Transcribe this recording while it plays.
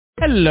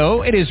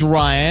Hello, it is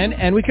Ryan,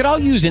 and we could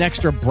all use an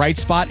extra bright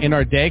spot in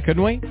our day,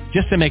 couldn't we?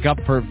 Just to make up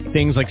for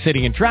things like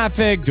sitting in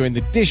traffic, doing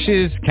the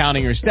dishes,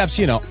 counting your steps,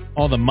 you know,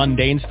 all the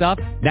mundane stuff.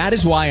 That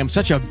is why I'm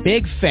such a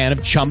big fan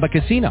of Chumba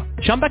Casino.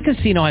 Chumba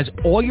Casino has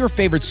all your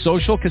favorite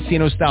social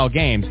casino-style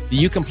games that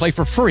you can play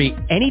for free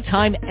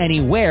anytime,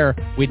 anywhere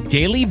with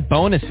daily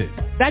bonuses.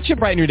 That should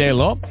brighten your day a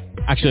little.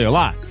 Actually, a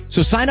lot.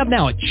 So sign up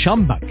now at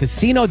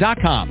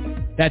ChumbaCasino.com.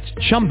 That's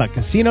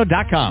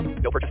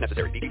ChumbaCasino.com. No purchase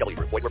necessary. BGW.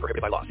 Void where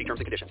prohibited by law. See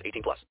terms and conditions.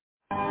 18+.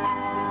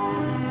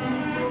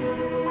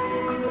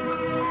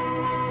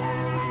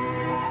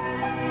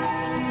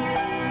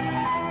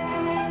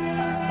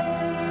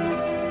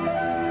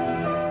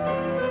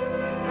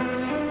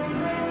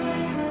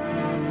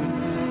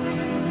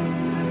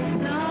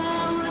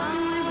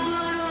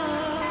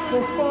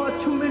 For far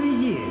too many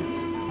years,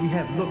 we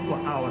have looked for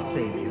our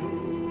Savior.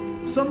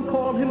 Some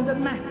call him the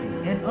Mahdi,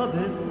 and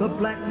others the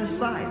Black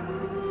Messiah.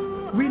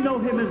 We know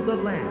him as the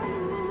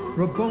Lamb,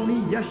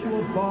 Rabboni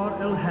Yeshua Bar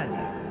El-Hadi,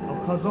 of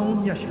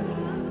Chazon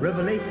Yeshua,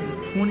 Revelation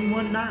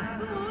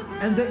 21:9,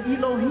 and the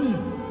Eloheem,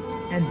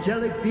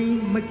 angelic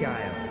being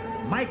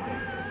Michael,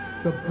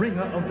 the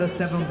bringer of the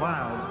 7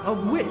 vials,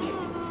 of which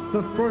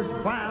the first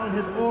vial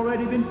has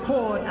already been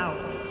poured out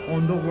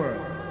on the world.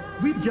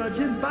 We judge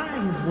him by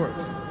his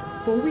works,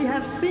 for we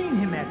have seen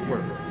him at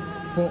work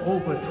for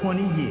over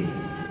 20 years.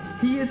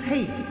 He is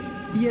hated.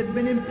 He has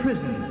been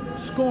imprisoned,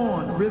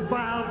 scorned,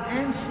 reviled,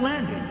 and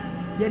slandered,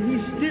 yet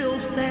he still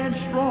stands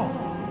strong.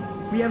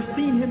 We have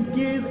seen him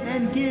give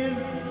and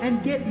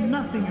get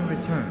nothing in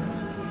return.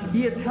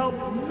 He has helped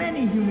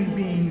many human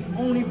beings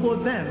only for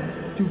them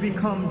to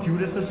become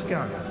Judas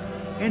Iscariot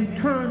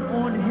and turn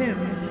on him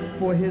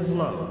for his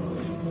love.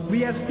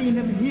 We have seen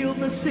him heal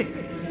the sick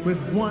with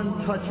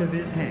one touch of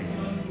his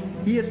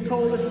hand. He has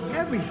told us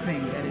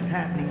everything that is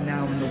happening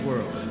now in the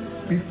world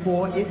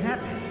before it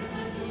happened.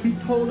 He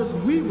told us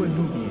we were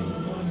Nubians,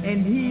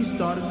 and he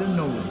started the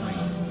nose ring.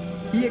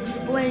 He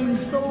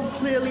explained so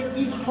clearly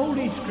each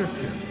holy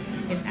scripture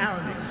in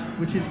Aramaic,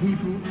 which is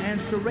Hebrew, and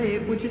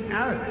Syriac, which is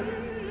Arabic.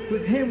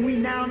 With him we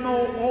now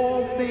know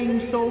all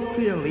things so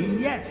clearly.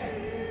 Yes,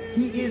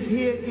 he is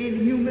here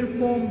in human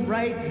form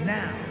right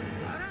now.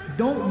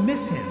 Don't miss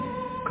him.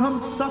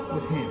 Come sup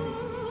with him.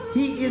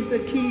 He is the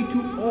key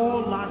to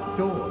all locked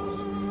doors.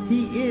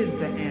 He is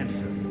the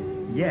answer.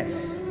 Yes,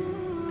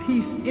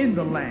 peace in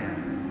the land.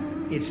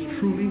 It's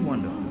truly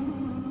wonderful.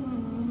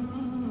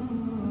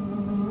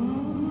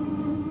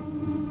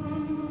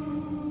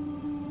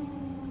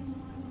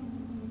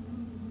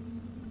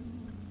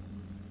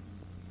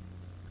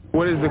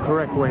 What is the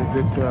correct way to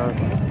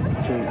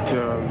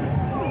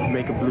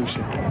make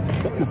ablution?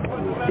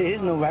 There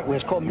is no right way.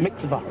 It's called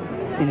mitzvah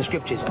in the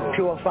scriptures,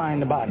 purifying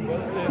the body.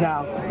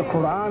 Now, the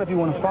Quran, if you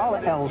want to follow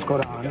L's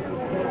Quran,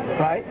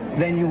 right,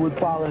 then you would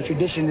follow a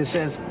tradition that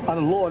says, on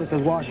the Lord, it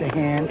says wash your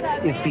hands,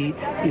 your feet,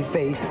 your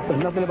face, but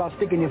nothing about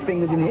sticking your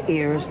fingers in your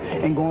ears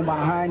and going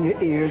behind your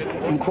ears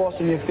and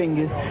crossing your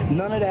fingers.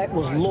 None of that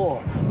was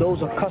law.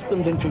 Those are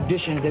customs and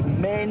traditions that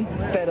men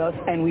fed us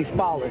and we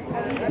followed.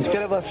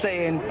 Instead of us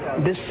saying,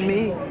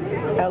 Bismi,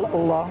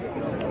 El-Allah,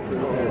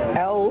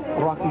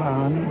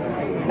 El-Rahman,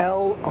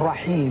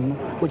 El-Rahim,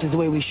 which is the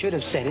way we should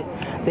have said it,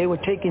 they were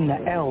taking the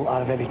L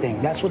out of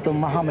everything. That's what the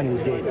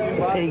Mohammedans did,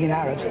 the pagan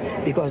Arabs,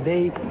 because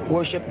they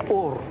worship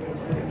Ur.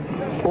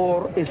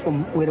 Ur is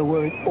from where the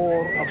word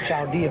Ur of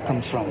Chaldea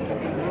comes from,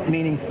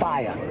 meaning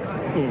fire.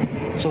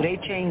 So they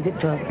changed it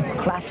to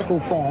classical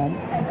form,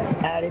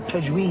 added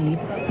tajweed,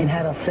 and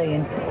had us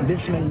saying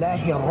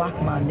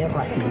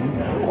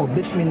Bismillahir-Rahmanir-Rahim or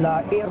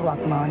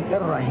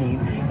Bismillahir-Rahmanir-Rahim,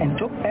 and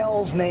took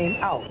L's name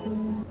out.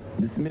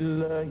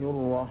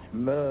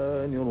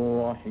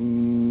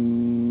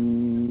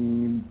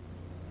 Bismillahir-Rahmanir-Rahim.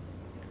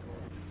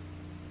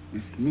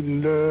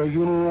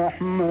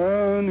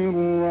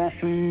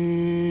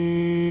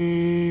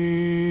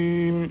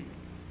 Bismillahir-Rahmanir-Rahim.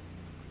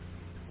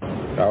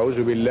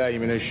 A'udhu billahi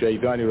minash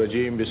shaitanir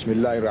rajim.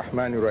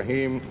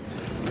 Bismillahir-Rahmanir-Rahim.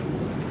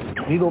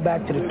 We go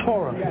back to the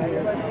Torah,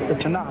 the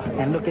Tanakh,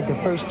 and look at the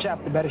first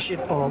chapter, Bereshit,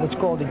 or what's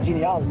called the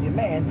genealogy of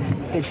man.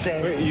 It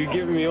says... You're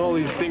giving me all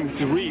these things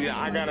to read.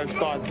 I got to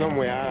start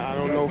somewhere. I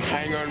don't know.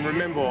 I ain't going to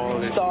remember all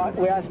this. Start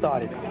where I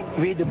started.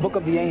 Read the book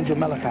of the angel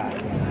Malachi.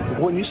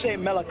 When you say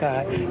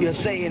Malachi, you're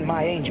saying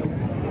my angel.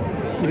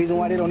 The reason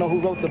why they don't know who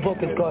wrote the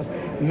book is because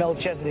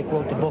Melchizedek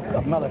wrote the book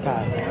of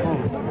Malachi.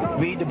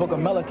 Read the book of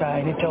Malachi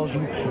and it tells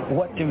you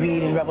what to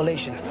read in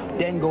Revelations.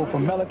 Then go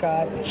from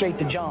Malachi straight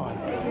to John.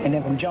 And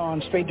then from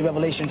John straight to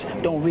Revelations.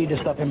 Don't read the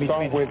stuff in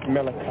between. Start with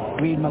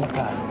Malachi. Read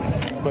Malachi.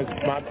 But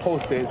my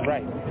poster is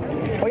right.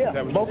 Oh yeah,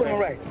 both of them are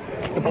right.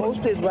 The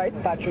poster is right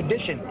by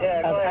tradition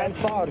of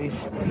Ansari's,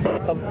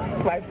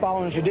 right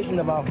following the tradition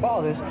of our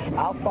fathers.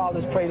 Our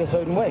fathers prayed a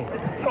certain way.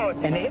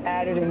 And they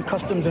added in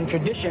customs and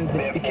traditions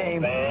that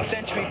became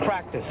century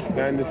practice.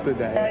 I understood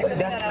that.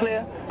 That's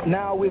clear.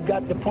 Now we've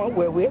got the point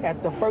where we're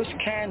at the first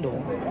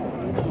candle.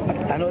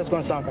 I know it's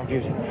going to sound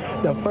confusing.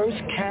 The first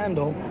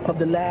candle of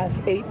the last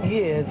 8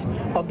 years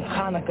of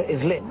Hanukkah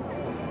is lit.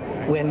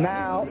 We're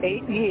now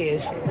 8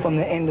 years from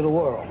the end of the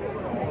world.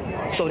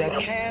 So that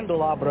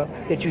candelabra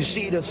that you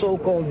see the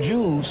so-called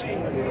Jews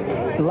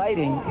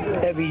lighting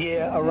every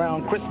year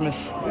around Christmas,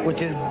 which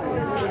is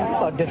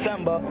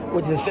December,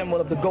 which is a symbol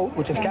of the goat,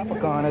 which is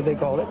Capricorn as they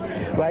call it,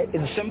 right,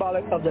 is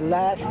symbolic of the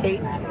last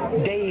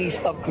 8 days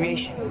of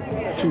creation.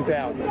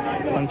 2000.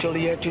 Until the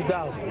year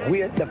 2000.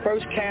 The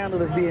first candle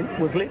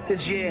was lit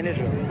this year in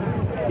Israel.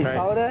 You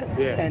follow that?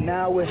 Yeah. And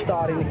now we're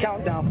starting the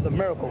countdown for the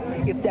miracle.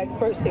 If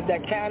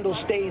that candle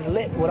stays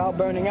lit without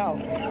burning out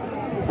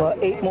for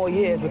 8 more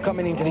years, we're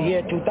coming into the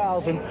year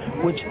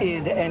 2000, which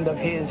is the end of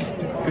his.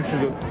 This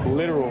is a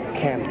literal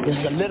candle. This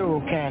is a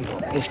literal candle.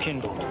 It's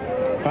kindled,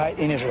 right,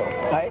 in Israel,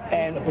 right?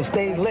 And if it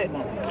stays lit,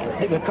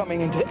 we're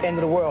coming into the end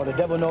of the world. The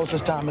devil knows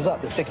his time is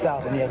up. The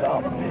 6,000 years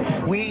are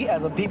up. We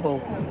as a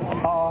people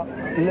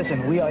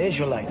we are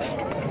Israelites.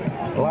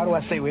 Why do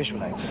I say we're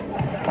Israelites?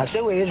 I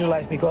say we're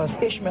Israelites because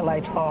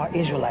Ishmaelites are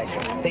Israelites.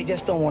 They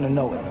just don't want to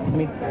know it. Let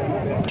me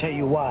tell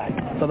you why,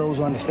 for those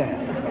who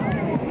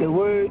understand. The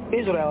word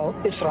Israel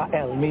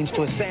means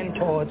to ascend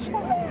towards,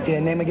 see their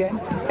name again?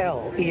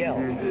 E-L,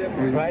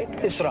 right?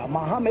 Isra.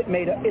 Muhammad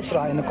made an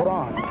Isra in the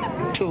Quran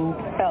to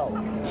El.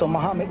 So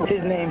Muhammad,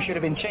 his name should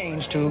have been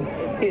changed to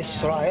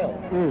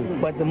Israel,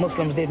 but the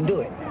Muslims didn't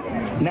do it.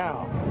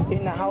 Now,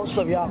 in the house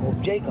of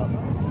Jacob,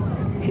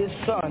 his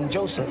son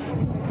Joseph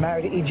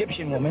married an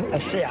Egyptian woman,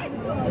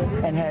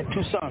 Asiyah, and had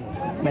 2 sons,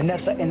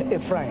 Manasseh and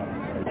Ephraim.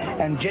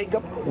 And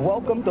Jacob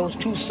welcomed those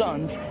 2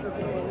 sons,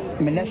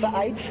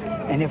 Manasseites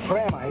and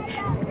Ephraimites,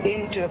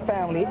 into the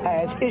family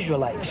as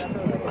Israelites.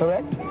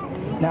 Correct?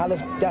 Now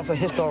that's a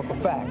historical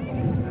fact.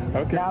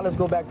 Okay. Now let's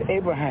go back to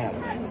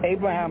Abraham.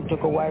 Abraham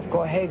took a wife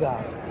called Hagar,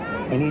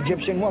 an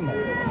Egyptian woman.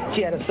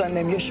 She had a son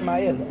named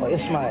Ishmael,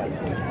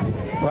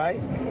 right?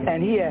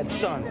 And he had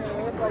sons.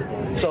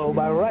 So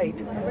by right,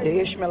 the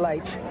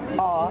Ishmaelites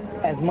are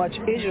as much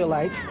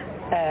Israelites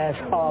as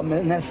are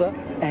Manasseh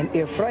and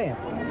Ephraim.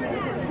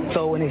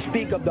 So when they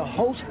speak of the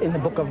host in the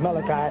book of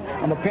Malachi,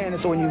 I'm preparing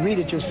it so when you read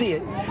it, you'll see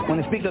it. When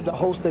it speaks of the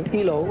host of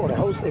E.O, or the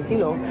host of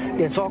E.O,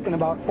 they're talking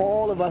about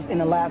all of us in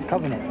the last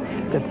covenant.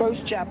 The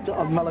first chapter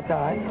of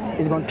Malachi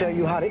is going to tell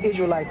you how the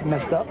Israelites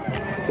messed up.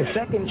 The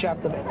second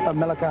chapter of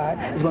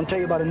Malachi is going to tell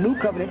you about a new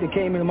covenant that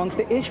came in amongst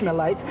the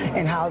Ishmaelites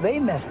and how they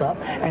messed up.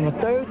 And the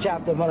third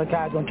chapter of Malachi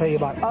is going to tell you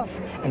about us.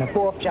 And the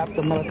fourth chapter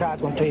of Malachi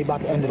is going to tell you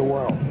about the end of the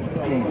world.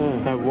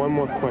 I have one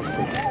more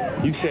question.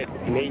 You said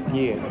in 8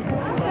 years,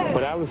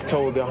 but I was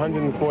told the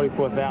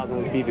 144,000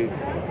 would be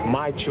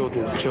my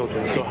children's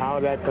children. So how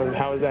is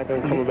that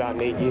going to come about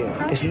in 8 years?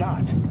 It's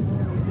not.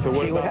 So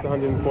what about the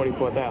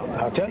 144,000?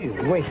 I'll tell you.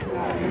 Wait.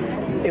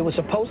 It was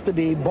supposed to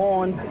be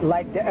born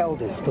like the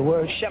elders. The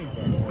word Shem.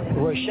 The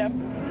word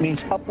Shem means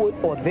upward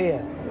or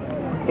there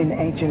in the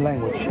ancient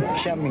language.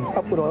 Shem means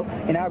upward or,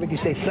 in Arabic you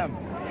say Sem,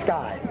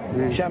 sky.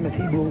 Shem is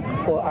Hebrew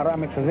or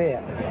Aramaic for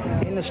there.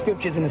 In the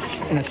scriptures in the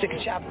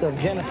 6th chapter of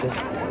Genesis,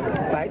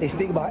 right, they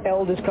speak about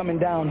elders coming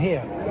down here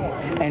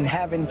and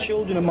having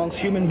children amongst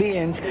human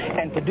beings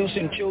and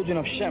producing children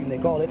of Shem. They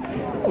call it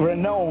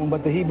renown,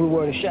 but the Hebrew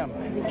word is Shem,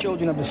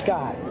 children of the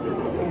sky.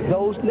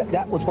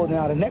 That was supposed to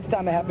now. The next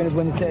time it happened is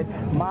when it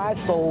said, my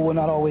soul will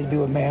not always be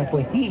with man,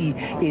 for he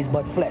is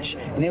but flesh.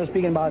 And they were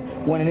speaking about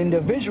when an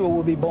individual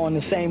will be born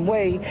the same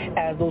way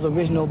as those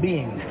original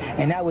beings.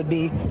 And that would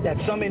be that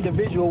some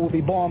individual will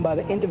be born by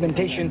the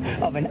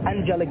intervention of an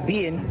angelic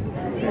being,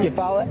 you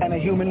follow, and a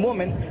human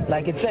woman,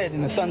 like it said,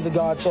 and the sons of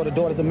God saw the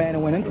daughters of man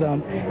and went into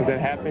them. Did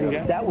that happen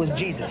yet? That was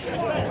Jesus.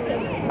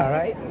 All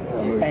right?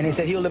 And they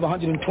said he'll live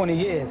 120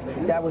 years.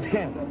 That was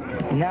him.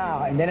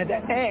 Now, and then at the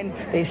end,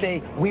 they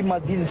say,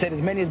 Jesus said,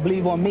 as many as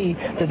believe on me,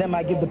 to them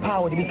I give the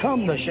power to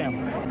become the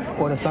Shem,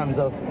 or the sons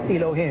of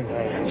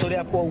Eloheem. So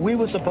therefore, we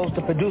were supposed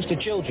to produce the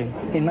children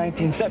in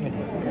 1970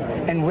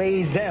 and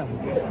raise them,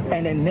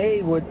 and then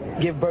they would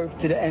give birth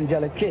to the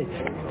angelic kids.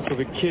 So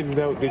the children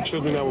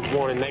that were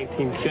born in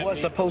 1970? It was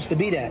supposed to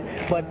be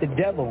that, but the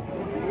devil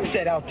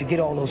set out to get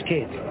all those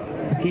kids.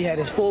 He had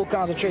his full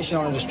concentration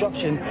on the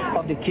destruction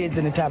of the kids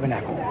in the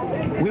tabernacle.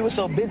 We were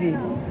so busy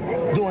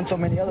doing so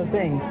many other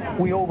things,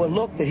 we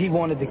overlooked that he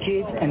wanted the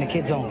kids and the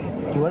kids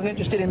only. He wasn't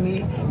interested in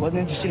me, he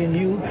wasn't interested in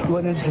you, he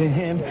wasn't interested in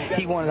him.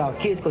 He wanted our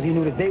kids because he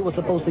knew that they were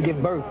supposed to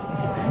give birth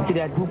to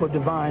that group of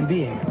divine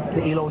beings.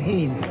 The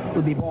Elohim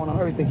would be born on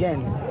earth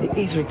again, the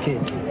Israel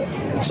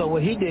kids. So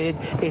what he did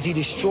is he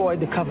destroyed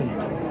the covenant.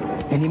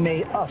 And he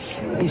made us.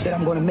 He said,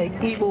 I'm going to make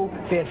evil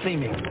fair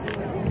seeming.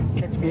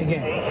 Catch me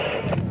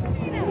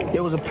again.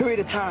 There was a period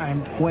of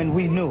time when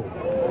we knew.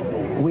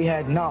 We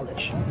had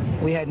knowledge.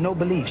 We had no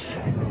beliefs.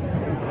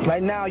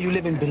 Right now you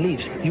live in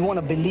beliefs. You want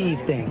to believe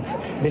things.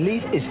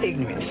 Belief is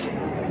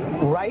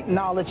ignorance. Right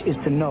knowledge is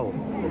to know.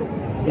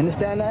 You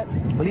understand that?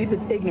 Belief is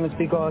ignorance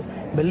because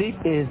belief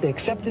is the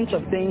acceptance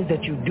of things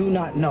that you do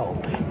not know.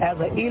 As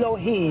an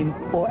Elohim,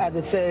 or as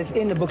it says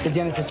in the book of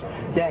Genesis,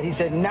 that he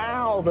said,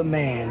 now the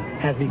man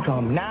has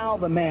become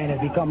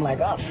like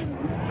us.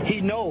 He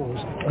knows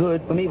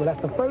good from evil.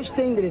 That's the first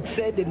thing that it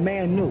said that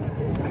man knew.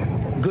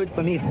 good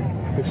from evil.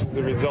 This is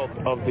the result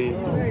of the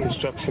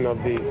destruction of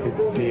the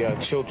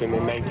children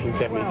in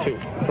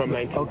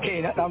 1972.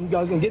 Okay, I was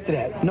going to get to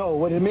that. No,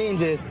 what it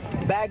means is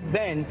back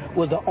then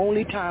was the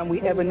only time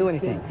we ever knew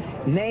anything.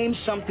 Name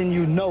something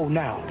you know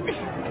now.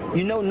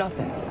 You know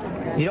nothing.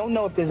 You don't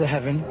know if there's a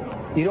heaven.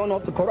 You don't know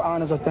if the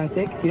Quran is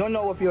authentic. You don't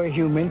know if you're a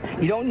human.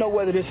 You don't know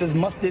whether this is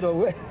mustard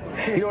or red.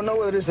 You don't know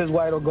whether this is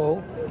white or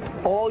gold.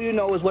 All you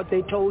know is what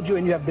they told you,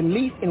 and you have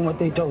belief in what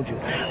they told you.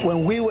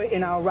 When we were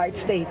in our right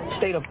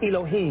state of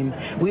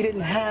Eloheem, we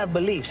didn't have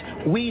beliefs.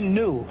 We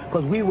knew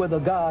because we were the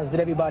gods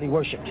that everybody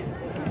worshipped.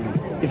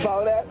 You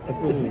follow that?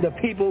 The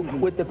people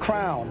with the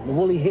crown, the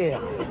woolly hair,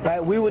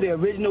 right? We were the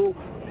original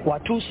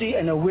Watusi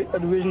and the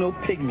original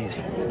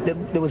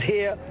Pygmies. There was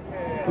hair.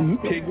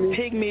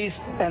 Pygmies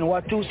and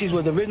Watusis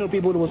were the original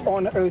people that was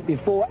on the earth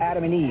before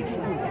Adam and Eve.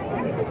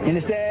 You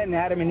understand?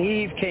 Adam and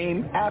Eve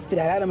came after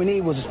that. Adam and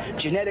Eve was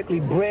genetically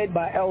bred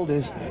by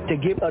elders to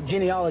give a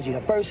genealogy.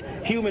 The first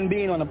human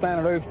being on the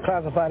planet Earth,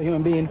 classified a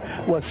human being,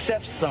 was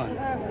Seth's son.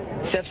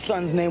 Seth's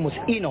son's name was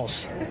Enos,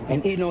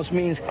 and Enos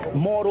means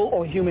mortal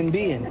or human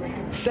being.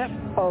 Seth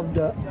of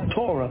the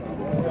Torah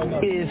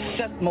is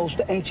Sethmos,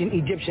 the ancient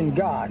Egyptian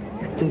god,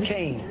 to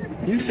Cain.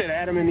 You said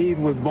Adam and Eve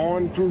was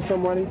born through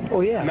somebody? Oh,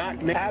 yeah.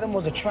 Adam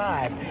was a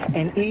tribe,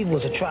 and Eve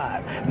was a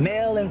tribe.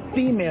 Male and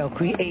female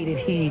created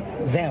he,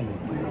 them.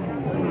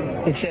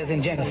 It says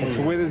in Genesis.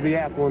 So where does the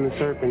apple and the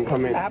serpent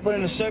come in? Apple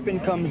and the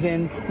serpent comes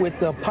in with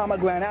the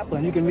pomegranate apple,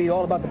 and you can read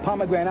all about the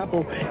pomegranate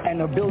apple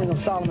and the building of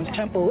Solomon's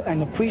temple and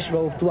the priest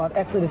robe throughout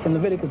Exodus and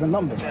Leviticus and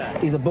Numbers.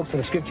 These are books of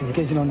the scriptures, in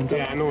case you don't know.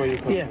 Yeah, I know where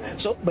you're from. Yeah,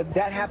 but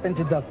that happened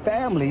to the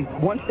family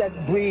once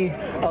that breed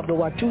of the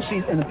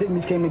Watusis and the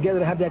Pygmies came together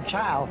to have that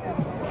child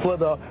for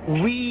the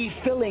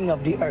refilling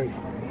of the earth.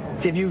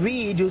 So if you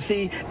read, you'll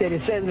see that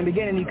it says in the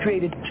beginning he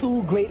created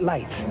two great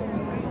lights.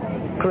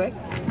 Correct?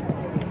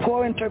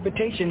 Poor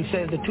interpretation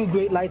says the two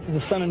great lights are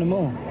the sun and the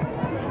moon.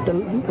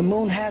 The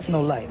moon has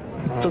no light.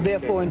 So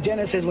therefore in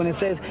Genesis when it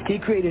says he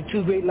created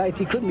two great lights,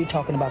 he couldn't be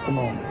talking about the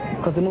moon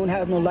because the moon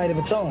has no light of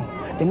its own.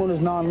 The moon is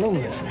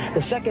non-luminous.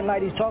 The second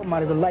light he's talking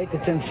about is the light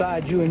that's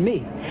inside you and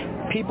me.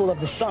 People of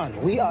the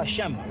sun. We are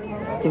Shem.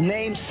 The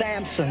name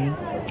Samson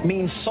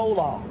means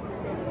solar.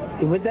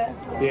 You with that?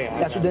 Yeah.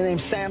 That's what the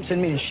name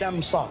Samson means.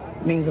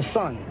 Shamsa means the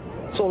sun.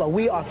 So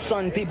we are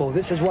sun people.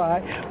 This is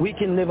why we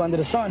can live under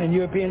the sun and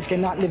Europeans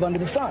cannot live under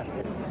the sun.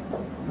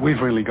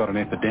 We've really got an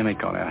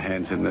epidemic on our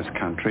hands in this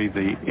country.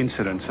 The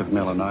incidence of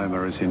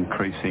melanoma is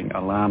increasing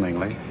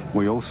alarmingly.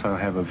 We also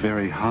have a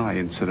very high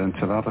incidence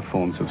of other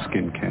forms of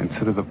skin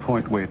cancer to the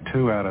point where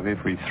 2 out of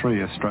every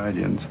 3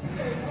 Australians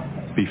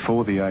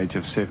before the age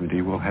of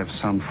 70 will have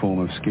some form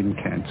of skin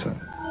cancer.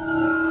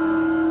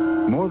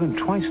 More than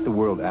twice the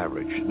world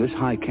average, this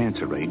high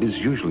cancer rate is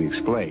usually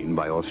explained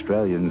by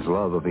Australians'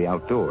 love of the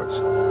outdoors.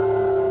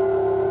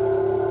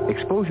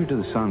 Exposure to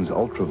the sun's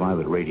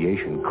ultraviolet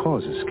radiation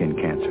causes skin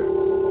cancer.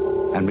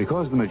 And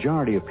because the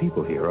majority of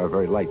people here are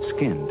very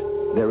light-skinned,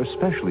 they're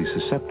especially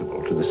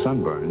susceptible to the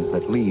sunburns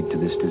that lead to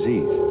this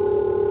disease.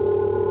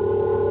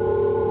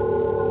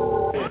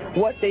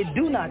 What they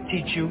do not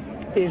teach you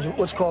is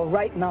what's called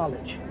right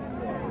knowledge.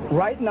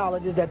 Right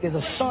knowledge is that there's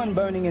a sun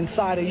burning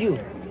inside of you.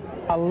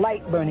 A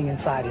light burning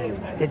inside of you.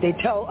 That they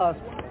tell us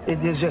that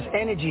there's just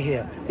energy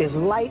here. There's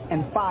light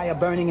and fire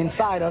burning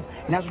inside us,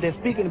 and that's what they're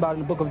speaking about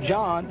in the book of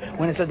John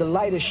when it says the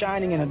light is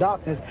shining in the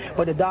darkness,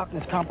 but the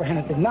darkness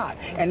comprehendeth it not.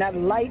 And that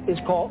light is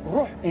called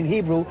Ruh in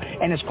Hebrew,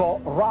 and it's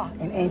called Ra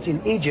in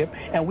ancient Egypt,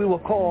 and we were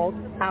called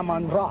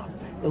Amun-Ra.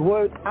 The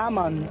word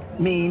Amun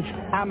means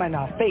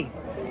Amanah, faith.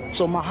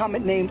 So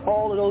Muhammad named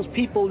all of those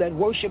people that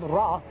worship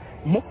Ra,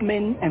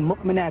 Mu'min and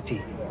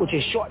Mu'minati, which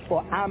is short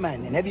for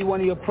Aman, and every one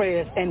of your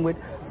prayers end with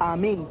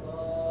Amin.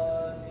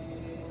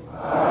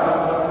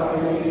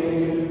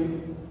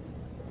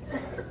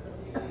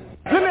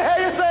 Let me hear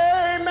you say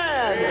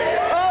amen.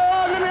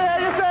 Oh, let me hear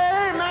you say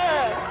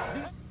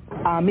amen.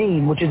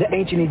 Amin, which is the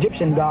ancient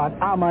Egyptian god,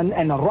 Aman,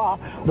 and the Ra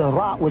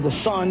was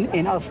the sun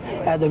in us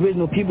as the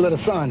original people of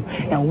the sun.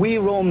 And we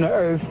roam the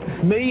earth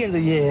millions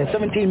of years,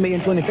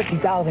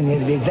 17,250,000 years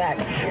to be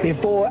exact,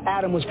 before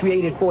Adam was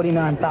created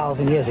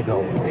 49,000 years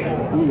ago.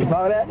 You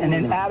follow that? And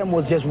then Adam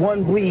was just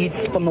one breed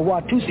from the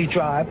Watusi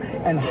tribe,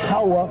 and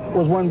Hawa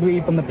was one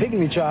breed from the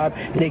Pygmy tribe.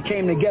 They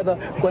came together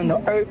when the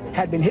earth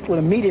had been hit with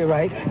a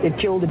meteorite. It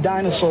killed the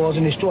dinosaurs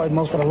and destroyed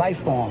most of the life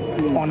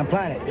form on the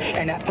planet.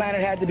 And that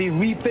planet had to be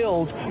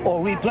refilled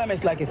or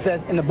replenished, like it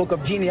says in the book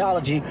of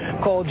genealogy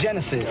called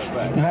Genesis,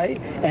 right?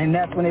 And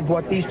that's when they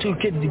brought these two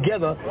kids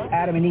together,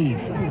 Adam and Eve.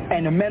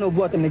 And the men who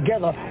brought them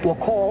together were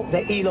called the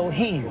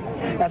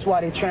Eloheem. That's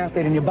why they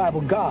translate in your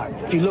Bible God.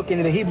 If you look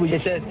into the Hebrew,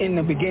 it says in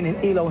the beginning,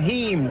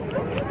 Eloheem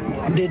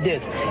did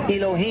this.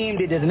 Elohim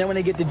did this. And then when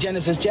they get to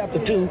Genesis chapter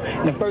 2,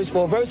 in the first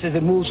 4 verses,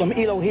 it moves from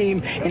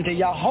Elohim into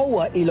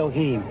Yahweh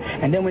Elohim.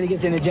 And then when it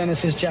gets into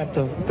Genesis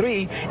chapter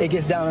 3, it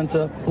gets down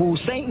into who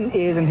Satan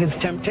is and his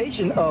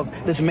temptation of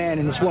this man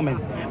and this woman.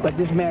 But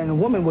this man and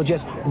woman were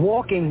just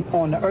walking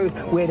on the earth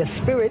where the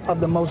spirit of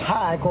the Most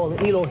High, called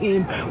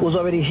Elohim, was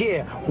already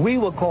here. We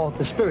were called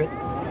the spirit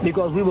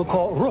because we were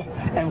called Ruh,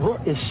 and Ruh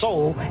is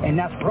soul, and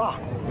that's Ra,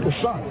 the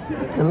sun,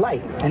 the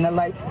light, and the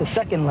light, the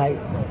second light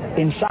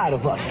inside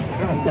of us,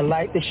 the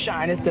light that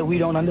shineth that we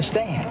don't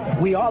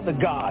understand. We are the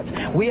gods.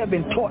 We have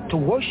been taught to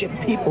worship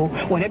people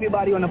when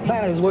everybody on the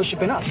planet is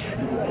worshiping us.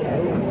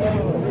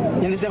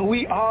 You understand?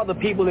 We are the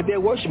people that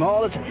they're worshiping.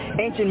 All this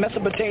ancient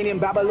Mesopotamian,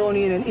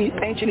 Babylonian, and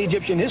ancient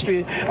Egyptian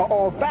history are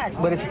all facts,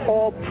 but it's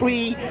all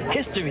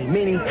pre-history,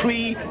 meaning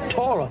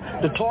pre-Torah.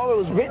 The Torah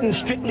was written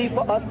strictly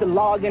for us to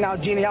log in our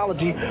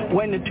genealogy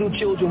when the two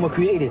children were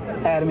created,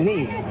 Adam and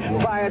Eve.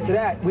 Prior to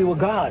that, we were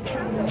gods,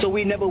 so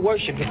we never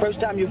worshiped. The first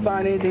time you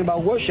find anything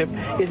about worship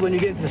is when you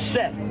get to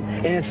Seth.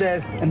 And it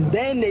says, and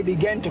then they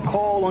began to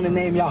call on the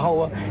name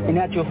Yahweh, and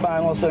that you'll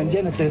find also in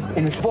Genesis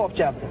in its 4th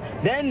chapter.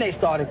 Then they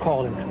started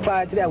calling.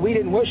 Prior to that, we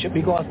didn't worship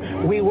because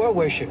we were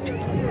worshipped.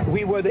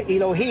 We were the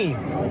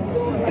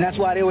Eloheem. And that's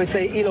why they always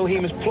say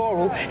Elohim is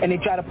plural, and they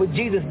try to put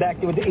Jesus back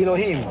there with the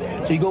Elohim.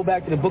 So you go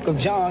back to the book of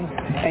John,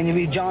 and you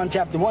read John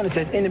chapter 1, it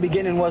says, in the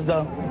beginning was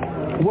the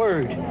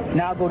Word.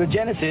 Now go to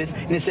Genesis,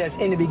 and it says,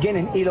 in the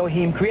beginning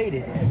Elohim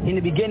created. In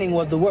the beginning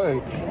was the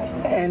Word.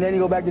 And then you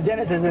go back to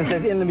Genesis and it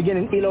says, in the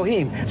beginning,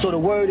 Elohim. So the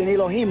word and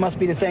Elohim must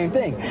be the same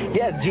thing.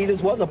 Yes, Jesus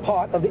was a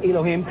part of the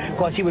Elohim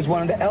because he was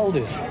one of the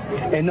elders.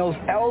 And those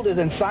elders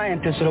and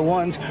scientists are the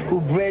ones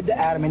who bred the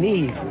Adam and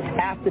Eve.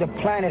 After the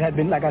planet had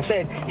been, like I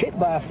said, hit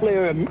by a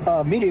flare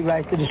of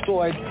meteorites that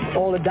destroyed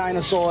all the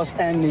dinosaurs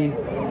and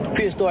the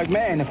prehistoric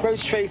man. The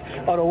first trace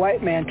of the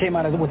white man came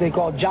out of what they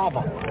call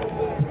Java.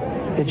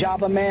 The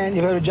Java man,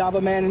 you heard of Java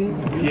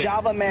man? Yeah.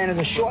 Java man is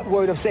a short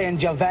word of saying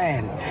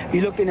Javan.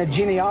 You look in the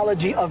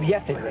genealogy of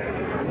Yefet.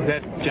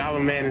 That Java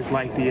man is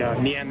like the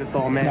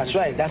Neanderthal man? That's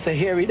right. That's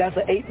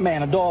an ape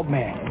man, a dog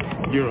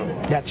man.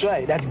 Europe. That's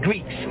right. That's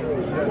Greeks.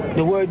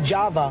 The word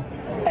Java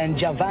and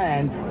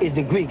Javan is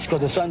the Greeks,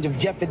 because the sons of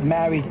Japheth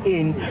married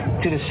in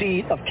to the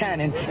seed of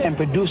Canaan and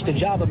produced the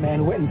Java man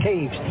who went in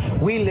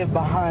caves. We lived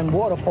behind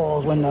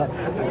waterfalls when the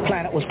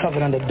planet was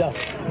covered under dust.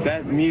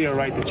 That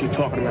meteorite that you're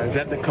talking about, is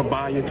that the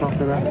Kaaba you're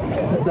talking about?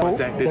 No,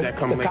 did that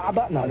come the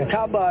Kaaba? No, the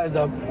Kaaba is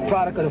a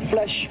product of the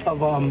flesh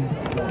of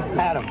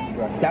Adam.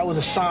 That was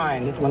a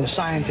sign that when the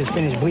scientists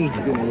finished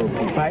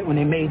breathing, right, when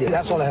they made it.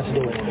 That's all it has to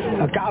do with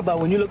it. The Kaaba,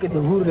 when you look at the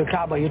root of the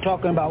Kaaba, you're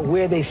talking about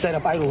where they set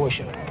up idol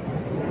worship.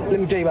 Let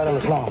me tell you about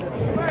El-Islam.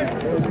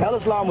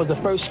 El-Islam was the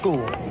first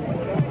school.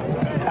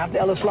 After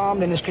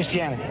El-Islam, then there's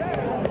Christianity.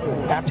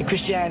 After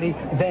Christianity,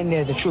 then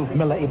there's the truth,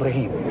 Millah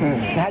Ibrahim.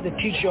 I had to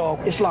teach y'all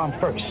Islam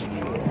first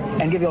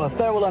and give you all a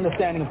thorough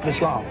understanding of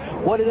Islam.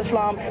 What is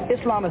Islam?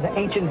 Islam is an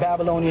ancient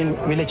Babylonian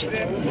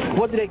religion.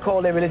 What do they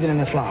call their religion in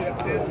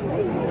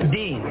Islam?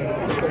 Deen.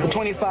 For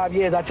 25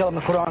 years, I tell them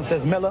the Quran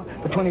says Millah.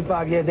 For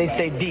 25 years, they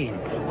say Deen.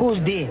 Who's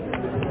Deen?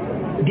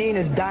 Deen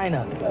is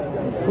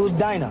Dinah. Who's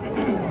Dinah?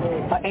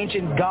 An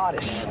ancient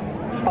goddess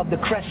of the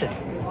crescent.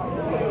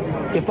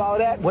 You follow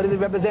that? What does it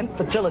represent?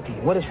 Fertility.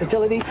 What is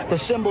fertility? The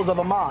symbols of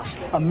a mosque.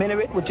 A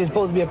minaret, which is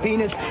supposed to be a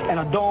penis, and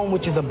a dome,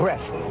 which is a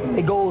breast.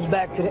 It goes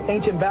back to the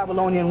ancient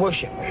Babylonian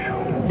worship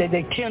that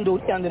they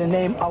kindled under the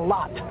name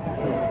Allat.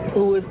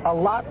 Who is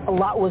Allat?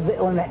 Allat was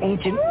one of the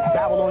ancient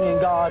Babylonian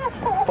gods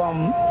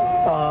from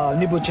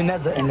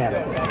Nebuchadnezzar and them.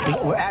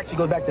 It actually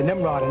goes back to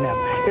Nimrod and them.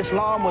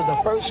 Islam was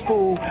the first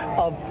school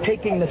of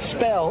taking the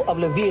spell of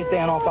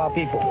Leviathan off our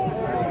people,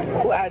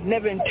 who had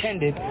never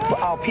intended for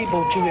our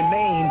people to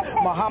remain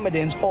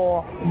Mohammedans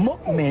or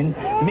Mu'min,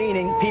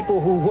 meaning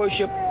people who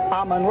worship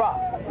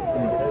Amun-Ra.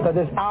 Because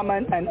there's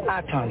Amun and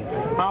Atan.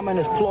 Amun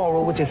is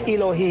plural, which is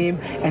Elohim,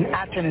 and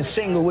Atan is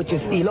single, which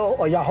is Elo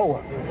or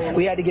Yahweh.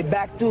 We had to get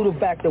back to the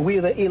fact that we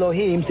are the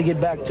Elohims to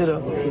get back to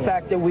the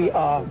fact that we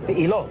are the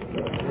Elo.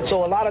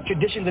 So a lot of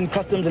traditions and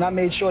customs, and I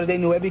made sure that they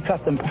knew every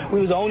custom. We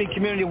was the only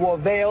community that wore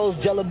veils,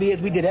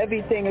 jalabias. We did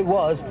everything it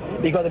was,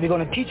 because if you're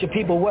going to teach your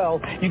people well,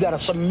 you got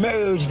to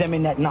submerge them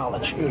in that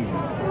knowledge.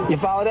 You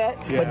follow that?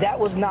 Yeah. But that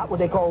was not what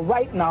they call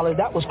right knowledge.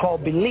 That was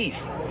called belief.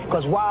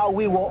 Because while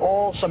we were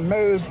all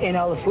submerged in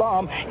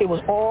Al-Islam, it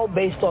was all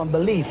based on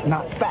belief,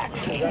 not facts.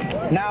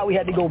 Now we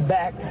had to go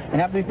back,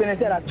 and after we finished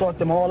that, I taught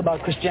them all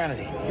about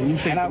Christianity. When you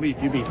say belief,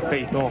 you mean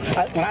faith also.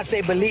 When I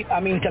say belief, I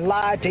mean to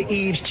lie to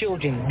Eve's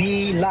children.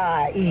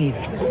 Lie, Eve.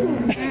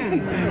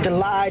 To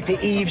lie to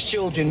Eve's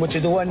children, which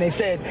is the one they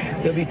said,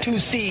 there'll be two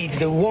seeds,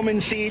 the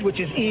woman's seed,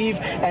 which is Eve,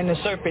 and the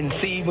serpent's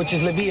seed, which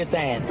is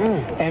Leviathan.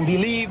 And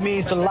believe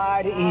means to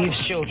lie to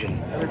Eve's children.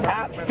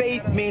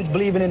 Faith means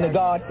believing in the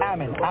God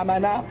Amen.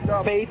 Amanah.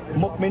 Faith,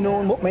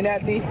 Mu'minun,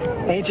 Mu'minati,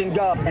 ancient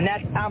God. And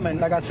that Amun,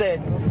 like I said,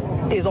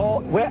 is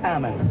all, we're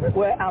Amun.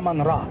 We're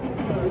Amun-Ra.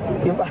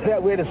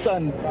 We're the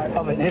son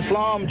of it.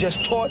 Islam just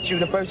taught you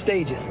the first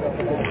stages.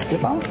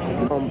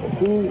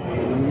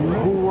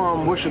 Who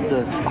worshipped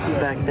us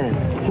back then?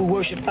 Who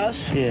worshipped us?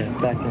 Yeah,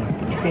 back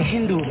then. The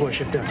Hindus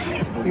worshipped us.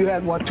 You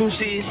had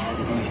Watusis,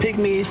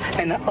 Pygmies,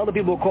 and the other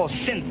people were called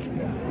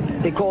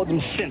Synth. They called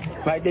them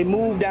Synth, right? They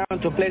moved down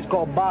to a place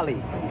called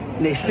Bali.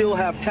 They still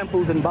have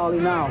temples in Bali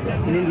now,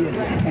 in India,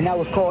 and that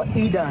was called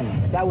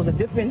Eden. That was a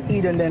different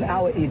Eden than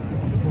our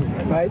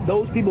Eden, right?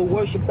 Those people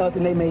worshipped us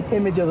and they made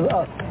images of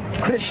us.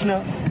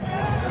 Krishna,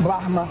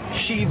 Brahma,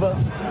 Shiva,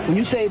 When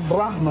you say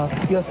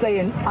Brahma, you're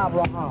saying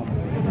Abraham.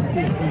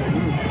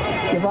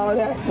 You follow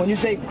that? When you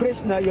say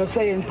Krishna, you're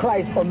saying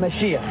Christ or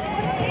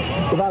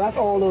Mashiach. That's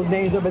all those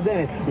names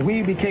represented.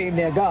 We became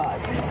their God.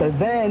 But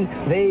then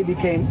they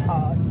became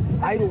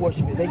idol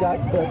worshipers. They got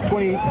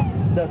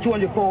the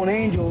 200-fold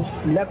angels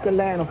left the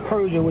land of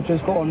Persia, which is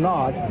called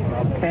Nod,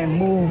 and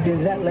moved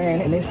in that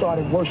land, and they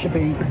started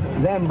worshiping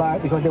them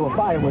because they were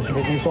fire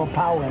worshipers. They saw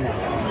power in them.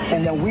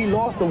 And then we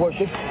lost the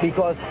worship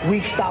because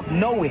we stopped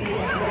knowing.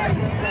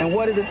 And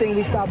what is the thing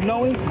we stopped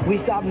knowing?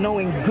 We stopped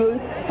knowing good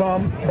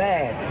from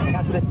bad. And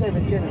that's what it says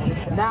in Genesis.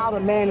 Now the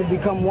man has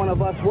become one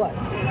of us what?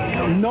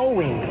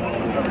 Knowing.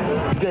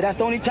 Good. That's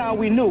the only time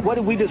we knew. What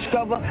did we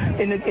discover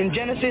in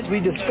Genesis? We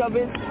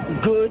discovered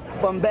good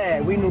from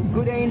bad. We knew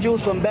good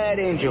angels from bad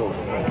angels.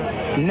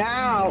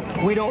 Now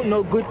we don't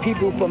know good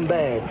people from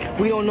bad.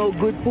 We don't know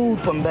good food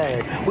from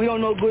bad. We don't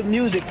know good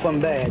music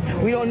from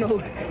bad. We don't know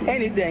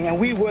anything, and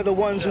we were the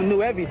ones who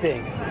knew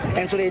everything.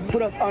 And so they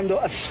put us under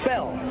a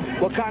spell.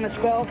 What kind of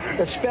spell?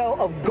 The spell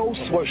of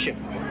ghost worship.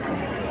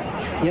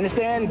 You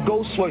understand?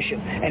 Ghost worship.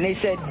 And they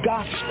said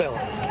gospel,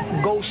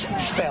 ghost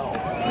spell.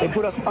 They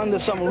put us under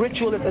some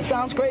ritual. It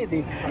sounds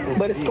crazy,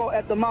 but it's called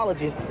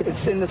etymology.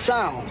 It's in the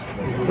sounds,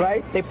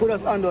 right? They put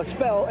us under a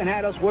spell and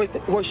had us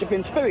worship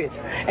in spirits.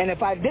 And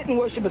if I didn't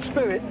worship a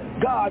spirit,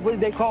 God, what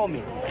did they call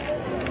me?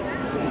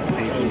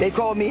 They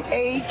called me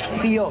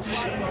A.E.O.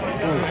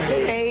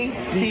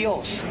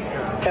 A.E.O.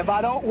 If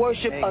I don't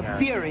worship a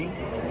theory,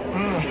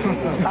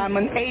 I'm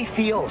an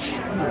atheist.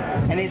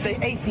 And they say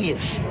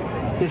atheist.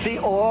 You see,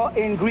 or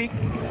in Greek,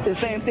 the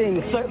same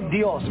thing,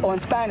 Dios, or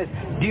in Spanish,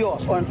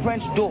 Dios, or in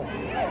French, Do.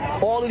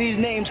 All of these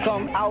names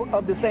come out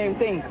of the same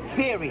thing,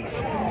 theories.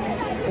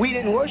 We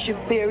didn't worship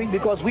theory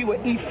because we were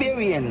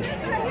Etherians.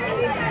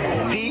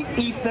 See,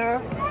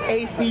 ether,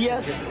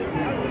 atheist.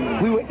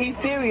 We were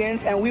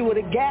Etherians, and we were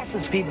the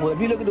gases people. If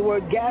you look at the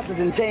word gases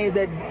and change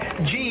that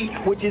G,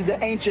 which is the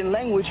ancient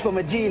language, from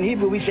a G in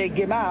Hebrew we say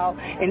Gemal,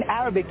 in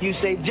Arabic you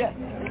say jet,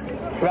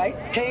 right?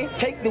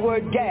 Take the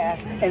word gas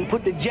and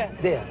put the jet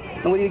there,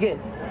 and what do you get?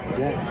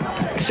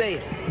 Yeah. Say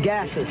it,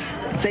 gases.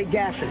 Say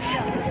gases.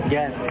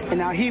 Gas. In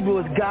our Hebrew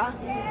is ga,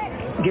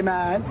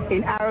 Gemal.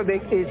 In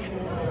Arabic is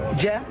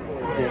ja.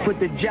 Put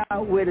the ja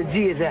where the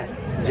G is at.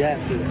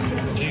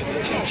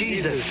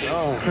 Jesus.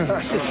 Oh.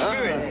 A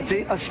spirit.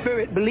 See, a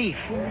spirit belief.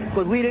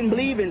 Because we didn't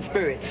believe in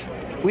spirits.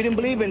 We didn't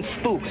believe in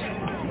spooks.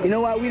 You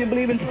know why we didn't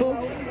believe in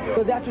spooks?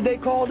 Because that's what they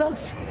called us.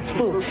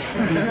 Spooks.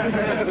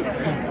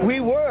 We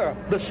were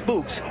the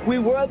spooks. We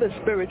were the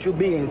spiritual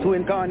beings who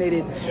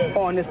incarnated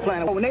on this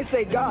planet. When they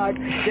say God,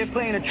 they're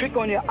playing a trick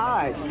on your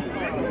eyes,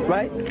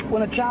 right?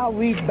 When a child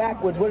reads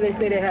backwards, what do they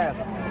say they have?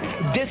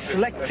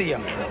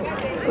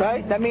 Dyslexia,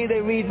 right? That means they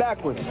read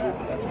backwards.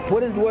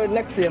 What does the word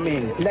lexia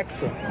mean?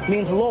 Lexa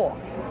means law.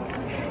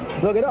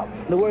 Look it up.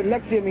 The word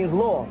lexia means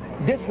law.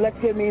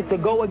 Dyslexia means to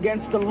go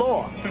against the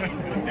law.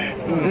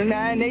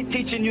 And they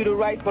teaching you to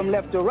write from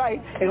left to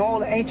right, and all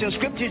the ancient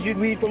scriptures you'd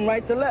read from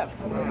right to left.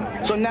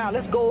 So now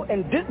let's go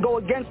and go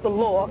against the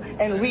law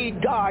and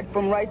read God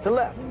from right to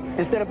left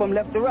instead of from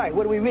left to right.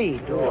 What do we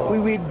read? We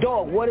read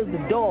dog. What is the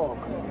dog?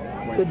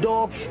 The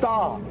dog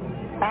star.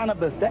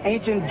 Anubis, the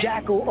ancient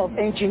jackal of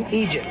ancient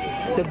Egypt,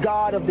 the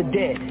god of the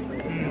dead.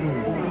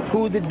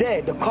 Who's the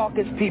dead? The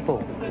Caucasus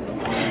people.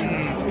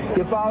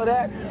 You follow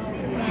that?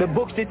 The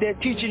books that they're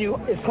teaching you,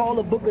 it's called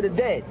the Book of the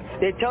Dead.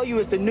 They tell you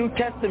it's the New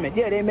Testament.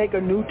 Yeah, they make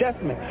a New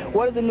Testament.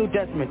 What is the New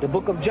Testament? The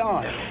Book of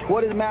John.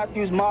 What is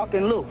Matthew, Mark,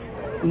 and Luke?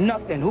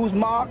 Nothing. Who's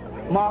Mark?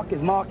 Mark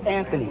is Mark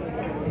Anthony.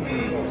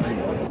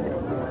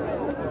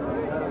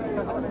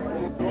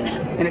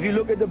 And if you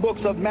look at the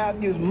books of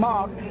Matthew,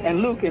 Mark,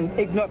 and Luke, and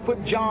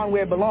put John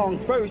where it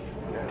belongs first,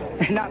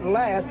 and not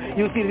last,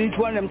 you'll see that each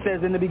one of them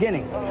says in the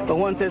beginning. The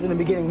one says in the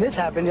beginning this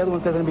happened, the other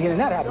one says in the beginning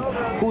that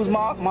happened. Who's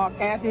Mark? Mark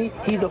Anthony.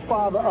 He's the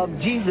father of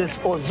Jesus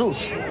or Zeus.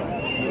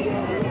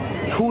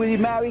 Who did he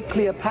marry?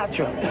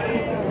 Cleopatra.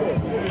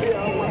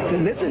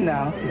 Listen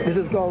now, this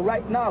is called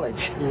right knowledge,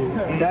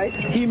 right?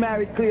 He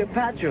married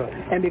Cleopatra,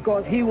 and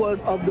because he was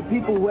of the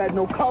people who had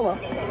no color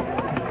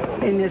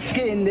in their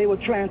skin, they were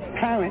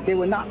transparent. They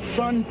were not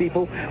sun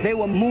people. They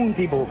were moon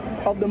people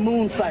of the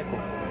moon cycle.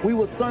 We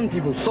were sun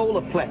people,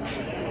 solar plex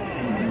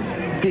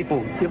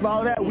people. You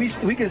follow that?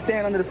 We can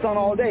stand under the sun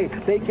all day.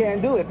 They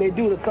can't do it. If they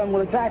do, the sun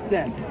will attack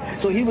them.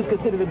 So he was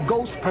considered a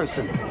ghost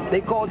person. They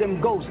called him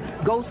ghost.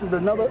 Ghost is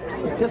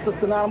just a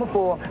synonym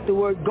for the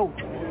word goat.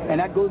 And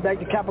that goes back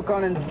to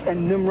Capricorn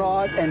and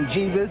Nimrod and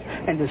Jesus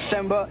and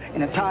December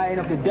and the tie-in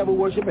of the devil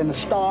worship and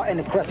the star and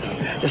the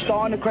crescent. The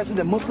star and the crescent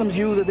that Muslims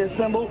use as their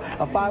symbol,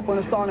 a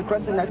 5-pointed star and a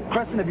crescent. That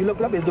crescent, if you look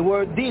it up, is the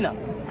word Dina.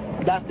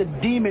 That's the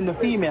demon, the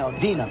female,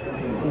 Dina.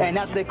 And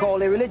that's what they call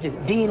their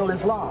religion, Deen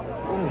al-Islam.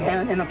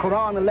 And in the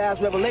Quran, the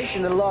last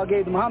revelation that Allah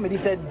gave to Muhammad, he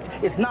said,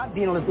 it's not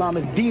Deen al-Islam,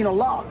 it's Deen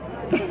Allah.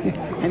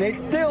 And they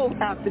still,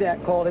 after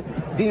that, call it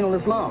Deen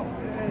al-Islam.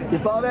 You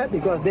follow that?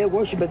 Because their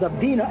worship is of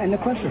Dina and the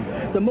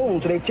crescent, the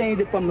moon. So they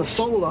changed it from the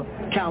solar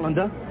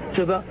calendar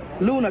to the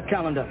lunar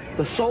calendar.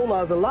 The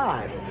solar is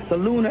alive. The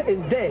lunar is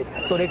dead.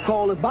 So they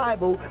call the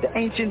Bible the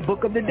ancient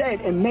book of the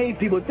dead and made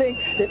people think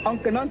that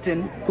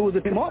Akhenaten, who was a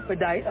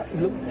hermaphrodite,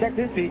 check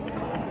his feet,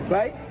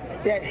 right?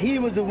 That he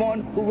was the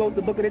one who wrote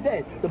the book of the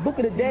dead. The book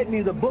of the dead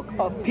means a book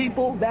of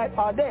people that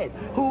are dead.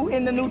 Who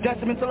in the New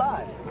Testament's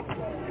alive?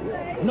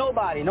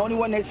 Nobody. The only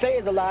one they say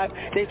is alive,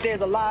 they say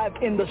is alive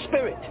in the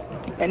spirit.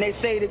 And they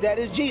say that that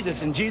is Jesus.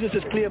 And Jesus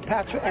is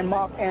Cleopatra and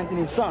Mark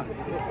Antony's son.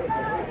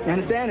 You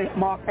understand?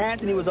 Mark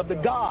Antony was of the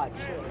gods.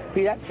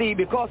 See,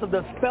 because of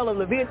the spell of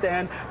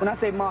Leviathan, when I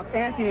say Mark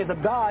Antony is a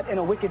god and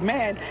a wicked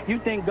man,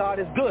 you think God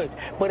is good.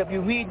 But if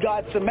you read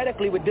God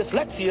Semitically with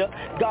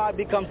dyslexia, God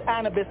becomes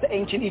Anubis, the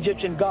ancient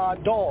Egyptian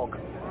god dog.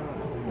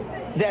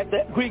 That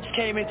the Greeks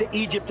came into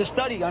Egypt to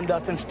study under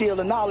us and steal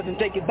the knowledge and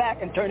take it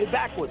back and turn it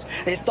backwards.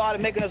 They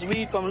started making us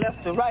read from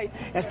left to right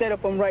instead of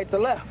from right to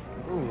left.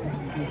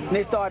 And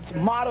they started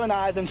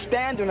modernizing,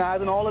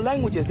 standardizing all the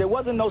languages. There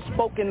wasn't no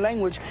spoken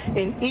language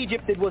in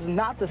Egypt. It was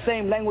not the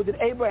same language that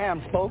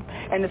Abraham spoke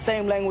and the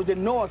same language that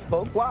Noah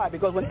spoke. Why?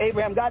 Because when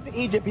Abraham got to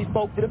Egypt, he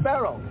spoke to the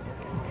Pharaoh.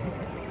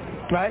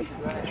 Right?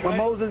 When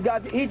Moses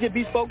got to Egypt,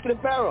 he spoke to the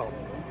Pharaoh.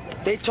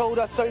 They told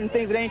us certain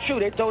things that ain't true.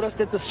 They told us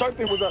that the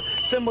serpent was a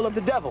symbol of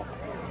the devil.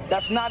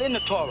 That's not in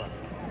the Torah.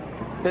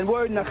 The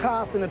word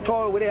nachas in the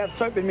Torah, where they have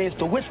serpent, means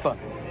to whisper.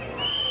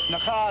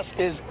 Nachas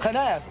is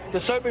kanas.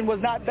 The serpent was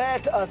not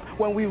bad to us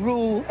when we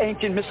ruled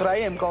ancient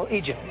Misraim called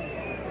Egypt.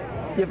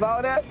 You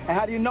follow that? And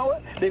how do you know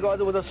it? Because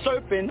it was a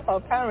serpent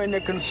of Aaron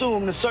that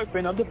consumed the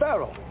serpent of the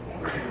Pharaoh.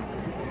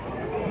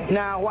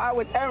 Now, why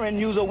would Aaron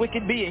use a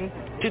wicked being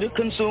to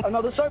consume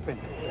another serpent?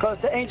 Because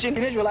the ancient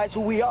Israelites,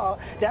 who we are,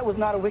 that was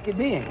not a wicked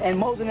being. And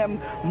Moses and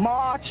them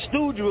marched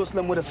through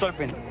Jerusalem with a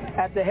serpent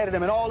at the head of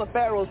them. And all the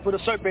pharaohs put a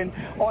serpent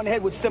on the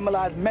head, which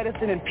symbolized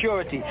medicine and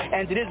purity.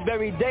 And to this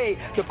very day,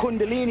 the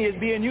Kundalini is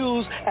being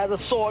used as a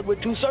sword with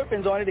two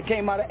serpents on it that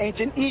came out of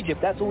ancient Egypt.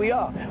 That's who we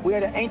are. We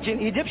are the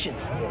ancient Egyptians.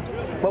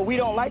 But we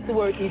don't like the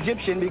word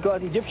Egyptian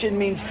because Egyptian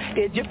means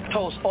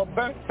Egyptos, or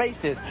burnt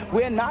faces.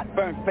 We're not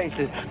burnt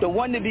faces. The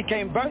one that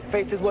became burnt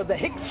faces was the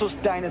Hyksos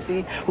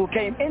dynasty, who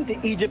came into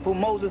Egypt, who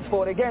Moses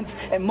fought against.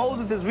 And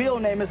Moses' real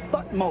name is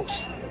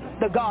Thutmose,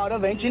 the god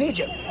of ancient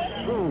Egypt.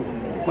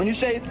 When you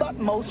say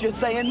Thutmose, you're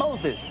saying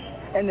Moses.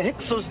 And the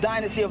Hyksos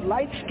dynasty of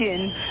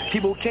light-skinned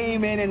people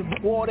came in and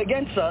warred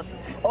against us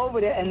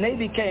over there, and they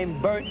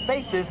became burnt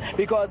faces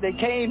because they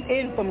came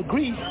in from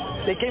Greece.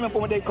 They came in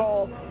from what they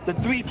call the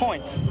 3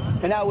 points.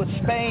 And that was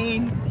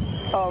Spain,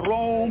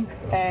 Rome,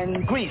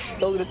 and Greece.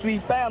 Those are the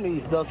three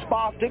families, the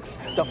Spartans,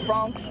 the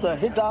Franks, the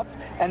Hittites,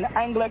 and the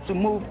Anglecs, who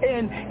moved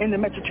in the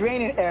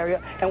Mediterranean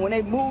area. And when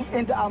they moved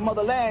into our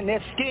motherland,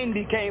 their skin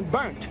became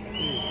burnt.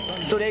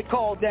 So they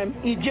called them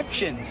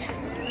Egyptians.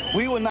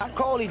 We were not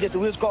called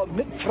Egyptians. We was called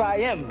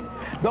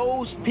Mitzrayim,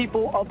 those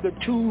people of the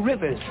two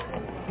rivers.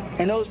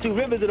 And those two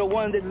rivers are the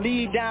ones that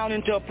lead down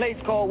into a place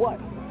called what?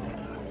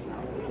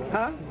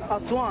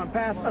 Aswan.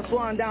 Past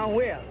Aswan down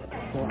where?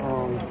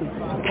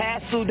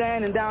 Past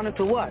Sudan and down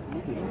into what?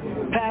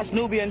 Past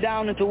Nubia and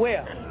down into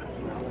where?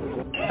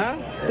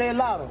 Say it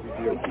louder.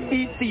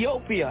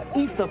 Ethiopia.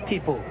 Ether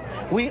people.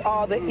 We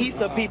are the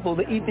Ether people,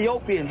 the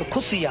Ethiopians, the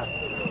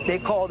Kusiya. They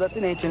called us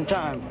in ancient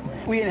times.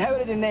 We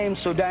inherited the name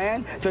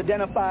Sudan to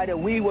identify that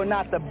we were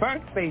not the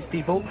burnt-faced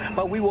people,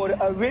 but we were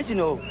the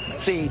original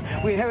seed.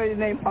 We inherited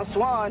the name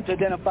Aswan to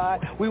identify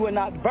we were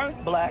not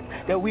burnt black,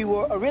 that we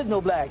were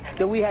original black,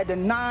 that we had the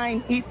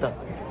 9 ether.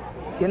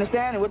 You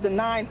understand? And with the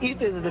 9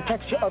 ethers is the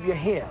texture of your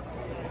hair.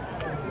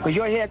 Because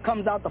your hair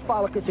comes out the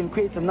follicles and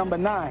creates a number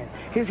 9.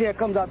 His hair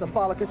comes out the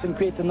follicles and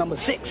creates a number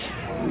 6.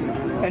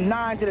 And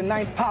 9 to the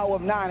 9th power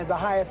of 9 is the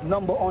highest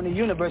number on the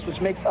universe, which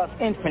makes us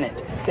infinite.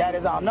 That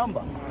is our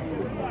number.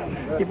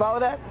 You follow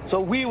that? So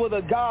we were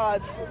the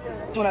gods.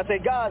 When I say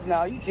gods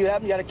now, you see what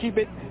happens? You got to keep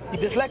it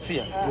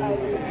dyslexia.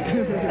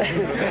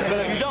 But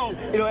if you don't,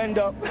 it'll end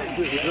up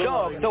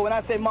dog. So when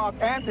I say Mark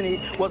Antony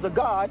was a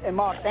god, and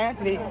Mark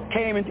Antony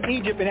came into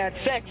Egypt and had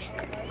sex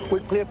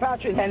with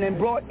Cleopatra and then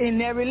brought in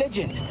their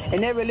religion.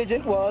 And their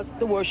religion was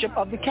the worship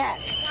of the cat.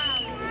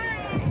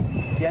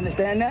 You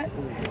understand that?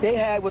 They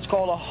had what's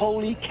called a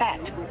holy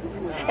cat.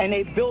 And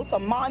they built a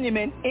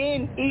monument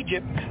in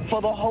Egypt for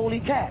the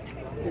holy cat.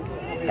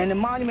 And the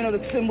monument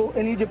of the symbol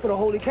in Egypt for the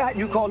holy cat,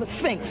 you call it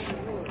Sphinx.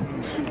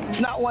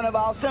 It's not one of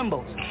our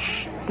symbols.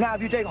 Now,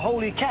 if you take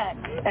holy cat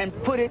and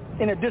put it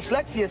in a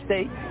dyslexia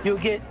state, you'll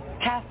get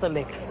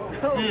Catholic.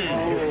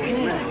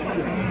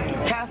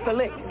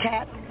 Catholic,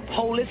 cat,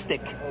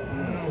 holistic.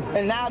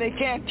 And now they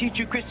can't teach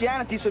you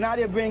Christianity, so now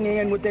they're bringing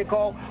in what they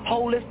call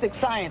holistic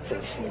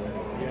sciences.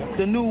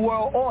 The New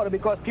World Order,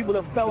 because people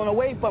have fallen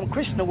away from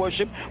Krishna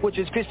worship, which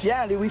is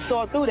Christianity. We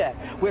saw through that.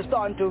 We're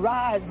starting to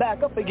rise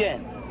back up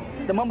again.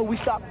 The moment we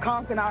stop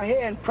conking our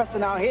hair and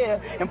pressing our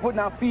hair and putting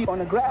our feet on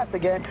the grass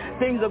again,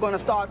 things are going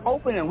to start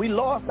opening. We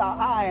lost our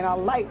eye and our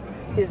light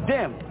is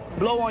dim.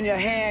 Blow on your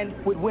hand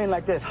with wind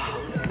like this,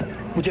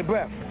 with your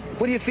breath.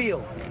 What do you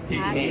feel?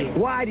 Heat.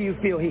 Why do you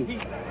feel heat?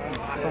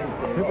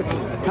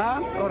 Huh?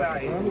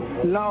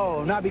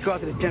 No, not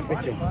because of the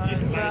temperature.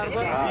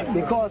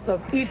 Because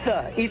of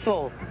ether.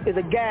 Ether is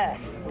a gas.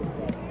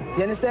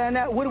 You understand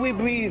that? What do we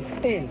breathe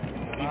in?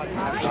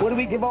 What do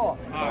we give off?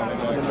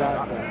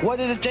 What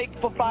does it take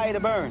for fire to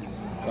burn?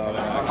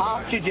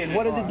 Oxygen.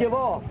 What does it give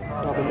off?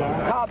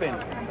 Carbon.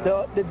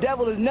 The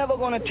devil is never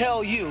going to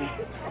tell you,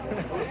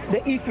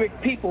 the etheric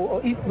people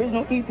or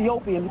original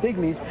Ethiopian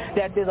pygmies,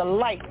 that there's a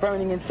light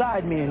burning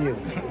inside me and you.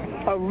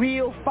 A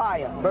real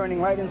fire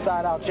burning right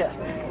inside our chest.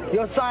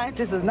 Your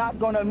scientist is not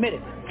going to admit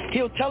it.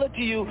 He'll tell it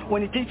to you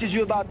when he teaches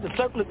you about the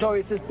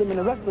circulatory system and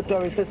the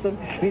respiratory system.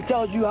 He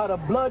tells you how the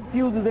blood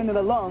fuses into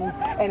the lungs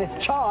and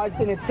it's charged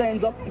and it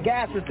sends up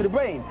gases to the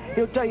brain.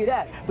 He'll tell you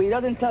that. But he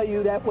doesn't tell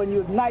you that when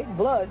you ignite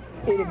blood,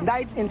 it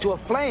ignites into a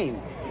flame.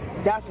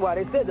 That's why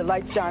they said the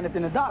light shineth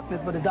in the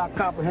darkness, but the dark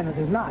comprehendeth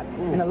is not.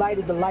 And the light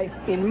is the life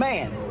in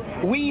man.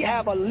 We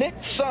have a lit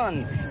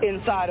sun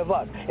inside of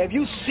us. If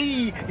you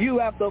see you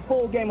after a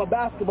full game of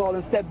basketball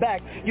and step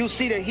back, you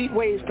see the heat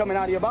waves coming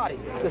out of your body.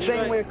 The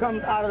same way it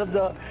comes out of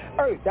the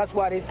earth. That's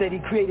why they said he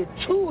created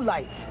two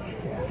lights.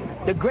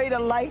 The greater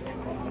light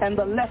and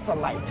the lesser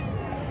light.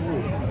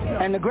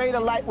 And the greater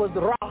light was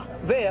the Ra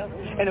there.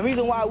 And the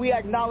reason why we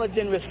acknowledge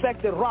and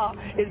respect the Ra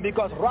is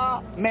because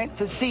Ra meant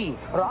to see.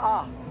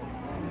 Ra'ah.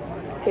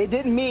 It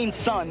didn't mean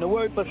sun. The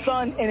word for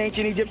sun in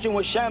ancient Egyptian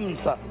was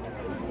Shamsa.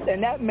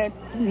 And that meant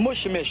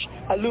mushmish,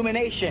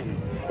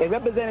 illumination. It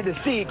represented the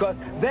sea because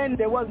then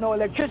there was no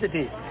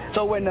electricity.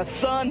 So when the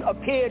sun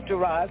appeared to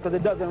rise, because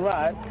it doesn't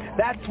rise,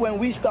 that's when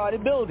we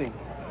started building.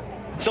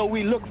 So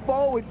we look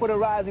forward for the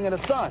rising of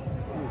the sun.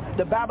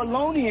 The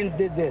Babylonians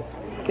did this.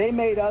 They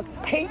made us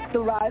hate the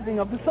rising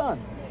of the sun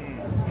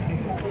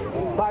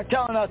by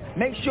telling us,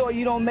 make sure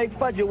you don't make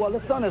fudge while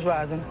the sun is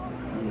rising.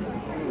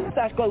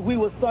 That's because we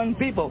were sun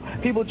people.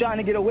 People trying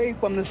to get away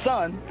from the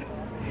sun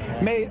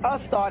made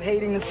us start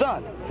hating the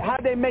sun.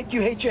 How'd they make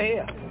you hate your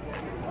hair?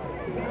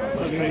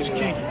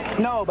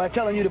 No, by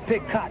telling you to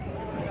pick cotton.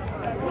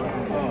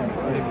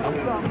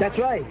 That's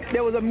right.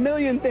 There was a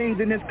million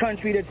things in this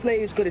country that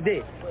slaves could have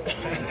did.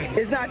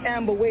 It's not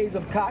amber waves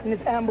of cotton,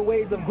 it's amber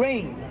waves of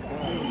grain.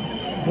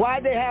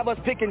 Why'd they have us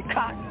picking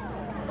cotton?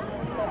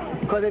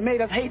 Because it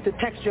made us hate the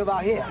texture of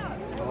our hair.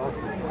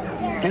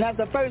 And that's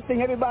the first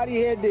thing everybody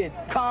here did.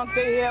 Comb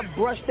their hair,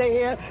 brush their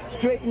hair,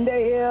 straighten their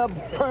hair,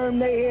 perm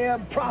their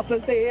hair,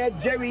 process their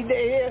hair, jerry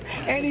their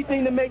hair,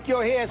 anything to make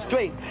your hair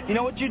straight. You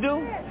know what you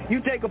do?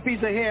 You take a piece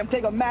of hair and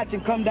take a match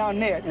and come down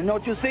there. You know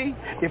what you see?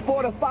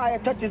 Before the fire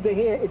touches the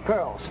hair, it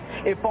curls.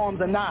 It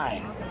forms a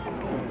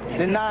 9.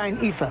 The 9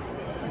 ether.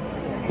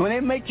 When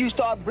they make you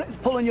start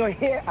pulling your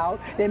hair out,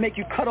 they make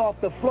you cut off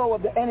the flow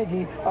of the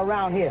energy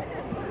around here.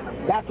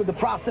 That's what the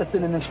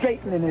processing and the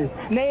straightening is.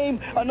 Name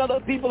another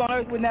people on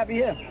earth would not be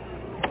here.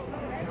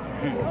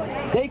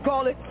 They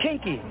call it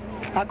kinky.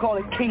 I call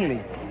it kingly.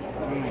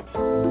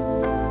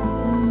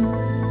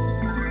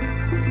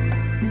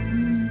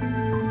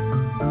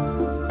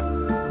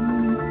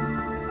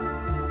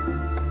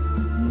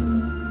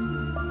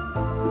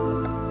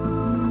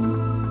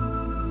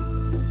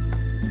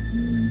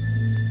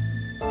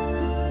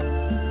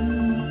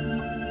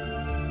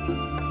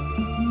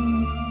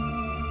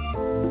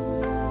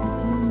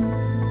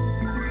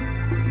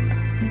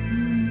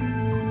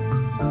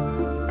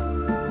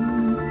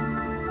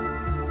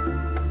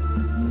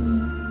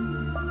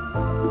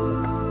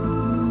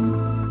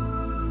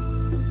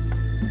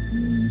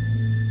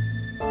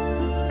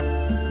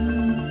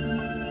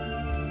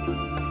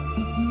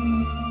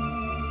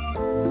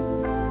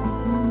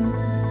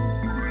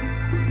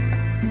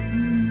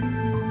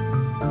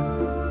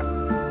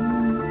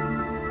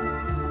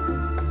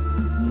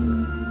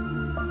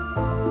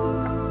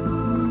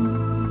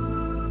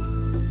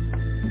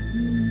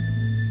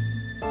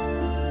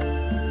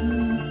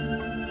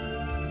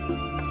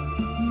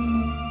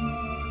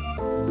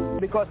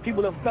 Because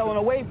people have fallen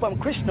away from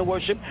Krishna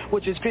worship,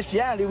 which is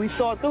Christianity, we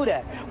saw through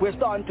that. We're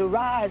starting to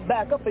rise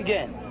back up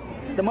again.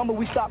 The moment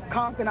we stop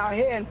conking our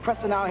hair and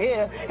pressing our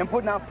hair and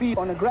putting our feet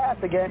on the grass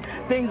again,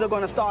 things are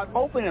going to start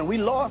opening. We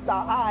lost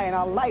our eye and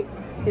our light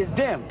is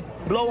dim.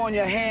 Blow on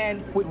your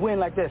hand with wind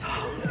like this,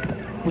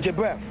 with your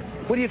breath.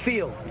 What do you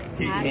feel?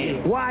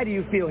 Heat. Why do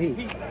you feel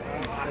heat?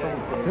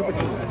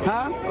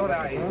 Huh?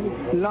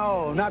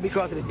 No, not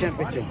because of the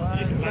temperature.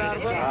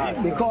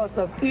 Because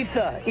of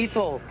ether.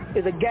 Ether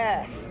is a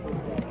gas.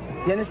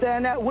 You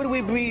understand that? What do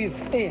we breathe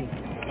in?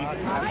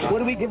 What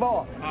do we give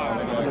off?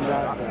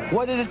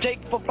 What does it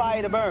take for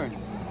fire to burn?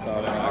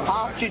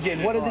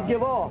 Oxygen. What does it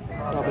give off?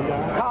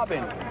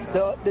 Carbon.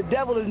 The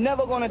devil is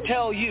never going to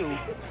tell you,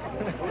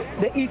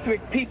 the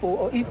etheric people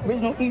or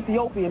original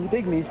Ethiopian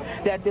pygmies,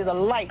 that there's a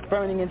light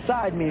burning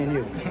inside me and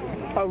you.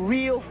 A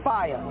real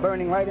fire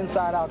burning right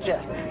inside our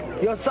chest.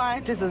 Your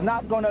scientist is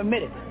not going to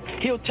admit it.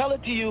 He'll tell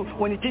it to you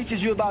when he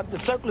teaches you about the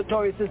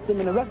circulatory system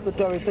and the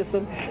respiratory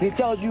system. He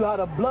tells you how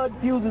the blood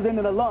fuses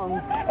into the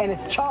lungs and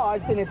it's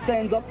charged and it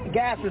sends up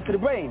gases to the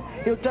brain.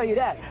 He'll tell you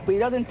that. But he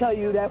doesn't tell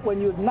you that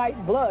when you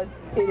ignite blood,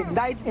 it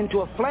ignites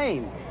into a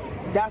flame.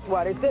 That's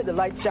why they said the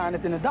light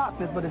shineth in the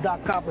darkness, but the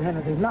dark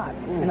comprehendeth is not.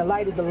 And the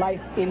light is the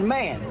life in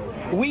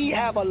man. We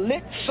have a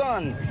lit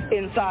sun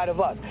inside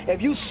of us.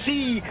 If you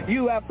see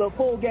you after a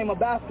full game of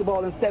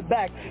basketball and step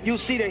back, you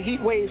see the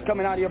heat waves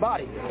coming out of your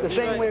body. The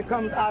same way it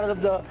comes out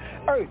of the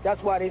earth.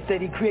 That's why they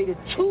said he created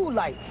two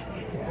lights.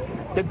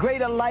 The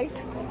greater light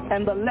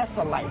and the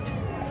lesser light.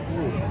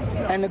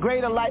 And the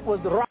greater light was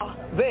the Ra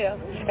there.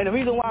 And the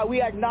reason why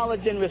we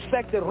acknowledge and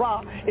respected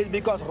Ra is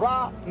because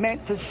Ra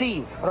meant to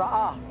see,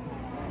 Ra'ah.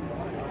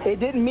 It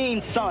didn't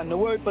mean sun. The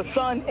word for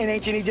sun in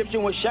ancient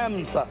Egyptian was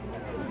Shamsa.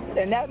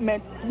 And that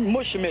meant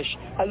mushmish,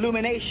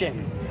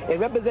 illumination. It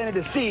represented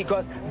the sea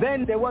because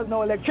then there was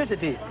no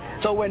electricity.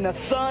 So when the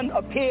sun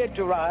appeared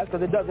to rise,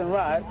 because it doesn't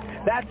rise,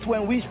 that's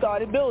when we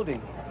started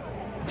building.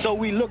 So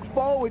we look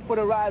forward for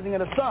the rising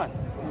of the sun.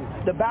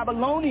 The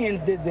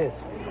Babylonians did this.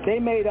 They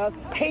made us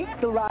hate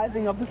the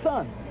rising of the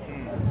sun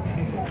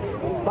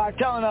by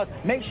telling us,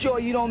 make sure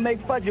you don't make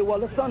fajr while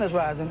the sun is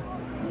rising.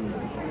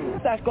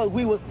 That's because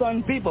we were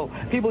sun people.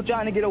 People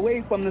trying to get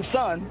away from the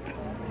sun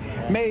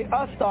made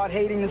us start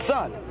hating the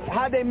sun.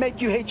 How'd they make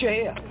you hate your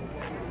hair?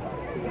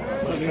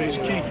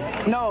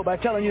 No, by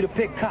telling you to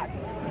pick cotton.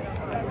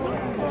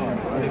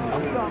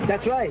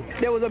 That's right.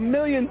 There was a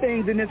million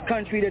things in this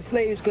country that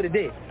slaves could have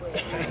did.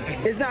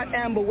 It's not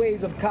amber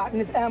waves of cotton,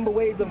 it's amber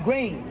waves of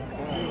grain.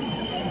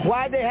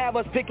 Why'd they have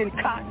us picking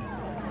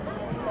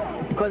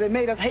cotton? Because it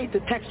made us hate the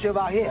texture of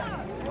our hair.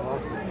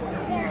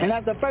 And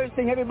that's the first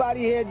thing everybody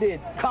here did.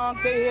 Comb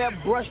their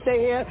hair, brush their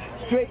hair,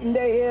 straighten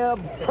their hair,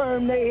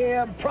 perm their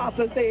hair,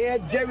 process their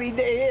hair, jerry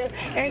their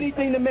hair,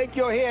 anything to make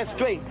your hair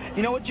straight.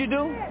 You know what you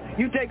do?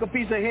 You take a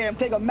piece of hair and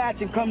take a match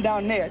and come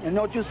down there. And you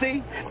know what you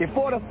see?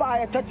 Before the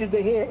fire touches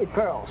the hair, it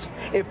curls.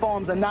 It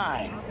forms a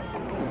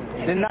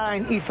 9. The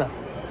 9 ether.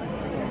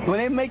 When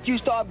they make you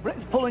start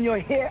pulling your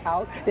hair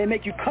out, they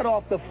make you cut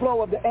off the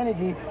flow of the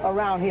energy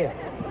around here.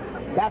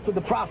 That's what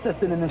the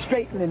processing and the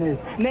straightening is.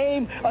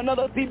 Name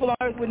another people on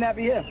earth would not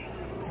be here.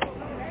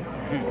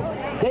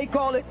 They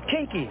call it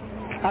kinky.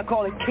 I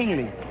call it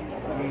kingly.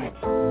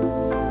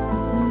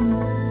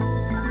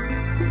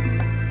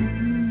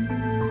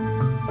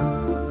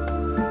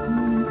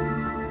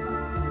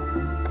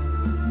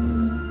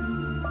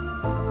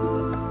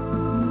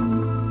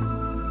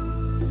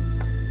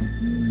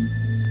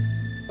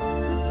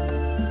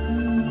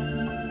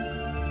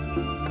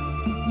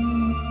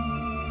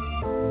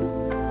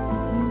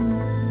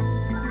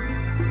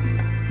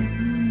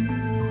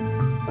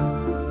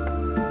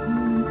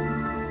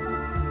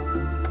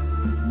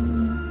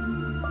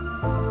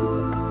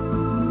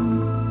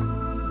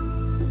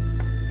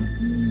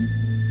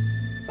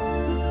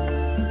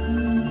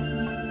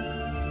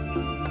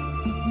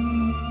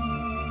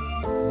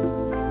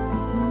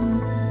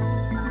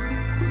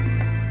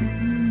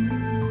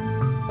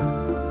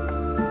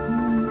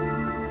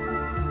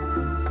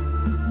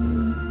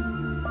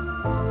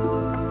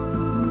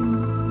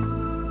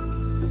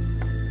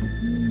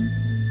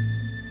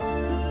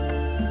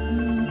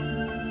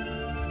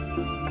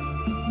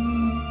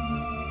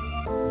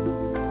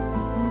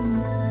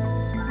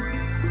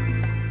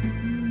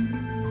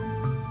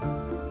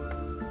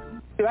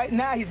 Right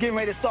now, he's getting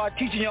ready to start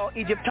teaching y'all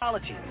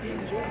Egyptology.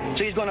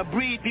 So he's going to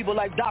breed people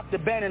like Dr.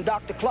 Ben and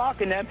Dr. Clark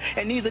and them,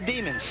 and these are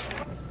demons.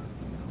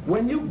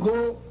 When you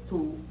go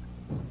to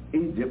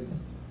Egypt,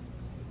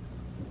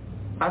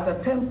 at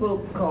a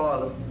temple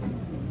called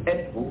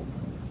A.E.O,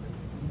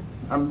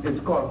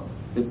 it's called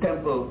the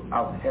Temple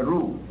of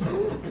Heru,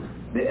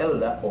 the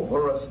elder, or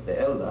Horus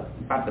the elder,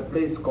 at a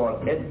place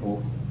called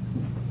A.E.O,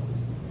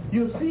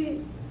 you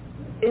see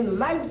in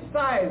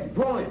life-size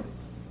drawings,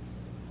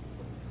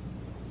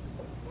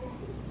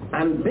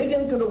 and dig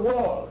into the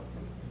wall,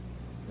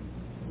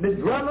 the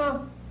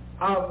drama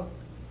of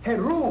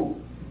Heru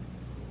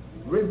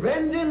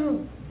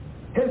revenging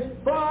his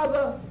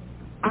father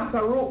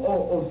Asaru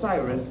or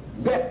Osiris'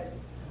 death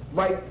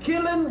by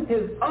killing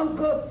his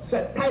uncle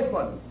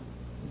Set-Typhon.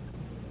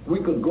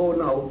 We could go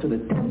now to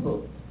the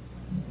temple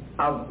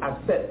of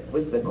Aset,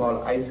 which they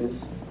call Isis,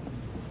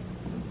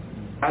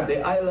 at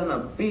the island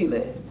of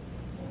Philae,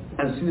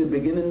 and see the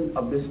beginning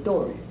of this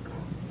story.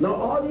 Now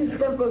all these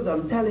temples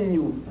I'm telling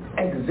you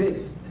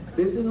exist.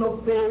 This is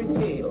no fairy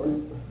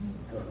tale.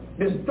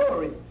 The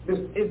story,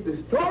 if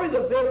the story is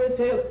a fairy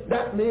tale,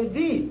 that may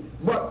be.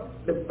 But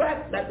the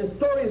fact that the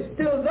story is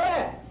still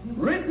there,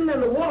 written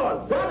on the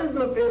wall, that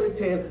isn't a fairy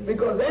tale,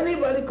 because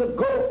anybody could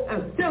go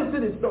and still see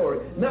the story.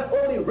 Not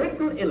only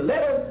written in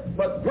letters,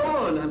 but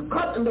drawn and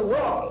cut in the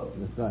wall.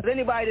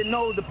 Anybody that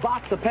knows the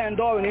box of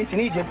Pandora in ancient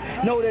Egypt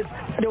knows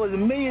that there was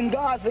 1 million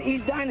gods for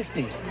each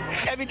dynasty.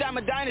 Every time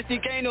a dynasty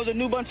came, there was a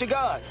new bunch of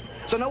gods.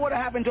 So now what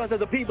happened to us as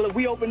a people if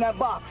we open that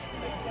box?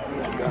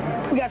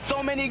 We got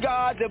so many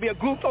gods. There'll be a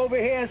group over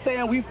here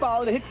saying we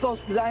follow the Hyksos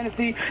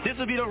dynasty. This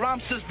will be the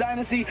Ramses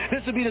dynasty.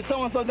 This will be the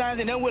so-and-so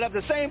dynasty. And then we'll have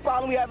the same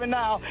problem we have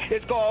now.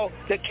 It's called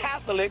the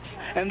Catholics.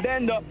 And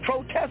then the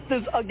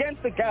protesters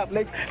against the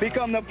Catholics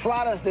become the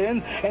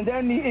Protestants. And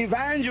then the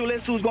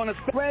evangelists who's going to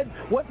spread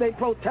what they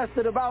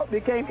protested about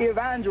became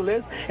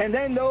evangelists. And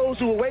then those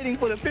who were waiting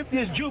for the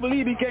 50th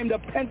Jubilee became the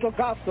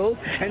Pentecostals.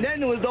 And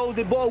then there was those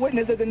that bore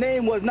witness that the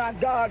name was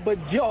not God but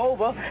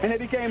Jehovah. And they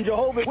became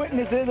Jehovah's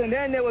Witnesses. And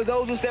then there was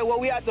those who said, well,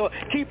 we have to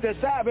keep the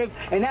Sabbath,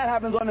 and that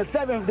happens on the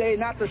 7th day,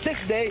 not the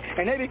 6th day,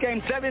 and they became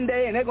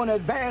 7-day, and they're going to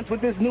advance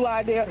with this new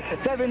idea,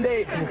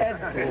 7-day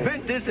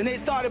Adventists, and they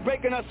started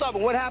breaking us up.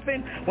 And what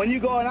happened? When you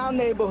go in our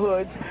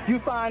neighborhoods, you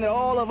find that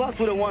all of us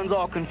were the ones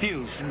all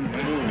confused.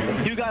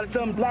 You got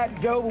some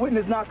black Jehovah's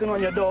Witness knocking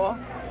on your door,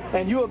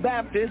 and you're a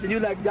Baptist, and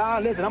you're like,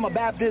 God, listen, I'm a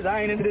Baptist,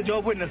 I ain't into the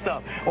Jehovah's Witness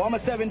stuff. Or I'm a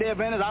 7-day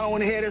Adventist, I don't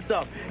want to hear this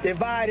stuff.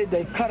 Divided,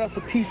 they cut us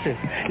to pieces.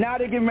 Now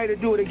they're getting ready to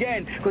do it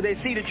again, because they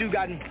see that you've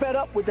gotten fed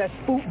up with that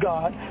spook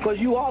God, because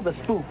you are the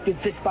spook that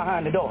sits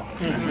behind the door.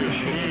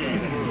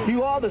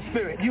 You are the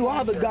spirit, you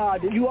are the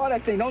God, you are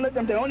that thing. Don't let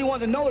them, the only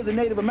ones that know is the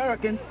Native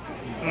Americans.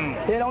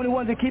 They're the only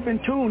ones that keep in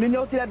tune. Didn't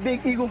you see that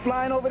big eagle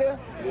flying over there?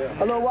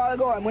 A little while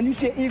ago. And when you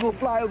see an eagle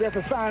fly over there,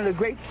 it's a sign of the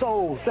great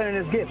soul sending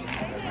his gifts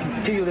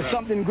to you, that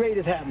something great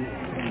is happening.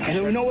 And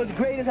you know what's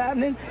great is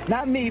happening?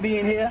 Not me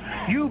being here,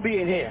 you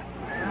being here.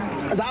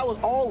 Because I was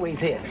always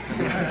here.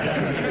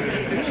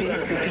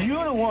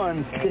 You're the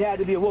ones that had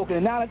to be awoken.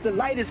 And now that the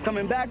light is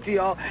coming back to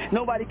y'all,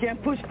 nobody can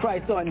push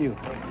Christ on you.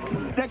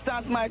 Next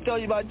time somebody tells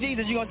you about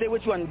Jesus, you're going to say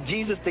which one?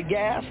 Jesus the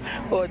gas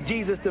or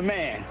Jesus the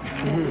man?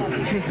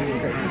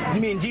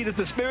 You mean Jesus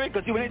the spirit?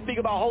 Because when they speak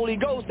about Holy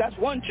Ghost, that's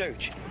one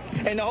church.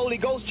 And the Holy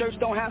Ghost church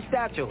don't have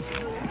statues.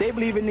 They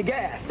believe in the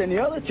gas. And the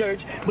other church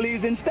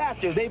believes in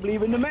statues. They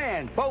believe in the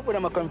man. Both of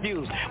them are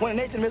confused. When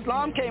the Nation of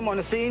Islam came on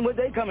the scene, what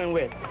they coming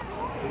with?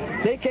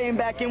 They came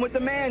back in with the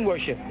man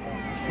worship.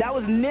 That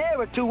was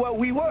nearer to what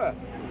we were.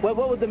 Well,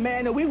 what was the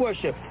man that we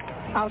worship?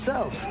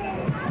 Ourselves.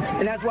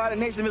 And that's why the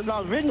Nation of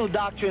Islam's original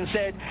doctrine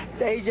said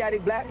the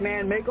Asiatic black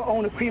man, maker,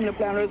 owner, cream of the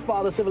planet Earth,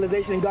 father,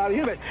 civilization, and God of the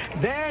universe.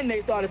 Then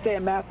they started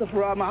saying Master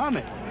Farah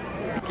Muhammad.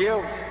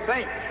 Give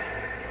thanks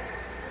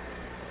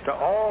to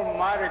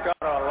Almighty God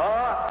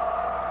Allah,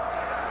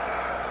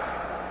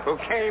 who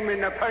came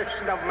in the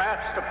person of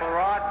Master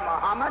Farah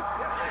Muhammad.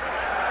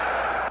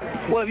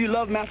 Well, if you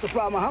love Master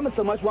Farah Muhammad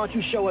so much, why don't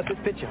you show us his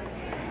picture?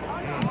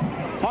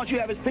 Why don't you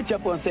have his picture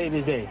up on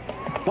Savior's Day?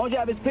 Why don't you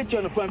have his picture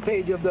on the front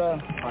page of the...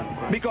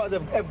 Because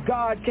if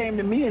God came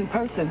to me in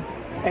person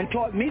and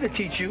taught me to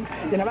teach you,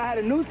 then if I had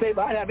a newspaper,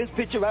 I'd have his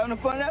picture right on the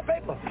front of that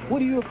paper.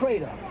 What are you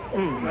afraid of?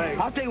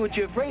 I'll tell you what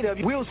you're afraid of.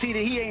 We'll see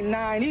that he ain't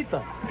 9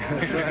 either.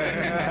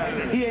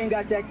 He ain't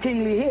got that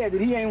kingly hair,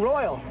 that he ain't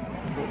royal.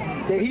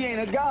 That he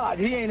ain't a god,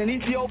 he ain't an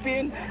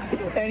Ethiopian,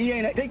 and he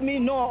ain't a pygmy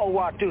nor a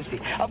Watusi.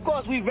 Of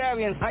course, we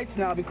vary in heights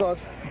now because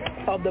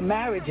of the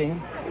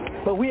marriaging,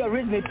 but we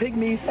originally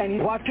pygmies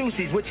and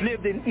Watusis, which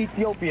lived in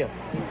Ethiopia.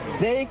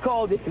 They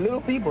called it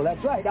little people,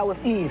 that's right, that was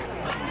Eve,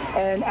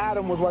 and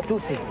Adam was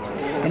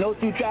Watusi. And those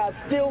two tribes,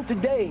 still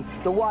today,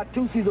 the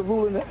Watusis are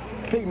ruling the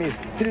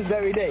pygmies to this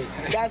very day.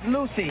 That's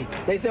Lucy.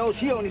 They say, oh,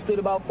 she only stood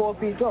about 4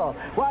 feet tall.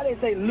 Why they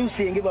say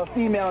Lucy and give her a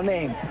female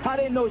name? How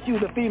they know she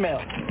was a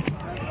female?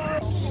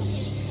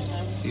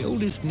 The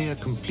oldest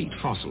near-complete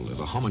fossil of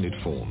a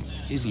hominid form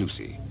is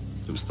Lucy,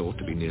 who's thought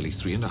to be nearly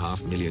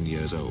 3.5 million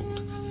years old.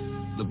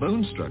 The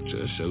bone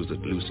structure shows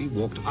that Lucy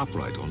walked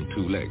upright on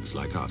 2 legs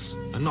like us,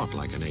 and not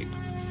like an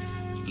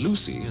ape.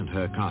 Lucy and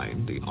her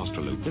kind, the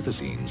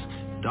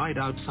Australopithecines, died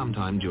out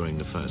sometime during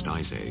the First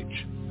Ice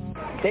Age.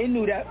 They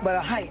knew that by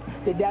the height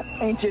that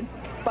ancient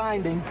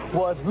finding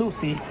was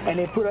Lucy, and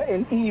they put her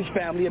in Eve's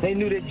family. They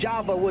knew that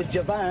Java was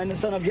Javan,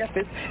 the son of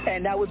Japheth,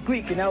 and that was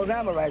Greek, and that was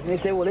Amorite. And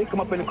they said, well, they come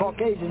up in the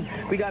Caucasian.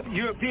 We got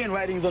European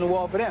writings on the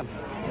wall for them.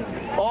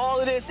 All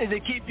of this is to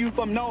keep you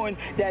from knowing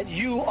that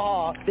you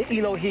are the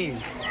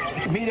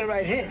Eloheem. Meet it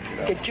right here.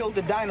 It killed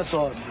the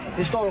dinosaurs.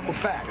 Historical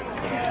fact.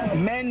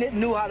 Men that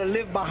knew how to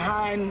live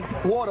behind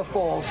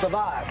waterfalls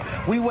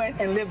survived. We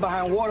went and lived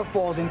behind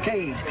waterfalls in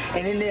caves,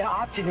 and in there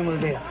oxygen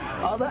was there.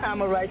 Other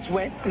Amorites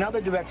went in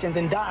other directions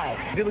and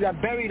died. People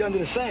got buried under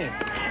the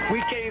sand.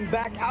 We came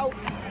back out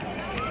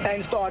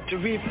and started to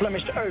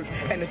replenish the earth,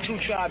 and the 2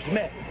 tribes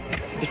met.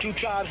 The 2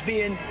 tribes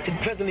being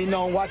presently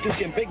known,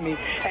 Watusi and Pygmy,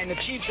 and the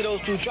chiefs of those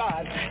 2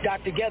 tribes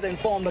got together and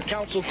formed a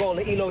council called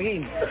the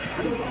Eloheem,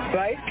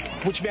 right?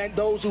 Which meant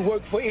those who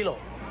worked for Elo.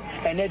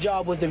 And their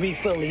job was to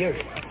refill the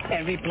earth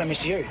and replenish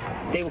the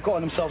earth. They would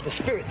call themselves the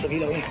spirits of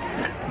Elohim.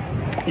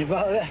 You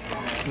follow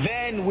that?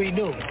 Then we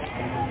knew.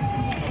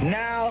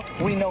 Now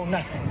we know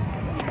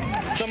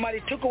nothing.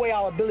 Somebody took away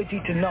our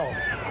ability to know.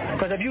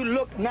 Because if you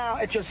look now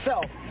at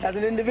yourself as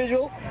an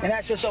individual and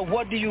ask yourself,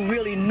 what do you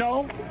really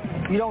know?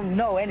 You don't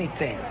know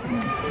anything.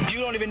 You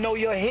don't even know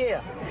you're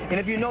here. And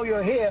if you know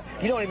you're here,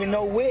 you don't even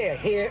know where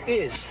here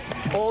is.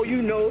 All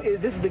you know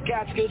is this is the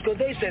Catskills because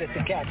they said it's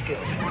the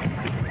Catskills.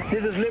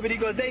 This is liberty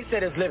because they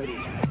said it's liberty.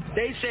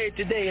 They say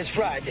today is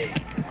Friday.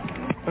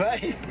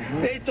 Right?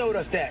 They told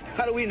us that.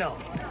 How do we know?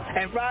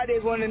 And Friday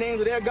is one of the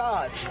names of their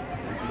gods.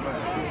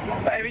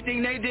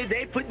 Everything they did,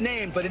 they put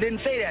names, but it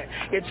didn't say that.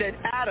 It said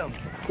Adam.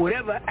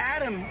 Whatever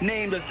Adam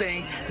named a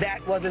thing,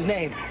 that was his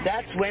name.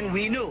 That's when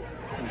we knew.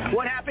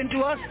 What happened to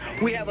us?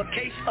 We have a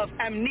case of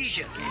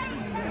amnesia.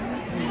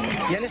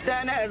 You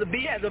understand that? As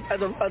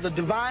a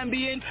divine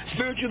being,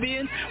 spiritual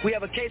being, we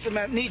have a case of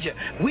amnesia.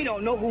 We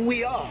don't know who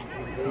we are.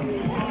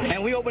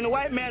 And we open the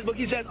white man's book,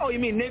 he says, oh, you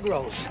mean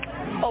Negroes?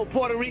 Oh,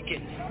 Puerto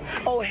Ricans?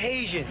 Oh,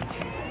 Haitians?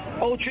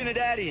 Oh,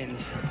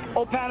 Trinidadians?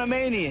 Oh,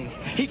 Panamanians?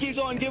 He keeps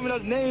on giving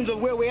us names of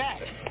where we're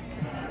at.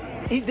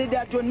 He did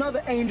that to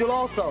another angel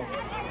also.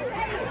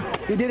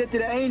 He did it to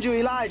the angel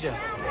Elijah.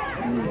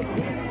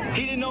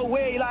 He didn't know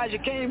where Elijah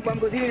came from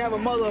because he didn't have a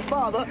mother or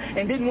father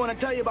and didn't want to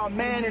tell you about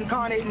man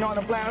incarnating on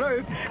the planet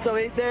Earth. So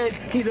they said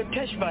he's a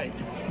Tishbite.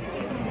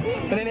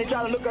 And then they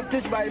tried to look up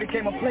Tishbite, it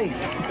became a place.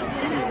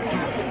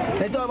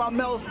 They talked about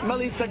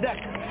Melchizedek.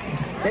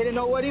 They didn't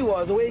know what he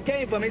was, or where he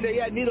came from. He said he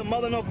had neither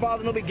mother nor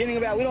father, no beginning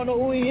of that. We don't know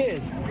who he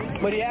is,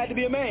 but he had to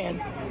be a man.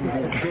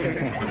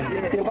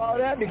 You follow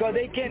that? Because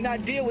they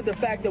cannot deal with the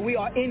fact that we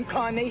are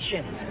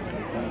incarnations.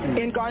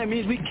 Incarnate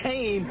means we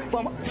came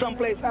from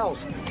someplace else.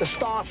 The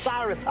star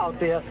Sirius out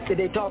there that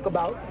they talk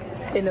about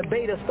in the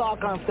Beta star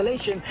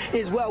constellation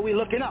is where we're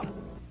looking up.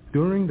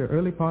 During the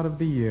early part of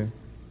the year,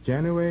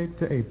 January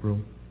to April,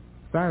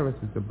 Sirius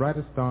is the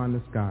brightest star in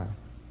the sky.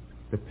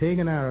 The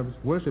pagan Arabs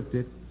worshipped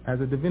it as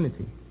a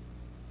divinity.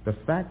 The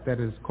fact that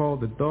it is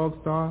called the dog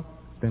star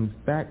stems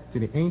back to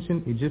the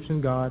ancient Egyptian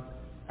god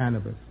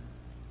Anubis.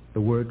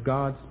 The word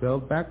God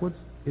spelled backwards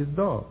is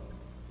dog,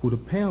 who the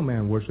pale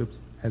man worships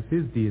as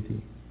his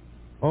deity.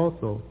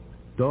 Also,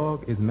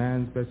 dog is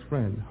man's best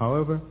friend.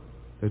 However,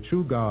 the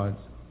true gods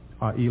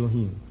are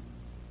Eloheem.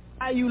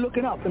 Why are you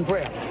looking up in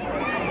prayer?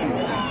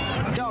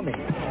 Tell me,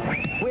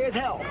 where's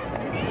hell?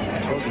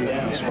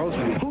 Supposed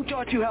to be. Who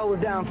taught you hell was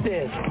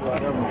downstairs?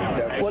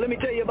 Well, let me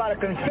tell you about a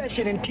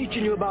confession and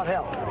teaching you about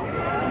hell.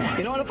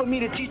 In order for me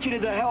to teach you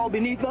there's a hell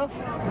beneath us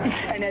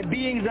and that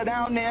beings are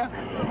down there,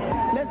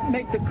 let's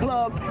make the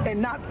club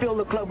and not fill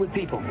the club with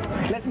people.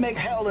 Let's make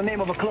hell the name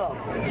of a club.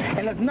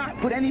 And let's not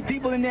put any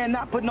people in there and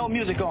not put no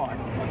music on.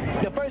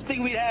 The first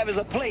thing we have is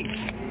a place.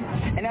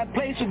 And that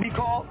place would be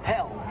called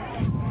hell.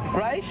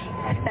 Right?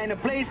 And the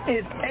place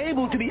is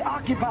able to be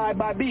occupied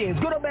by beings.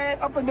 Good or bad,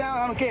 up or down,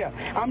 I don't care.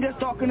 I'm just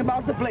talking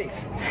about the place.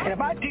 And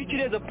if I teach you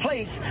there's a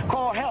place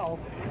called hell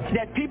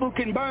that people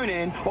can burn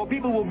in or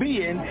people will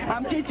be in,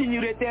 I'm teaching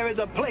you that there is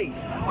a place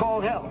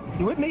called hell.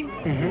 You with me?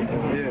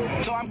 Mm-hmm.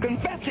 Yeah. So I'm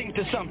confessing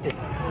to something.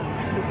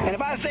 And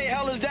if I say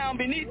hell is down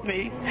beneath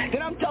me,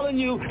 then I'm telling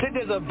you that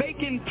there's a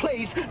vacant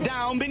place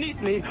down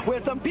beneath me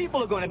where some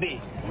people are going to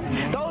be.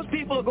 Those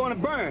people are going to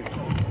burn.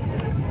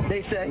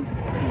 They say,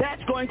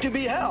 that's going to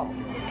be hell.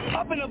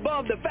 Up and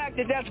above the fact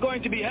that that's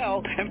going to be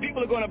hell and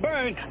people are going to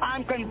burn,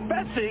 I'm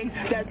confessing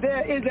that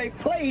there is a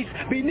place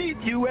beneath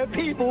you where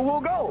people will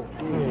go.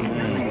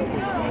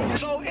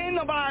 So in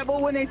the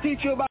Bible, when they teach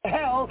you about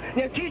hell,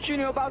 they're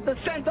teaching you about the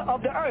center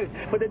of the earth.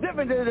 But the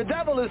difference is the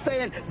devil is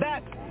saying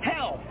that's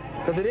hell,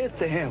 because it is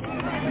to him.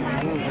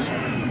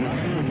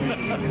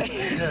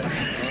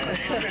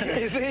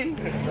 You see?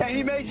 And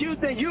he makes you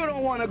think you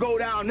don't want to go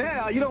down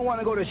there. You don't want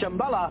to go to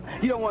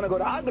Shambhala. You don't want to go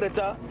to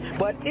RAAKHPTAH.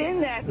 But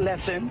in that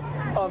lesson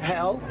of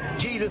hell,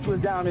 Jesus was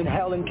down in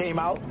hell and came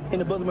out in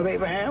the bosom of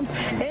Abraham.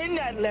 In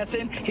that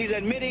lesson, he's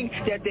admitting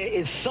that there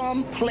is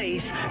some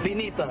place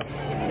beneath us.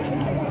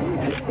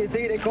 You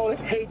see, they call it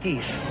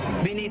Hades,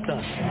 beneath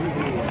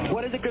us.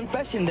 What is the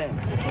confession then?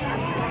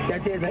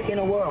 That there's an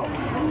inner world.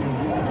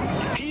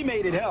 He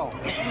made it hell.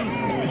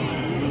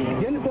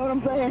 You understand what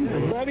I'm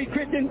saying? So every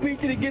Christian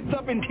preacher that gets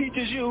up and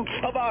teaches you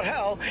about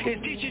hell is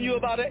teaching you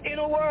about an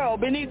inner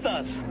world beneath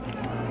us.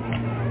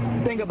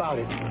 Think about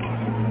it.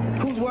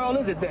 Whose world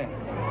is it then?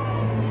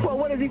 Well,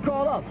 what does he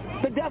call us?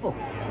 The devil.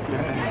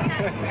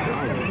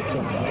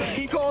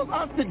 He calls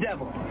us the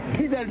devil.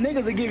 He says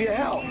niggas will give you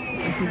hell.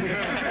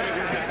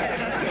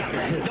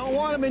 Don't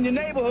want them in your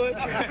neighborhood.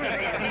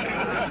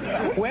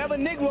 Wherever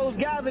Negroes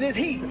gather, there's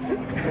heat.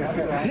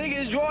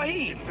 Niggas draw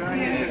heat.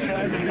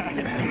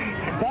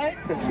 Right?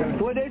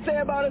 What they say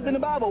about us in the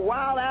Bible,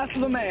 wild ass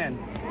of a man.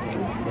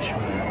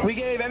 We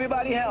gave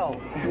everybody hell.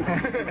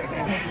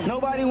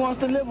 Nobody wants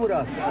to live with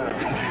us.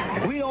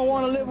 We don't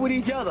want to live with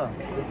each other.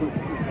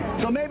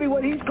 So maybe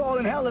what he's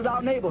calling hell is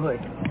our neighborhood.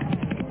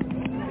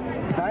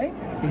 Right?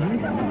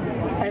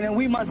 Mm-hmm. And then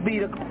we must be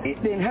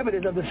the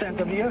inhabitants of the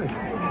center of the earth.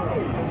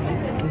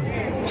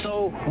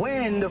 So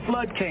when the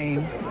flood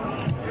came,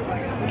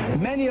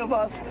 many of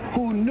us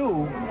who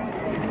knew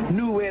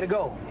where to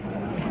go.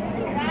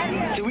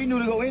 So we knew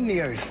to go in the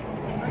earth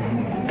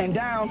and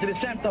down to the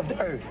center of the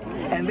earth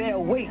and there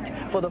wait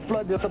for the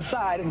flood to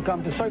subside and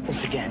come to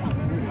surface again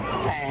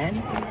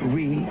and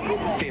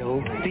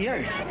refill the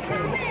earth.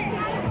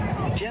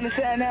 Do you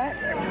understand that?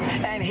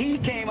 And he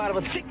came out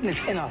of a sickness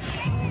in us,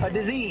 a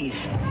disease.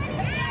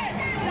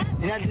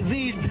 And that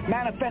disease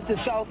manifests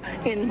itself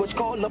in what's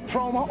called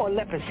leproma or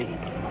leprosy.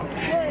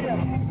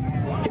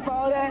 You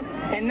follow that?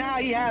 And now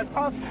he has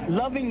us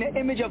loving the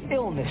image of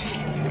illness.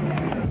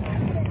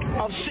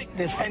 of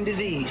sickness and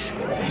disease.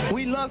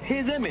 We love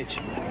his image.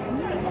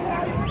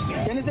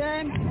 You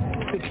understand?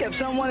 If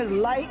someone is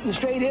light and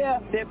straight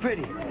hair, they're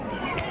pretty.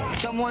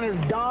 Someone is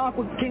dark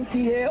with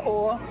kinky hair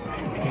or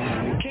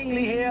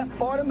kingly hair,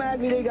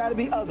 automatically they got to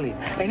be ugly.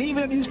 And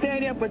even if you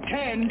stand there and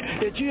pretend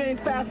that you ain't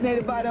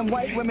fascinated by them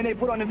white women they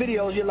put on the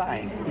videos, you're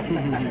lying.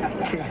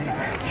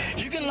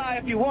 You can lie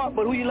if you want,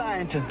 but who you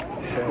lying to?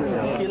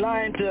 You're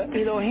lying to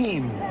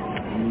Eloheem.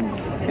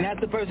 And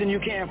that's the person you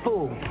can't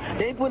fool.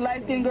 They put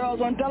light-skinned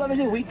girls on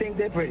television, we think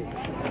they're pretty.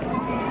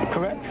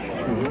 Correct?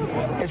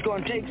 It's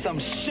going to take some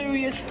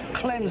serious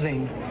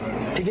cleansing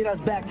to get us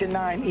back to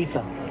 9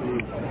 ether,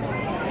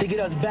 to get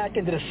us back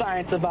into the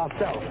science of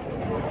ourselves,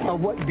 of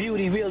what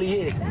beauty really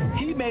is.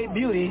 He made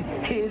beauty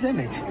his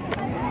image.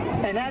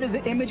 And that is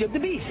the image of the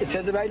beast. It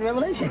says it right in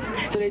Revelation.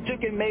 So they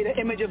took and made an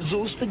image of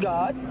Zeus, the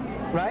god,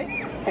 right?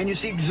 And you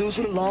see Zeus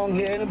with long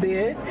hair and a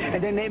beard.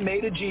 And then they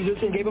made a Jesus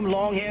and gave him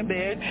long hair and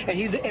beard. And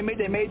he's the image.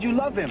 They made you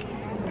love him.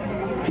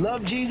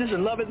 Love Jesus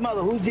and love his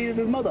mother. Who's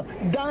Jesus' mother?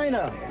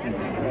 Dinah.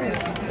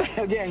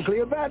 Again,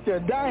 Cleopatra,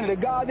 Dinah,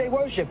 the god they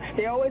worship.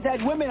 They always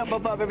had women up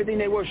above everything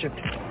they worshiped.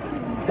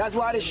 That's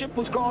why the ship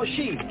was called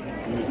She.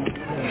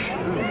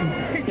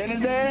 You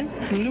understand?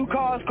 The new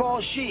car's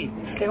called She.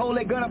 They hold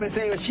their gun up and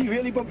say, well, she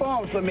really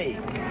performs for me.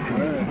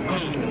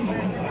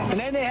 And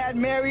then they had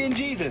Mary and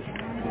Jesus.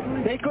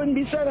 They couldn't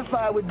be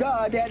certified with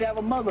God. They had to have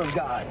a mother of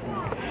God.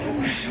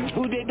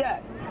 Who did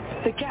that?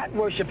 The cat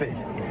worshippers.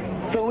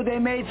 So who they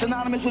made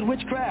synonymous with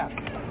witchcraft?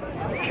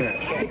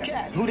 The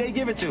cat. Who they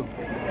give it to?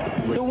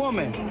 The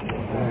woman.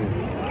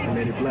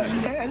 Made it black.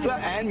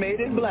 And made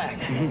it black.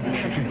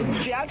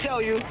 See, I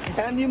tell you,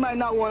 and you might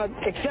not want to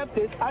accept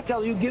this, I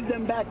tell you, give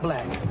them back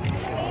black.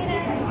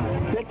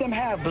 Let them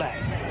have black.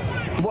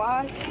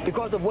 Why?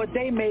 Because of what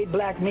they made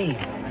black mean.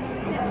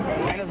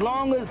 And as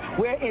long as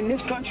we're in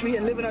this country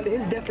and living under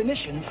his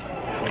definitions,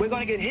 we're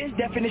going to get his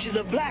definitions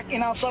of black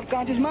in our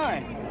subconscious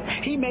mind.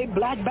 He made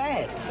black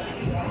bad.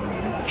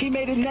 He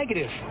made it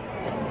negative.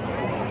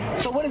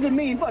 So what does it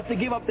mean for us to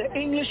give up the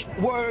English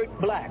word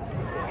black?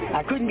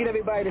 I couldn't get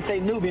everybody to say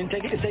Nubian,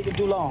 it's taking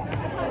too long.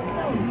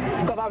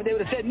 Because if they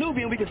would have said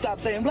Nubian, we could stop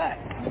saying black.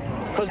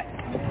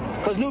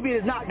 Because Nubian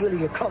is not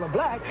really a color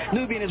black.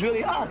 Nubian is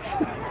really us.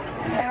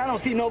 And I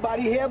don't see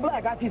nobody here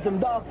black. I see some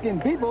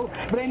dark-skinned people,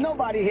 but ain't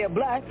nobody here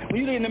black.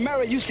 When you look in the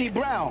mirror, you see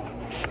brown.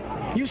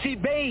 You see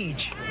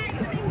beige.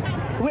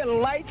 We're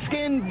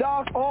light-skinned,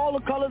 dark, all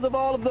the colors of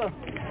all of the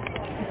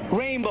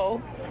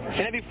rainbow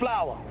and every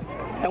flower.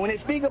 And when they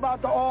speak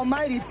about the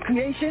Almighty's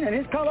creation and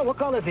his color, what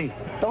color is he?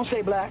 Don't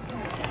say black.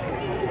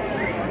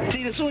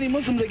 See, the Sunni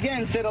Muslims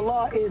again said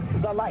Allah is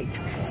the light.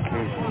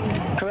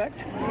 Correct?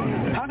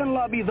 How can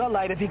Allah be the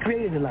light if he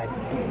created the light?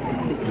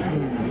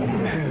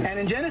 And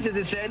in Genesis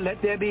it said,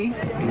 let there be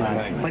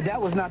light. But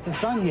that was not the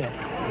sun yet.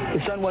 The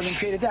sun wasn't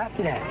created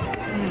after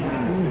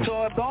that.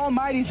 So if the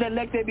Almighty said,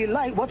 let there be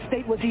light, what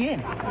state was he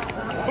in?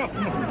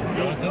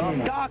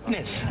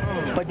 Darkness.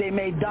 But they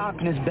made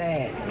darkness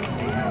bad.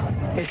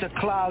 It's a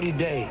cloudy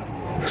day,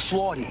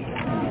 swarty,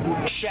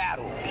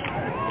 shadowed.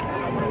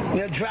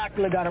 You know,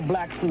 Dracula got a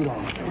black suit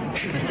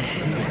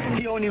on.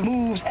 He only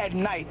moves at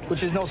night,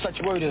 which is no such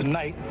word as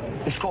night.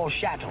 It's called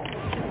shadow.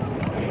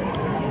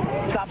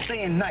 Stop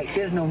saying night.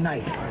 There's no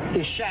night.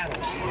 It's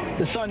shadows.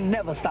 The sun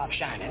never stops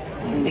shining.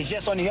 It's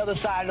just on the other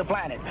side of the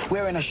planet.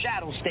 We're in a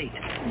shadow state.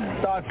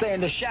 Start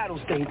saying the shadow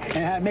state,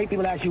 and make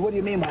people ask you, what do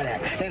you mean by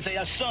that? They say,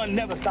 the sun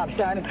never stops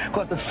shining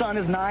because the sun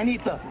is 9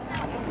 ether.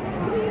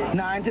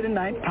 9 to the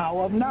 9th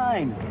power of 9.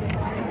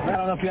 I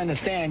don't know if you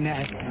understand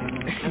that.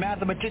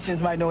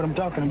 Mathematicians might know what I'm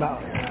talking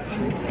about.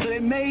 So they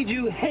made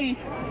you hate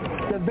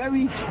the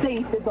very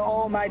state that the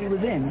Almighty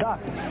was in,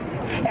 darkness,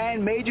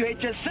 and made you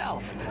hate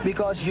yourself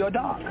because you're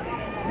dark.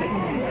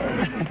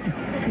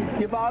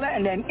 You follow that?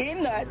 And then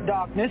in that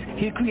darkness,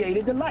 he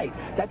created the light.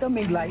 That doesn't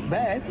mean light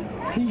bad.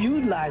 He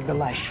utilized the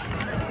light.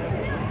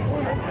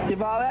 You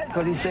follow that?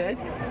 Because he said,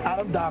 out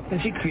of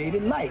darkness he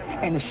created light.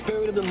 And the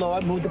Spirit of the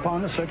Lord moved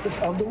upon the surface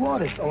of the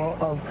waters, or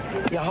of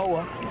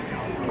Yahweh.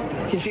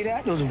 You see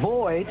that? There was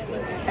void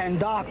and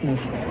darkness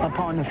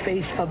upon the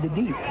face of the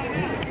deep.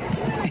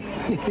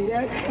 You see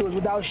that? It was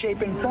without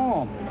shape and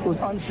form. It was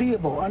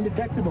unseeable,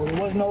 undetectable. There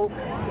was no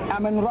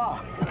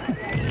Amun-Ra.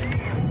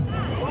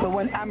 But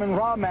when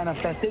Amun-Ra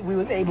manifested, we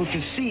were able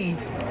to see,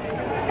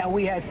 and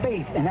we had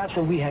faith. And that's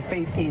what we had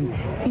faith in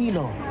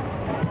E.O.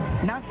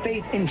 Not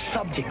faith in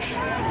subjects.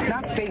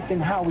 Not faith in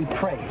how we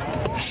pray.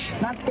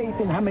 Not faith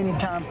in how many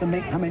times to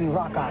make, how many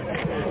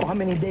rak'ahs, or how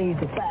many days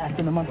to fast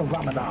in the month of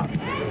Ramadan.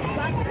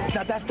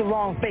 Now that's the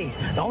wrong faith.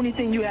 The only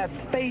thing you have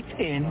faith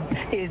in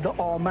is the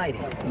Almighty.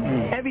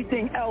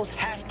 Everything else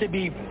has to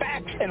be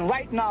facts and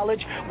right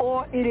knowledge,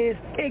 or it is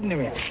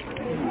ignorance.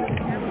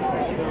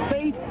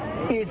 Faith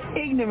is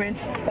ignorance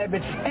if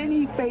it's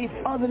any faith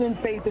other than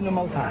faith in the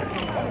Most High.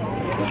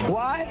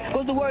 Why?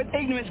 Because the word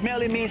ignorance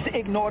merely means to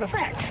ignore the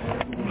facts.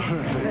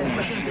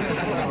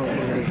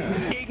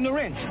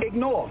 Ignorance,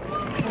 ignore.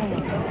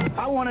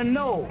 I want to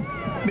know,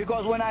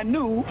 because when I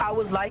knew, I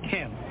was like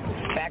him.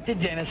 Back to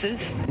Genesis,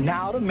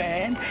 now the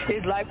man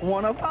is like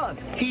one of us.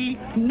 He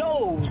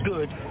knows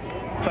good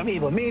from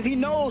evil. Means he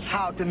knows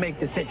how to make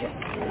decisions.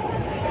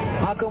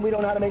 How come we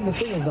don't know how to make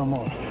decisions no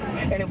more?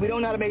 And if we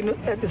don't know how to make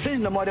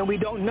decisions no more, then we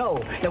don't know.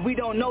 If we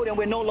don't know, then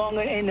we're no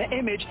longer in the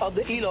image of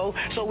the Elo,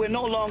 so we're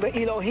no longer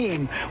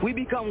Eloheem. We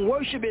become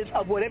worshipers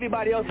of what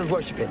everybody else is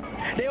worshiping.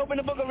 They open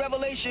the book of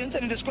Revelations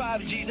and it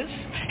describes Jesus,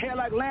 hair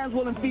like lamb's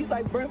wool and feet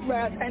like burnt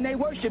brass, and they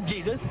worship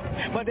Jesus,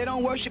 but they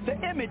don't worship the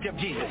image of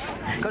Jesus,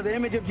 because the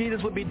image of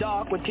Jesus would be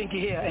dark with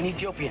kinky hair, an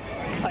Ethiopian,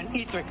 an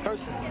etheric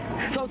person.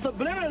 So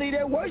subliminally,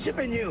 they're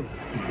worshiping you.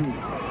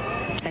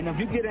 And if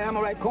you get an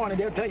Amorite corner,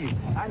 they'll tell you,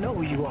 I know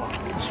who you are.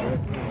 That's right.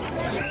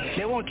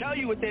 They won't tell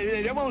you what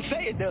they won't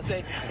say it. They'll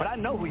say, but I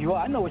know who you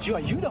are. I know what you are.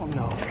 You don't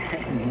know.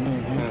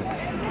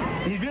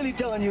 He's really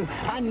telling you,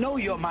 I know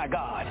you're my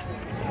God.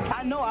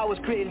 I know I was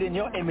created in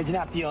your image and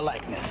after your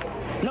likeness.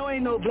 No,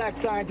 ain't no black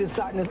scientist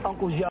sat in his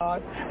uncle's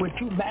yard with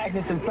two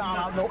magnets and found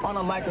out no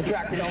unlike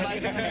attracted on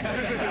light.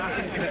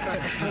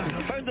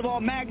 First of all,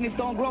 magnets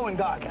don't grow in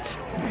gardens.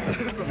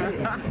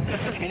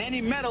 And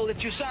any metal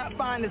that you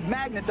find is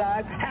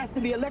magnetized has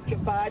to be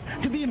electrified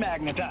to be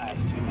magnetized.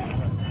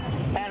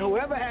 And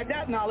whoever had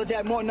that knowledge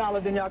had more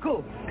knowledge than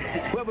Yaakov.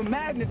 Whoever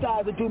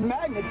magnetized the two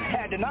magnets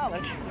had the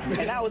knowledge,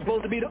 and that was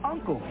supposed to be the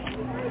uncle.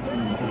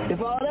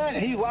 If all that,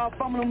 he while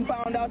fumbling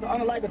found out the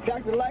unlike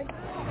attracted light,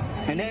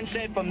 and then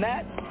said from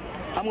that,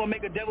 I'm going to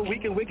make a devil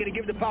weak and wicked and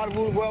give the power to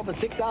rule the world for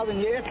 6,000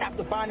 years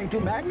after finding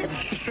two magnets?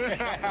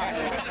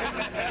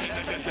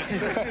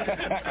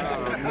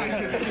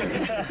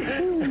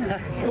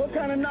 What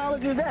kind of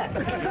knowledge is that?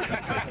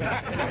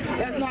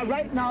 That's not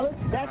right knowledge.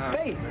 That's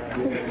faith.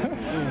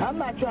 I'm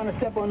not trying to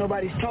step on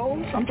nobody's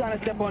toes. I'm trying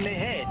to step on their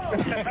head.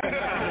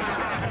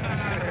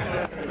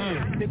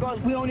 Because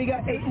we only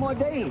got 8 more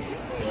days.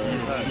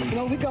 You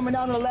know, we're coming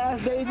down to the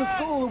last days of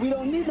school. We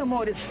don't need no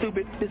more of this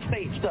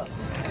faith stuff.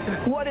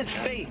 What is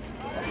faith?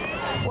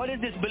 What is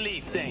this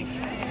belief thing?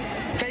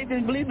 Faith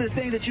and belief is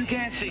things that you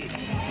can't see.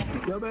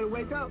 Y'all better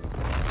wake up.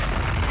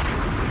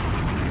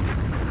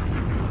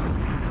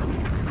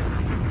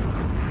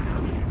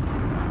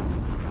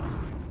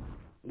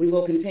 We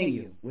will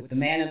continue with the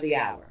man of the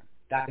hour,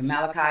 Dr.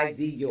 Malachi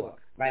Z. York,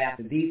 right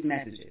after these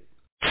messages.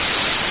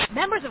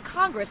 Members of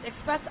Congress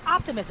expressed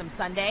optimism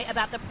Sunday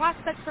about the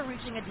prospects for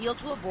reaching a deal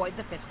to avoid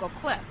the fiscal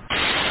cliff.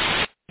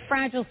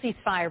 Fragile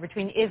ceasefire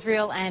between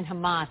Israel and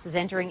Hamas is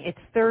entering its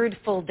 3rd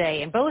full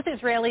day, and both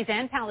Israelis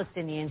and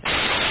Palestinians.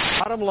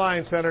 Bottom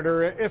line,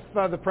 Senator, if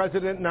the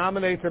president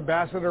nominates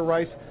Ambassador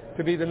Rice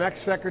to be the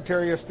next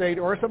Secretary of State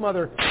or some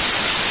other...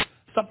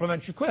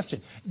 Supplementary question.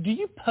 Do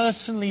you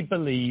personally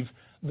believe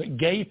that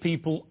gay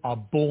people are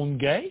born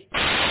gay?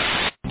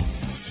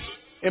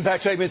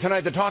 Impact segment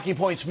tonight, the Talking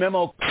Points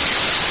memo.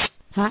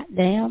 Hot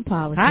damn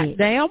politics. Hot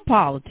damn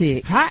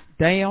politics. Hot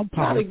damn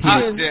politics.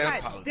 Hot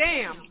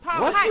damn politics.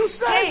 What you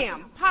say?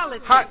 Damn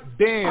politics. Hot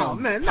damn. Oh,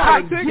 man,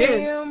 hot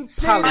damn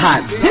politics.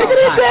 Hot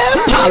diggity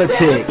damn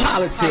politics.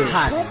 Hot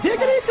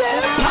diggity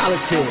damn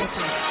politics.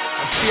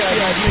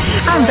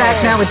 I'm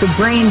back now with the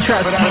Brain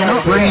Trust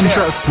panel. Brain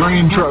Trust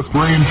panel.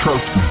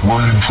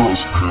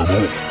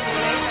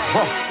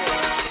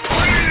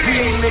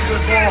 These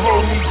niggas won't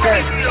hold me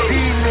back.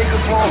 These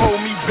niggas won't hold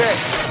me back.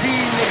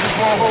 These niggas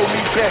won't hold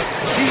me back.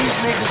 These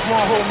niggas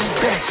won't hold me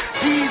back.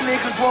 These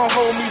niggas won't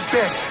hold me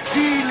back.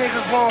 These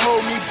niggas won't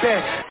hold me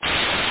back.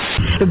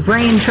 The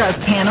Brain Trust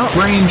panel.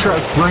 Brain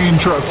Trust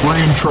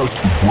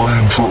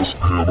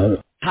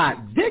panel. Hot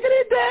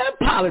diggity damn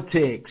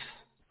politics.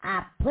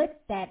 I put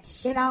that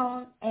shit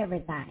on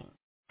everything.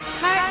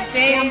 Hot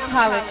Damn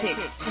Politics,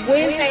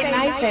 Wednesday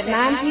nights at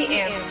 9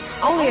 p.m.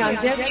 only on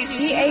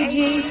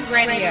WGAG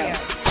Radio.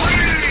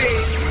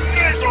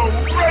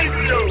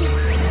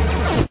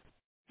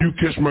 You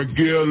catch my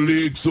girl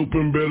legs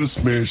open, better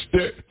smash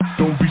that.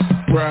 Don't be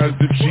surprised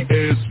if she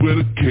asks where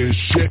the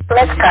cash at.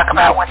 Let's talk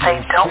about what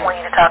they don't want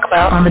you to talk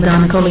about on the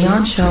Don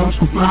Nicoleon Show,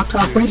 Blog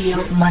Talk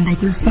Radio, Monday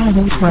through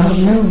Friday, 12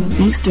 noon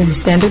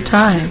Eastern Standard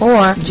Time,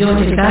 or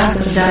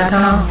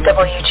jointhegospel.com.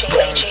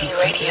 WGAG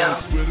Radio.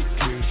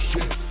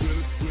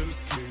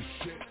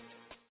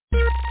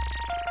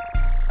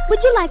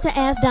 Would you like to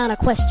ask Don a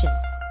question?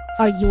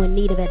 Are you in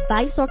need of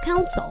advice or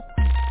counsel?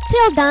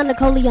 Tell Don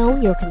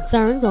Nicoleon your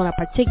concerns on a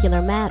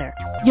particular matter,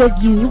 your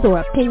views or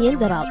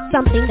opinions about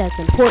something that's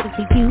important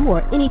to you,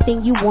 or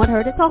anything you want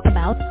her to talk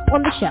about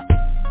on the show.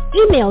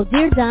 Email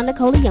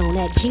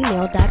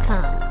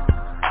dearDonNicoleon@gmail.com.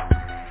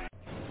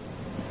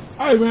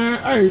 Hey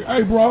man,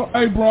 hey bro,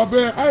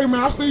 man. Hey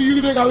man, I see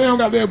you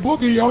got that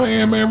book in your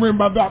hand, man, written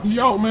by Dr.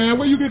 York, man.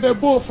 Where you get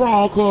that book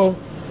from, cuz?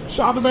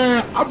 Shout out,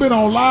 man. I've been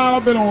online,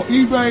 I've been on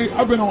eBay,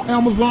 I've been on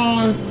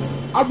Amazon.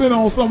 I've been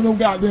on some of them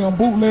goddamn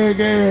bootleg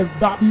ass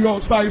Dr.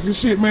 York sites and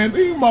shit, man.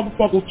 These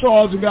motherfuckers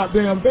charging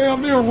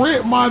damn near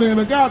rent money and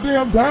a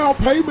goddamn down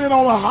payment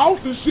on a house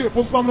and shit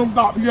for some of them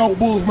Dr. York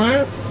books,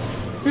 man.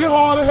 It's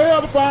hard as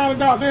hell to find a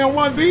goddamn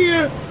one.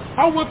 Then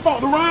I went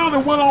fucked around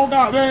and went on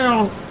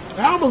goddamn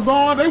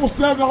Amazon. They were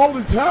selling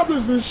holy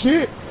tablets and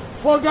shit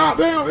for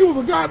goddamn, it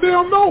was a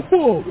goddamn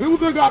notebook. It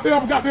was a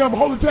goddamn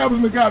holy tablets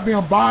in the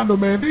goddamn binder,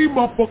 man. These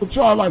motherfuckers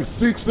charge like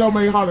 $600,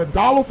 $700,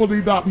 $800 for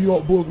these Dr.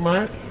 York books,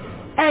 man.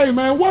 Hey,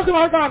 man, what can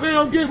I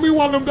goddamn get me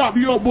one of them Dr.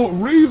 York books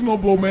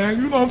reasonable, man?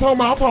 You know what I'm talking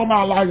about? I'm talking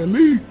about like at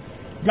least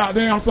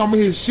goddamn some of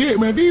his shit,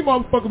 man. These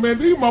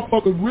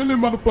motherfuckers really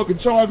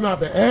motherfucking charging out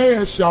the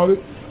ass, shawty.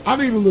 I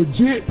need a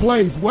legit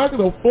place. Where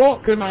the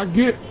fuck can I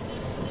get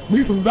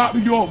me some Dr.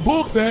 York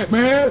books at,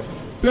 man,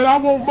 that I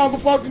won't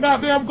motherfucking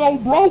goddamn go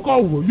broke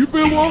over? You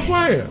feel what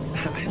I'm saying?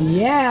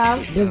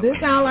 Yeah. Does this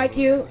sound like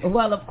you?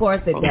 Well, of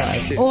course it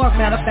does. Or,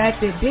 matter of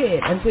fact, it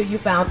did until you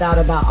found out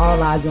about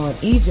All Eyes on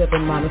Egypt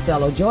in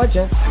Monticello,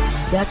 Georgia.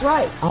 That's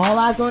right. All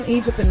Eyes on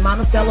Egypt in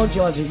Monticello,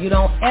 Georgia. You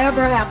don't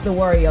ever have to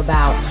worry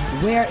about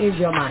where is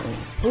your money.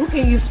 Who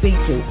can you speak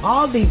to?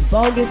 All these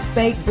bogus,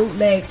 fake,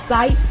 bootleg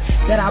sites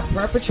that are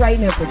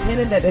perpetrating and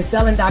pretending that they're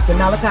selling Dr.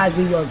 Malachi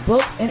Z. York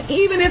books. And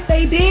even if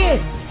they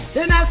did,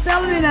 they're not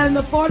selling it at an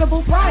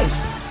affordable price.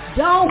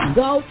 Don't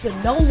go to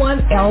no one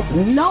else,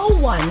 no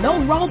one,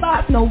 no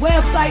robots, no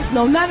websites,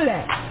 no none of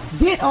that.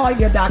 Get all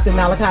your Dr.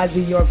 Malachi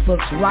Z. York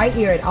books right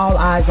here at All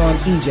Eyes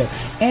on Egypt.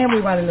 And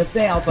we're running a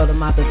sale for the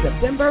month of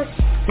September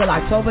till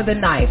October the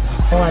 9th.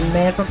 On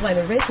Man from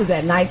Planet Rich is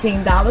at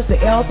 $19. The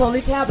L's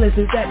Holy Tablets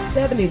is at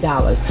 $70.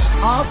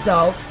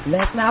 Also,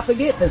 let's not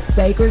forget the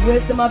Sacred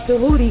Wisdom of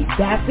Tahuti.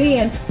 That's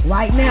in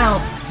right now.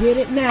 Get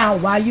it now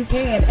while you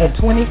can at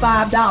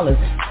 $25.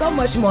 So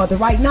much more. The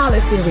Right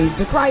Knowledge series,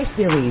 the Christ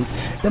series,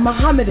 the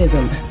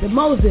Mohammedism, the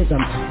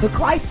Mosism, the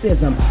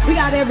Christism. We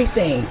got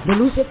everything. The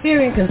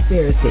Luciferian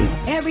conspiracy.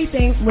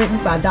 Everything's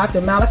written by Dr.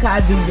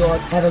 Malachi Z.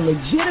 York at a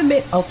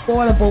legitimate,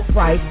 affordable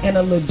price in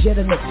a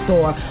legitimate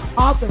store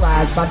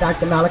authorized by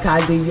Dr.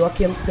 Malachi Z. York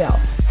himself.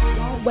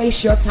 Don't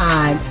waste your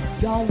time.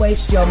 Don't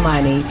waste your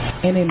money.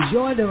 And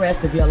enjoy the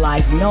rest of your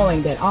life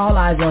knowing that All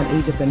Eyes on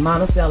Egypt in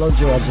Monticello,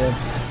 Georgia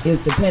is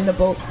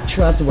dependable,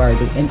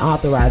 trustworthy, and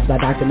authorized by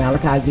Dr.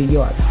 Malachi Z.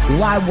 York.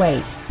 Why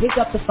wait? Pick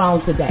up the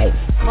phone today.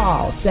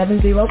 Call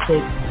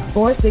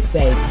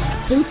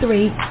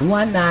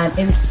 706-468-2319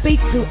 and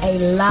speak to a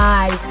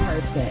live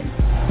person.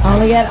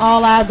 Only at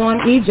All Eyes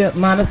on Egypt,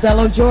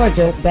 Monticello,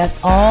 Georgia. That's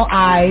All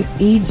Eyes,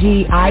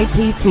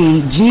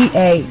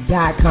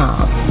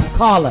 EGIPTGA.com.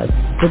 Call us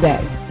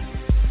today.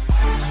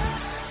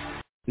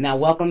 Now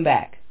welcome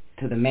back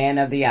to the Man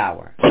of the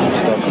Hour.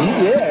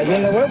 Yeah, you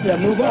know what?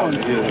 Move on.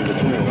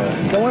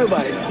 Don't worry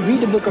about it.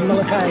 Read the book of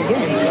Malachi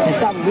again and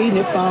stop reading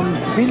it from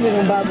reading it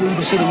in the Bible. You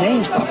can see the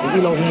names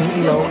properly.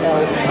 Eloheem,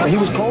 El. He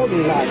was called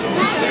Elijah.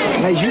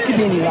 Now you could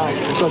be an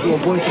Elijah because you're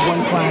a voice of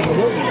one crying in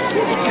the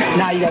wilderness.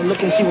 Now you got to look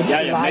and see what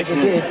Elijah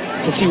did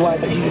to see why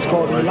Jesus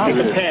called him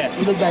Elijah.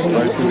 You look back and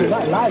look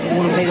at Elijah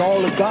when he made all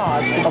the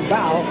gods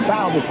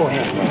bow before him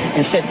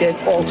and set their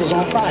altars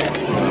on fire.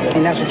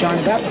 And that's what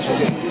John the Baptist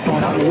was doing. Going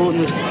out in the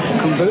wilderness,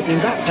 converting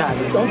and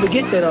baptizing. Don't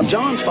forget that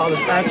John's fathers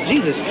asked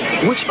Jesus,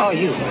 which are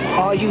you?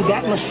 Are you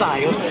that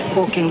Messiah,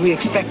 or can we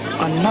expect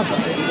another?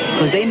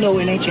 Because they know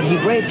in ancient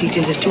Hebraic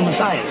teachings there's two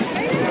Messiahs.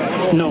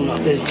 No,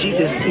 there's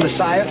Jesus,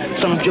 Messiah,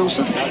 son of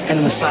Joseph, and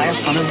the Messiah,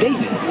 son of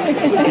David.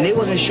 And they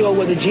wasn't sure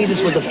whether Jesus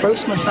was the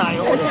first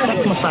Messiah or the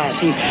second Messiah.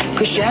 See,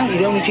 Christianity,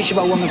 they only teach you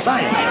about one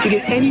Messiah. If you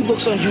get any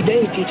books on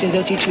Judaic teachings,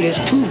 they'll teach you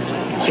there's two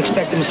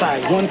expected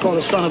Messiahs. One called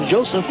the son of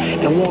Joseph,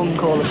 and one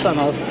called the son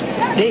of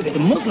David.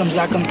 The Muslims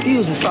got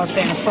confused and started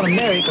saying the son of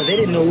Mary because they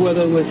didn't know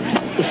whether it was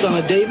the son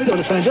of David or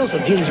the son of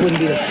Joseph. Jesus wouldn't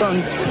be the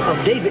son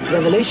of David.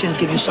 Revelations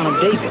give you son of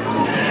David.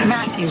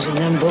 Matthew's and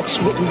them books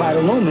written by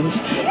the Romans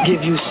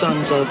give you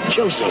sons of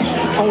Joseph,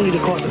 only to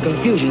cause the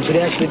confusion. So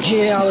they ask the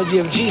genealogy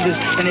of Jesus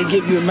and they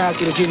give you in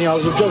Matthew the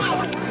genealogy of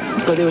Joseph.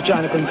 Because they were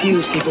trying to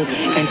confuse people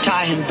and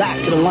tie him back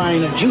to the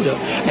Lion of Judah.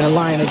 And the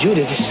Lion of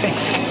Judah is a Sphinx.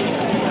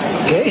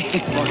 Okay?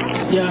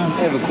 Yeah.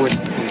 I have a question.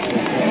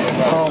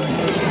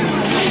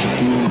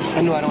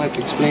 I know I don't have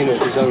to explain it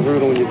because I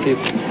heard on your tape.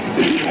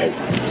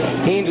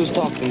 Angels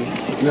talk to me.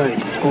 Right.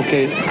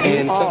 Okay.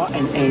 And you are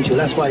an angel.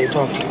 That's why they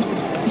talk to you.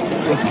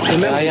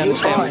 Remember, I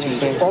understand what you're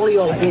saying. All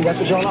y'all, that's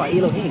what y'all are,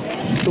 Eloheem.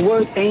 The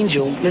word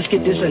angel, let's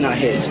get this in our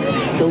heads.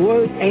 The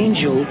word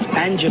angel,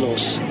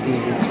 angelos,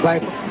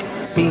 right,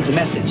 means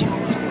message.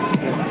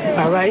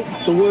 All right?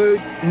 The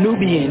word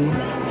Nubian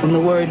from the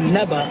word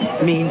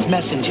Neba means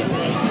messenger,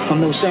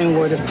 from the same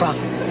word of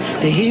prophet.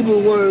 The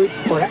Hebrew word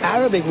or the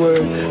Arabic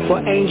word for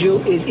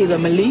angel is either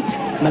Malik,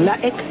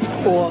 Malaik,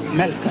 or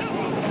Melka,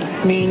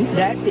 meaning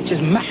that which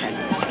is mahal,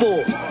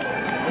 full.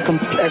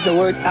 As the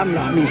word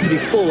Amna means to be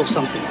full of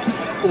something.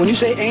 But when you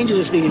say angels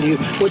are speaking to you,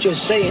 what you're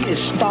saying is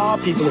star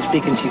people are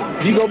speaking to you.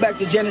 If you go back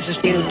to Genesis,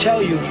 it'll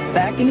tell you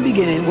back in the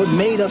beginning what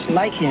made us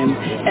like him,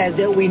 as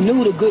that we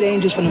knew the good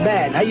angels from the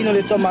bad. How you know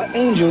they're talking about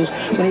angels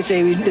when they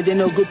say that they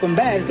know good from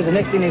bad? Because the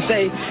next thing they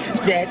say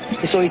that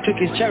so he took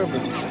his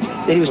cherubim,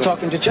 that he was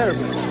talking to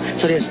cherubim.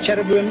 So there's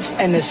cherubims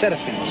and there's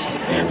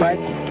seraphims,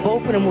 right?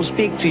 Both of them will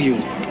speak to you.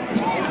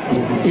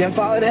 You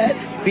follow that?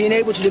 Being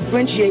able to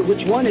differentiate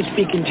which one is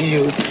speaking to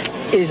you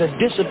is a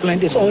discipline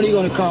that's only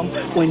going to come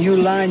when you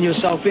line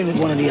yourself in with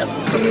one or the other.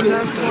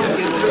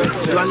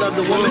 Do I love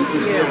the woman?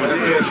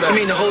 Yeah. You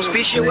mean the whole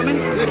species of women?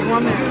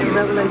 Woman,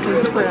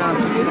 Revelation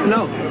 12.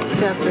 No.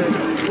 Chapter.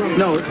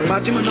 No,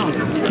 Fatima, no.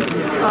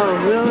 Oh,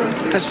 really?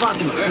 That's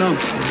Fatima, no.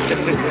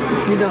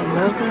 You don't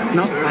love her?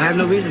 No, I have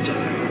no reason to.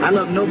 I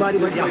love nobody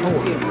but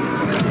Yahweh.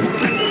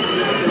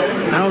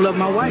 I don't love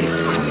my wife.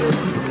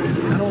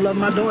 I don't love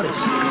my daughters.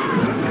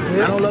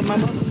 I don't love my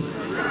mother.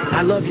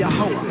 I love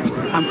Yahweh.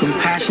 I'm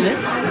compassionate,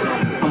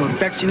 I'm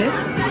affectionate,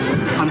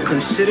 I'm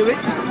considerate,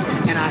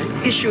 and I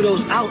issue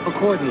those out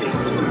accordingly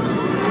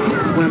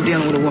when I'm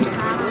dealing with a woman.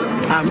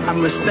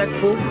 I'm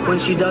respectful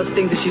when she does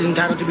things that she's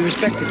entitled to be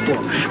respected for.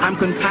 I'm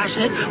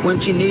compassionate when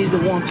she needs the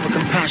warmth of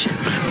compassion.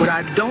 But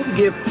I don't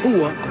give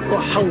Pua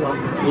or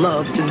Hawa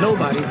love to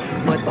nobody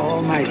but the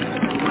Almighty.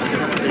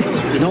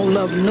 You don't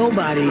love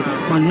nobody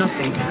or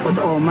nothing but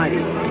the Almighty.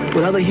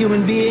 With other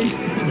human beings,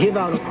 give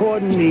out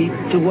accordingly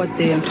to what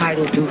they're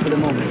entitled to for the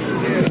moment.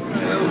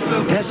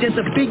 That's just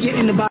a figure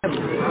in the Bible.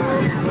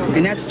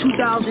 And that's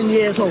 2,000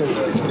 years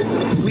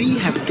old. We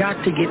have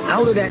got to get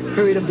out of that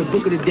period of the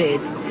book of the dead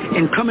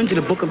and come into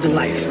the book of the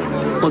life,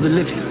 or the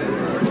living.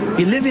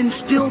 You're living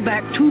still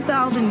back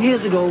 2,000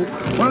 years ago,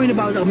 worrying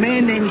about a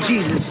man named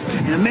Jesus,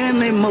 and a man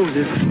named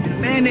Moses, and a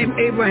man named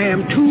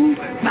Abraham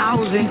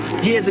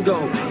 2,000 years ago.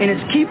 And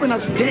it's keeping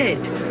us dead.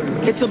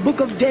 It's a book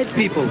of dead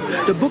people.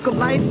 The book of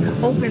life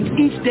opens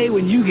each day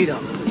when you get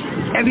up.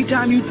 Every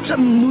time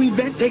some new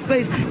event takes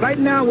place. Right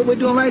now, what we're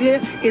doing right here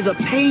is a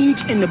page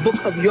in the book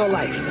of your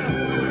life.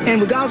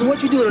 And regardless of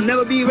what you do, it'll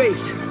never be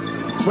erased.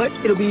 But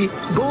it'll be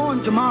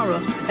gone tomorrow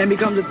and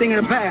becomes a thing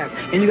of the past.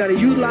 And you got to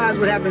utilize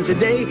what happens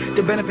today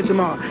to benefit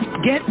tomorrow.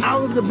 Get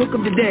out of the book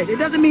of the dead. It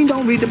doesn't mean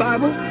don't read the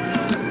Bible,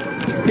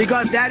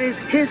 because that is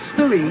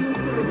history.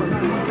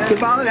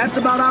 That's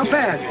about our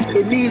past.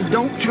 It means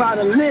don't try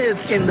to live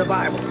in the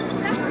Bible,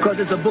 because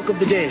it's a book of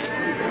the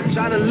dead.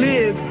 Try to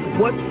live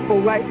what's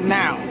for right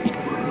now.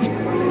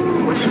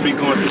 What should be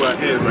going through our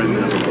heads right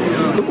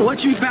now? What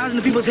should be passing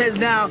to people's heads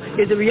now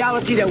is the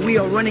reality that we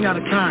are running out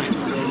of time.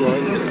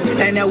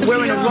 And that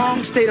we're in a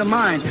wrong state of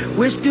mind.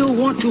 We still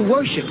want to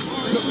worship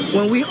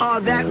when we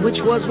are that which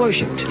was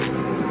worshipped.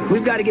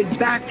 We've got to get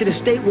back to the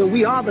state where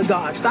we are the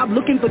God. Stop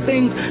looking for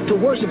things to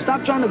worship.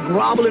 Stop trying to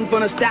grovel in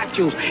front of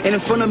statues and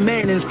in front of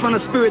men and in front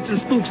of spirits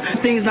and spooks,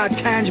 things not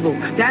tangible.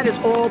 That is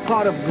all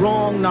part of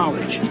wrong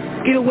knowledge.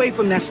 Get away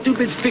from that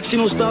stupid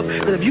fictional stuff,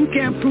 that if you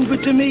can't prove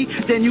it to me,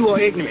 then you are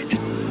ignorant.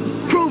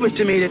 Prove it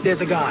to me that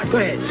there's a God. Go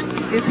ahead.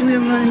 If we're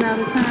running out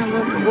of time,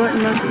 what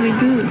must we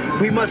do?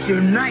 We must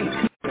unite.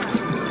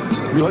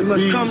 We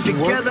must come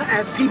together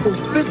as people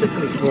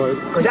physically.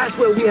 That's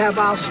where we have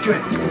our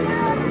strength.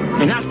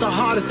 And that's the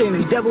hardest thing.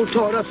 The devil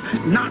taught us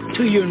not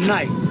to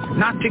unite,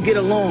 not to get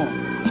along.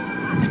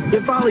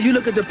 Your father, you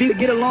look at the people that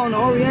get along, the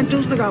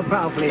Orientals, look how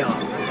powerful they are.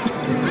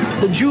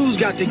 The Jews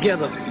got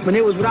together when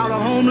they was without a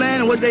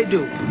homeland, and what they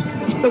do?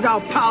 Look how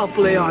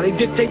powerful they are. They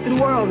dictate to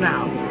the world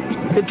now.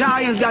 The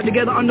Italians got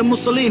together under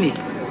Mussolini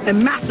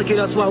and massacred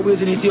us while we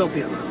was in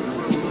Ethiopia.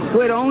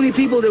 We're the only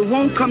people that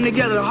won't come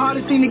together. The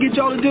hardest thing to get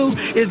y'all to do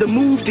is to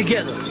move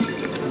together.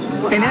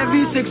 And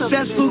every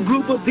successful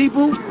group of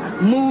people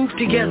move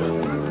together.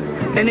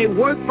 And they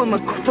work from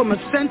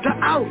a center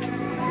out,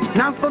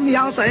 not from the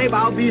outside. Hey, but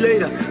I'll be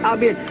later.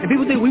 And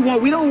people think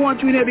we don't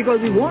want you in there because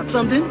we want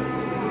something.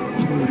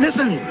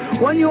 Listen,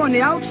 when you're on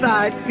the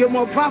outside, you're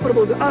more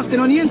profitable to us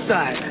than on the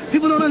inside.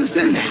 People don't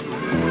understand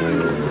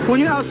that. When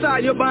you're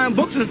outside, you're buying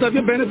books and stuff,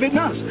 you're benefiting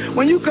us.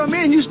 When you come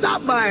in, you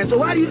stop buying. So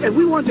if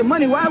we want your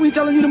money, why are we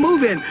telling you to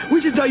move in?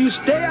 We should tell you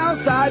stay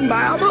outside and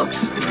buy our books.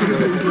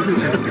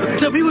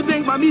 So people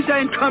think by me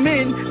saying come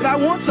in, that I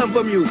want something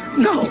from you.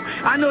 No,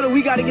 I know that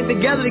we got to get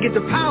together to get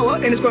the power,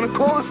 and it's going to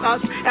cost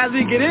us as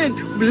we get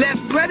in. Less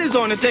bread is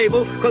on the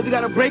table because we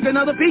got to break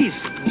another piece.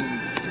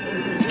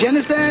 Do you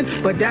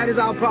understand? But that is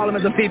our problem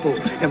as a people.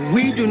 If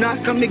we do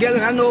not come together,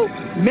 and I know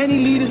many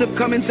leaders have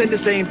come and said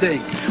the same thing.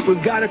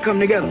 We've got to come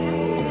together.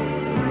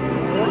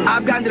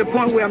 I've gotten to the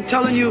point where I'm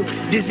telling you,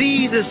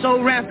 disease is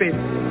so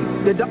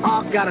rampant that the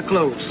ark got to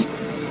close.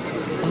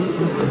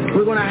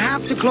 We're going to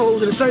have to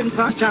close at a certain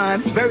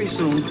time very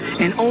soon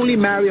and only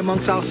marry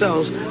amongst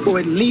ourselves for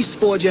at least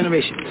 4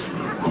 generations.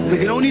 We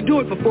can only do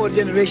it for 4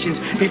 generations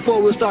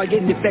before we'll start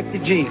getting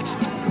defective genes.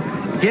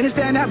 You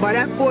understand that? By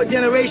that 4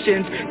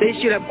 generations, they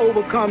should have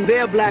overcome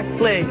their black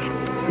plague.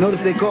 Notice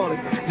they call it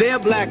their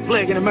black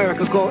plague in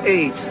America called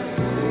AIDS.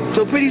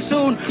 So pretty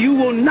soon, you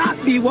will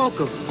not be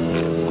welcome.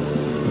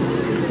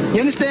 You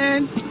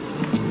understand?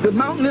 The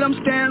mountain that I'm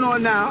standing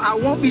on now, I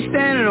won't be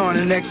standing on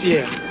in the next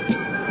year.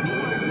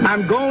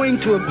 I'm going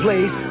to a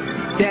place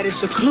that is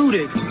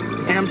secluded,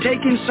 and I'm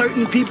taking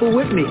certain people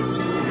with me,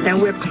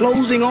 and we're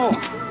closing off.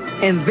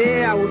 And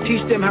there I will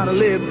teach them how to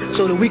live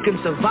so that we can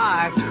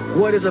survive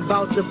what is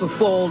about to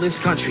befall this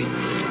country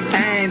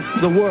and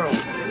the world.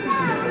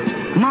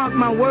 Mark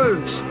my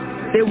words,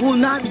 there will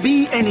not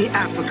be any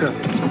Africa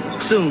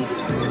soon.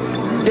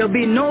 There'll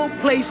be no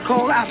place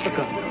called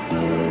Africa.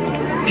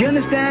 Do you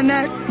understand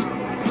that?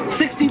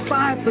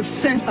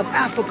 65% of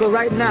Africa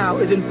right now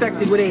is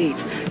infected with AIDS.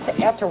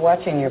 After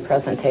watching your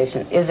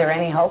presentation, is there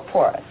any hope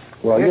for us?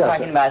 Well, You're yes,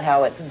 talking about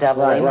how it's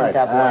doubling and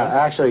doubling.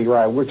 Actually,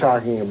 right. We're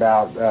talking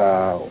about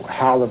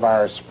how the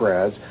virus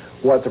spreads,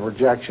 what the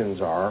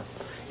projections are.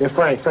 If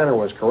Frank Fenner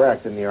was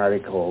correct in the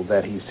article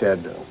that he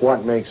said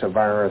what makes a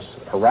virus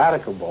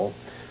eradicable,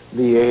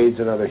 the AIDS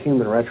and other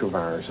human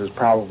retroviruses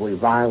probably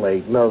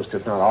violate most,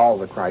 if not all,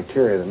 of the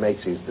criteria that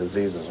makes these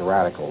diseases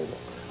eradicable.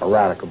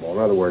 In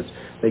other words,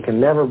 they can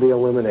never be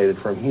eliminated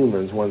from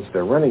humans once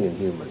they're running in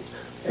humans,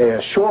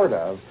 short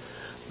of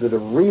the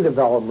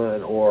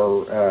redevelopment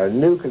or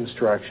new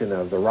construction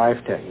of the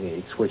Rife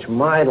techniques, which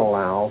might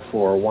allow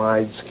for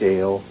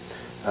wide-scale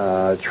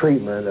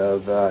treatment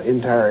of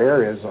entire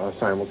areas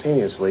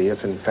simultaneously,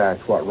 if in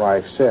fact what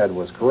Rife said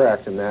was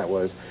correct, and that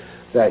was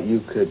that you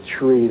could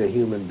treat a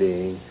human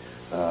being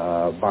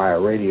by a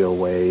radio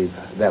wave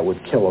that would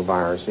kill a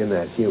virus in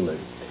that human.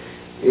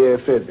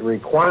 If it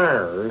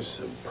requires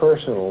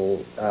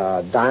personal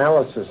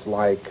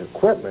dialysis-like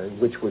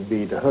equipment, which would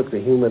be to hook the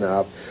human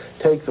up,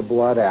 take the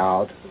blood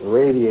out,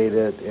 radiate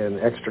it in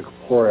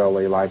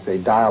extracorporeally like they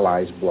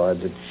dialyze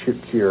blood to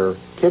cure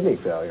kidney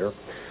failure,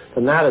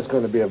 then that is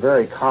going to be a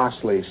very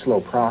costly,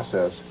 slow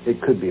process. It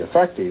could be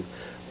effective,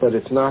 but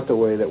it's not the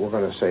way that we're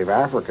going to save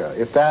Africa.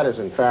 If that is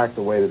in fact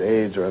the way that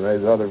AIDS or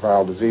those other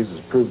viral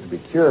diseases prove to be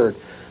cured,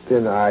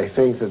 then I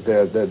think that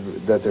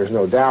there's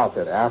no doubt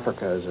that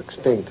Africa is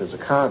extinct as a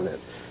continent,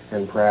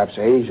 and perhaps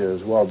Asia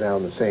is well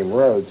down the same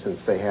road, since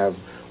they have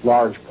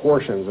large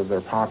portions of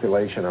their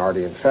population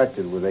already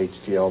infected with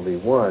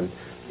HTLV1,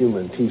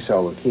 human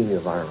T-cell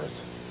leukemia virus.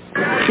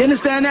 You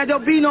understand that?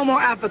 There'll be no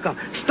more Africa.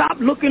 Stop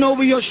looking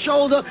over your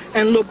shoulder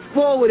and look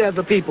forward as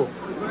a people.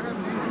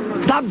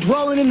 Stop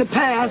dwelling in the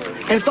past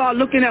and start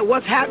looking at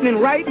what's happening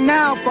right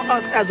now for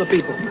us as a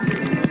people.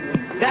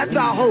 That's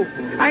our hope.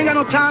 I ain't got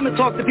no time to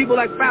talk to people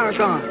like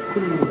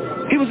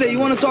Farrakhan. People say, you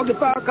want to talk to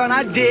Farrakhan?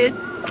 I did,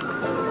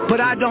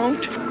 but I don't,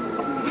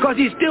 because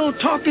he's still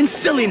talking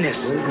silliness.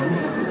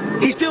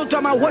 He's still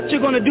talking about what you're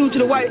going to do to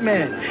the white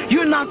man.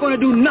 You're not going to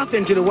do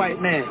nothing to the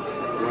white man.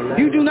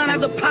 You do not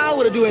have the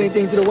power to do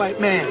anything to the white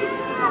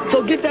man.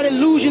 So get that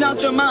illusion out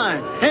your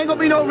mind. Ain't going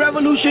to be no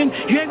revolution.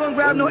 You ain't going to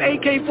grab no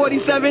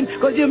AK-47,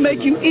 because he'll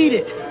make you eat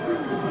it.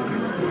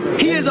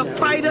 He is a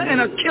fighter and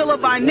a killer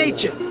by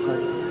nature.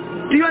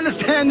 Do you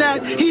understand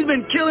that? He's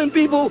been killing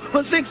people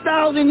for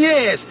 6,000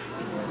 years.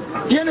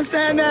 You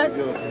understand that?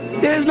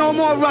 There's no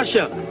more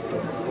Russia.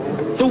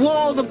 The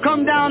walls have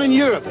come down in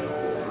Europe.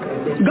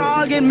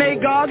 Gog and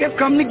Magog have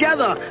come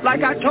together,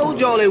 like I told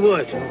y'all they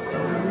would.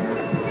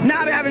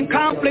 Now they're having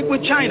conflict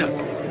with China,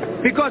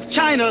 because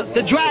China,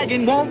 the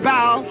dragon, won't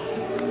bow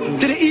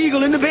to the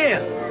eagle and the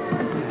bear.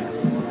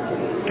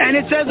 And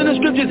it says in the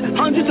scriptures,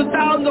 hundreds of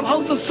thousands of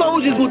hosts of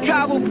soldiers will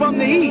travel from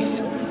the east.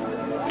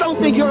 Don't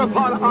think you're a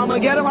part of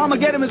Armageddon.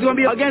 Armageddon is going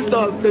to be against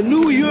the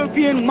new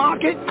European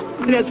market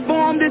that's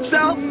formed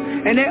itself,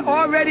 and they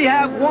already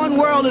have one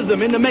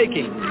worldism in the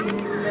making,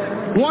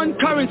 one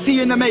currency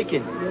in the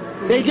making.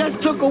 They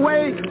just took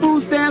away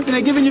food stamps and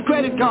they're giving you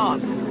credit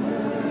cards.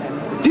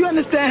 Do you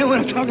understand what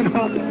I'm talking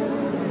about?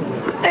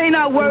 They ain't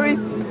not worried.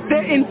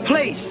 They're in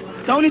place.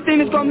 The only thing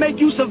that's going to make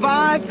you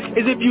survive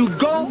is if you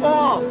go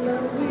off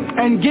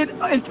and get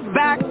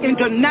back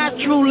into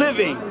natural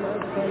living.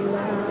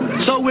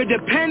 So we're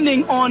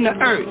depending on the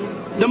earth,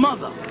 the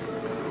mother,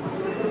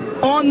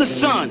 on the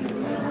sun.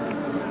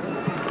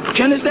 Do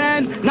you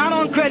understand? Not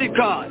on credit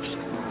cards,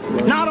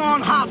 not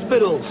on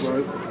hospitals,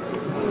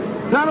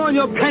 not on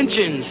your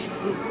pensions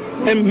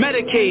and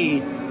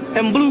Medicaid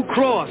and Blue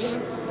Cross.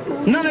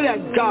 None of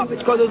that garbage,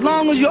 because as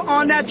long as you're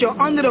on that, you're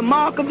under the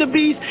mark of the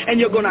beast, and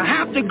you're going to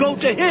have to go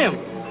to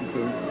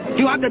him.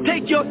 You have to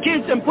take your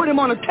kids and put them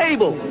on a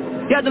table.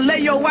 You have to lay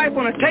your wife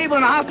on a table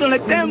in a hospital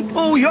and let them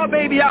pull your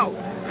baby out.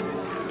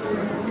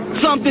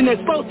 Something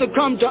that's supposed to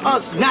come to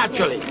us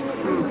naturally.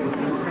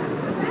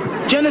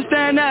 Do you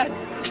understand that?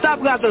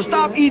 We have to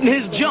stop eating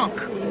his junk.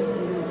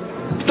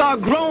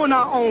 Start growing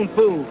our own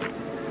food.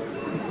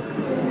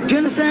 Do you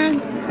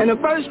understand? And the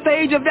first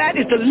stage of that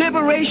is the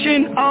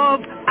liberation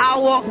of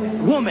our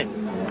woman.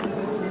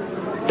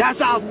 That's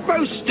our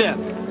first step.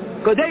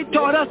 Because they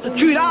taught us to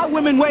treat our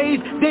women ways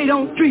they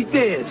don't treat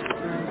theirs.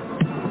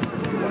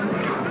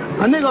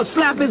 A nigga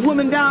slap his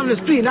woman down in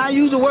the street, and I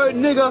use the word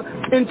nigga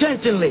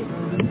intentionally.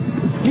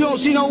 You don't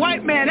see no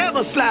white man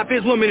ever slap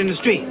his woman in the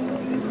street.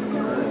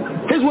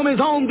 His woman's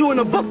home doing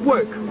the book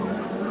work.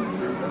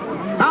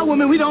 Our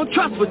women we don't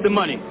trust with the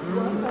money.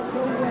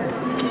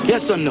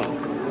 Yes or no?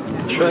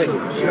 That's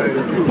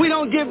right. We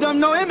don't give them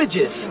no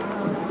images.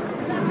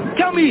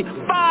 Tell me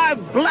 5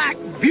 black,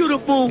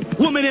 beautiful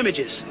woman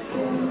images.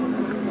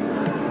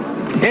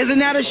 Isn't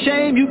that a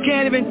shame you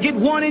can't even get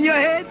one in your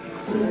head?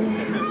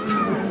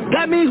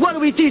 That means what do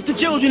we teach the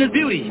children as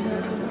beauty?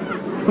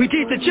 We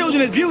teach the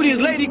children as beauty as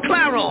Lady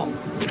Clairol.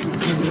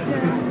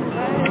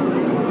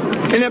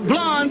 And the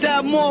blondes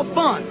have more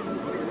fun.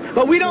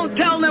 But we don't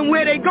tell them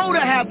where they go to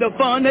have the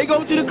fun. They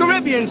go to the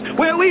Caribbeans,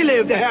 where we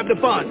live, to have the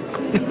fun.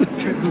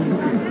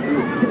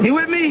 You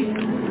with me?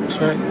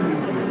 That's right.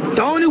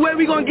 The only way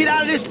we're going to get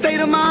out of this state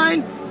of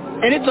mind,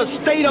 and it's a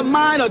state of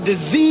mind, a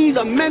disease,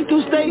 a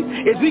mental state,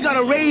 is we got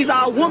to raise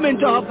our woman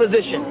to her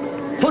position.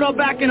 Put her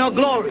back in her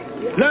glory.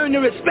 Learn to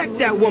respect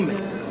that woman.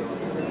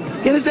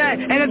 You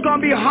understand? And it's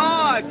going to be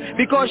hard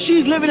because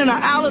she's living in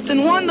an Alice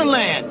in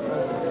Wonderland.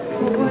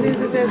 What is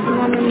it that the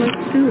woman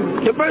must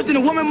do? The first thing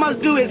the woman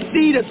must do is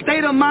see the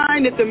state of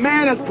mind that the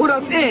man has put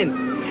us in.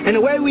 And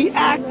the way we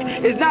act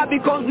is not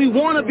because we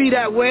want to be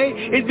that way.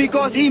 It's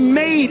because he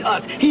made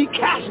us. He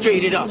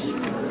castrated us.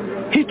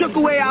 He took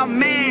away our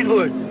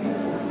manhood.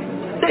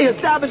 They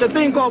established a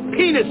thing called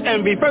penis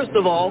envy, first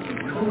of all.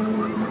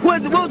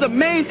 What was the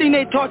main thing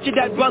they taught you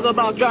that brother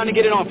about trying to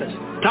get in office?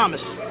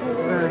 Thomas.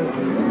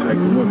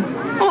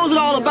 What was it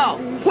all about?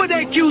 What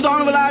they accused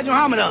Honorable Elijah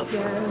Muhammad of?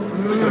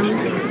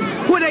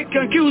 What they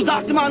accused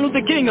Dr. Martin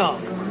Luther King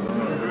of?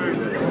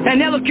 And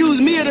they'll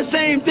accuse me of the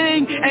same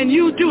thing, and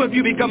you too if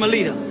you become a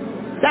leader.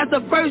 That's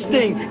the first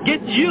thing.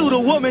 Get you, the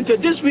woman, to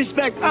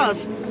disrespect us.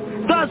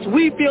 Thus,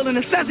 we feel the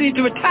necessity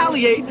to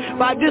retaliate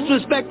by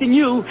disrespecting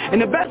you, and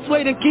the best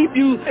way to keep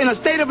you in a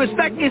state of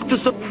respect is to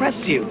suppress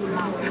you,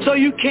 so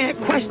you can't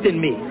question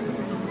me.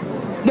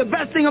 The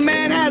best thing a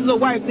man has is a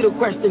wife that'll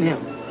question him,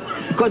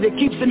 because it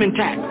keeps him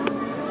intact.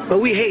 But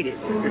we hate it.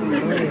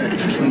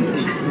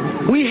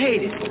 We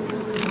hate it.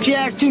 She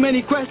asks too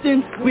many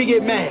questions, we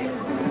get mad.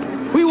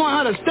 We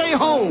want her to stay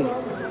home,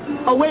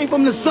 away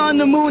from the sun,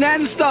 the moon,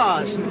 and the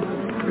stars,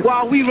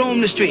 while we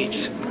roam the streets.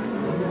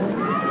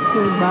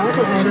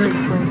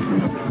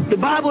 The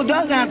Bible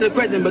does answer the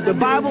question, but the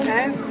Bible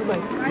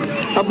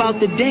about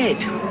the dead.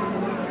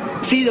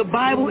 See, the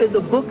Bible is the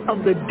book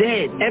of the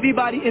dead.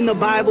 Everybody in the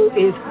Bible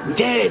is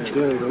dead.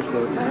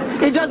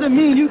 It doesn't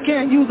mean you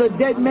can't use a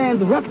dead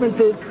man's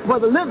references for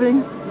the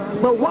living,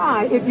 but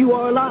why if you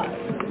are alive?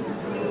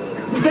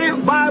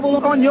 Stamp Bible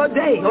on your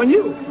day, on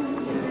you.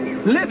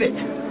 Live it.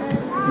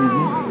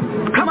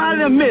 Come out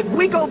of the myth.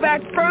 We go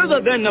back further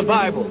than the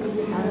Bible.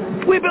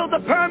 We built the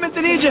pyramids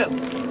in Egypt.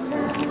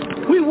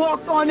 We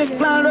walked on this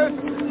planet Earth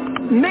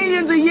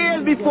millions of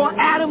years before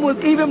Adam was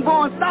even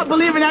born. Stop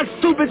believing that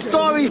stupid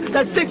story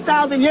that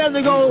 6,000 years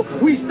ago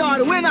we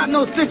started. We're not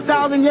no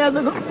 6,000 years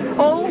ago.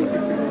 Oh,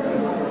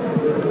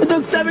 it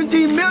took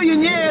 17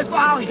 million years for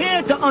our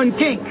hair to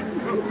unkink.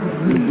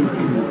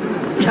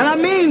 And I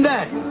mean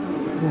that.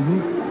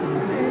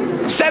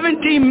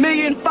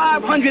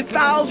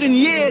 17,500,000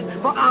 years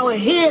for our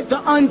hair to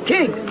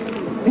unkink.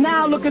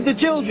 Now look at the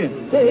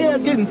children. Their hair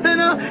is getting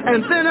thinner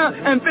and thinner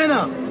and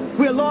thinner.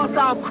 We lost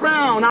our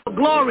crown, our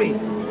glory,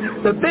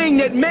 the thing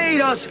that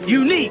made us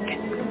unique.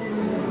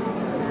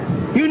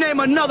 You name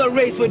another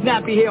race with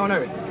nappy hair on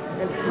earth.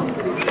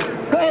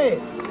 Go ahead.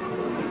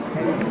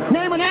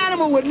 Name an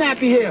animal with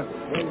nappy hair.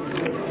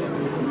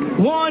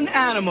 One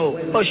animal,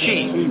 a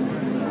sheep.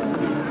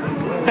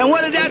 And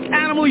what is that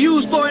animal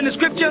used for in the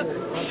scripture?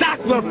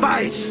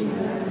 Sacrifice.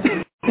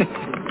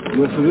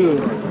 Yes, it is.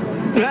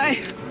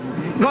 Right?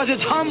 Because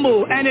it's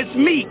humble and it's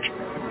meek.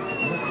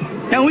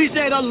 And we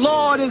say the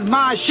Lord is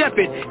my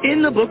shepherd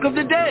in the book of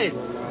the dead.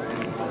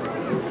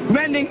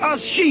 Rending us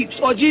sheep,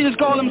 or Jesus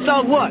called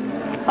himself what?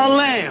 A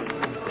lamb.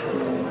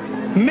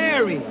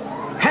 Mary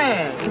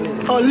had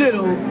a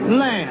little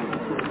lamb.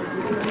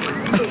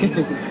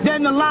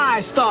 Then the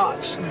lie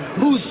starts,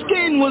 whose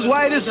skin was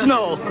white as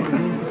snow.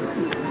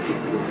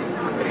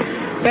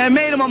 And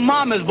made him a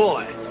mama's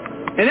boy.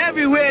 And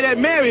everywhere that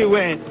Mary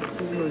went,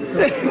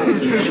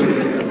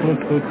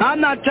 I'm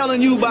not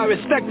telling you by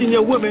respecting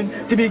your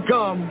women to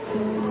become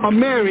a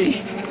Mary.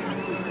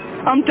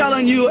 I'm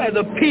telling you as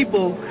a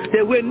people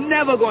that we're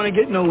never going to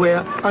get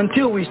nowhere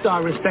until we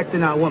start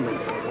respecting our women.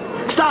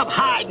 Stop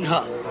hiding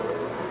her.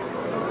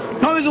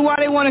 No reason why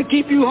they want to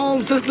keep you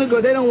home, sister,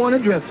 because they don't want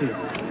to dress you.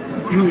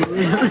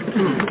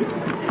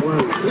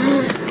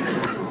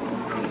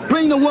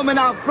 Bring the woman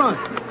out front.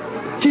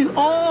 She's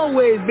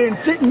always been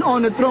sitting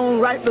on the throne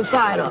right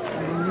beside her.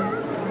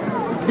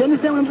 You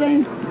understand what I'm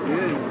saying?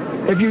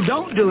 If you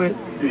don't do it,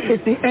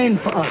 it's the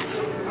end for us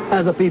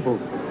as a people.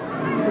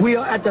 We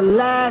are at the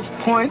last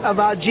point of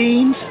our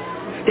genes.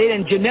 They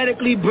done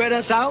genetically bred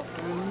us out.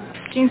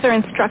 Genes are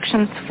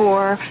instructions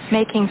for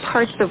making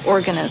parts of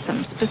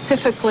organisms.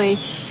 Specifically,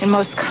 and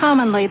most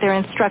commonly, they're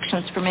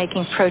instructions for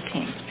making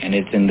proteins. And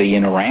it's in the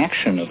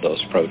interaction of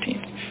those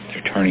proteins.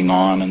 They're turning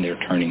on and they're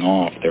turning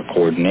off, their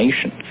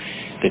coordination,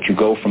 that you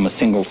go from a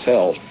single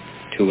cell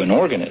to an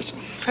organism.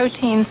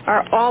 Proteins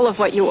are all of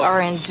what you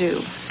are and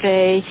do.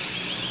 They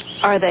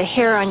are the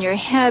hair on your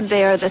head.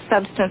 They are the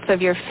substance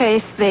of your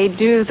face. They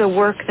do the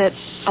work that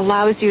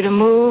allows you to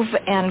move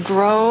and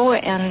grow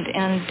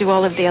and do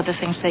all of the other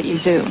things that you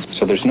do.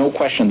 So there's no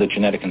question that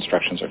genetic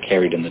instructions are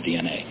carried in the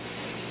DNA.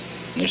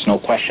 And there's no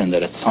question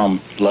that at some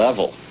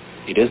level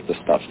it is the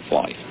stuff of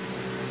life.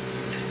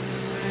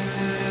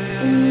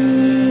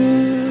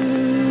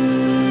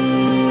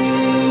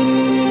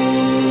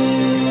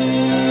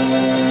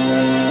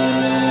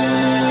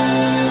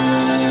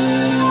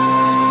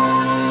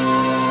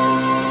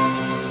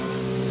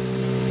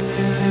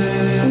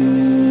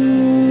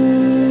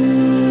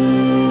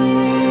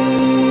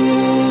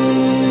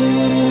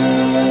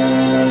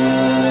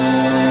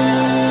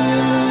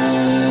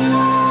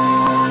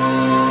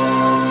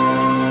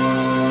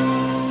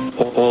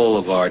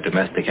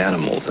 domestic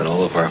animals and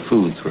all of our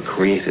foods were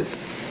created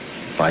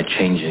by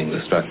changing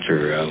the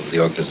structure of the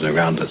organisms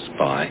around us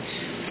by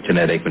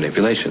genetic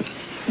manipulation.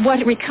 What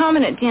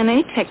recombinant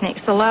DNA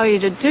techniques allow you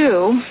to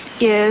do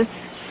is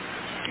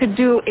to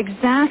do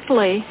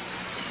exactly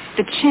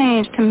the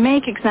change, to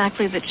make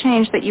exactly the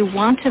change that you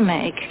want to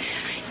make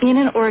in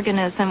an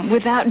organism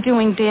without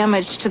doing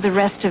damage to the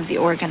rest of the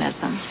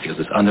organism. Because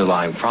this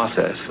underlying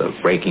process of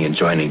breaking and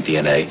joining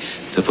DNA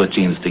to put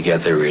genes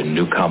together in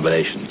new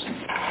combinations.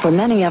 For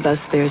many of us,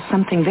 there's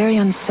something very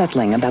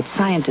unsettling about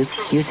scientists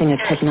using a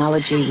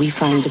technology we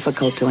find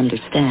difficult to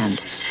understand.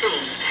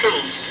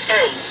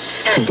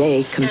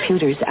 Today,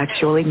 computers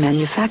actually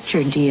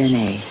manufacture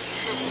DNA.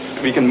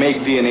 We can make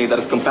DNA that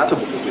is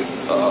compatible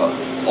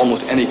with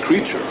almost any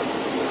creature.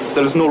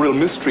 There is no real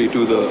mystery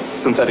to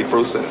the synthetic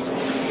process.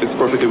 It's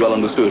perfectly well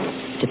understood.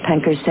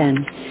 Dipankar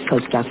Sen,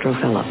 postdoctoral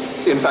fellow.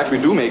 In fact, we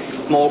do make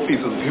small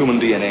pieces of human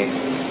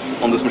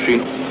DNA on this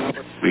machine.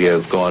 We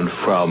have gone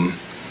from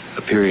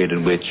a period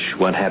in which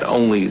one had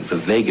only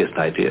the vaguest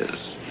ideas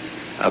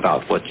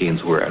about what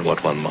genes were and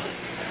what one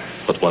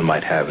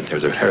might have in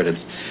terms of inheritance,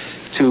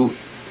 to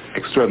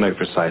extraordinarily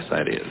precise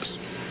ideas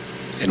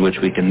in which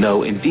we can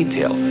know in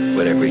detail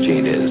what every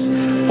gene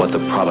is, what the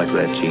product of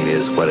that gene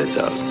is, what it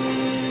does.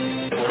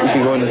 We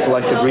can go into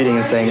selective breeding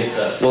and saying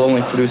we'll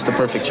only produce the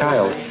perfect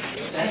child.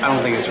 I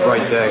don't think it's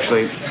right to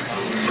actually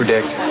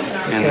predict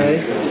and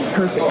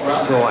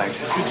select.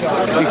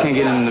 You can't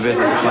get into the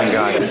business of playing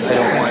God. I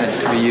don't want it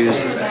to be used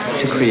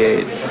to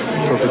create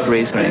perfect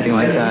race or anything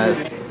like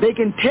that. They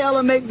can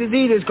tailor make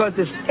diseases because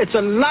it's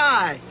a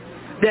lie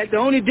that the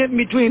only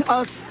difference between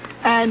us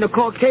and the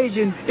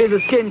Caucasian is a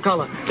skin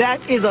color. That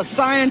is a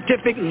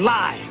scientific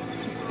lie.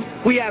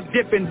 We have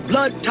different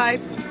blood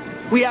type.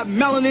 We have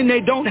melanin.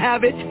 They don't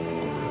have it.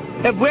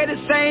 If we're the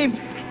same,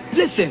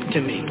 listen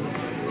to me.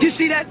 You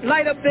see that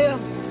light up there?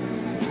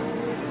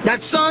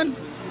 That sun?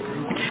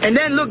 And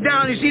then look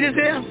down, you see this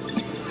here?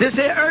 This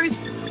here earth?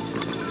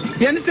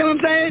 You understand what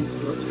I'm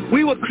saying?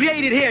 We were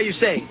created here, you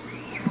say.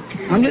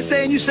 I'm just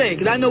saying you say,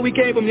 because I know we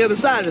came from the other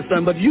side of the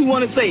sun, but you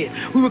want to say it.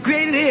 We were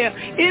created here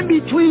in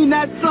between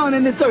that sun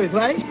and this earth,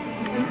 right?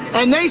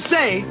 And they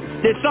say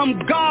that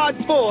some God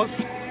force,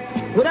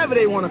 whatever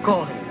they want to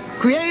call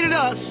it, created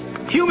us,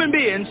 human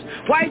beings,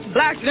 whites,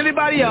 blacks, and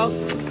everybody else,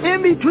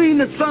 in between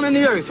the sun and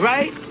the earth,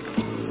 right?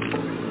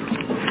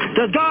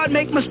 Does God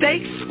make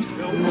mistakes?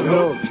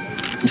 No.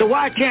 So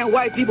why can't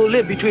white people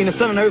live between the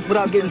sun and the earth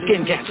without getting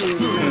skin cancer?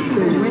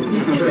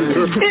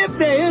 If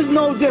there is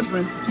no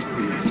difference,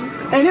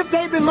 and if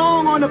they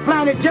belong on the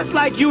planet just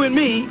like you and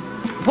me,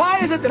 why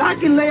is it that I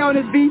can lay on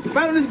this beach,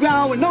 right on this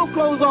ground with no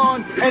clothes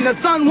on, and the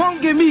sun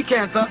won't give me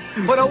cancer,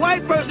 but a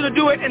white person will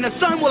do it, and the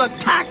sun will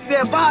attack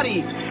their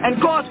body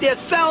and cause their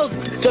cells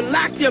to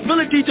lack the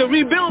ability to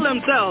rebuild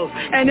themselves,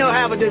 and they'll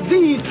have a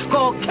disease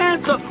called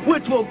cancer,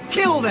 which will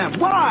kill them.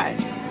 Why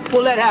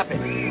will that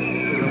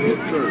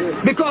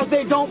happen? Because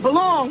they don't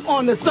belong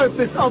on the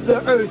surface of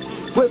the earth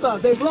with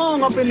us. They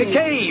belong up in the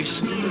caves.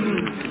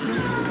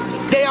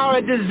 They are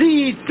a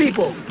diseased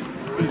people.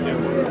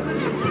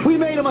 We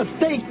made a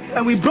mistake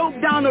and we broke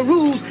down the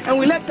rules and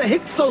we let the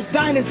Hyksos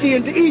dynasty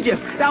into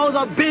Egypt. That was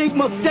a big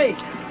mistake.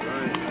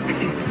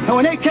 And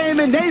when they came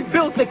in, they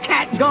built the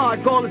cat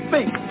god called the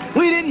Sphinx.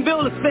 We didn't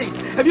build a Sphinx.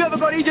 If you ever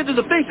go to Egypt,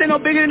 the Sphinx ain't no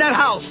bigger than that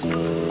house.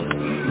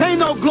 There ain't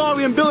no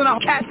glory in building a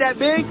cat that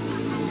big.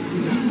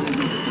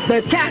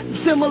 The cat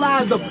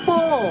symbolized the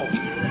fall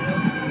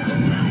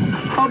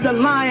of the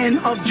Lion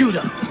of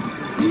Judah.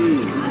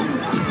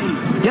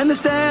 You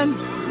understand?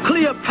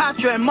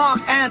 Cleopatra and Mark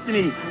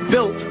Antony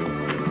built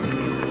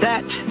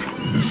that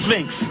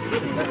Sphinx.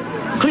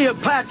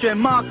 Cleopatra and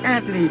Mark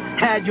Antony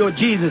had your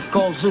Jesus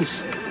called Zeus.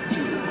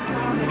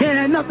 It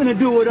had nothing to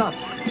do with us.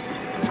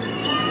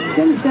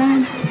 You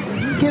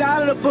understand? Get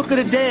out of the book of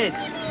the dead.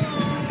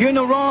 You're in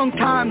the wrong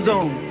time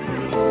zone.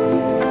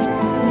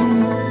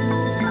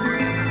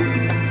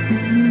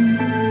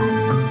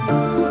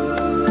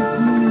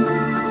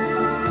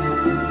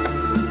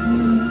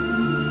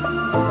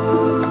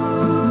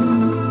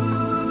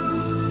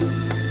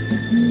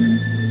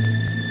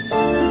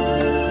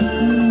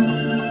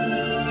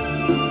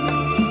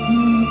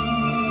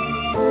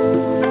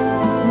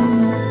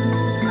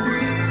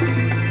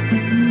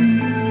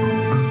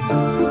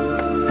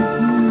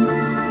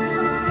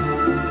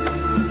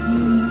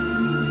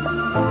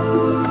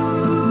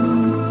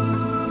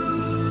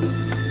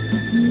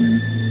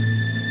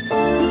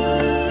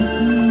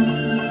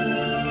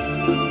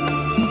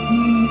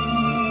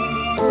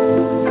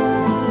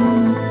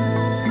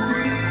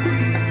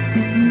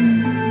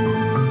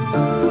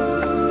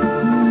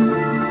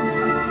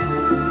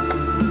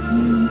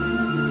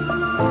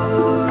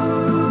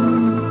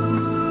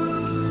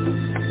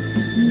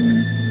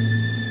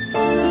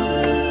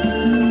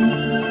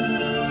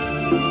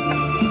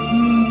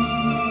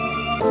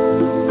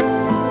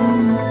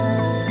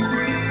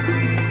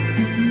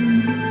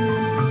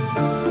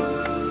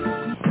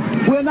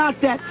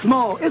 That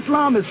small.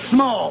 Islam is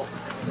small.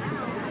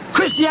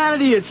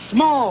 Christianity is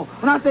small.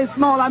 When I say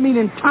small, I mean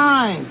in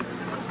time.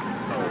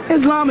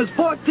 Islam is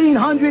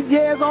 1,400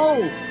 years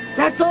old.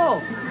 That's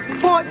all.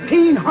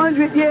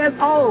 1,400 years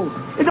old.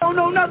 They don't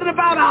know nothing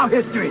about our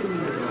history.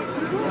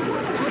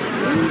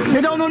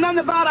 They don't know nothing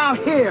about our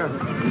hair.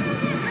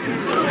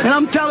 And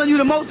I'm telling you,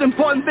 the most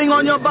important thing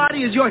on your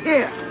body is your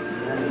hair.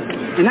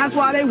 And that's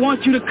why they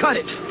want you to cut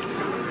it.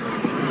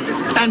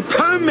 And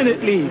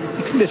permanently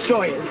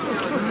destroy it.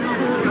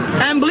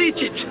 And bleach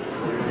it.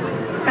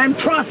 And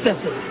process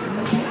it.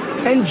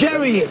 And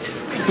jerry it.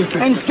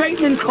 And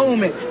straighten and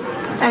comb it.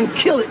 And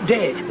kill it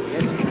dead.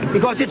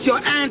 Because it's your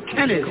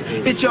antennas.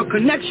 It's your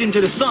connection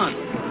to the sun.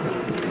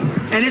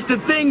 And it's the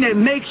thing that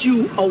makes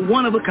you a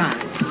one of a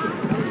kind.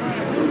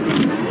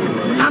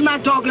 I'm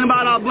not talking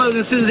about our brothers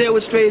and sisters there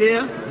with straight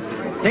hair.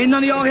 Ain't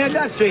none of y'all here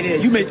got straight hair.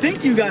 You may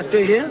think you got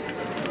straight hair.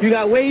 You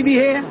got wavy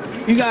hair.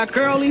 You got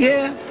curly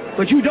hair.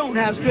 But you don't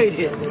have straight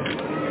hair.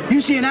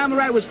 You see an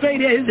Amorite with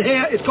straight hair, his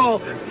hair is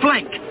called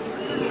flank.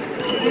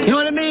 You know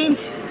what it means?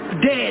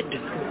 Dead.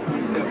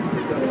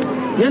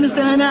 You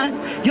understand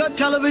that? Your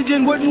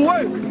television wouldn't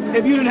work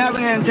if you didn't have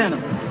an antenna.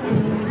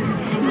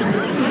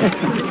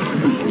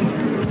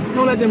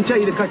 Don't let them tell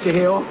you to cut your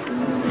hair off.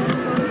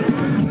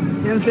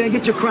 You understand?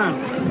 Get your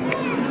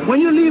crown. When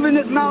you're leaving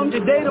this mountain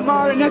today,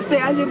 tomorrow, the next day,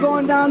 as you're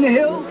going down the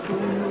hill,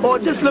 or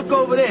just look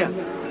over there.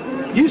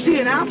 Do you see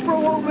an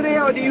afro over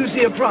there, or do you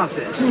see a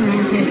process?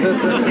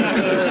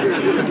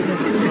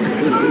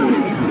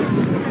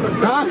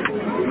 Huh?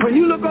 When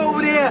you look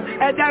over there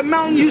at that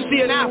mountain, you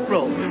see an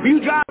afro. When you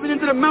driving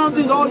into the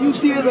mountains, all you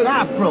see is an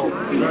afro.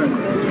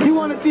 You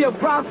want to see a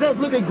process,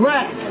 look at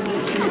grass.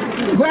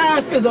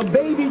 Grass is a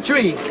baby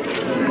tree.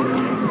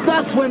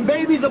 Thus, when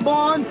babies are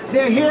born,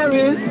 their hair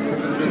is,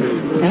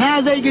 and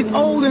as they get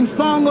old and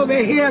stronger,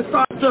 their hair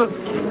starts to,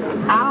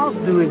 ours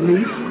do at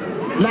least,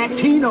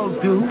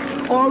 Latinos do,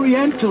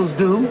 Orientals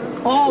do,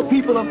 all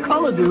people of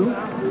color do,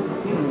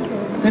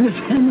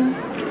 understand?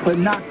 But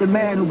not the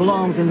man who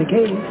belongs in the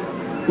cave,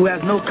 who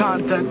has no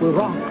contact with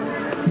Ra.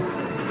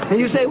 And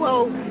you say,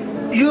 well,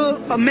 you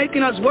are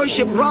making us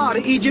worship Ra,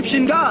 the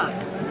Egyptian god.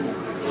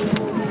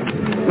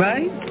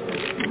 Right?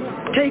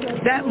 Take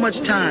that much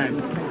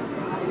time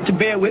to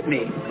bear with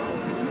me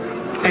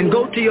and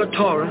go to your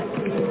Torah.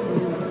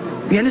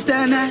 You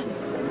understand that?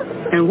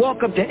 And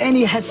walk up to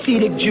any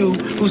Hasidic Jew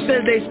who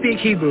says they speak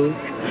Hebrew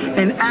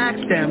and ask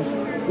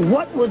them,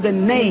 what was the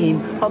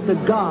name of the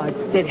god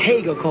that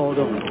Hagar called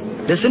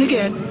on? Listen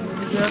again.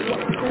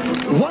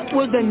 What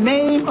was the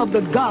name of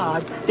the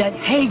god that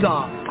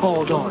Hagar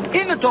called on?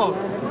 In the Torah.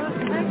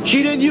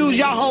 She didn't use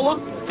Yahweh.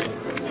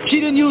 She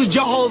didn't use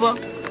Jehovah.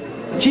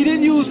 She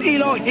didn't use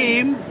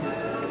Eloheem.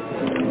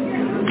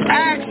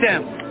 Ask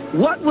them,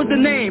 what was the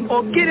name?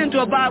 Or get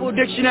into a Bible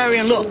dictionary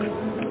and look.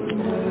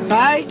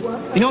 Alright?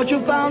 You know what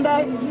you found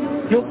out?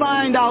 You'll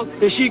find out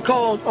that she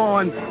called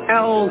on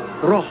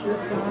El-Roh.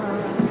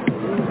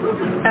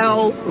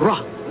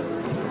 El-Roh.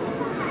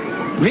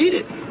 Read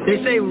it.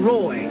 They say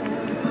Roy.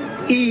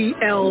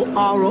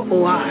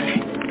 E-L-R-O-I.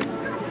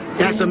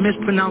 That's a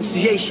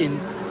mispronunciation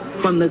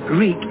from the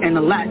Greek and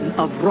the Latin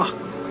of Ra.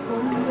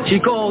 She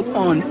called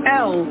on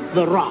El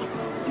the Ra.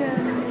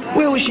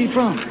 Where was she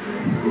from?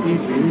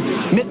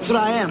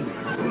 Mitzrayim.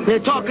 They're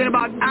talking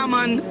about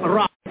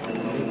Amun-Ra.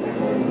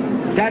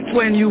 That's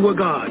when you were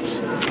gods.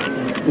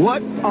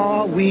 What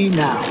are we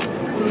now?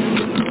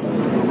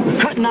 We're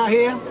cutting our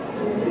hair.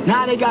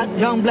 Now they got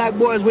young black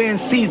boys wearing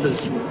Caesars.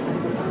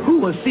 Who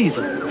was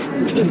Caesar?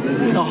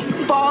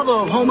 The father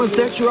of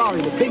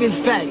homosexuality, the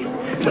biggest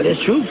faggot. But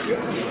it's true.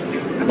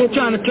 They're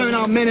trying to turn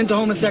our men into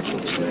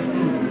homosexuals.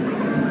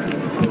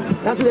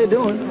 That's what they're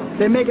doing.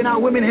 They're making our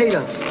women hate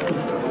us.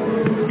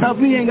 Now if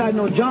we ain't got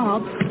no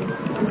job,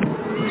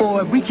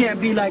 or if we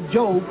can't be like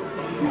Job,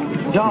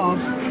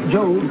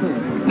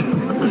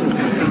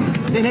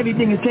 then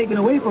everything is taken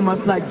away from us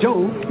like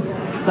Job,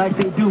 like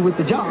they do with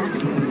the job.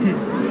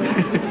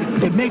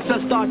 It makes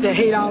us start to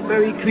hate our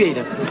very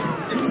creator.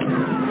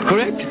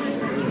 Correct?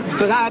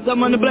 Because I have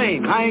someone to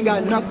blame. I ain't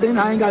got nothing.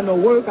 I ain't got no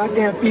work. I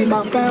can't feed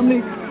my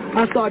family.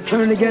 I start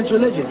turning against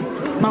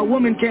religion. My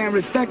woman can't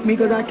respect me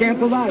because I can't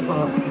provide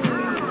for her.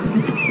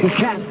 The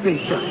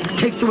castrates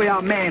us. Takes away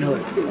our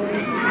manhood.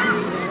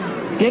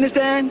 You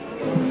understand?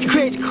 It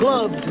creates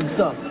clubs and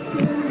stuff.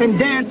 And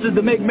dances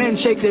to make men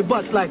shake their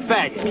butts like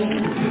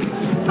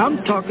faggots.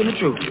 I'm talking the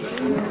truth.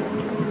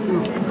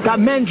 Got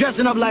men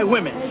dressing up like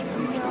women.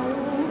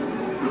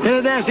 You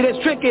understand? See, this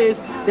trick is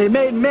they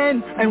made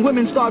men and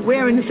women start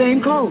wearing the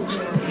same clothes.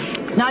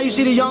 Now you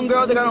see the young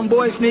girls that got on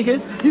boy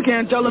sneakers. You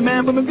can't tell a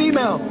man from a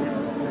female.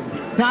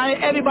 Now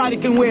everybody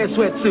can wear a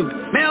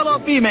sweatsuit, male or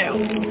female.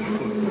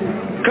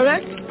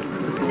 Correct?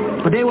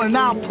 But they will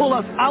now pull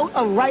us out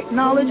of right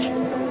knowledge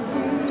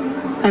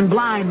and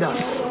blind us.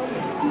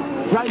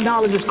 Right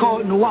knowledge is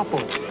called Nuwapo.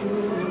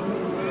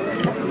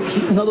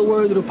 Another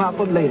word that'll pop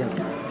up later.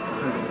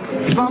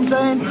 You know what I'm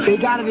saying? They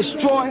got to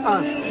destroy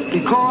us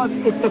because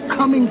it's the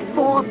coming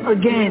forth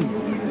again.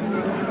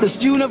 This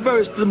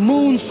universe, the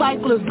moon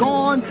cycle is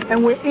gone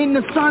and we're in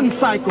the sun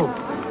cycle.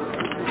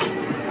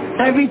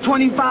 Every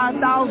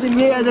 25,000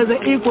 years there's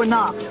an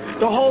equinox.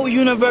 The whole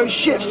universe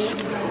shifts.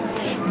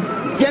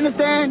 You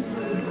understand?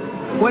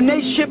 When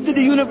they shifted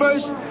the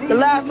universe the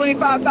last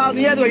 25,000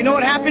 years ago, you know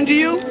what happened to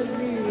you?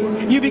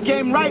 You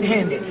became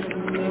right-handed.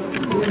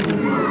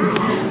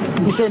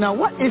 You say, now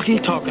what is he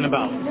talking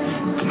about?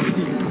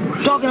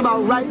 Talking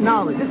about right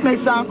knowledge. This may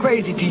sound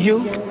crazy to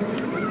you.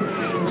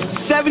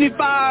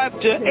 75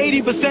 to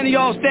 80% of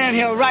y'all stand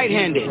here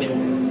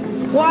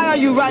right-handed. Why are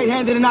you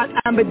right-handed and not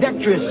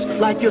ambidextrous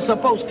like you're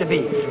supposed to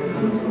be?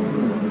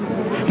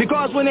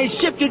 Because when they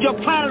shifted your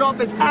planet off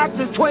its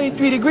axis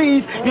 23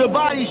 degrees, your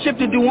body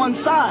shifted to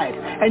one side,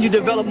 and you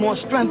develop more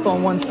strength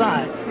on one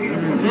side.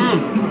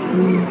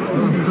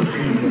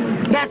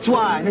 That's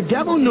why. The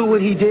devil knew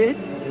what he did.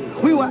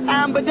 We were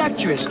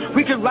ambidextrous.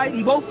 We could write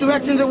in both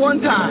directions at one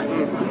time.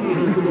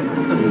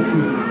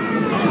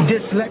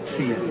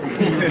 Dyslexia.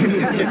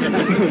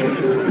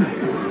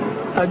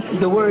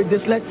 The word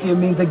dyslexia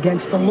means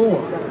against the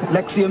law.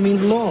 Lexia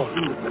means law.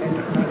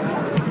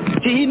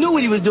 See, he knew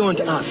what he was doing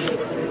to us.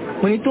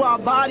 When he threw our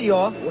body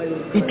off,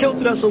 he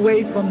tilted us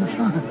away from the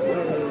sun.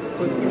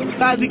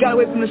 As we got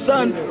away from the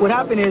sun, what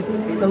happened is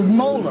the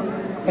molar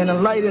and the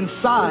light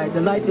inside,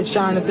 the light that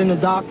shineth in the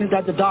darkness,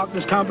 that the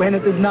darkness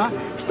comprehendeth is not,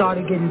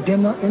 started getting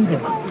dimmer and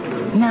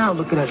dimmer. Now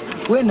look at us.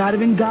 We're not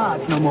even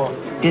gods no more.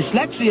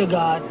 Dyslexia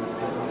God.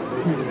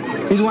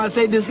 The reason why I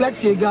say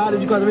dyslexia God is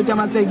because every time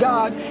I say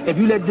God, if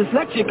you let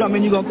dyslexia come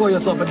in, you're going to call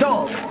yourself a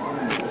dog.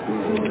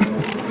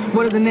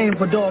 What is the name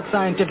for dog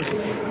scientifically?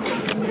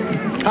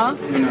 Huh?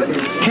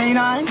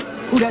 Canine?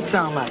 Who that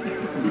sound like?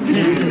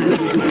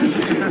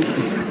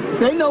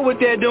 They know what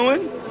they're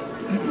doing.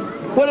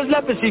 What is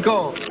leprosy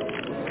called?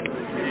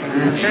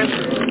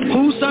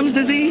 Whose son's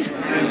disease?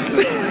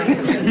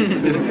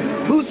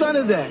 Whose son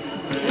is that?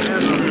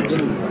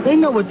 They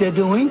know what they're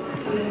doing.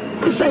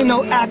 This ain't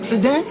no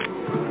accident.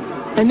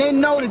 And they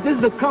know that this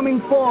is the coming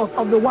forth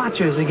of the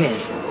watchers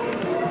again.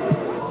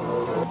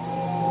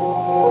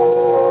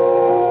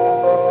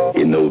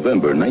 In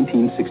November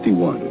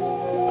 1961,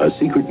 a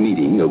secret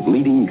meeting of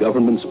leading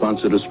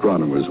government-sponsored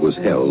astronomers was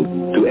held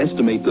to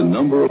estimate the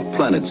number of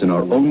planets in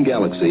our own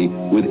galaxy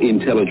with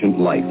intelligent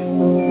life.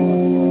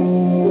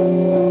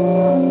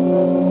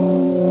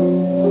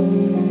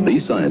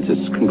 These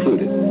scientists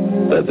concluded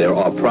that there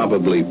are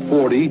probably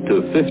 40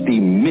 to 50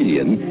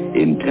 million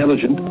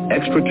intelligent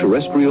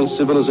extraterrestrial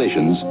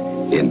civilizations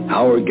in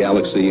our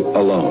galaxy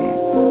alone.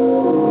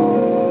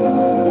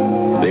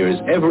 There is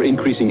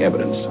ever-increasing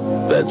evidence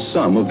that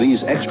some of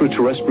these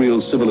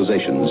extraterrestrial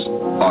civilizations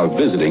are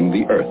visiting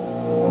the Earth.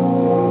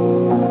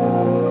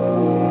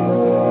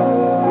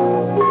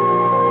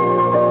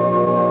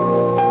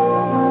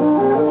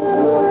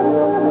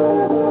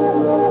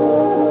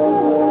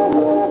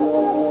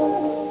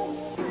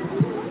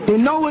 They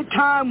know what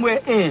time we're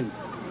in.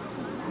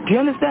 Do you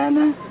understand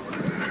that?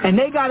 And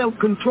they got to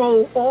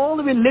control all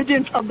the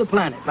religions of the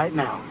planet right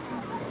now.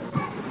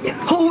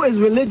 Who is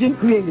religion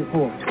created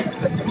for?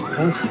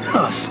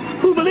 Us.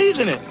 Who believes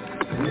in it?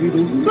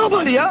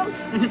 Nobody else.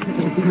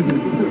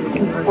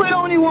 We're the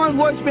only ones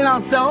worshiping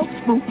ourselves,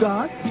 spook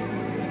God.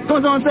 So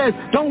someone says,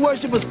 don't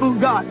worship a spook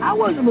God. I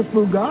worship a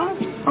spook God.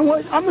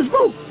 I'm a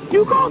spook.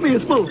 You call me a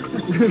spook.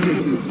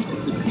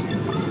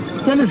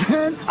 You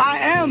understand? I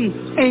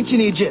am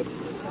ancient Egypt.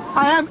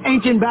 I am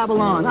ancient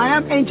Babylon. I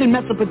am ancient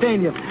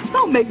Mesopotamia.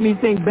 Don't make me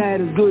think bad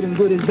is good and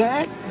good is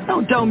bad.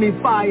 Don't tell me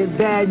fire is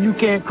bad and you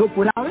can't cook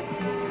without it.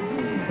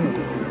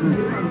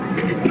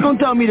 Don't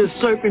tell me the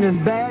serpent is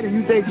bad and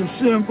you take the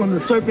serum from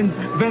the serpent's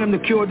venom to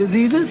cure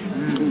diseases.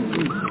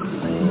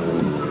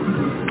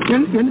 You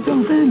understand what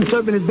I'm saying? The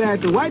serpent is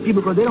bad to white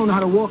people because they don't know how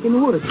to walk in the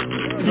woods.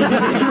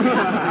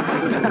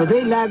 So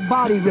they lack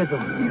body rhythm.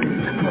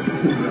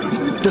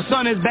 The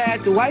sun is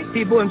bad to white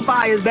people and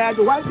fire is bad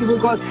to white people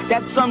because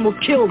that sun will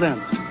kill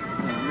them.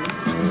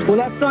 Will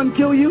that sun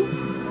kill you?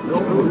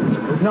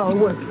 No, it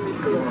won't.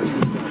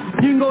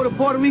 You can go to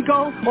Puerto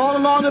Rico, all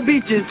along the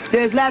beaches,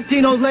 there's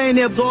Latinos laying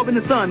there absorbing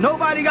the sun.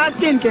 Nobody got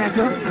skin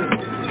cancer.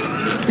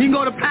 You can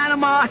go to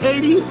Panama,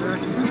 Haiti,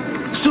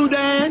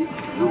 Sudan,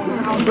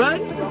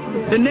 right?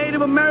 The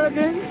Native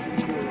Americans,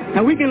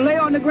 and we can lay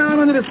on the ground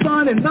under the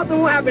sun and nothing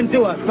will happen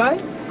to us,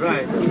 right?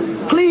 Right.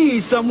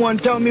 Please, someone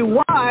tell me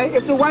why,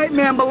 if the white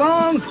man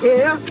belongs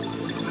here,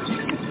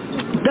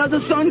 does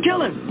the sun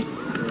kill him?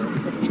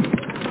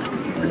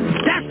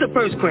 That's the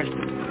first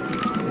question.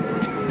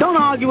 Don't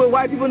argue with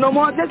white people no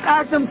more. Just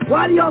ask them,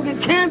 why do y'all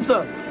get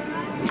cancer?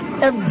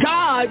 If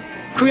God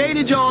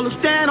created y'all to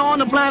stand on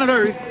the planet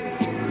Earth,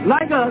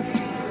 like us,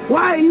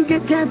 why do you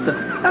get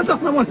cancer? That's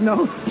all I want to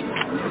know.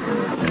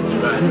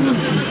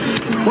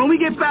 When we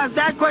get past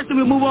that question,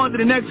 we move on to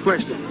the next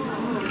question.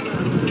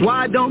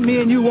 Why don't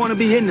me and you want to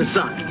be in the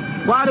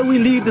sun? Why do we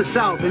leave the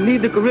South and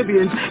leave the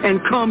Caribbean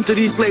and come to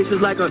these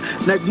places like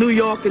New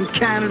York and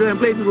Canada and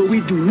places where we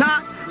do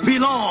not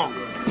belong?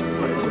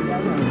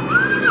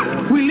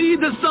 We leave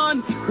the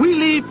sun, we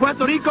leave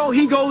Puerto Rico,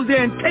 he goes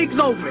there and takes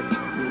over it.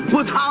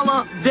 Puts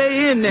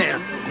holiday in there.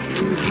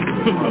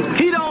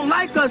 He don't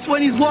like us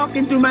when he's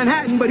walking through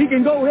Manhattan, but he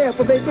can go there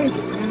for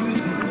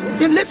vacation.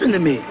 Then listen to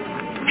me.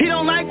 He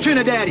don't like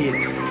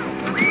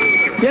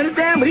Trinidadians. You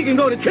understand? But he can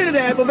go to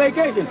Trinidad for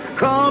vacation.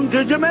 Come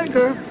to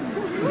Jamaica.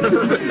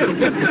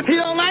 He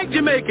don't like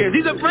Jamaicans.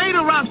 He's afraid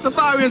of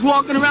Rastafarians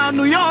walking around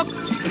New York,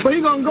 but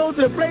he's going to go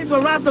to the place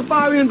where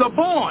Rastafarians are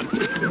born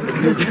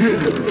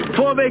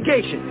for a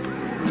vacation.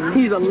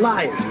 He's a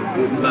liar.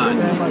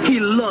 He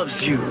loves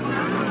you.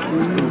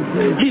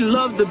 He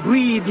loves to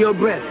breathe your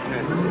breath.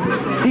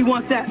 He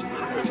wants that.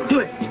 Do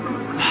it.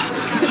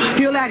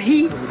 Feel that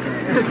heat?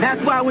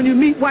 That's why when you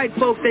meet white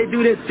folks, they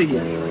do this to you.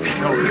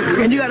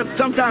 And you got to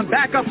sometimes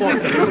back up on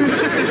it.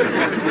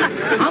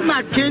 I'm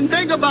not kidding.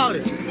 Think about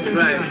it.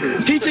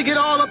 Right. Teacher get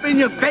all up in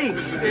your face.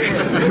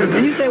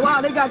 And you say,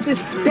 wow, they got this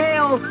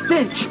stale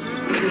stench.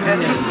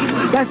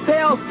 That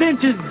stale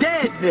stench is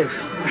deadness,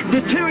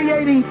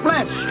 deteriorating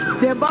flesh.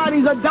 Their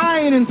bodies are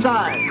dying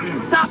inside.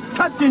 Stop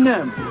touching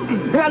them.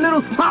 They got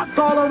little spots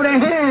all over their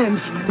hands,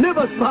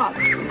 liver spots.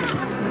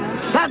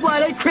 That's why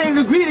they created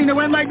a greeting that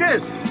went like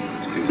this.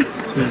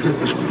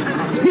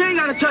 You ain't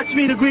got to touch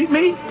me to greet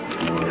me.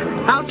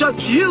 I'll touch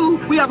you.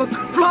 We have a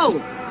flow.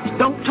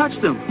 Don't touch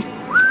them.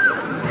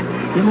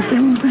 You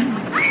understand what I'm saying?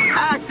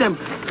 Ask them,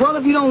 well,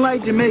 if you don't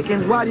like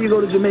Jamaicans, why do you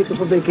go to Jamaica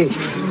for vacation?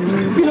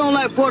 If you don't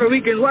like Puerto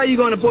Ricans, why are you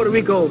going to Puerto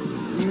Rico?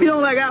 If you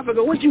don't like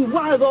Africa,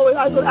 why is always,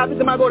 every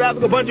time I go to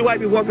Africa, a bunch of white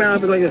people walk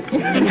around Africa like this.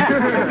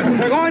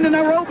 We're going to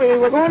Nairobi,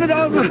 we're going to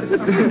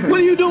the...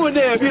 What are you doing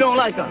there if you don't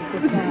like us?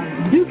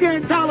 You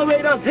can't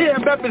tolerate us here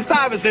in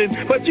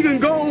Bedford-Stuyvesant, but you can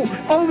go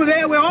over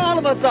there where all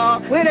of us are,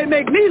 where they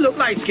make me look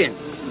light-skinned.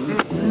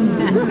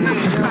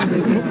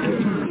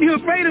 You're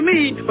afraid of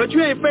me, but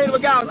you ain't afraid of a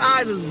guy whose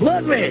eyes is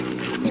blood red.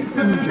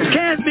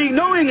 Can't speak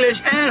no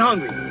English and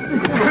hungry.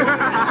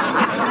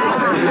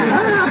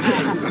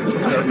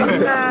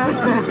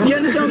 You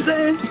understand what I'm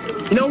saying?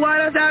 You know why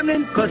that's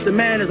happening? Because the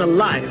man is a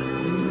liar.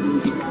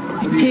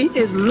 He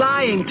is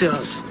lying to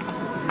us.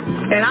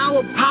 And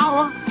our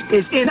power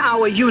is in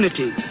our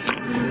unity.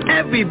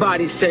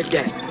 Everybody said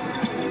that.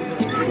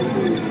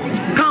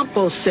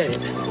 Campos said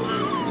it.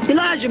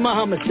 Elijah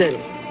Muhammad said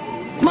it.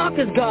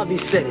 Marcus Garvey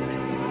said it.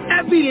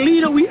 Every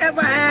leader we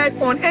ever had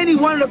on any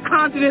one of the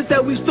continents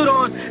that we stood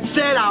on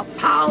said our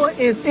power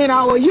is in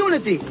our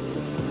unity.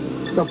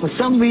 But for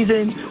some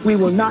reason, we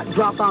will not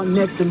drop our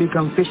necks and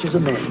become fishers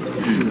of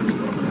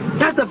men.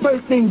 That's the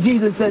first thing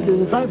Jesus said to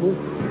the disciples.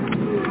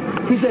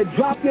 He said,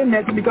 drop your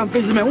neck and become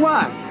fishers of men.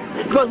 Why?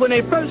 Because when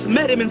they first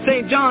met him in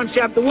St. John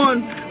chapter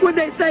 1, what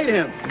did they say to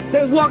him?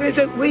 They was walking and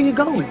said, where are you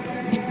going?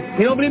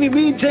 You don't believe me?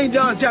 Read St.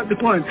 John chapter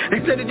 1. They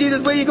said to Jesus,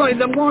 where are you going? He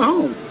said, I'm going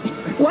home.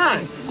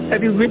 Why?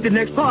 If you read the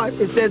next part,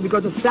 it says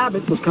because the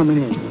Sabbath was coming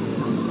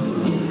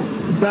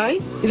in.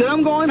 Right? He said,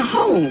 I'm going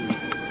home.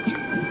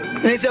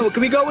 And they said, well,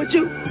 can we go with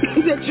you?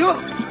 He said, sure.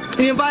 And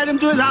he invited them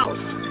to his house.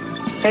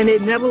 And they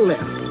never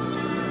left.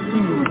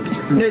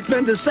 And they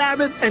spent the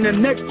Sabbath and the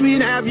next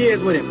 3.5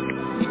 years with him.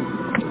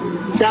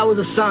 That was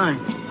a sign.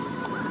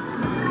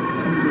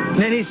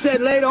 And then he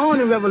said later on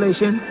in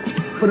Revelation,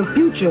 for the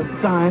future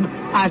sign,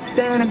 I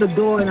stand at the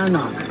door and I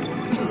knock.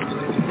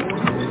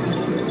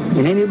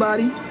 And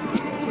anybody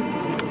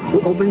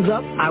who opens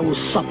up, I will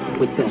sup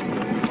with them.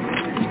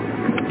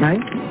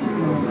 Right?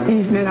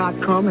 These men I'll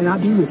come and I'll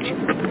be with you.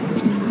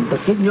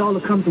 But getting y'all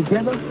to come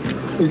together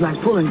is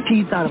like pulling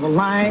teeth out of a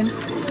lion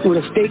with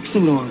a steak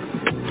suit on.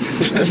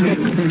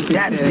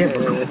 That's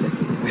difficult.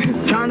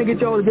 Trying to get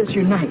y'all to just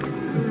unite.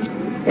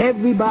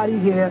 Everybody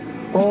here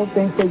all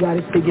thinks they got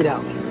it figured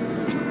out.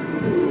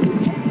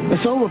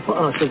 It's over for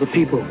us as a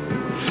people.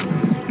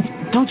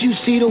 Don't you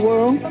see the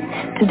world?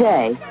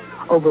 Today,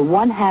 over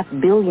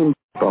 1/2 billion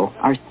people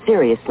are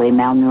seriously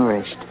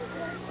malnourished.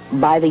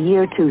 By the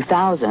year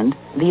 2000,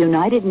 the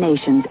United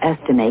Nations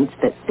estimates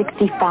that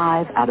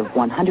 65 out of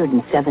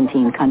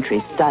 117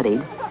 countries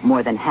studied,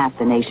 more than half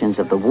the nations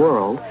of the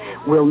world,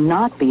 will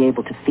not be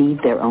able to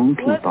feed their own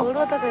people.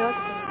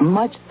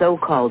 Much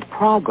so-called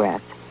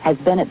progress has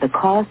been at the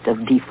cost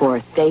of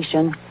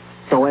deforestation,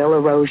 soil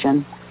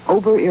erosion,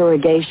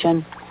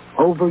 over-irrigation,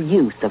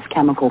 overuse of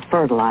chemical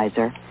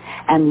fertilizer,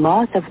 and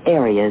loss of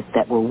areas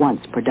that were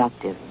once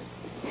productive.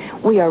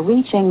 We are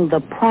reaching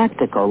the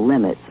practical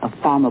limits of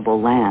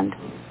farmable land.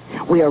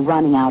 We are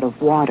running out of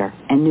water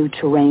and new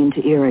terrain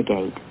to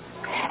irrigate,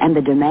 and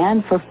the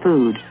demand for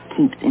food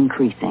keeps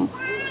increasing.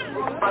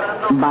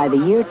 By the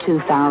year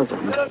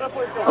 2000,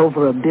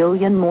 over 1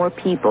 billion more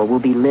people will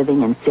be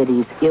living in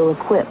cities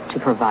ill-equipped to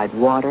provide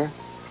water,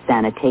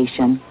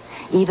 sanitation,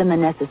 even the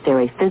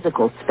necessary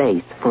physical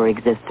space for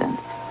existence.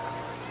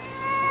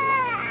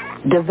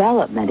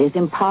 Development is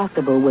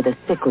impossible with a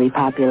sickly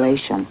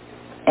population.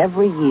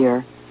 Every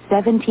year,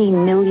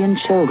 17 million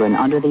children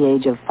under the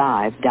age of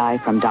 5 die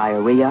from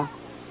diarrhea,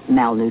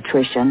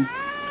 malnutrition,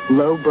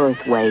 low birth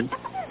weight,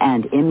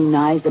 and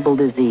immunizable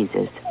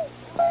diseases.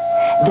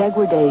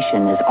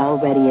 Degradation is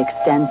already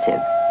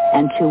extensive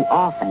and too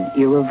often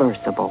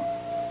irreversible.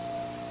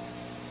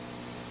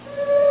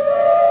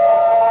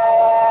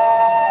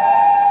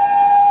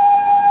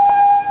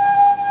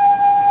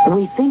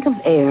 We think of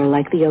air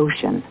like the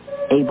ocean,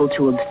 able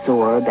to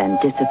absorb and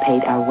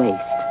dissipate our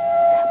waste.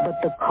 But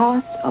the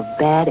costs of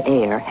bad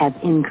air have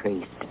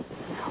increased.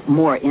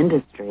 More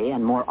industry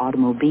and more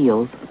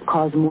automobiles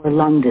cause more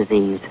lung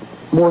disease,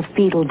 more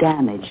fetal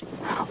damage,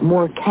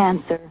 more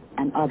cancer,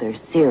 and other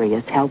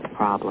serious health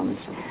problems.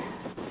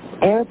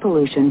 Air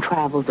pollution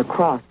travels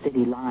across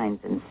city lines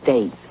in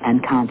states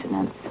and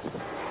continents.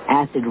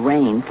 Acid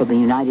rain from the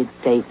United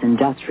States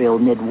industrial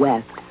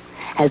Midwest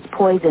has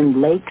poisoned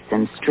lakes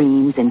and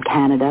streams in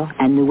Canada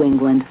and New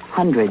England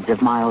hundreds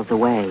of miles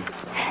away,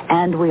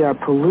 and we are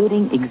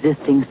polluting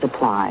existing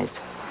supplies.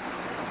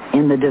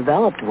 In the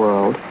developed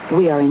world,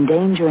 we are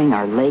endangering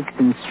our lakes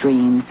and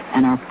streams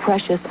and our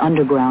precious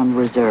underground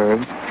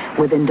reserves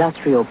with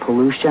industrial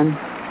pollution,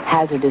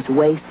 hazardous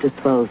waste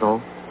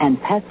disposal, and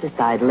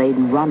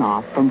pesticide-laden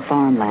runoff from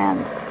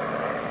farmland.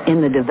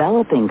 In the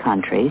developing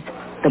countries,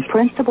 the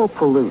principal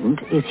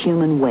pollutant is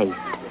human waste.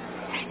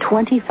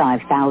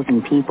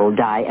 25,000 people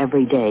die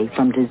every day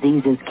from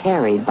diseases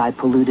carried by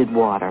polluted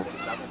water.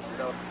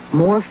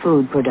 More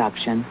food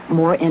production,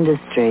 more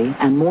industry,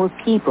 and more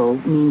people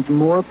means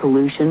more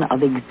pollution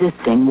of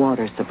existing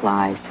water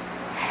supplies.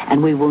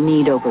 And we will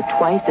need over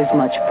twice as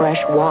much fresh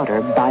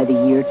water by the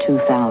year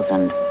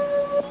 2000.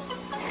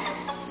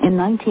 In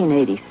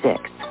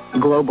 1986,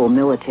 global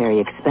military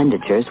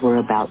expenditures were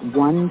about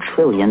 $1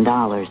 trillion.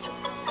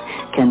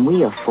 Can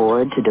we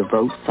afford to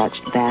devote such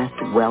vast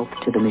wealth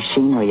to the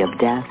machinery of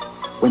death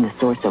when the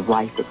source of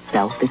life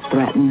itself is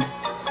threatened?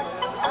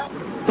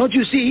 Don't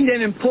you see he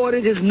then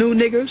imported his new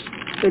niggers,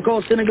 they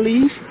call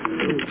Senegalese?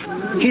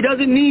 He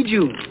doesn't need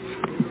you.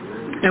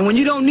 And when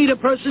you don't need a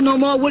person no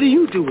more, what do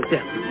you do with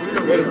them?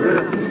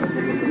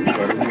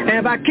 And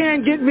if I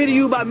can't get rid of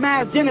you by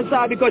mass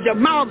genocide because your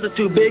mouths are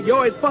too big, you're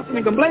always fussing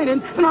and complaining,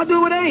 then I'll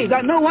do it with AIDS.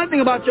 I know one thing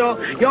about y'all.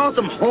 Y'all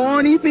some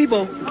horny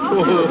people.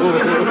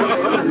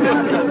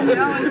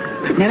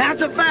 And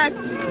that's a fact.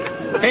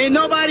 Ain't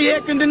nobody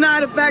here can deny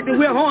the fact that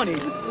we're horny.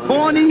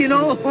 Horny, you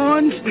know,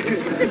 horns.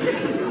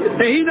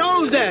 And he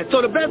knows that.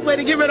 So the best way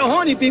to get rid of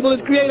horny people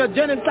is create a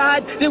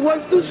genocide that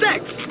works through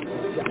sex.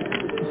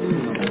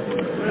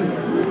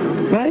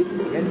 Right?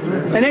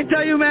 And they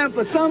tell you, man,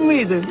 for some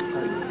reason,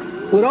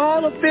 with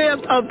all the fears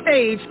of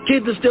AIDS,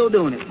 kids are still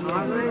doing it.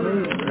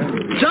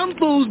 Some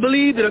fools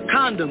believe that a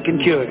condom can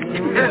cure it.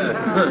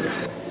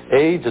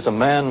 AIDS is a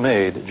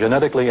man-made,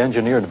 genetically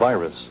engineered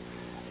virus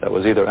that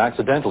was either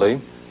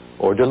accidentally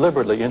or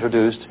deliberately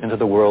introduced into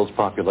the world's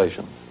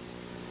population.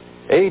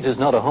 AIDS is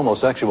not a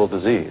homosexual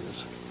disease.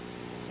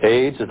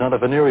 AIDS is not a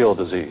venereal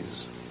disease.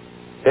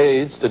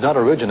 AIDS did not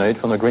originate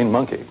from the green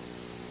monkey.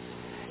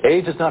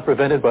 AIDS is not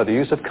prevented by the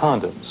use of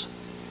condoms.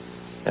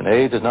 And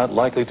AIDS is not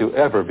likely to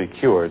ever be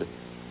cured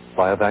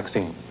by a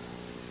vaccine.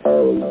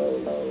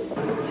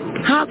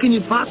 How can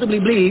you possibly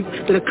believe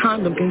that a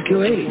condom can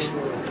cure AIDS?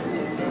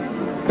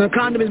 A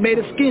condom is made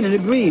of skin and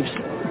it breathes.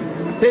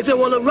 They say,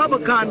 well, the rubber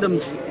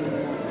condoms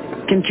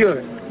can cure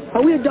it.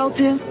 Are we adults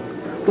here?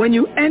 When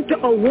you enter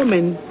a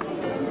woman,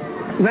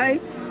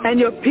 right, and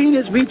your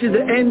penis reaches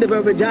the end of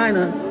her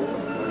vagina,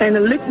 and the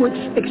liquids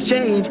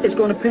exchange, it's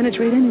going to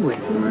penetrate anyway.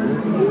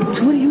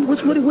 So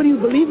what do you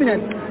believe in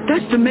that?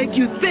 That's to make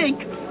you think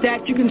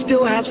that you can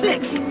still have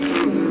sex.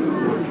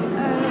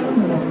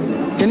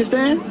 You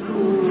understand?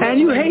 And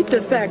you hate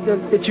the fact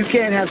that you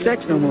can't have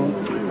sex no more.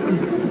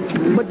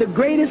 But the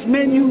greatest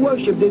men you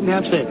worship didn't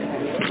have sex.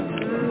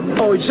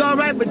 Oh, it's all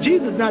right for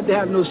Jesus not to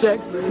have no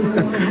sex.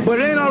 But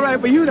it ain't all right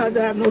for you not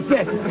to have no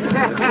sex.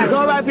 It's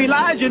all right for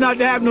Elijah not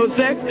to have no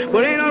sex.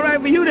 But it ain't all right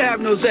for you to have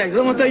no sex.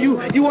 I'm going to tell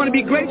you, you want to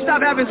be great,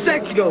 stop having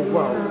sex. You go,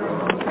 wow.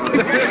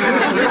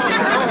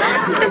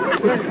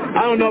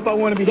 I don't know if I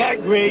want to be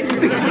that great.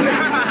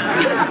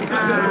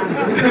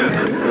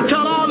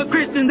 Tell all the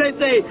Christians, they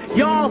say,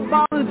 y'all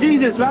follow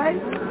Jesus, right?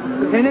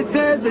 And it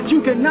says that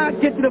you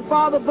cannot get to the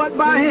Father but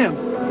by him,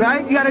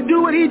 right? You got to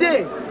do what he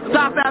did.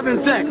 Stop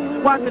having sex.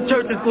 Watch the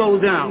churches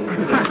close down.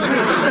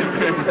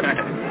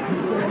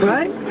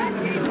 Right?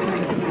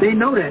 They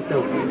know that,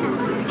 though.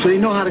 So they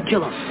know how to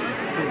kill us.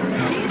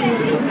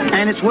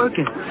 And it's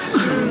working.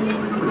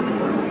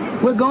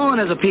 We're gone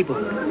as a people.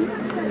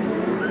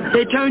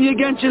 They turn you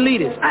against your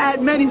leaders. I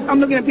had many, I'm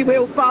looking at people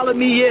who followed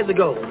me years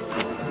ago.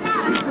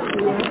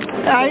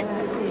 Right?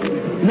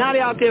 Now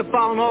they're out there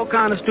following all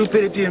kind of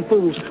stupidity and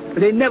fools. But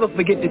they never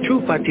forget the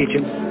truth I teach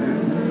them.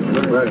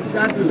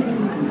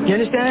 You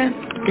understand?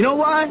 You know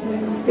why?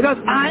 Because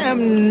I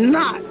am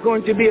not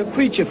going to be a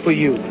preacher for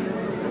you.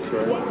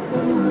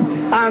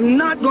 I'm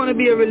not going to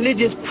be a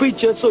religious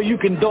preacher so you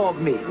can dog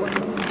me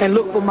and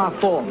look for my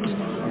faults.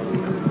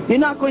 You're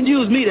not going to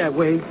use me that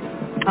way.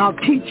 I'll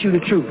teach you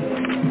the truth.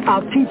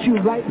 I'll teach you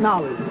right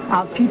knowledge.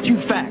 I'll teach you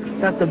facts.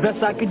 That's the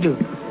best I could do.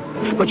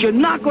 But you're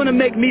not going to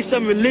make me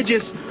some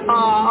religious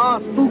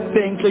spook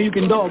thing so you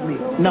can dog me.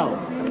 No.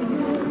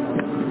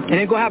 It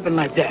ain't going to happen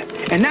like that.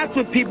 And that's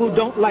what people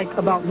don't like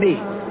about me.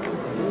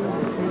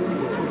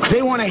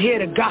 They want to hear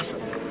the gossip.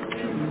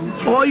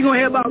 All you're going to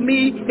hear about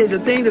me is the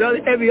thing that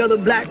every other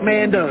black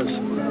man does.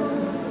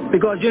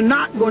 Because you're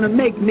not going to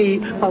make me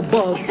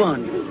above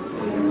fun.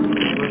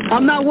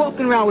 I'm not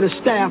walking around with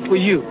a staff for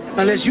you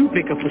unless you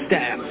pick up a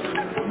staff.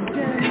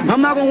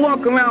 I'm not going to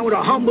walk around with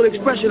a humble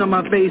expression on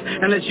my face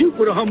unless you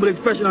put a humble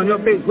expression on your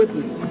face with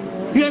me.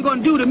 You ain't going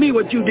to do to me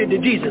what you did to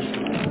Jesus.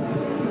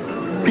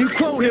 You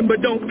quote him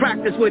but don't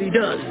practice what he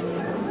does.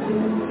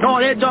 Oh,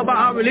 they talk about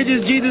how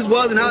religious Jesus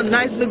was and how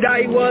nice the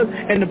guy he was,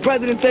 and the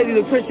president says he's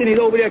a Christian, he's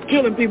over there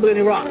killing people in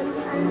Iraq.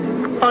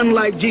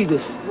 Unlike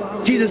Jesus.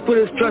 Jesus put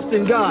his trust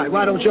in God.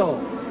 Why don't y'all?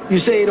 You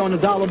say it on the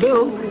dollar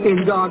bill,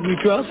 in God we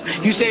trust.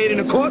 You say it in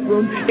the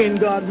courtroom, in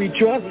God we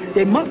trust.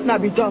 They must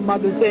not be talking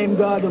about the same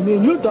God that me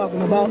and you're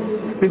talking about,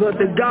 because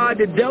the God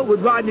that dealt with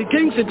Rodney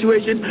King's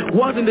situation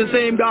wasn't the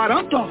same God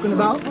I'm talking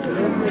about.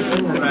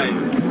 Right.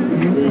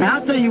 Now,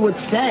 I'll tell you what's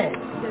sad.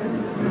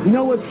 You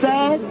know what's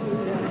sad?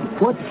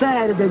 What's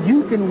sad is that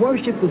you can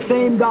worship the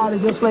same God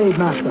as your slave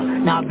master.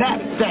 Now,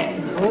 that's sad.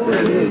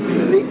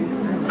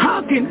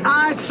 How can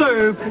I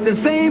serve the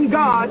same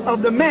God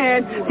of the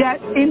man that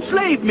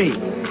enslaved me?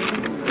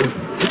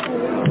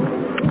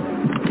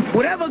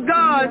 Whatever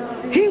God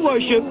he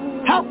worshiped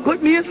helped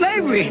put me in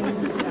slavery.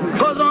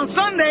 Because on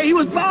Sunday he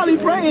was probably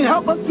praying,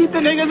 help us keep the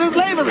niggas in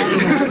slavery.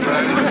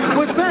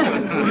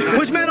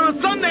 Which meant on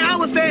Sunday I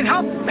was saying,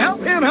 help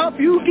him, help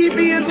you keep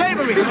me in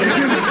slavery.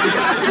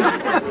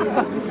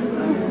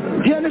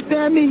 Do you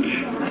understand me?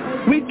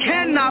 We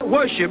cannot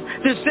worship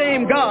the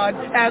same God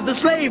as the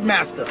slave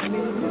master.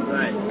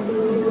 Right.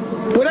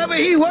 Whatever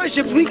he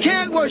worships, we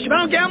can't worship. I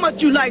don't care how much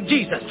you like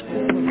Jesus.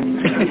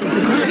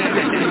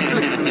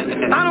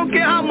 I don't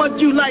care how much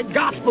you like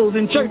gospels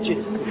and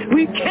churches.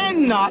 We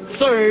cannot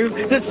serve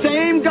the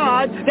same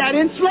God that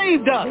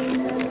enslaved us.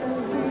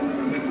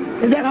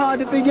 Is that hard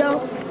to figure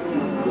out?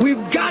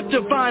 We've got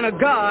to find a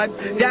God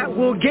that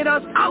will get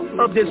us out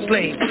of this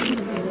slavery.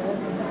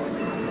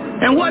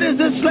 And what is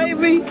this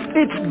slavery?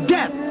 It's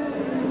death.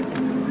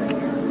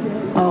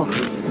 Oh,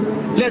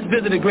 let's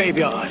visit a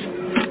graveyard.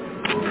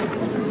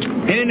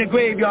 And in the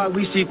graveyard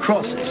we see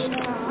crosses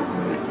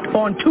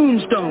on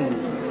tombstones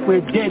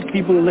where dead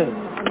people live.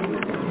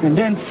 And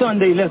then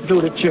Sunday, let's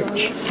go to church.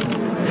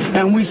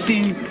 And we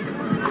see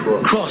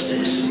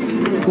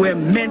crosses where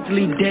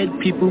mentally dead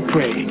people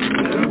pray.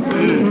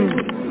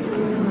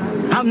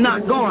 I'm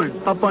not going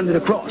up under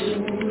the cross.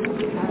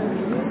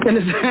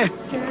 Understand?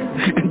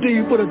 Until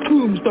you put a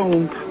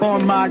tombstone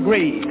on my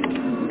grave.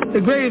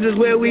 The grave is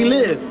where we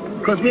live,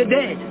 because we're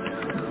dead.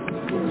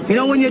 You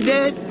know when you're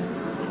dead?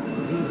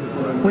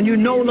 When you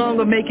no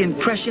longer make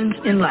impressions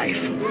in life.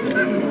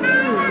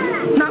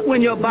 Not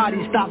when your body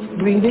stops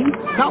breathing,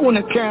 not when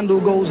a candle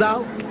goes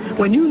out.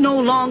 When you no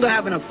longer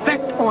have an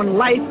effect on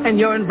life and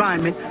your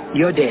environment,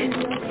 you're dead.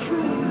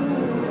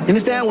 You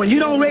understand? When you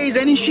don't raise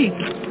any sheep,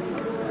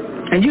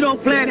 and you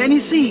don't plant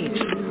any seeds,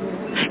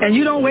 and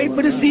you don't wait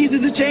for the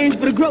seasons to change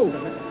for the growth,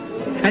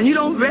 and you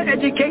don't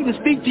educate and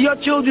speak to your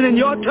children in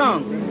your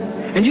tongue,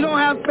 and you don't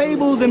have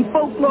fables and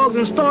folklores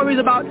and stories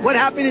about what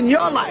happened in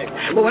your life.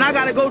 But when I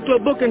got to go to a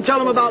book and tell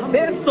them about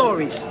their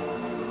stories,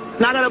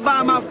 and I got to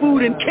buy my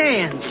food in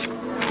cans,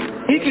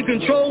 he can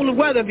control the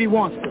weather if he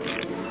wants to.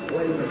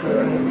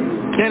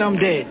 Then I'm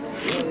dead.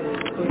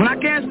 When I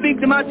can't speak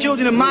to my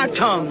children in my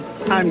tongue,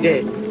 I'm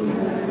dead.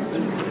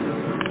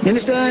 You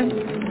understand?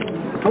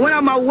 I went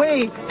out my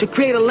way to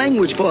create a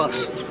language for us.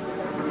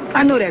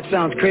 I know that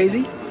sounds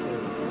crazy.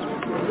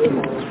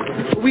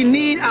 We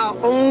need our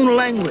own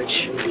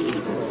language.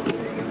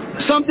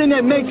 Something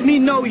that makes me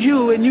know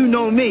you and you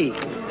know me.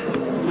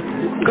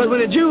 Because when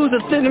the Jews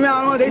are sitting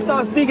around, they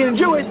start speaking in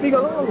Jewish, we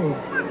go, oh,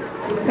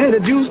 hey, the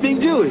Jews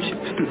speak Jewish.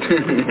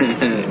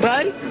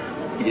 Right?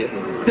 Yeah.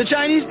 The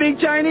Chinese speak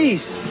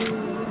Chinese.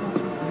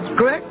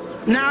 Correct?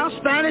 Now,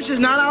 Spanish is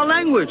not our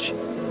language.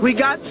 We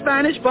got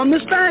Spanish from the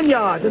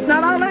Spaniards. It's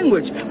not our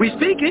language. We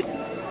speak it.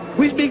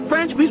 We speak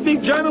French, we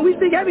speak German, we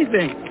speak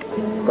everything.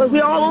 Because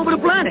we're all over the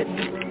planet.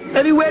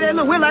 Everywhere they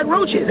look, we're like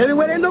roaches.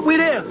 Everywhere they look, we're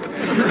there.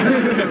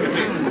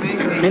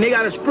 And they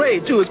got a spray,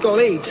 too. It's called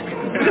AIDS.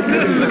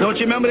 Don't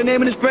you remember the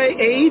name of the spray?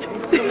 AIDS?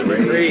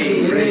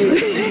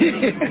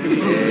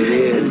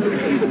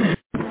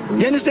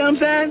 You understand what I'm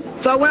saying?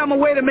 So I went on my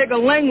way to make a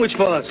language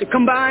for us. It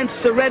combines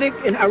Syriac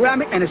and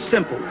Aramaic, and it's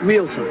simple,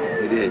 real simple.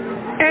 It is.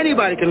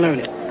 Anybody can learn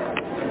it.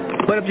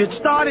 But if you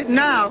start it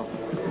now,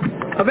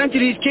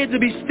 eventually these kids will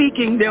be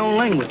speaking their own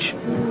language.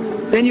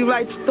 Then you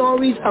write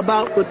stories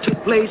about what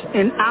took place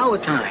in our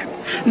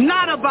time,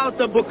 not about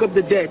the Book of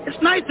the Dead. It's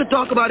nice to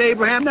talk about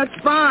Abraham, that's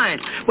fine,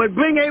 but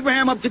bring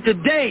Abraham up to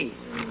today.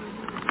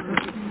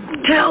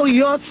 Tell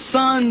your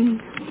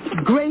son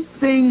great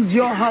things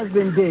your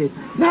husband did,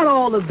 not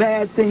all the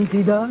bad things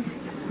he does.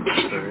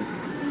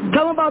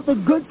 Tell them about the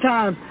good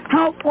times.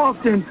 How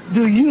often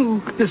do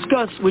you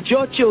discuss with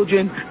your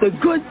children the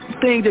good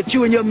things that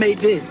you and your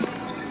mate did?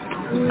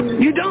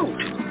 You don't.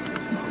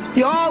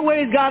 You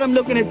always got them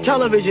looking at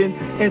television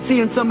and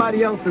seeing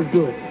somebody else's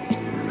good.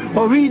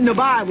 Or reading the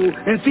Bible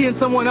and seeing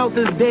someone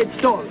else's dead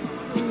story.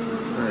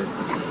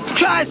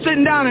 Try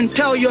sitting down and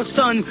tell your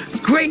son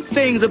great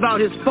things about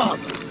his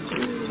father.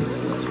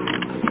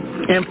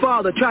 And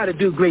father, try to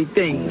do great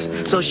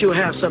things so she'll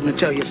have something to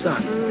tell your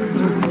son.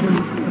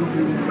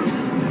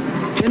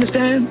 You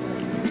understand?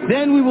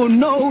 Then we will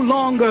no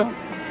longer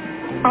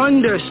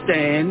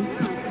understand.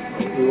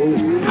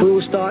 We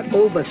will start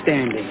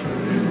overstanding.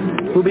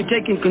 We'll be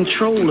taking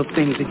control of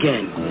things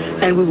again.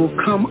 And we will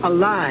come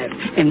alive.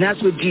 And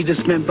that's what Jesus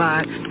meant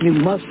by, you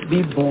must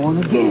be born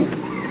again.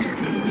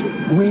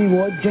 We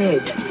were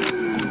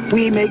dead.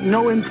 We make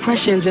no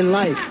impressions in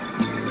life.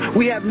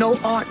 We have no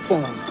art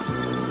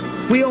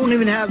form. We don't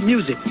even have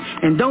music.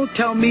 And don't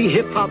tell me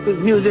hip-hop is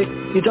music.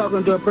 You're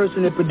talking to a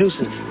person that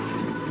produces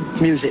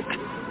music.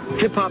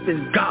 Hip-hop is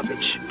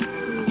garbage.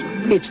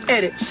 It's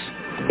edits.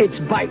 It's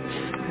bites.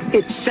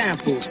 It's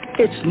samples.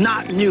 It's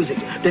not music.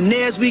 The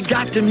nearest we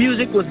got to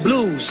music was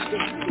blues.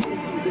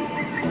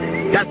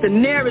 That's the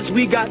nearest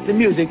we got to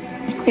music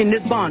in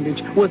this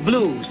bondage was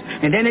blues.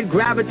 And then it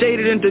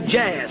gravitated into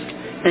jazz.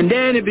 And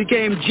then it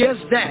became just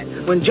that.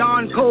 When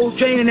John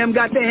Coltrane and them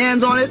got their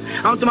hands on it,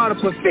 I'm talking about a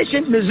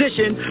proficient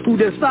musician who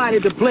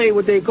decided to play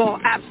what they call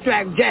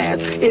abstract jazz.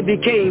 It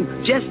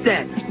became just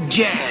that,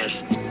 jazz.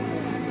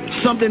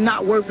 Something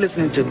not worth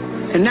listening to.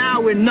 And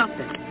now we're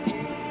nothing.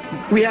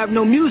 We have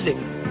no music.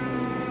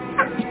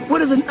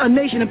 What is a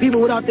nation of people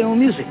without their own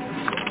music?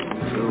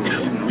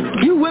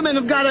 You women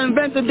have got to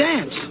invent a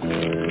dance.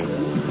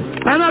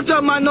 I'm not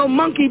talking about no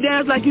monkey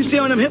dance like you see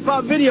on them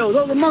hip-hop videos.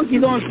 Those are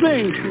monkeys on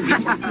strings.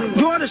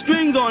 Draw the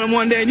strings on them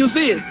one day and you'll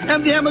see it.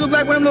 Empty Hammer looks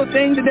like one of them little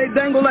things that they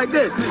dangle like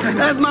this.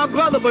 That's my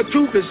brother, but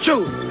truth is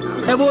truth.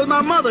 That was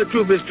my mother,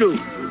 truth is truth.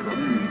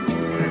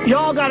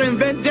 Y'all got to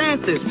invent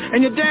dances.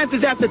 And your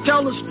dances have to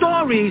tell the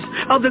stories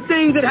of the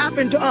things that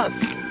happened to us.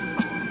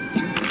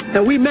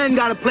 And we men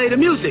got to play the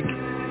music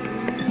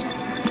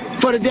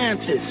for the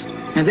dances.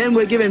 And then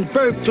we're giving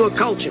birth to a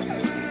culture.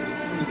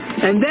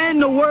 And then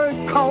the word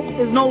cult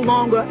is no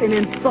longer an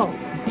insult.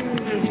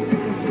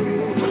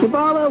 So,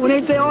 Father, when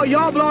they say, oh,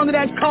 y'all belong to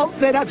that cult,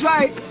 say, that's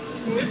right.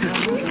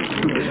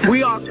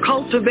 We are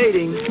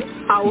cultivating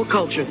our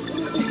culture.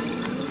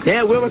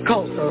 Yeah, we're a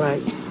cult, all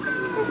right.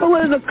 But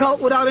what is a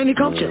cult without any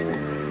culture?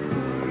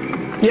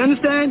 You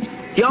understand?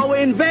 Y'all were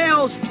in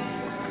veils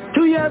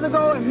 2 years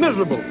ago and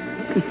miserable.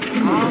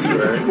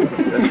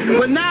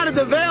 But now that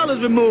the veil is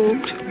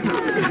removed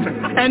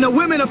and the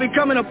women are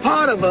becoming a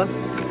part of us,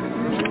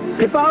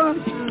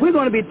 we're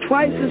going to be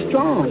twice as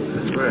strong.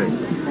 That's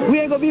right. We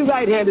ain't going to be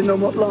right-handed no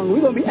more longer.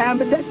 We're going to be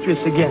ambidextrous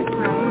again.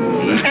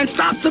 And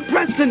stop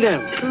suppressing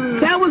them.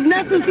 That was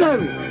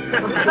necessary.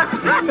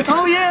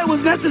 Oh, yeah, it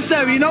was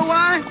necessary. You know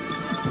why?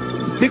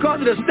 Because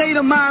of the state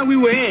of mind we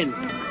were in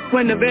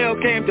when the veil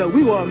came to us.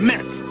 We were a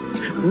mess.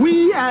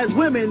 We as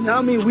women,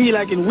 I mean we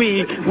like in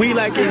we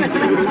like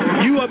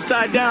in you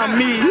upside down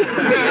me.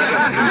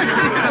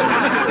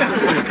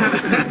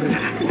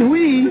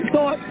 We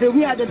thought that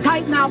we had to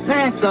tighten our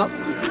pants up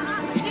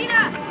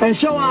and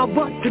show our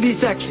butt to be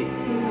sexy.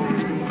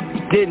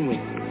 Didn't we?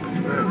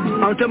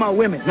 I'm talking about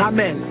women, not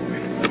men.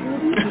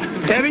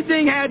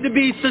 Everything had to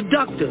be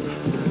seductive.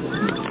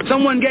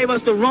 Someone gave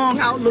us the wrong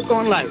outlook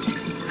on life.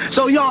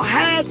 So y'all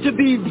had to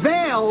be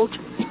veiled.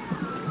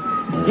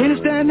 You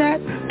understand that?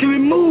 To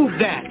remove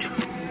that.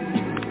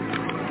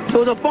 It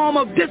was a form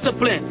of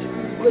discipline.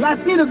 Because I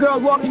see the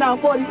girls walking down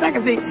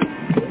 42nd Street.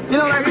 You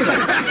know what I mean?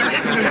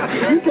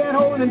 You can't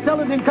hold an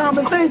intelligent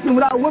conversation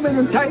without women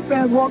in tight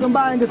pants walking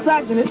by and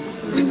distracting it.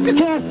 You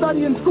can't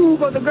study in school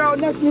because the girl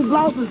next to you's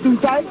blouse is too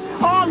tight.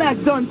 All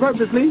that's done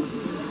purposely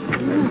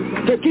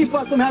to keep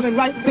us from having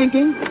right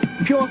thinking,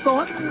 pure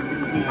thought.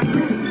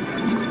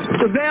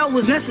 The veil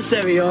was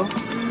necessary, y'all.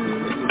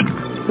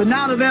 But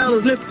now the veil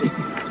is lifted.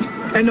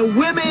 And the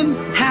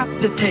women have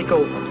to take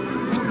over.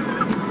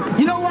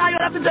 You know why you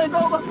have to take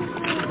over?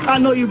 I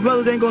know you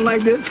brothers ain't gonna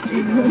like this.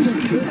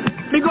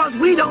 Because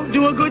we don't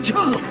do a good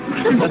job.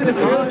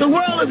 The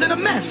world is in a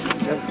mess.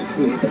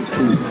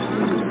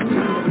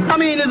 I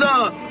mean,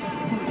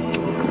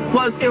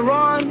 was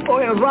Iran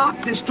or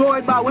Iraq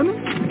destroyed by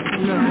women?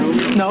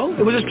 No.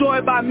 It was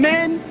destroyed by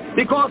men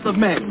because of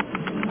men.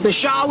 The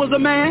Shah was a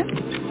man.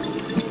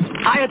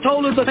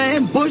 Ayatollah's a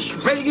man. Bush,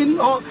 Reagan,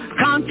 or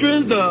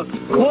Contras, the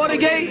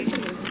Watergate.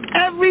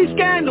 Every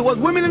scandal was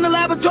women in the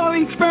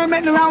laboratory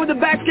experimenting around with the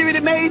bacteria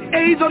that made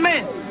AIDS or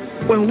men.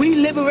 When we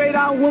liberate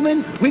our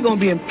women, we're going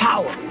to be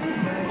empowered.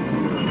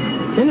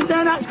 You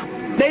understand that?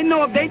 They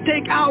know if they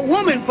take our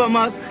woman from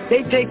us,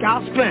 they take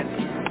our strength.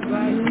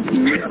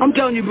 I'm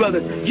telling you,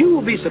 brother, you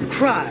will be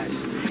surprised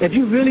if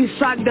you really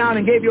sat down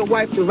and gave your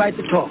wife the right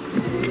to talk.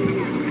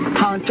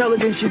 How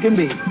intelligent she can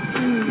be.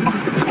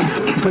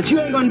 But you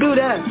ain't going to do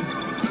that.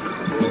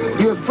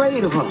 You're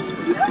afraid of her.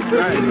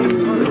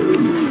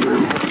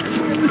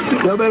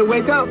 Y'all better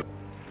wake up.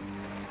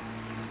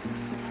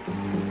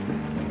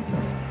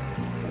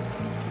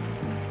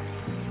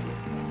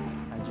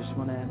 I just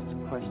want to ask a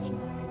question.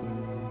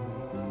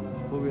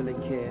 Who really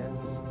cares?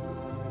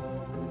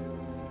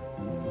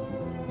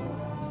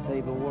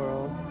 Save a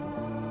world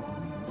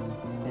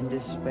in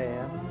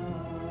despair.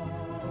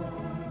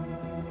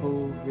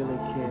 Who really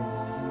cares?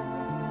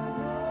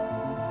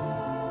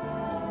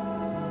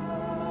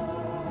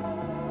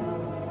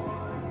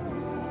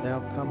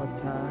 There'll come a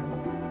time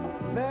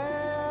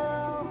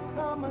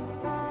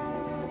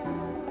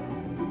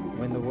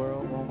when the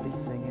world won't be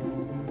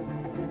singing.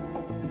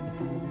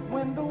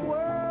 When the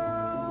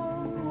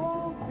world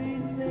won't be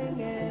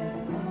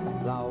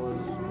singing.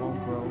 Flowers won't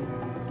grow.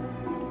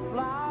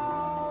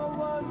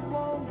 Flowers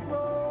won't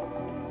grow.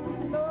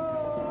 No.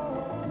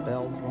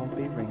 Bells won't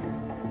be ringing.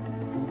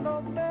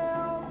 No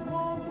bells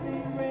won't be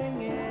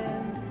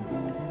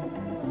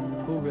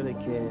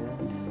cares?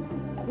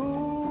 Who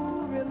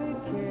really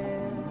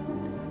cares?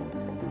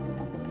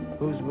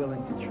 Who's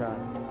willing to try?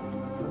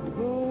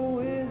 Who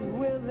is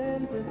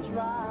willing to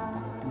try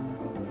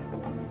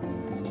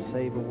to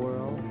save a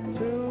world?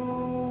 To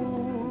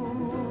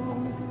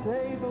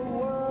save a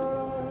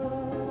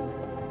world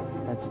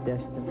that's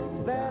destined to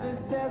die. That is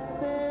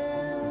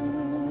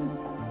destined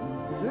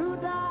to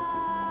die.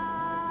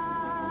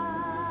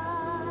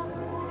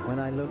 When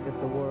I look at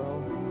the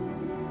world,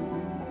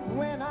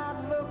 when I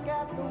look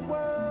at the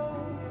world,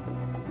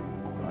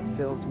 it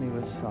fills me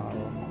with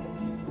sorrow.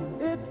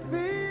 It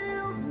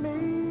fills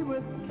me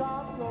with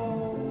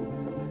sorrow.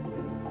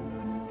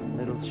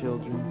 Little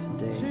children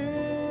today.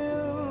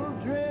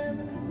 Children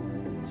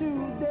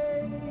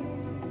today.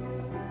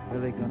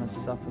 Really gonna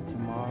suffer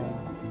tomorrow.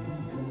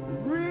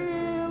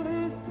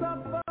 Really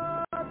suffer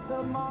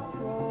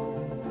tomorrow.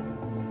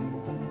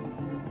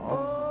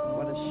 Oh,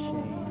 what a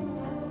shame.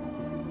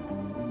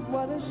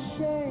 What a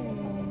shame.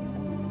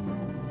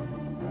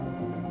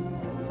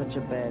 Such a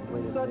bad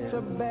way to live. Such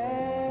a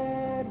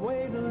bad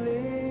way to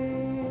live.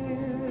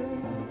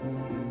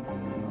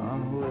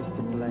 Who is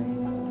to blame?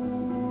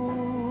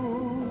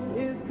 Who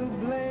is to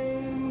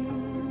blame?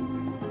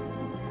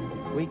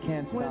 We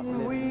can't stop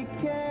living. We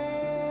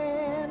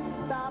can't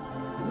stop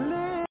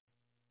living.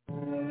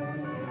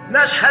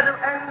 نشهد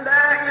أن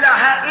لا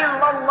إله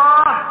إلا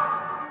الله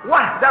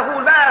وحده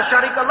لا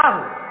شريك له.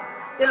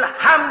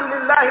 الحمد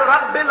لله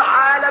رب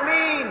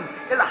العالمين.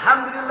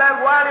 الحمد لله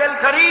الوالي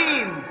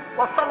الكريم.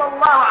 وصلى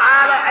الله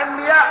على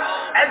الأنبياء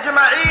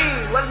أجمعين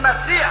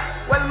والمسيح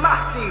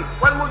والمهدي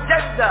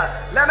والمجدد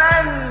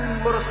لمن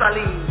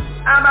مرسلين.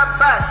 أما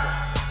بعد.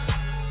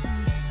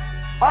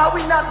 Are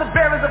we not the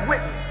bearers of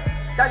witness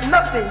that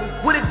nothing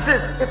would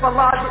exist if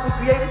Allah didn't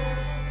create it?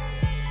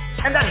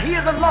 And that He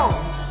is alone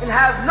and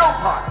has no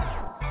part?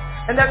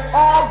 And that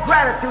all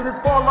gratitude is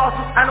for Allah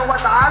subhanahu wa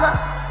ta'ala,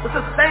 the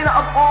sustainer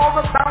of all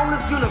the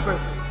boundless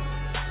universes.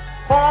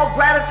 All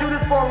gratitude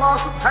is for Allah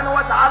subhanahu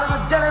wa ta'ala, the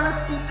generous,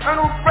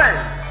 eternal friend.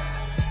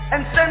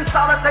 And send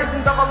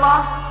salutations of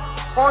Allah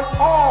on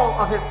all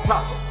of His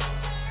prophets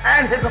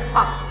and His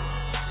apostles,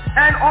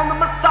 and on the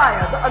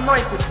Messiah, the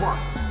anointed one,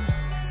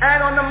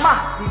 and on the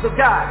Mahdi, the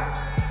guide,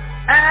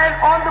 and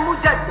on the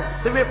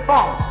Mujaddid, the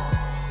reformer,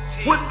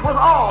 which was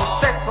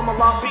all sent from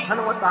Allah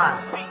subhanahu wa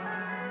ta'ala.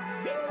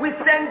 We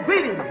send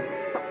greetings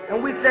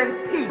and we send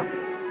peace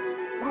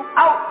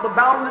throughout the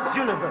boundless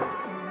universe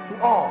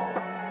to all.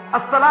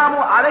 Assalamu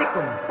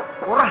alaikum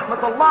wa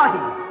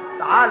rahmatullahi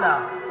ta'ala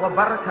wa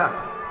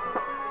barakatuh.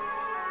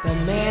 The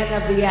Man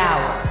of the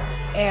Hour,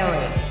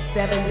 airing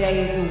 7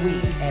 days a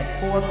week at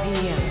 4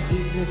 p.m.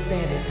 Eastern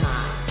Standard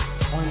Time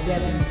on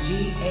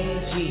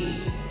WGAG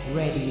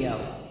Radio.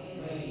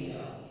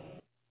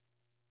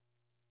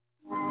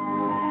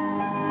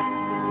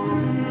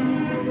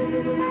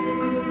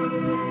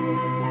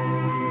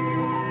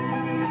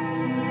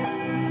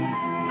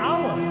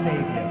 Our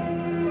Savior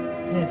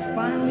has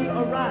finally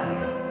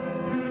arrived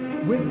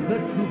with the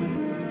truth,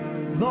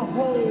 the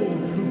whole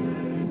truth,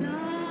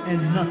 and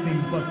nothing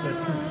but the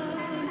truth.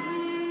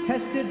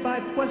 Tested by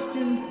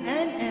questions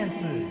and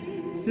answers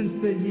since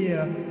the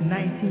year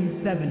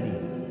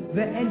 1970,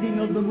 the ending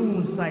of the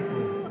moon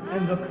cycle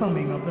and the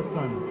coming of the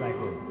sun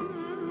cycle.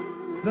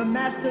 The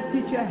master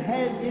teacher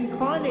has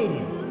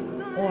incarnated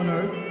on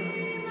earth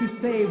to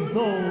save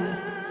those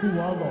who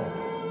are lost.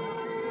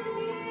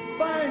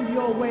 Find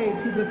your way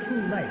to the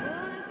true light,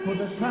 for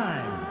the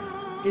time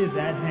is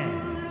at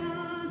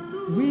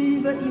hand.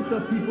 We, the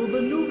Ether people,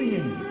 the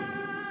Nubians,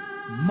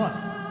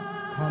 must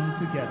come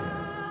together.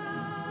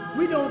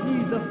 We don't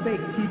need the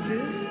fake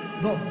teachers,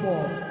 the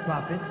false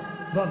prophets,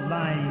 the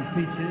lying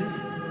preachers,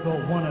 the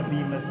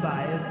wannabe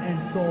messiahs, and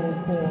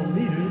so-called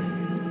leaders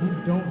who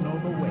don't know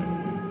the way.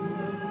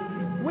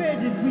 Where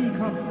did we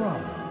come from?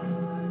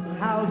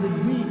 How did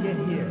we get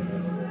here?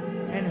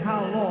 And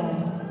how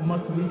long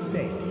must we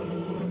stay?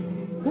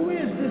 Who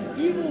is this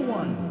evil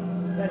one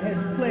that has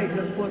plagued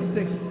us for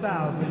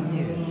 6,000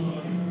 years?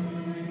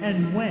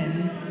 And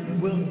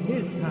when will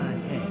his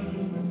time end?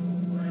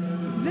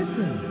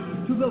 Listen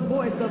to the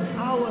voice of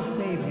our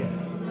Savior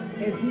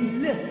as He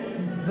lifts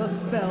the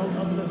spell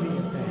of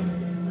Leviathan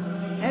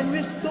and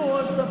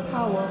restores the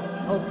power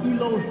of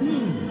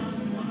Eloheem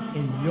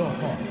in your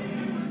heart.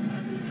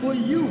 For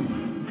you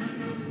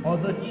are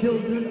the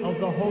children of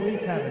the Holy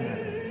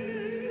Tabernacle,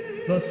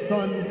 the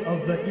sons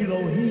of the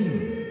Eloheem.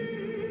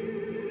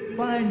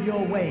 Find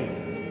your way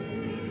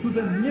to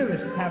the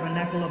nearest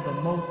tabernacle of the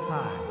Most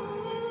High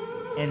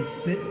and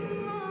sit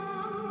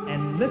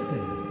and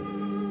listen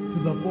to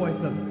the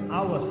voice of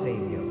our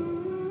Savior,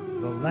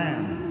 the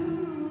Lamb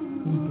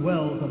who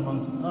dwells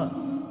amongst us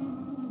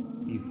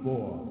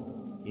before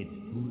it's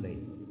too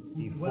late.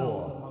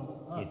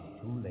 Before it's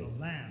too late.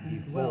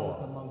 Before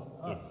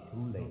it's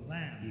too late.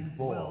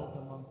 Before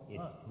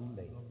it's too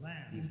late.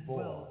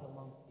 Before it's too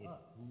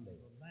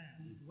late.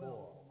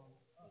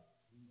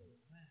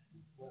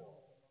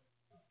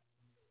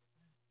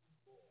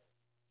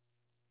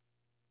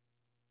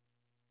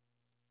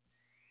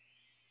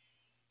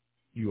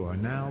 You are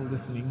now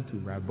listening to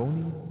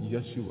Rabboni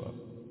Yeshua,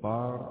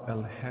 Bar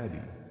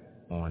el-Hadi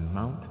on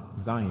Mount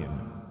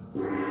Zion,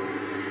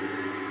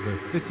 the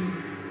city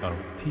of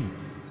peace.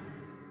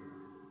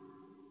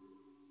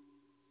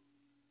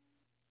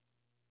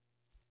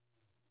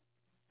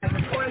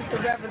 According to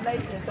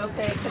Revelations,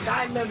 okay, because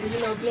I remember,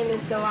 being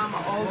as though I'm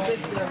an old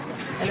sister,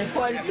 and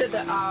according to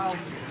the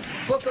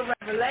book of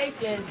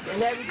Revelations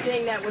and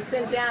everything that was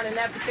sent down in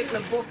that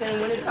particular book,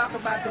 and when they talk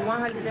about the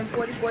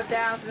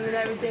 144,000 and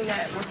everything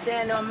that was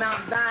standing on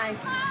Mount Zion,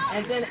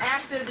 and then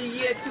after the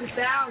year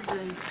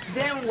 2000,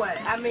 then what?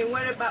 I mean,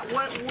 what about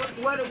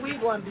what are we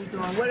going to be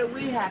doing? What do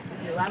we have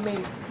to do? I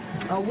mean,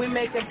 are we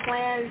making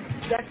plans?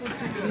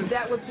 Is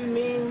that what you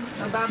mean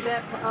about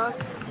that for us?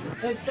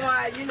 As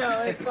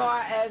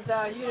far as,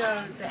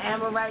 the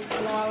Amorites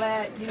and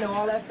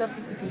all that stuff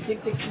is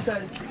predicted,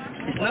 because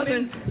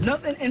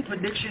nothing in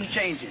prediction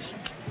changes.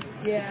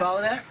 Yeah. You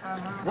follow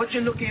that? What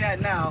you're looking at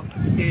now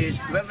is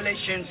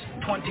Revelations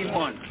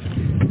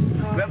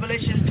 21.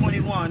 Revelations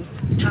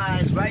 21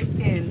 ties right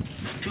in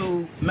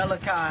to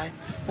Malachi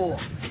 4.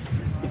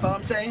 You follow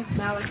what I'm saying?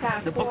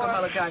 Malachi the 4. Book of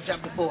Malachi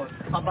chapter 4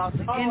 about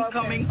the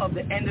incoming of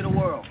the end of the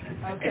world.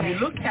 Okay. If you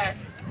look at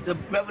the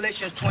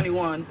Revelations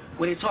 21,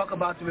 where they talk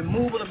about the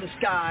removal of the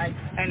sky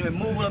and the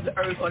removal of the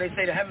earth, or they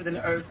say the heavens and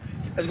the earth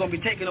is going to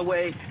be taken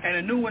away and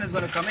a new one is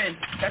going to come in.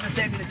 That's the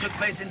same thing that took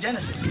place in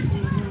Genesis.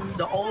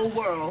 The old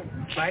world,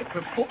 right,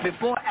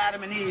 before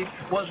Adam and Eve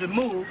was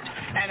removed,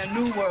 and a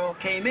new world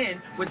came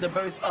in with the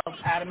birth of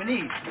Adam and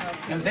Eve.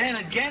 And then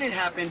again it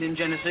happened in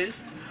Genesis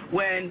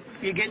when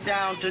you get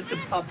down to the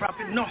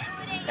prophet Noah,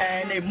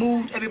 and they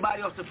moved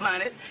everybody off the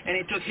planet, and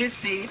they took his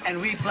seed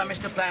and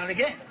replenished the planet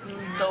again.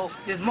 So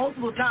there's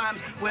multiple times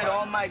where the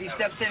Almighty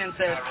steps in and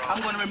says,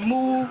 I'm going to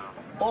remove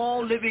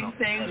all living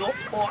things,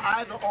 or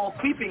either all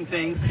creeping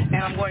things, and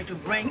I'm going to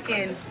bring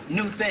in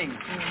new things,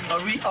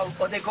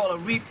 what they call a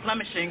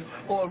replenishing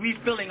or a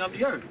refilling of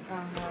the earth.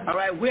 All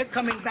right, we're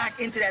coming back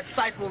into that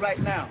cycle right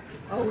now.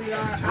 Oh, we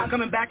are. We're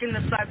coming back into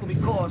the cycle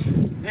because,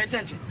 pay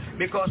attention,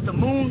 because the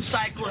moon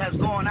cycle has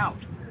gone out,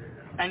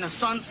 and the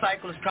sun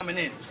cycle is coming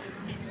in.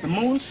 The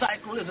moon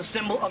cycle is a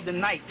symbol of the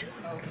night,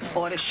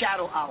 or the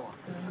shadow hour,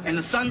 and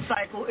the sun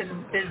cycle is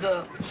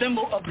the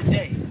symbol of the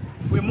day.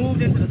 We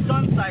moved into the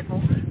sun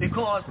cycle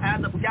because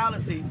as a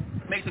galaxy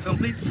makes a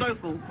complete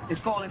circle, it's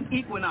called an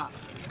equinox.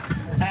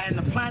 And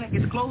the planet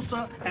gets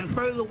closer and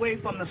further away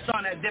from the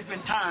sun at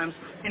different times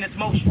in its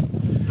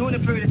motion. During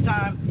the period of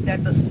time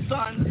that the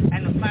sun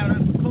and the planet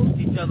are close to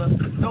each other,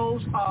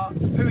 those are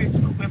periods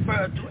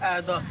referred to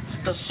as the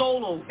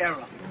solar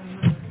era.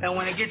 And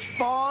when it gets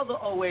farther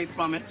away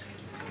from it,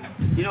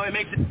 it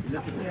makes it,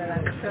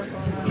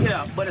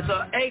 but it's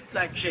an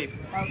egg-like shape,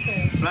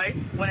 right?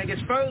 When it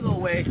gets further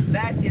away,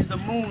 that is the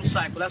moon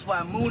cycle. That's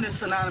why moon is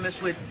synonymous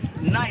with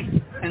night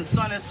and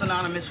sun is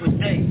synonymous with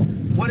day.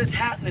 What is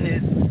happening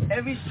is,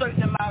 every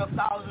certain amount of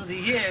thousands of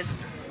years,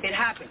 it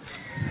happens,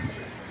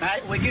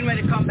 right? We're getting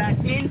ready to come back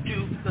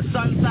into the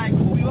sun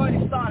cycle. We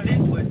already started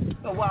into it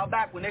a while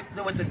back when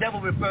what the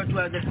devil referred to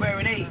as the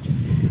Aquarian Age.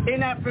 In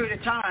that period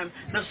of time,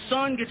 the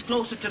sun gets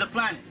closer to the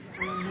planet.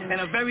 And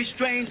a very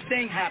strange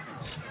thing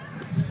happens,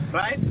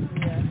 right?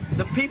 Yeah.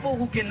 The people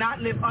who cannot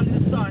live under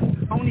the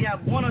sun only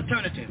have one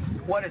alternative.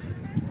 What is it?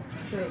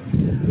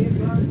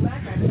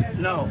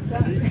 No.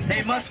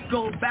 They must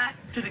go back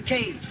to the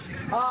caves.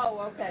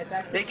 Oh, okay.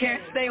 They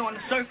can't stay on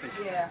the surface.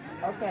 Yeah,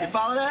 okay. You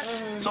follow that?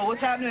 So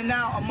what's happening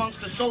now amongst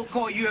the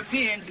so-called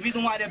Europeans, the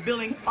reason why they're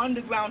building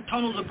underground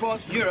tunnels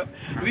across Europe,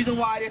 the reason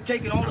why they're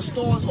taking all the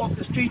stores off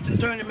the streets and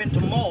turning them into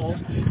malls,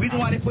 the reason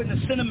why they're putting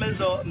the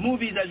cinemas or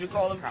movies, as you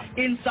call them,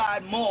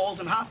 inside malls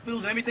and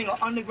hospitals and everything are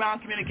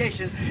underground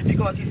communications,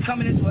 because he's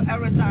coming into an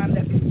era time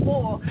that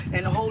before,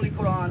 in the Holy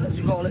Quran, as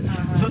you call it,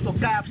 so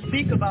God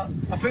speak about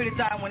a period of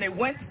time when they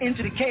went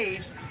into the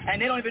caves, and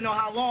they don't even know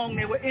how long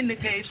they were in the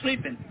cave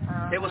sleeping.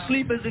 They were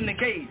sleepers in the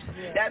caves.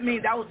 That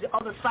means that was the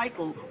other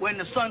cycle when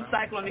the sun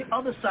cycle on the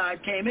other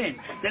side came in.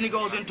 Then it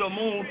goes into a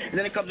moon, and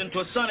then it comes into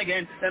a sun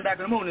again, then back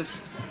to the moon. It's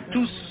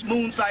 2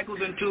 moon cycles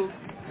and 2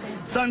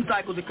 sun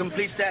cycles to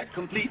complete that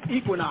complete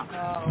equinox.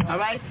 All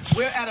right?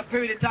 We're at a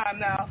period of time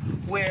now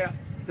where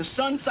the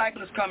sun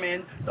cycle has come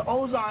in, the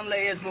ozone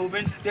layer is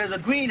moving, there's a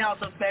greenhouse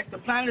effect, the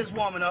planet is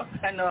warming up,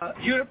 and the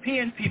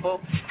European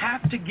people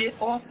have to get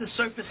off the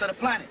surface of the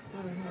planet.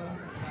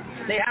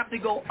 They have to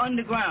go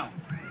underground.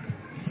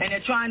 And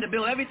they're trying to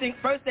build everything.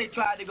 First they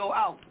tried to go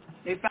out.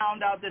 They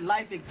found out that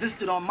life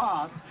existed on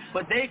Mars,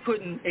 but they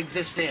couldn't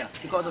exist there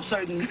because of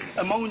certain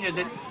ammonia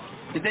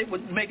that they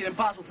would make it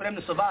impossible for them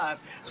to survive.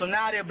 So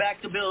now they're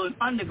back to building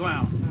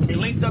underground. They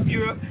linked up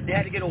Europe. They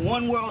had to get a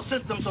one-world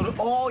system so that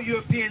all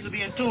Europeans will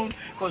be in tune,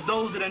 because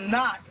those that are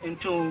not in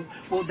tune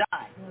will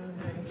die.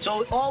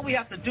 So all we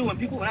have to do,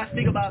 when I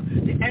speak about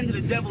the end of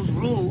the devil's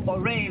rule or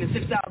reign in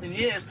 6,000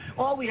 years,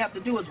 all we have to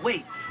do is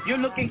wait. You're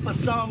looking for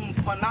some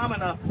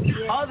phenomena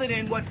other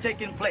than what's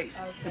taking place.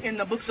 In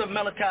the books of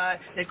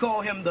Malachi, they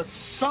call him the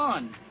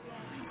son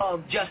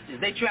of justice.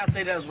 They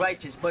translate it as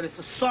righteous, but it's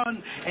a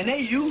son, and they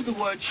use the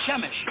word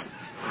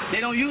Shemesh. They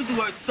don't use the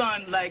word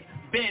son like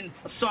been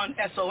sun,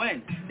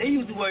 S-O-N. They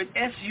use the word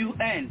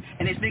S-U-N,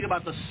 and they speak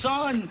about the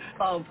sun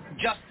of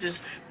justice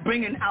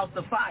bringing out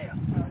the fire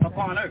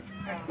upon earth,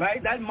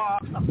 right? That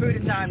marks a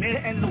period of time near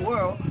the end of the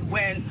world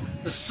when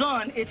the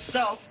sun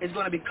itself is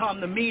going to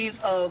become the means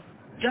of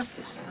justice.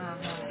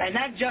 And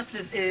that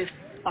justice is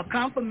a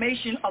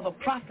confirmation of a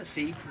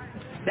prophecy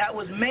that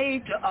was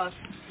made to us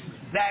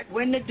that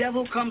when the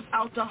devil comes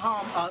out to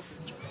harm us,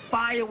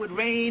 fire would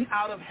rain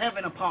out of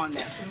heaven upon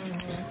them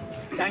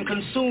and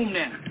consume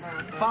them.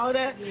 Follow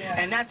that?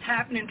 And that's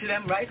happening to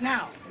them right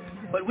now.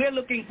 But we're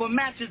looking for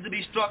matches to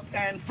be struck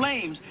and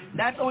flames.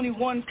 That's only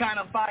one kind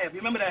of fire. If you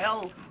remember the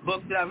hell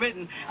book that I've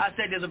written, I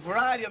said there's a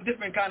variety of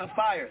different kind of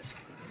fires.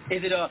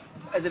 Is it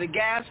a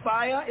gas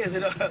fire? Is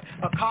it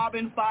a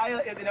carbon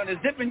fire? There's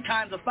different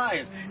kinds of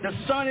fires. The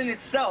sun in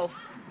itself,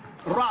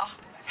 Ra,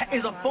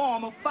 is a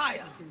form of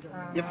fire.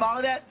 You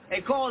follow that?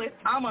 They call it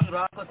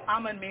Amun-Ra because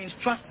Amun means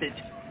trusted.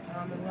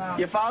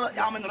 You follow?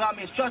 Amun-Ra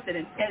means trusted.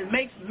 And it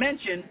makes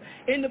mention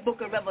in the book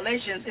of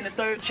Revelations in the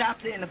 3rd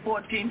chapter in the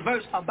 14th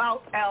verse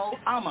about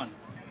El-Amun,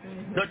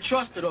 the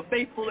trusted or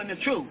faithful and the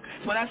true.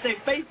 When I say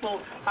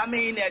faithful, I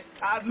mean that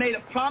I've made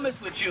a promise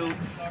with you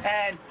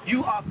and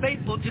you are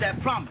faithful to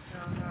that promise.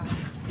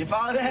 You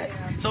follow that?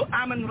 So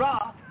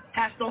Amun-Ra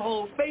has to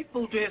hold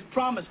faithful to his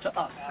promise to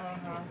us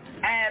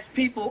as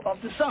people of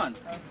the sun.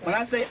 When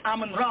I say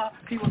Amun-Ra,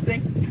 people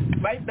think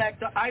right back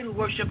to idol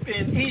worship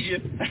in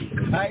Egypt,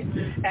 right?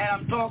 And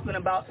I'm talking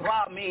about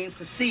Ra means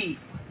to see.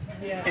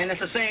 And it's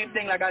the same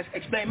thing, like I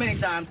explained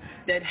many times,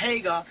 that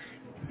Hagar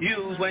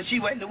used when she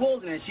went in the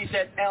wilderness. She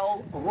said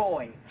El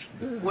Roy,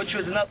 which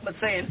was nothing but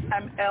saying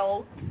I'm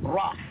El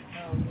Ra.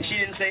 She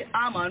didn't say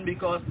Ammon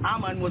because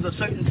Ammon was a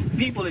certain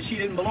people that she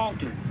didn't belong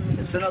to.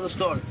 It's another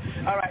story.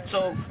 All right,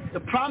 so the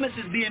promise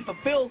is being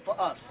fulfilled for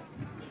us,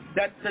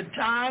 that the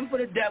time for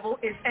the devil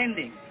is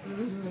ending.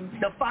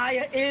 The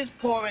fire is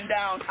pouring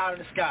down out of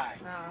the sky.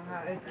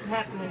 It's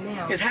happening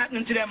now. It's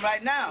happening to them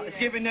right now. It's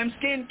giving them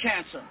skin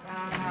cancer.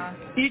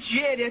 Each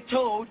year they're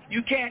told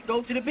you can't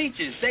go to the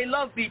beaches. They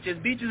love beaches.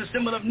 Beaches are a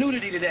symbol of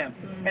nudity to them.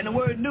 And the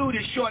word nude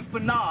is short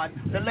for Nod,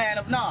 the land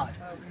of Nod.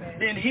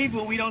 In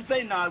Hebrew we don't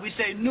say Nod, we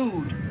say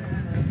nude.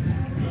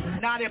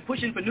 Now they're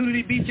pushing for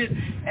nudity beaches,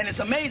 and it's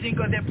amazing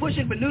because they're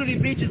pushing for nudity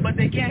beaches, but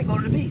they can't go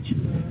to the beach.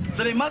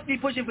 So they must be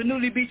pushing for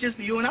nudity beaches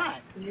for you and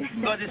I.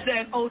 Because it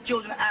says, oh,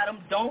 children of Adam,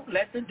 don't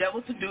let the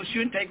devil seduce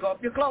you and take off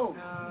your clothes.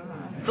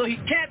 So he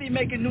can't be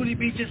making nudity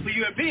beaches for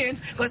Europeans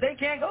because they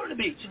can't go to the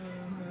beach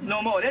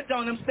no more. They're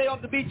telling them stay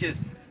off the beaches.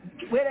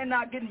 Where they're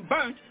not getting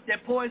burnt,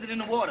 they're poisoning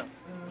the water.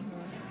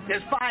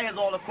 There's fires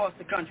all across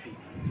the country,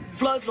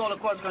 floods all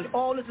across the country.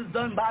 All this is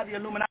done by the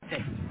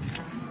Illuminati.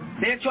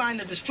 They're trying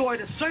to destroy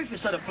the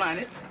surface of the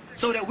planet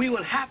so that we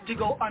will have to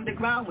go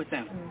underground with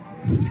them.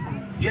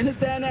 You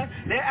understand that?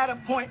 They're at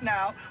a point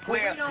now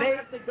where we don't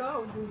have to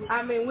go.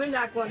 I mean, we're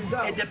not going to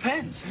go. It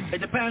depends. It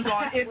depends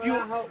on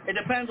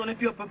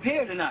if you're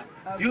prepared or not.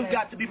 Okay. You've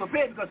got to be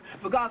prepared because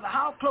regardless of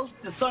how close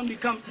the sun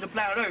becomes to the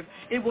planet Earth,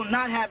 it will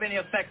not have any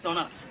effect on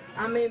us.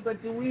 I mean,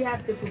 but do we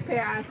have to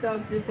prepare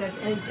ourselves just as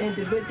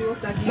individuals?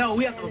 No,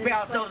 we have to prepare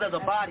ourselves as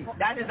a body.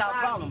 That is our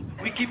problem.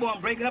 We keep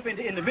on breaking up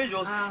into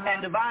individuals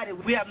and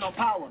divided. We have no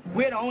power.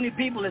 We're the only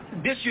people that's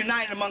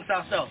disunited amongst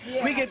ourselves.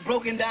 We get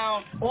broken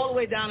down all the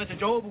way down into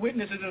Jehovah's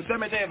Witnesses and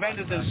Seventh-day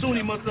Adventists and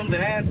Sunni Muslims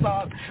and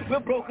Ansars. We're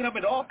broken up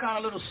into all kind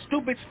of little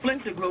stupid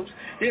splinter groups.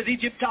 There's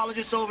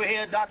Egyptologists over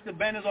here. Dr.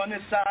 Ben is on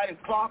this side, and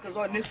Clark is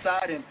on this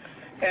side,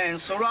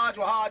 and Siraj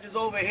Wahaj is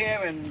over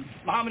here, and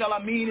Muhammad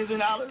Al-Amin is in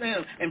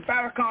and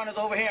Farrakh Khan is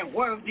over here, and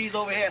Warifdi's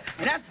over here,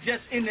 and that's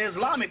just in the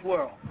Islamic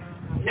world.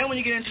 Then when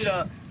you get into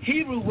the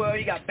Hebrew world,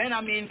 you got Ben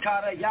Amin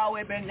Carter,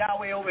 Yahweh Ben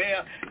Yahweh over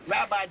here,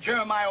 Rabbi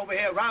Jeremiah over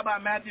here, Rabbi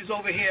Matthews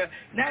over here,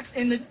 and that's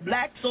in the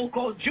black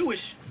so-called Jewish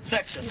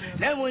section.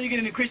 Then when you get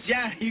into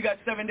Christianity, you got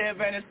Seventh-day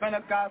Adventists,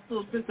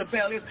 Pentecostals,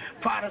 Episcopalians,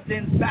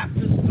 Protestants,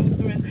 Baptists,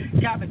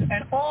 Lutherans, Catholics,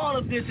 and all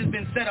of this has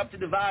been set up to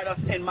divide us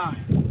in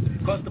mind.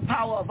 Because the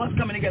power of us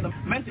coming together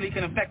mentally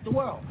can affect the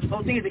world.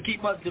 Those things that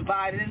keep us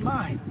divided in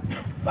mind,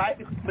 right?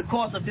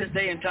 Because of this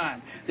day and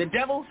time. The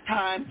devil's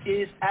time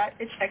is at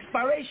its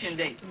expiration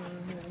date.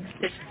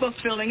 It's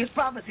fulfilling its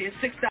prophecy. It's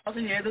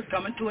 6,000 years. It's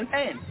coming to an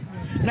end.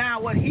 Now,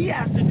 what he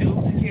has to do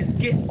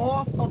is get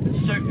off of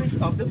the surface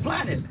of the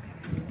planet.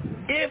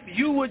 If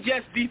you would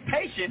just be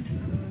patient,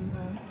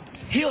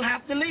 he'll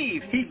have to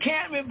leave. He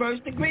can't reverse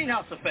the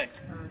greenhouse effect.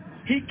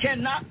 He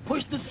cannot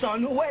push the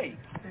sun away.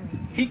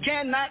 He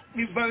cannot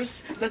reverse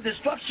the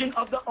destruction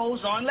of the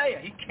ozone layer.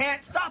 He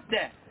can't stop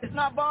that. It's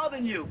not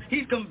bothering you.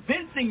 He's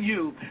convincing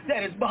you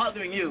that it's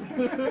bothering you.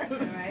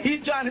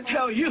 He's trying to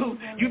tell you,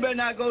 you better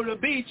not go to the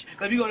beach,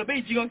 because if you go to the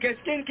beach, you're going to get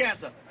skin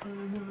cancer.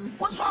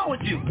 What's wrong with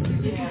you?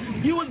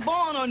 You was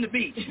born on the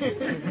beach.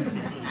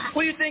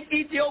 What do you think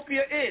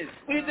Ethiopia is?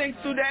 What do you think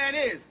Sudan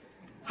is?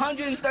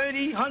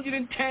 130,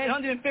 110,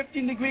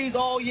 115 degrees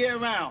all year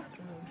round.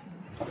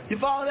 You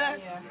follow that?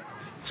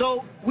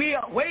 So we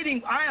are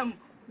waiting. I am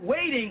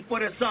waiting for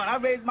the sun. I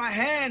raise my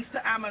hands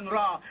to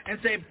Amun-Ra and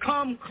say,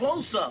 come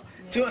closer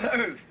to the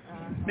earth.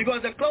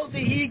 Because the closer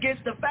he gets,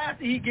 the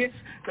faster he gets,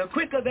 the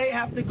quicker they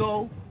have to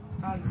go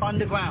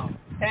underground.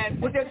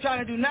 And what they're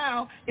trying to do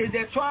now is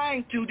they're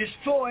trying to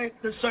destroy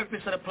the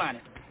surface of the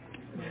planet.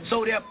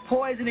 So they're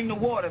poisoning the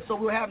water so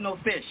we'll have no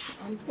fish.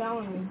 I'm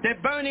telling you.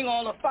 They're burning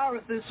all the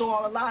forests so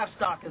all the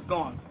livestock is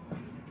gone.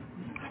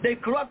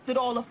 They've corrupted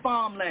all the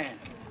farmland.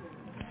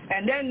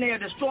 And then they're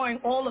destroying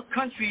all the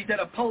countries that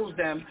oppose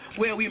them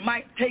where we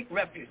might take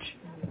refuge.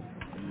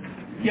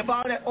 You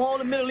follow that? All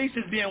the Middle East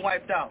is being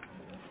wiped out.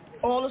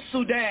 All of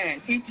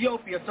Sudan,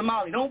 Ethiopia,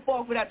 Somalia. Don't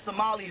fall for that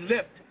Somali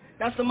lift.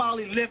 That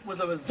Somali lift was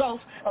a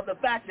result of the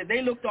fact that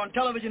they looked on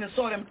television and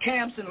saw them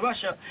camps in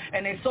Russia,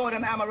 and they saw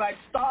them Amorites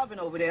starving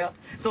over there,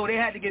 so they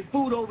had to get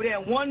food over there.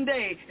 And one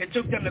day, it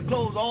took them to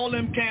close all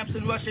them camps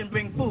in Russia and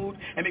bring food,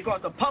 and because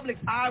the public's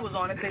eye was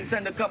on it, they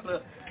sent a couple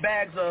of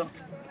bags of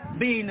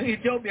beans to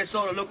Ethiopia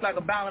so it looked like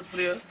a balance for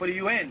the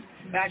UN.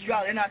 In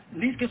actuality, they're not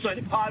least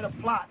concerned. Part of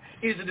the plot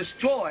is to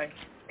destroy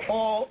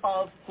all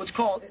of what's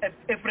called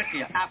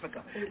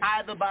Africa,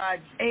 either by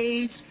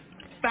AIDS,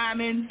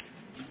 famine,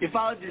 if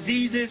our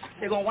diseases,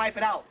 they're going to wipe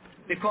it out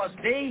because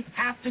they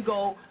have to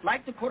go,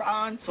 like the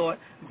Quran taught,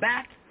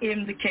 back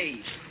in the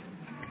cave.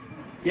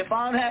 You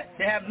follow that?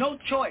 They have no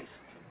choice.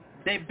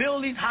 They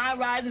build these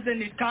high-rises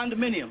and these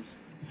condominiums.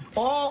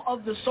 All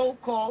of the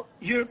so-called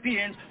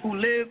Europeans who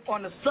live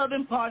on the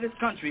southern part of this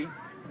country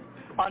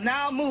are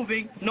now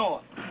moving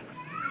north.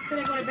 So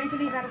they're going to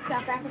eventually leave out of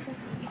South Africa?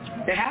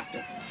 They have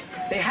to.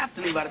 They have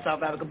to leave out of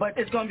South Africa, but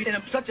it's going to be in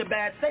such a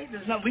bad state,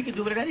 there's nothing we can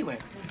do with it anyway.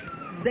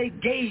 They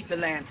gave the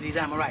land to these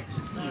Amorites.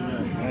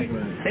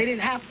 They didn't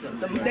have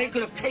to. They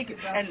could have taken,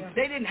 and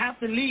they didn't have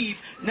to leave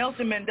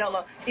Nelson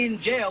Mandela in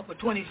jail for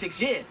 26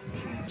 years.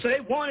 So they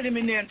wanted him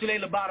in there until they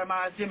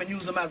lobotomized him and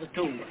used him as a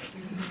tool.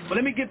 But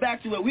let me get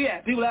back to where we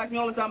at. People ask me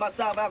all the time about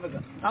South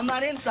Africa. I'm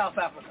not in South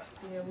Africa.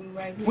 Yeah,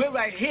 we're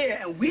right here,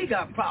 and we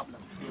got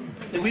problems.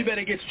 And we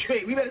better get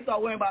straight. We better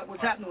start worrying about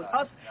what's happening with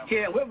us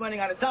here, and we're running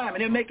out of time,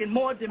 and they're making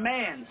more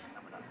demands.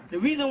 The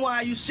reason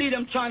why you see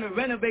them trying to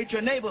renovate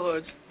your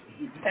neighborhoods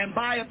and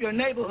buy up your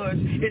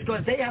neighborhoods is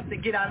because they have to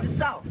get out of the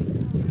South.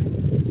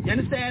 You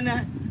understand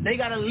that? They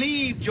got to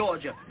leave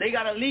Georgia. They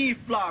got to leave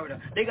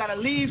Florida. They got to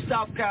leave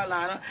South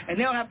Carolina, and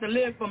they'll have to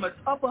live from the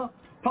upper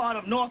part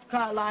of North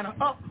Carolina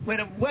up where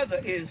the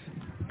weather is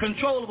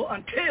controllable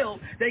until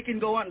they can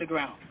go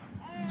underground.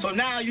 So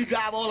now you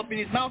drive all up in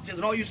these mountains,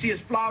 and all you see is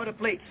Florida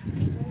plates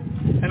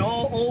and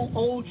all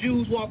old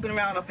Jews walking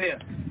around up here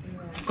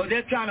because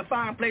they're trying to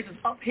find places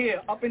up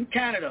here, up in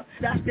Canada.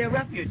 That's their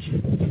refuge.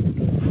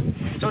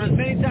 So there's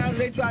many times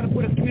they tried to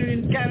put a community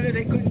in Canada,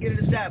 they couldn't get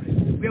it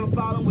established. We have a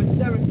problem with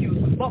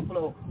Syracuse, with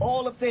Buffalo,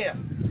 all up there.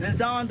 And it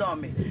dawned on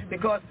me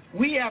because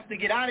we have to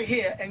get out of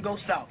here and go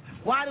south.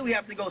 Why do we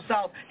have to go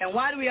south? And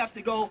why do we have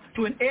to go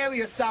to an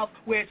area south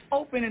where it's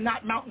open and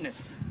not mountainous?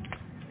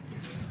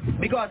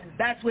 Because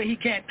that's where he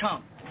can't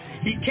come.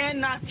 He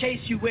cannot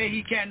chase you where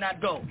he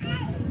cannot go.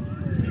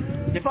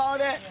 You follow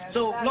that?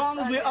 So long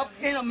as we're up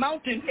in a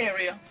mountain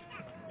area,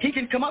 he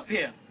can come up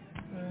here.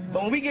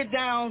 But when we get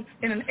down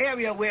in an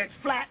area where it's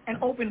flat and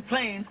open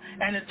plains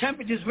and the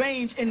temperatures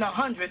range in the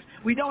hundreds,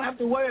 we don't have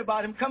to worry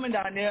about him coming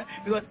down there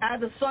because as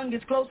the sun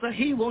gets closer,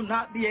 he will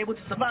not be able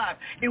to survive.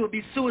 It would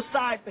be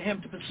suicide for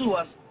him to pursue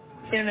us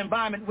in an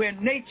environment where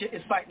nature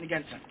is fighting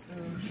against him.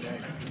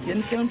 You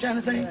understand what I'm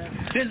trying to say?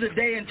 Yeah. This is a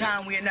day and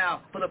time we are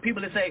now for the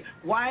people to say,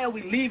 why are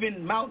we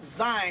leaving Mount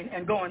Zion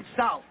and going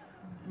south?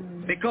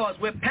 Because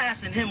we're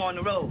passing him on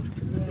the road.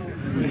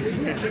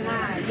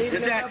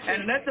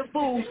 And let the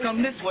fools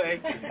come this way,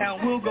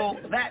 and we'll go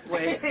that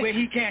way where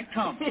he can't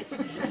come.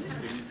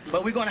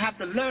 But we're going to have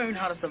to learn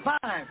how to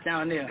survive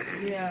down there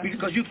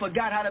because you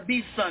forgot how to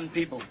be sun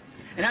people.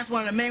 And that's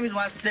one of the main reasons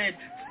why I said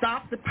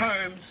stop the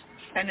perms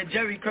and the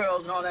jerry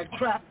curls and all that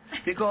crap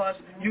because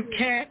you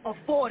can't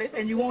afford it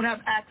and you won't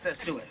have access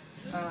to it.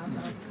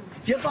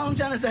 You know what I'm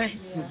trying to say?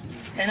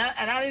 And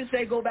I didn't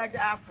say go back to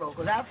Afro,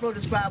 because Afro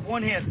described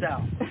one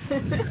hairstyle.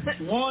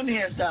 One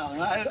hairstyle.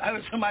 And I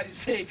heard somebody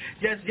say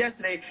just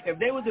yesterday, if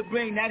they were to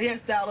bring that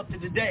hairstyle up to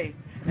today,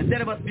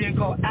 instead of us being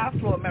called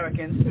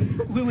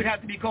Afro-Americans, we would have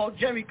to be called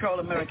Jerry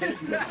Curl Americans,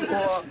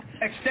 or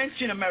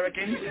Extension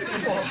Americans,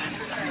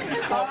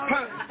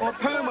 or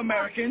Perm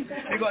Americans,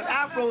 because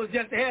Afro is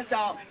just a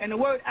hairstyle, and the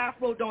word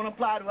Afro don't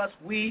apply to us.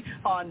 We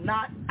are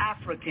not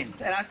Africans.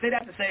 And I say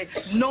that to say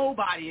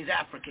nobody is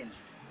African.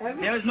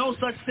 There is no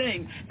such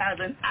thing as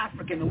an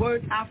African. The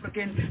word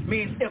African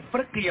means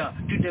Afrika,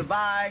 to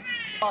divide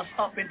us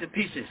up into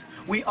pieces.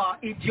 We are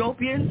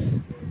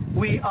Ethiopians,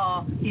 we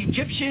are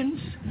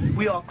Egyptians,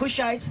 we are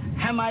Cushites,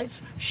 Hamites,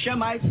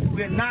 Shemites.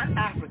 We are not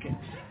Africans.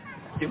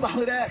 You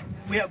follow that?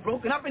 We have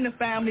broken up into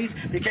families,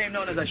 became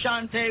known as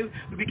Ashanti,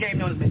 we became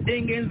known as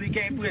Mandingans,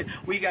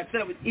 we got set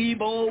up with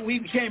Igbo, we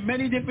became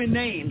many different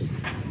names.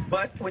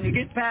 But when you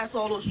get past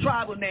all those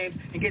tribal names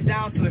and get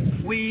down to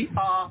it, we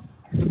are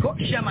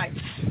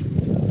Shemites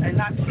and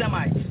not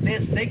Semites.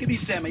 They could be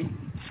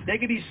they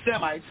could be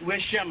Semites, we're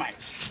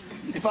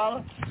Shemites. You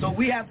follow? So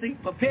we have to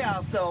prepare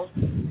ourselves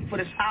for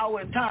this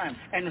hour and time.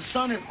 And the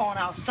sun is on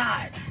our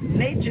side.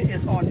 Nature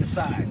is on your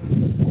side.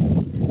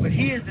 But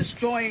he is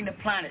destroying the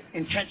planet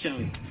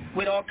intentionally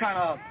with all kind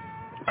of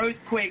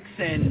earthquakes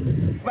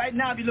and Right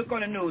now, if you look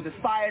on the news,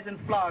 there's fires in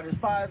Florida,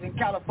 there's fires in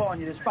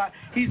California, there's fire.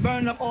 He's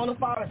burning up all the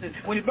forests.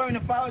 When he's burning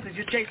the forests,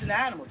 you're chasing the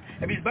animals.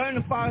 If he's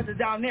burning the forests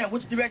down there,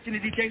 which direction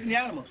is he chasing the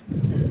animals?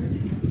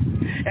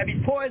 If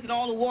he's poisoning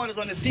all the waters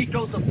on the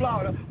seacoast of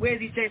Florida, where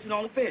is he chasing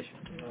all the fish?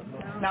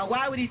 Now,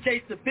 why would he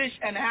chase the fish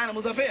and the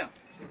animals up here?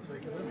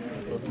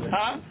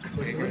 Huh?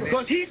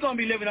 Because he's going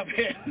to be living up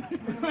here.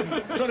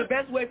 So the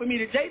best way for me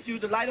to chase you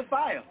is to light a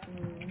fire.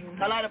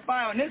 I light a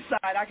fire on this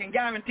side, I can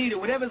guarantee that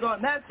whatever's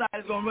on that side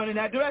is going to run in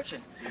that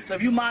direction. So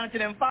if you monitor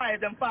them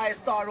fires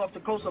start off the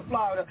coast of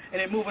Florida,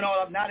 and they're moving all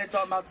up. Now they're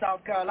talking about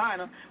South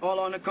Carolina, all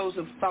on the coast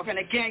of South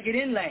Carolina. They can't get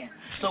inland.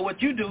 So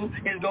what you do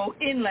is go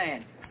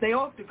inland. Stay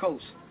off the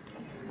coast.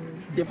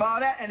 You follow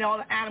that? And all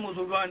the animals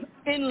will run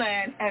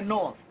inland and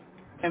north.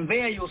 And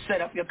there you'll set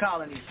up your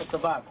colonies for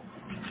survival.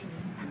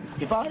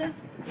 You follow that?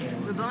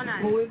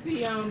 Will it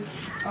be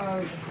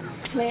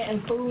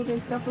planting food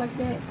and stuff like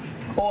that?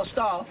 Or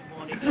starve.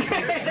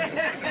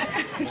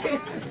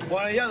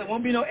 One or the other.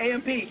 Won't be no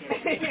AMP.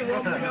 It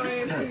won't be no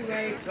AMP,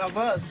 right? Some of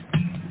us.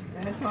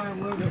 That's why I'm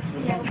moving.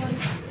 Yeah,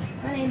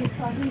 my name is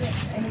Tahida.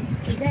 And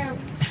is there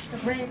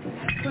a brand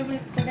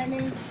equivalent for that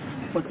name?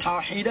 With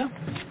Tahida?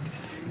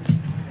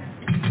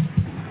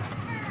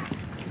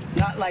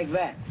 Not like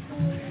that.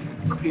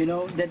 You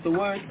know, that the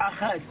word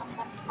Ahad,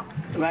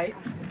 right?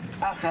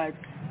 Ahad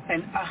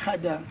and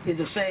Ahada is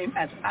the same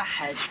as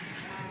Ahad,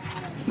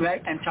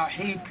 right? And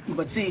Tawheed,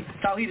 but see,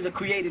 Tawheed is a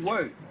created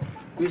word.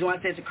 The reason why I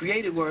say it's a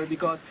created word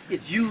because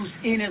it's used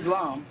in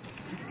Islam,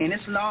 and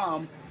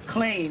Islam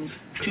claims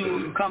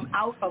to come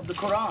out of the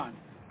Quran,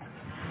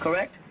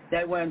 correct?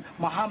 That when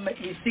Muhammad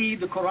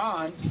received the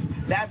Quran,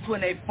 that's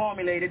when they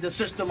formulated the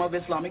system of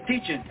Islamic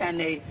teaching, and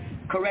they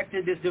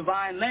corrected this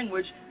divine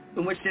language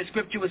in which the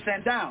scripture was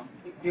sent down.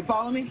 You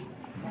follow me?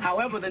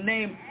 However, the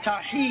name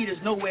Tawheed is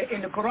nowhere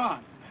in the Quran,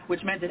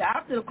 which meant that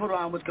after the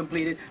Quran was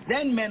completed,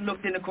 then men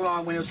looked in the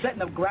Quran when they were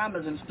setting up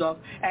grammars and stuff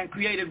and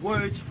created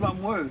words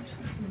from words.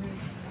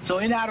 So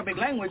in Arabic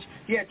language,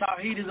 yeah,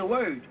 Tawheed is a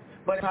word,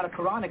 but it's not a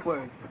Quranic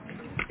word.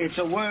 It's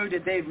a word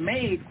that they've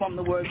made from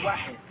the word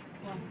Wahid.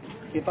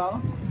 You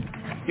follow?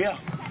 Yeah.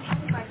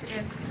 I'd like to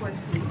ask a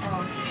question.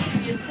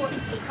 The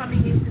importance of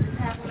coming into the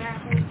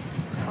tabernacle,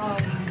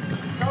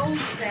 those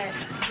that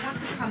want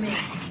to come in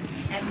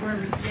and were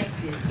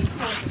rejected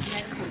because of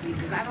medical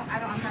reasons.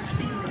 I'm not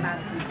speaking about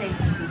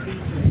contagious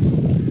diseases.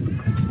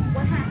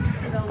 What happens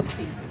to those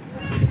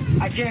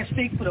people? I can't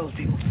speak for those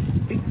people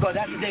because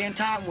that's the day and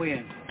time we're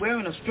in. We're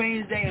in a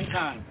strange day and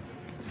time.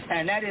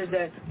 And that is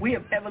that we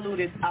have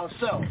evoluted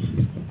ourselves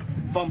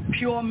from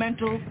pure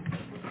mental,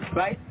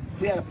 right?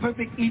 We had a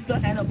perfect ether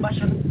and a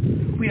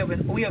bashar. We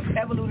have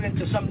evoluted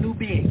into some new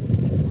being.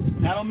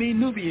 I don't mean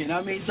Nubian,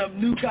 I mean some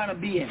new kind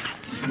of being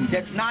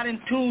that's not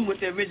in tune with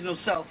the original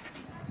self.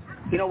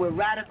 You know, we're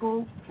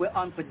radical, we're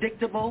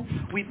unpredictable,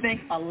 we think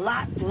a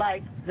lot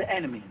like the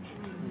enemy.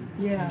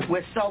 Yeah.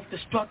 We're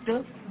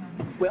self-destructive,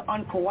 we're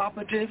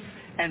uncooperative,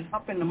 and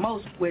up in the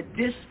most, we're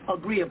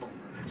disagreeable.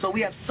 So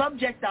we have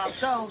subject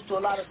ourselves to a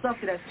lot of stuff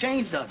that has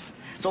changed us.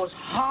 So it's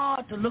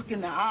hard to look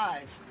in the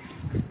eyes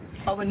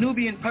of a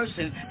Nubian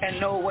person and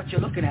know what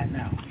you're looking at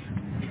now.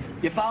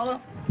 You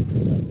follow?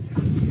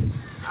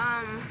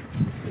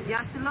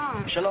 Yeah,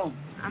 shalom. Shalom.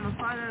 I'm a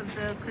part of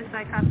the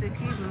Christite Coptic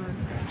Hebrews,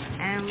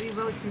 and we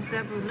wrote you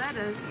several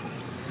letters,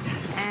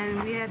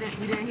 and we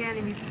didn't hear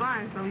any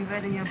response, so we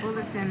read in your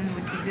bulletin,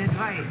 which you did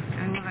right,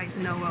 and we'd like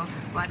to know, well,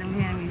 why didn't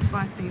we hear any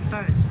response to you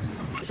first?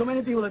 So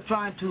many people are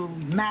trying to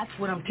match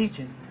what I'm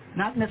teaching,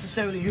 not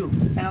necessarily you.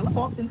 And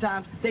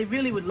oftentimes, they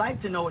really would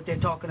like to know what they're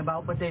talking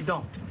about, but they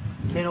don't.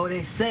 You know,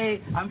 they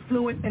say, I'm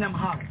fluent in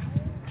Amharic.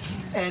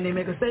 And they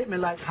make a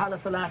statement like, Haile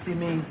Selassie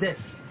means this.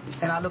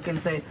 And I look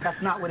and say,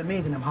 that's not what it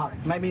means in Amharic.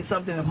 It might mean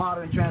something in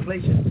modern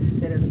translation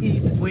that is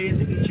way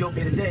into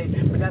Ethiopia today,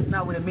 but that's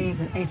not what it means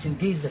in ancient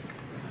Giza.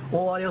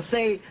 Or they'll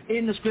say,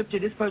 in the scripture,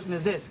 this person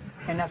is this,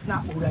 and that's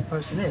not who that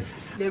person is.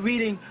 They're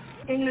reading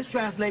English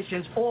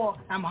translations or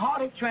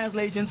Amharic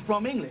translations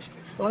from English.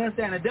 So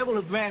understand, the devil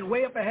has ran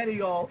way up ahead of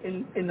y'all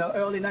in the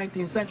early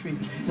 19th century,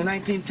 the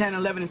 1910,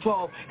 11, and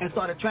 12, and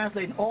started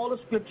translating all the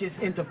scriptures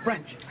into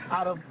French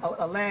out of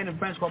a land in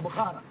French called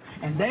Bukhara,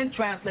 and then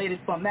translated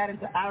from that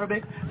into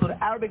Arabic. So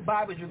the Arabic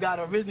Bibles you got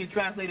are originally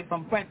translated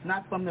from French,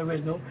 not from the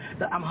original.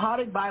 The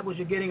Amharic Bibles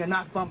you're getting are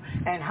not from,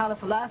 and Haile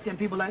Selassie and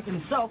people like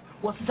himself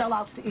were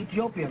sellouts to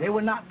Ethiopia. They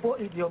were not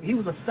for Ethiopia. He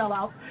was a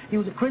sellout. He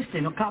was a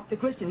Christian, a Coptic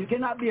Christian. You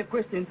cannot be a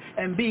Christian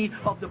and be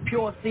of the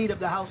pure seed of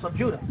the house of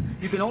Judah.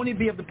 You can only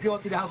be of the pure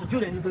seed of the house of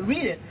Judah, and you can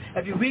read it.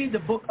 If you read the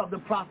book of the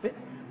prophet,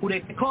 who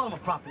they call him a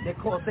prophet, they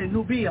call, say,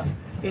 Nubia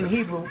in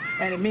Hebrew,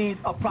 and it means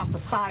a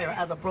prophesier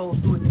as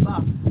opposed to a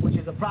Nubah, which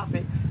is a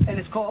prophet, and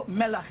it's called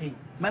Malachi.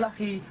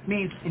 Malachi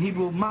means in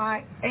Hebrew,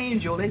 my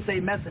angel. They say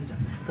messenger,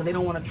 so they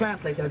don't want to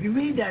translate that. If you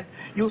read that,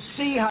 you'll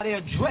see how they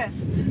address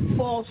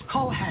false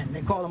Kohen.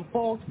 They call them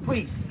false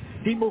priests,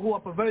 people who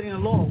are perverting the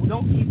law, who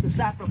don't keep the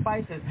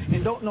sacrifices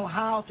and don't know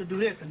how to do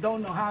this and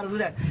don't know how to do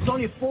that. It's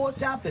only 4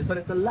 chapters, but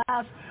it's the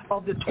last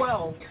of the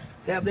 12.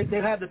 They have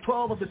the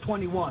 12 of the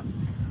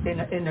 21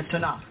 in the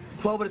Tanakh.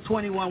 12 of the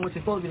 21, which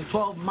is supposed to be the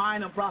 12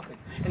 minor prophets.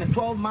 And the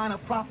 12 minor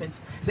prophets,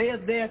 they are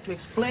there to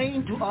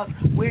explain to us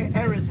where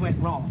errors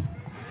went wrong.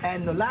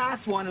 And the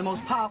last one, the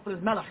most powerful,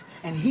 is Malachi.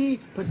 And he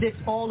predicts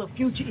all the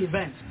future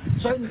events.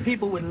 Certain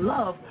people would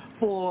love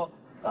for,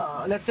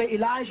 let's say,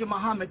 Elijah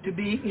Muhammad to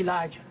be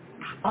Elijah.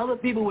 Other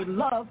people would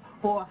love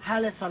for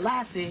Haile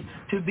Selassie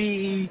to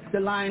be the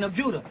Lion of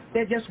Judah.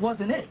 That just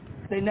wasn't it.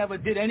 They never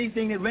did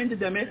anything that rendered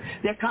them it.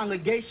 Their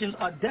congregations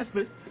are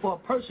desperate for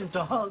a person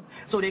to hug,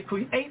 so they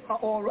create an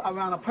aura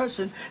around a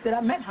person that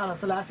I met Haile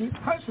Selassie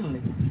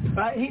personally.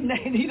 Right? He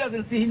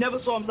never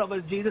saw himself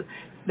as Jesus.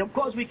 Of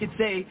course, we could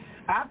say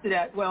after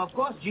that, well, of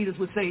course, Jesus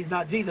would say he's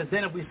not Jesus.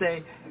 Then if we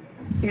say,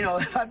 you know,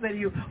 if I say to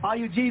you, are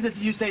you Jesus?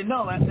 And you say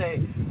no. I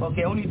say,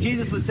 okay, only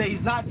Jesus would say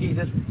he's not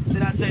Jesus.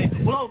 Then I say,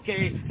 well,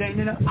 okay,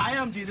 then I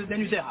am Jesus. Then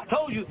you say, I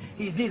told you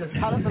he's Jesus.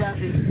 Haile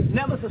Selassie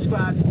never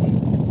subscribed to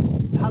Jesus.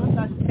 Haile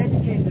Selassie was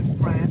educated in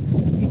France.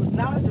 He was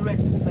not a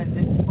direct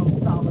descendant from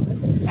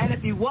Solomon. And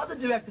if he was a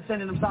direct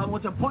descendant of Solomon,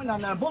 which I'm pointing out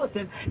in our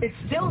bulletin, it's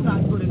still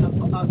not good enough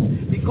for us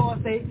because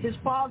his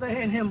father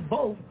and him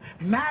both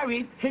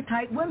married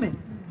Hittite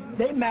women.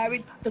 They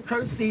married the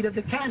cursed seed of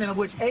the Canaan, of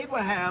which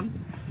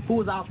Abraham, who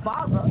was our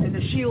father, and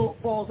the shield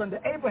falls under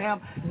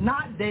Abraham,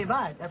 not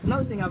David. That's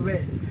another thing I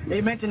read.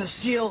 They mentioned the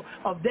shield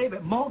of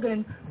David.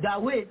 Morgan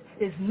David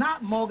is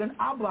not Morgan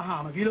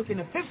Abraham. If you look in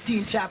the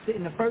 15th chapter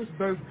in the first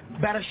verse,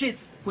 Bereshit,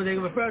 where they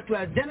refer to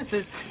as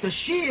Genesis, the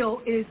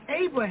shield is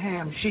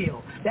Abraham's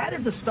shield. That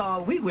is the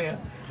star we wear.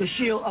 The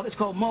shield of, it's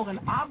called Morgan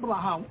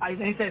Abraham. And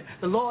he said,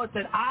 the Lord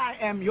said, I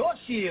am your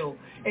shield,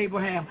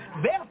 Abraham.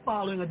 They're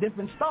following a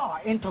different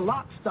star,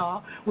 interlocked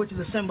star, which is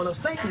a symbol of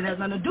Satan. It has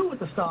nothing to do with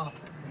the star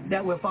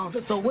that we're following.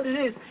 So what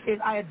it is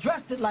I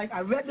addressed it like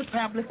I read the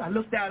pamphlets, I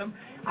looked at them,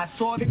 I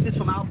saw pictures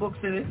from our books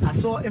in it, I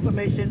saw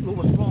information what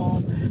was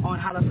wrong on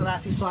Haile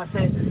Selassie, so I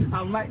said,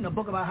 I'm writing a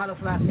book about Haile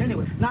Selassie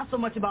anyway. Not so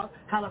much about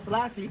Haile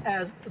Selassie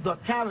as the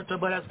character,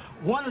 but as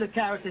one of the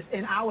characters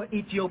in our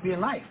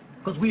Ethiopian life,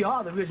 because we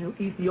are the original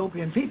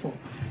Ethiopian people.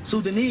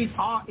 Sudanese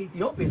are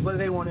Ethiopians, whether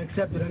they want to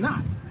accept it or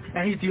not.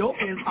 And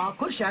Ethiopians are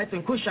Cushites,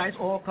 and Cushites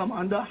all come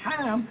under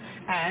Ham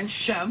and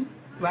Shem,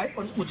 right,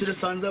 which are the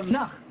sons of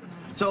Noah.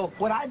 So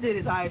what I did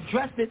is I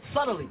addressed it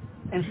subtly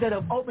instead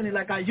of openly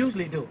like I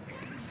usually do.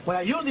 What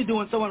I usually do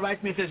when someone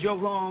writes me and says, you're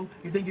wrong,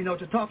 you think you know what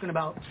you're talking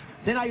about,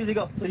 then I usually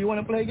go, so you want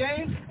to play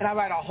games? And I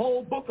write a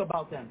whole book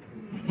about them.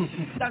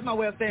 That's my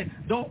way of saying,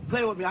 don't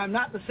play with me. I'm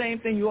not the same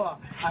thing you are.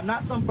 I'm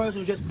not some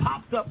person who just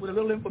pops up with a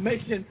little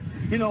information,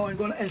 you know, and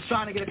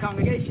trying to get a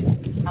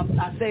congregation.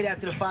 I say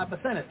that to the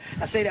 5%ers.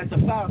 I say that to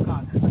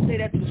Farrakhan. I say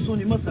that to the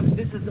Sunni Muslims.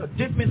 This is a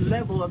different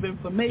level of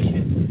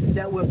information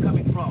that we're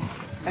coming from.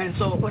 And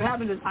so what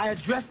happened is I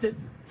addressed it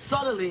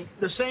subtly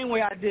the same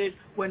way I did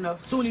when the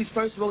Sunnis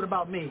first wrote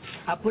about me.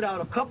 I put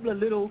out a couple of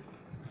little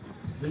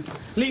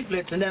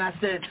leaflets, and then I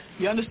said,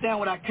 you understand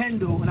what I can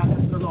do, and I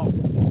left it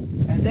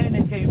alone. And then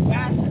they came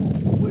back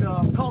with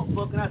a cult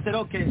book, and I said,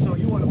 okay, so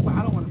you want to fight?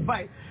 I don't want to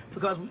fight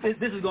because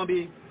this is going to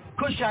be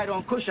Cushite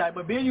on Cushite,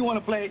 but being you want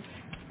to play,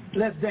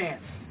 let's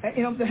dance. And,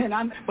 you know what I'm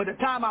saying? But the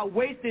time I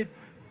wasted,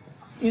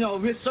 you know,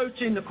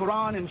 researching the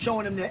Quran and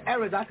showing them their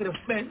errors, I could have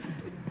spent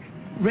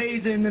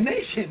raising the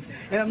nation.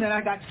 And then I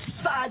got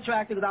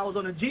sidetracked because I was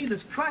on a Jesus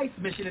Christ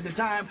mission at the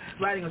time,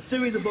 writing a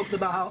series of books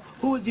about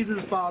who is Jesus'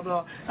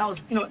 father. I was,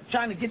 you know,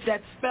 trying to get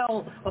that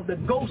spell of the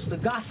ghost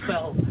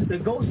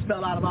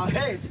spell out of our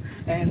heads.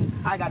 And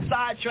I got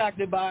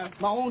sidetracked by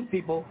my own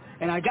people.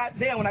 And I got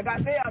there. When I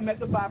got there, I met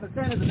the 5%ers,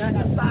 and then I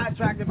got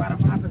sidetracked by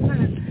the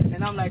 5%ers.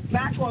 And I'm like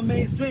back on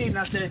mainstream. And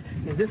I said,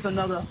 is this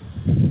another?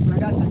 When I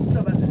got to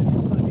stuff, I said, this is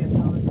going to be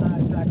another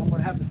sidetrack. I'm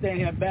going to have to stand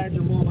here and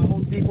badger more of my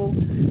own people.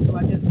 So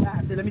I said,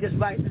 let me just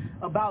write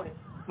about it,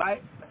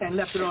 right? And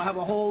left it on. I have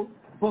a whole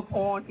book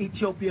on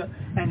Ethiopia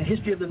and the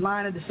history of the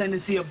line of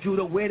descendancy of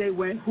Judah, where they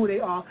went, who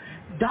they are,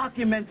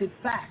 documented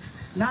facts,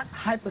 not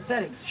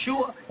hypothetics.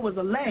 Shur was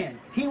a land.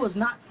 He was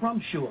not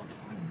from Shur.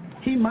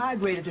 He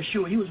migrated to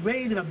Shur. He was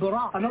raised in a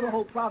Barak, another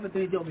whole province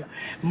in Ethiopia.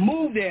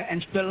 Moved there,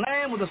 and the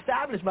land was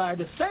established by a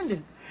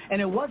descendant, and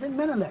it wasn't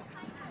Menelik.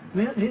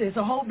 It's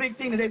a whole big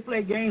thing that they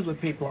play games with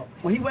people.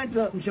 When he went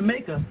to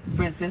Jamaica,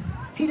 for instance,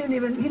 he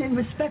didn't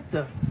respect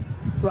the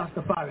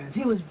Rastafarians.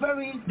 He was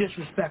very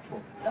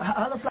disrespectful.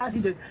 Haile Selassie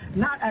did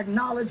not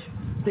acknowledge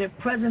their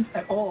presence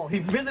at all. He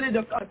visited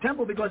a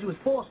temple because he was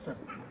forced to.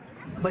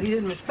 But he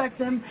didn't respect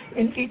them.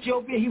 In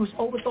Ethiopia, he was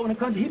overthrowing the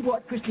country. He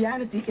brought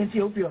Christianity to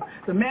Ethiopia.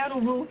 The man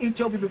who ruled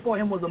Ethiopia before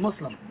him was a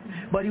Muslim.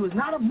 But he was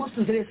not a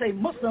Muslim, so they say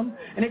Muslim,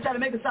 and they try to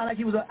make it sound like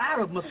he was an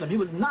Arab Muslim. He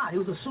was not. He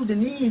was a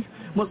Sudanese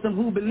Muslim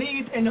who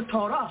believed in the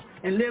Torah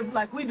and lived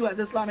like we do as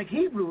Islamic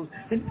Hebrews.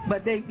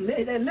 But they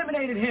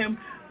eliminated him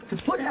to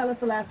put Haile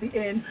Selassie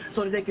in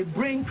so that they could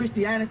bring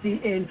Christianity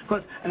in.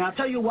 And I'll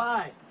tell you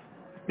why.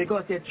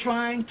 Because they're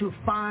trying to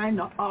find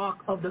the Ark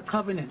of the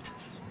Covenant.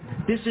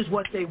 This is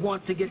what they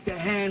want to get their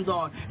hands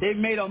on. They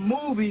made a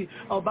movie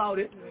about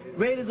it,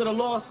 Raiders of the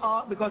Lost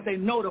Ark, because they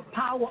know the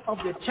power of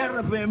the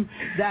cherubim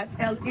that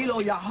El Elo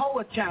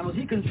Yahweh channels.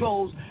 He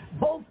controls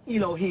both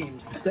Elohems,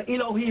 the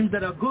Elohems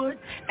that are good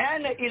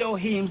and the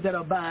Elohems that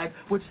are bad,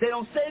 which they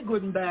don't say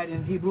good and bad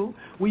in Hebrew.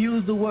 We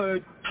use the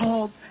word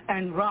tov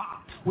and ra,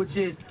 which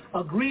is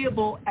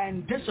agreeable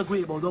and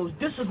disagreeable. Those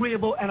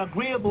disagreeable and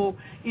agreeable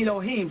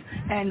Elohems.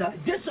 And the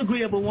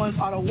disagreeable ones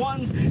are the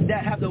ones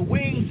that have the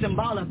wings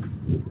symbolic,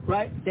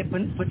 right? They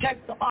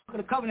protect the Ark of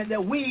the Covenant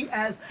that we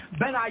as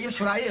Beni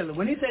Israel.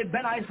 When he said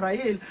Beni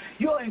Israel,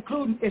 you're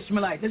including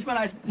Ishmaelites.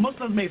 Ishmaelites,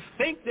 Muslims may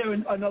think they're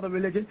in another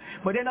religion,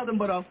 but they're nothing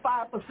but a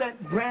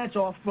 5% branch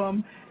off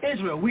from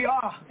Israel. We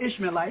are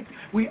Ishmaelites.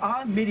 We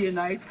are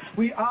Midianites.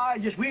 We are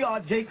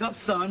Jacob's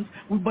sons.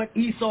 But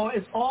Esau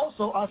is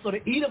also us, so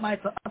the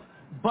Edomites are us.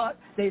 But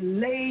they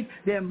laid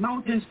their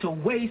mountains to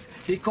waste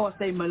because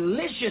they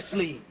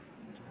maliciously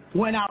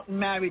went out and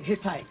married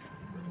Hittites.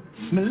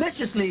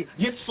 Maliciously,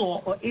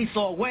 Yitzhak or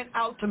Esau went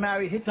out to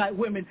marry Hittite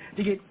women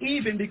to get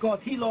even because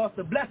he lost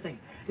the blessing.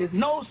 There's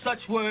no such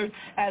word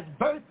as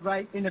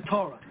birthright in the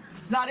Torah.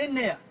 It's not in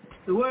there.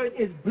 The word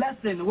is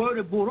blessing. The word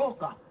is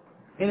buroka.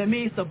 And it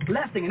means a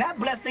blessing. And that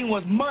blessing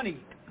was money.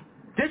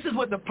 This is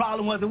what the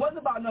problem was. It wasn't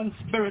about nothing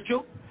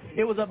spiritual.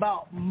 It was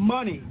about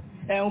money.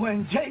 And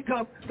when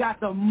Jacob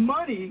got the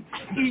money,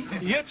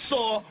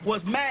 Yitzhak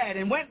was mad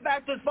and went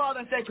back to his father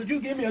and said, could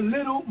you give me a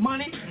little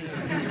money?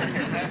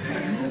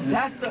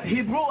 That's the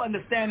Hebrew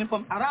understanding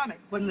from Aramaic.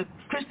 But in the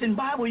Christian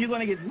Bible, you're going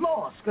to get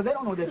lost because they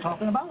don't know what they're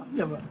talking about.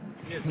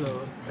 Yeah,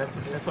 so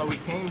that's why we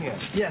came here.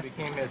 Yeah. We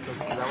came here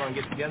because I want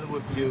to get together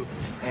with you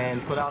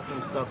and put out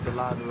some stuff to a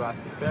lot of the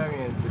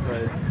Rastafarians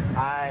because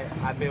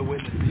I bear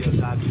witness to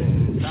your doctrine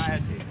and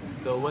society.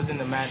 So it wasn't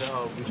a matter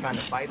of we trying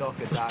to fight off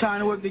your doctrine. Trying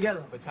to work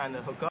together. But trying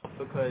to hook up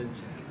because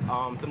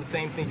some of the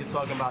same things you're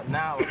talking about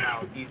now,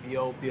 about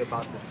Ethiopia,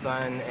 about the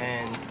sun,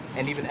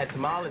 and even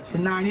etymology. The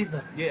 9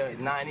 ether. Yeah,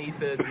 9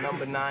 ether, the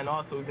number 9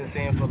 also we've been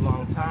saying for a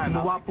long time. The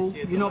Wapo,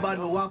 you know about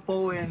the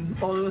Wapo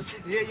and all those?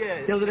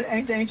 Yeah. Those are the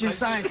ancient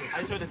sciences.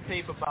 I showed a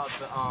tape about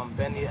the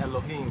Beni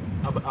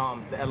Elohim,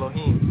 the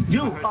Elohim.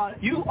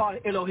 You are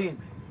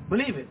Elohim.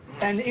 Believe it.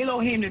 And the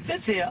Elohim that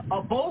sits here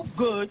are both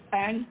good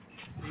and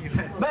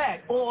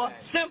bad, or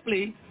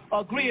simply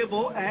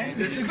agreeable and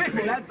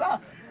disagreeable. That's us.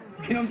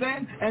 You know what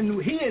I'm saying?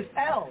 And he is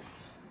El.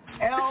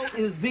 El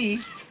is the,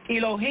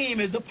 Elohim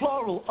is the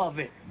plural of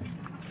it.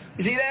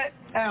 You see that?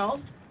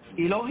 El,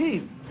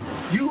 Elohim.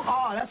 You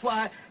are. That's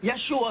why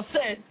Yeshua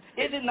said,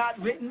 is it not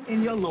written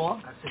in your law?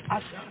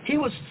 He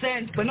was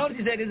saying, but notice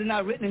he said, is it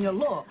not written in your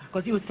law?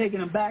 Because he was taking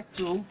them back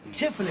to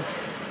Tiflin.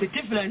 The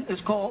Tiflin is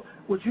called,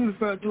 what you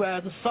refer to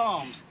as the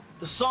Psalms,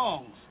 the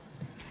songs.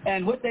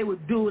 And what they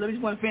would do, let me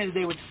just want to finish,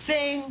 they would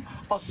sing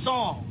a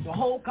song. The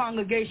whole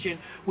congregation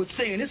would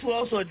sing. And this will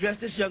also address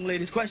this young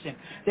lady's question.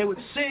 They would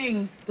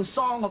sing the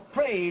song of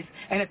praise,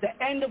 and at the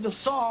end of the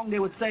song, they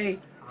would say,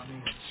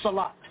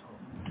 Salat.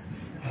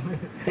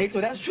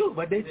 So that's true,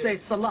 but they'd say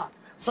Salat.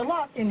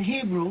 Salat in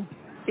Hebrew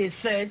is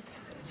said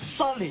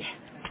Sali.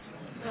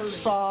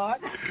 Sad,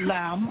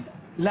 Lam,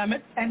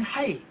 Lamet, and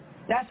Hay.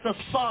 That's the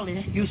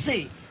Sali, you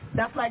see.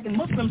 That's like in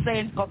Muslim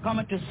saying,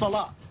 coming to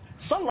Salat.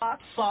 Salat,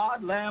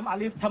 Sad, Lam,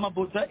 Alif,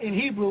 Tamabuta in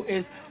Hebrew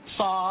is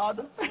Sad.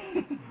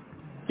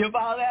 You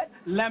follow that?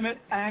 Lamet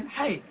and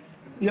Hay.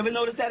 You ever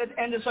notice that at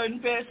the end of certain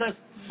prayers it says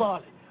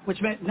Sad,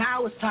 which meant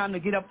now it's time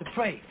to get up to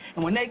pray.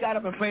 And when they got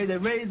up and prayed, they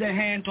raised their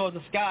hand towards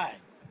the sky.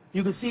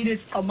 You can see this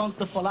amongst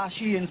the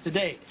Falashians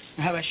today,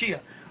 Habashia.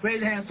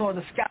 Raise their hands towards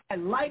the sky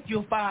like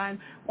you'll find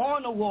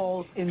on the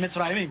walls in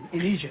Mitzrayim,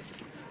 in Egypt.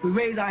 We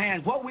raised our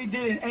hands. What we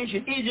did in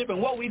ancient Egypt and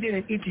what we did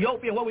in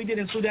Ethiopia and what we did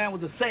in Sudan was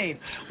the same.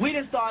 We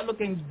didn't start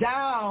looking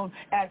down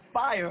at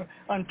fire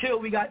until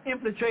we got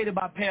infiltrated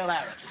by pale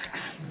Arabs.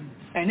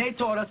 And they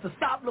taught us to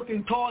stop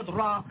looking towards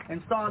Ra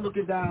and start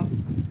looking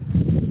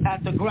down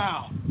at the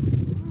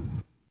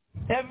ground.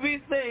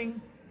 Everything,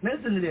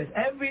 listen to this,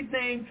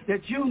 everything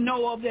that you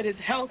know of that is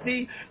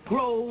healthy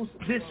grows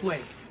this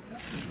way.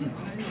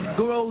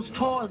 Grows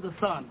towards the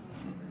sun.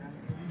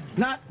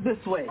 Not this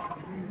way.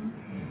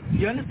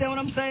 You understand what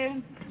I'm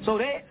saying? So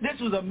this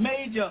was a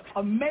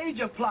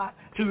major plot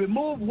to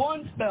remove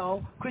one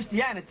spell,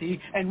 Christianity,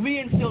 and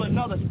reinstill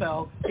another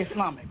spell,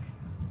 Islamic.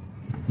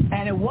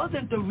 And it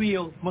wasn't the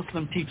real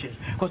Muslim teachers,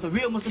 because the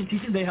real Muslim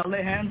teachers, they held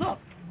their hands up.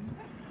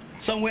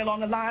 Somewhere along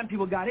the line,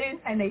 people got in,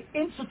 and they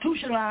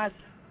institutionalized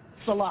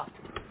Salat.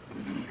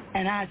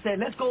 And I said,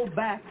 let's go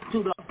back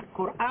to the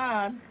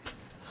Quran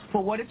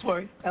for what it's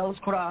worth, El's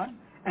Quran,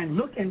 and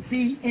look and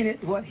see in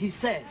it what he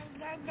says.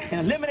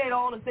 And eliminate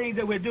all the things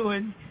that we're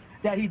doing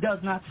that he does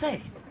not say.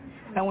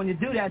 And when you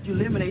do that, you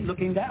eliminate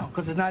looking down,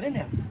 because it's not in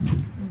there.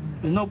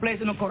 There's no place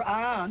in the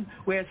Quran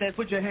where it says,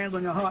 put your hands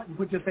on your heart and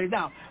put your face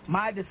down.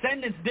 My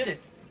descendants did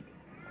it,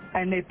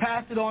 and they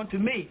passed it on to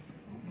me.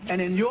 And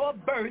in your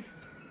birth,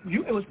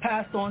 it was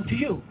passed on to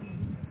you.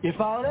 You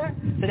follow that?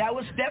 So that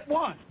was step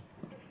one.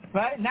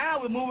 Right?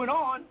 Now we're moving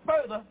on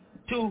further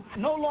to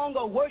no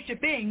longer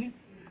worshiping,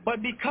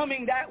 but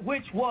becoming that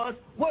which was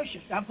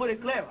worshipped. I'll put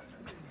it clearer.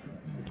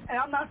 And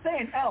I'm not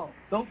saying,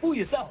 don't fool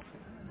yourself.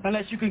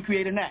 Unless you can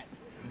create a gnat.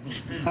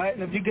 All right,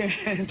 and if you get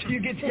until you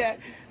get to that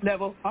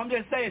level, I'm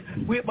just saying,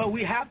 but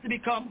we have to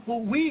become who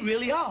we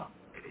really are.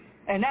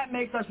 And that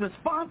makes us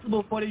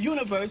responsible for the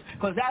universe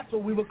because that's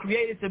what we were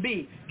created to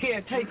be,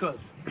 caretakers.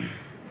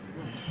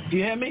 Do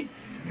you hear me?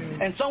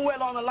 And somewhere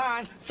along the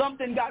line,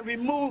 something got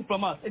removed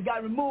from us. It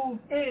got removed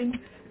in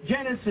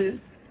Genesis.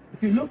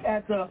 If you look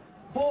at the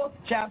 4th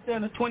chapter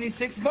and the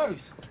 26th verse,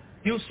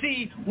 you'll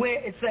see where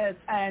it says,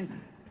 and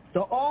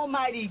the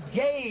Almighty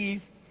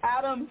gave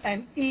Adam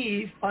and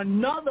Eve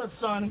another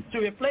son to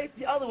replace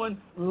the other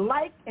one,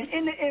 like and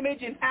in the image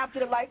and after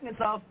the likeness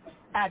of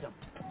Adam.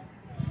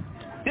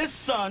 This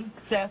son,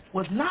 Seth,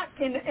 was not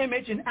in the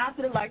image and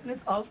after the likeness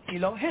of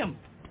Eloheem,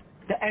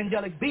 the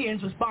angelic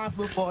beings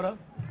responsible for the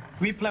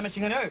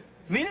replenishing of the earth.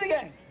 Read it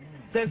again.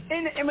 It says,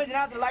 in the image and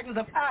after the likeness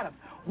of Adam.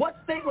 What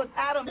state was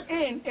Adam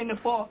in the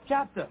 4th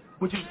chapter,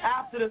 which was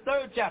after the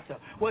 3rd chapter?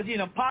 Was he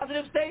in a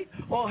positive state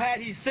or had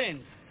he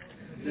sinned?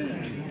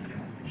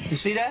 You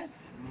see that?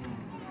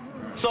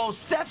 So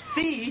Seth's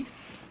seed,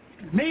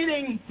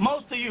 meaning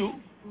most of you,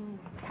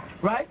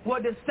 right, were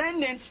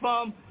descendants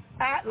from,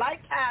 like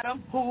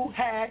Adam, who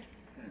had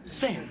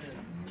sinned.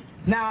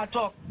 Now I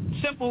talk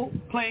simple,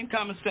 plain,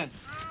 common sense.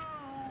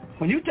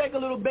 When you take a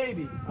little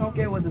baby, I don't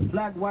care whether it's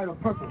black, white, or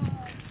purple,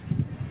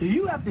 do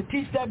you have to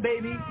teach that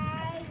baby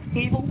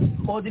evil,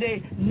 or do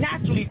they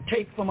naturally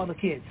take from other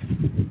kids?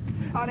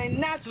 Are they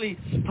naturally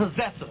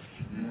possessive?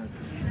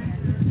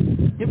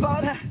 You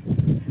follow that?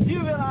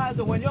 You realize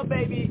that when your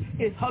baby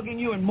is hugging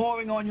you and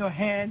mooring on your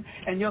hand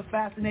and you're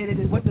fascinated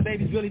and what the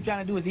baby's really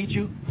trying to do is eat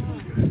you?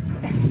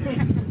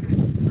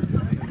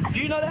 Do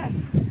you know that?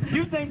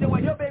 You think that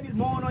when your baby's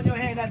mooring on your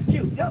hand, that's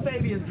cute. Your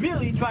baby is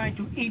really trying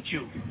to eat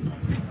you.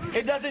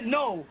 It doesn't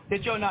know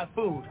that you're not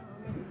food.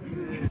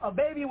 A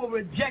baby will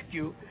reject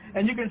you,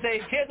 and you can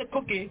say, here's a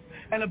cookie,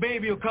 and the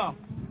baby will come.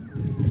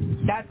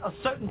 That's a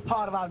certain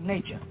part of our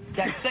nature.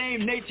 That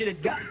same nature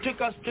that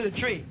took us to the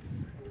tree.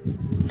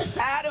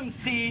 Adam's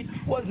seed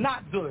was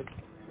not good.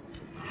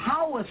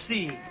 Hawa's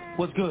seed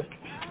was good.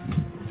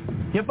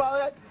 You follow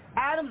that?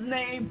 Adam's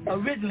name,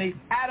 originally,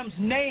 Adam's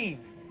name,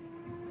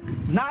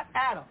 not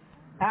Adam.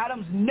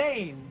 Adam's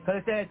name,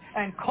 because it said,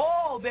 and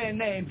call their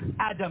name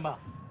Adamah.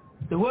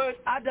 The word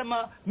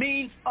Adamah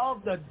means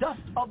of the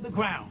dust of the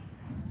ground.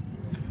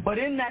 But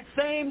in that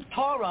same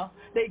Torah,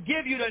 they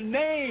give you the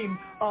name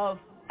of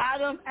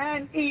Adam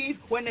and Eve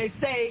when they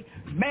say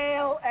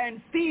male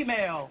and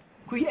female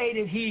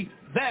created he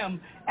them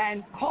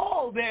and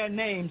call their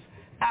names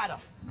Adam.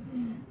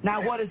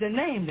 Now what is the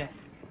name then?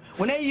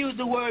 When they use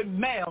the word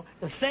male,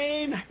 the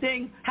same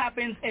thing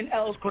happens in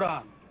El's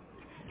Quran.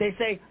 They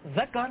say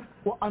Zakar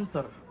wa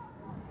Antar.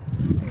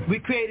 We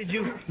created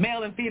you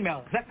male and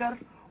female. Zakar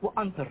wa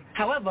Antar.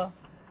 However,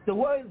 the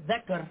word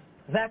Zakar,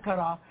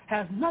 Zakara,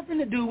 has nothing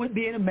to do with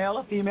being a male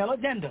or female or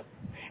gender.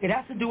 It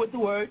has to do with the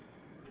word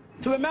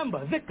to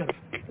remember, Zikr.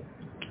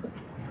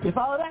 You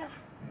follow that?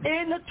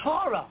 In the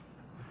Torah,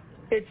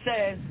 it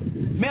says,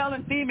 male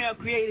and female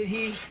created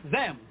he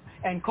them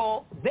and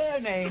called their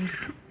names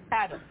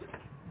Adam.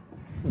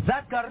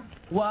 Zakar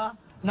wa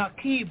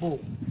Nakibu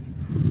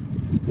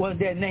was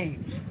their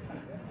names.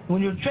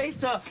 When you trace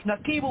the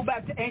Nakibu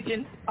back to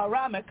ancient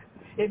Aramic,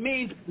 it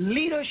means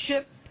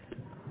leadership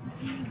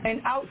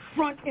and out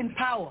front in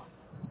power.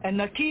 And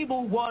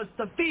Nakibu was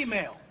the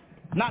female,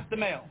 not the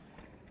male.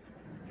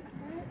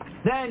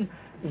 Then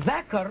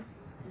Zakar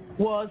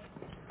was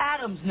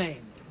Adam's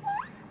name.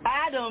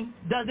 Adam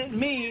doesn't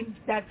mean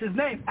that's his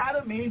name.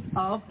 Adam means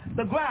of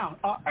the ground,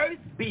 an earth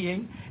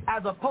being,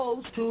 as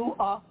opposed to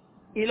a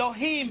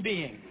Elohim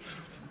being.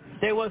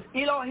 There was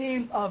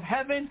Elohims of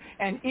heaven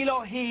and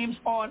Elohims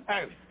on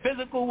earth,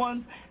 physical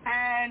ones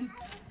and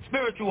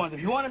spiritual ones. If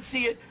you want to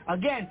see it,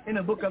 again, in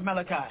the book of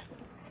Malachi,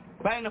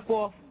 right in the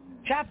 4th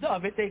chapter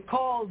of it, they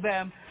call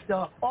them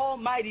the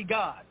Almighty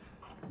God.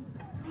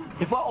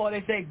 Or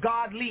they say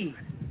godly.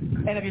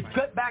 And if you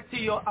flip back to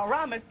your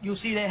Aramic, you'll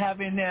see they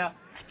have in there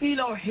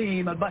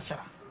Elohim al-Bashar.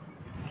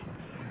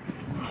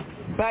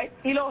 Right?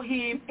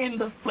 Elohim in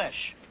the flesh.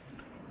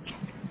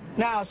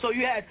 Now, so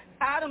you had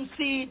Adam's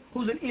seed,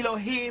 who's an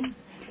Elohim,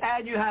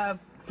 and you have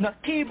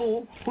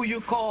Nakibu, who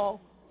you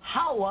call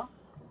Hawa.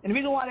 And the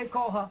reason why they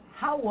call her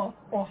Hawa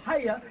or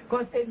Haya,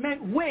 because it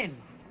meant wind.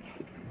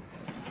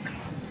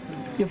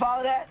 You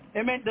follow that?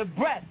 It meant the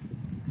breath,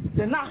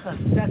 the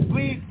nafas that's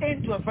breathed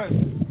into a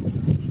person.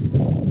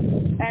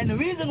 And the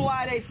reason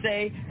why they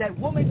say that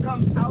woman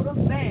comes out of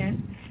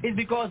man is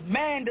because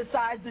man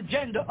decides the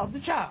gender of the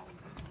child.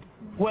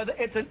 Whether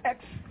it's an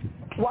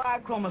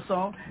XY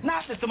chromosome,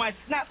 not that somebody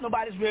snapped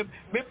nobody's rib,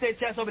 ripped their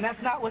chest open,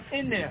 that's not what's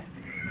in there.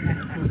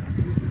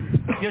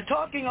 You're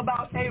talking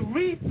about a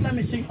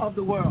replenishing of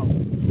the world,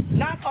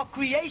 not a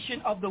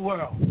creation of the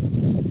world.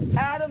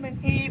 Adam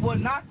and Eve were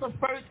not the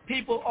first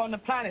people on the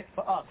planet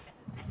for us.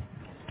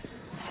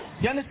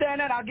 You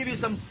understand that? I'll give you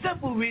some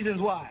simple reasons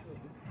why.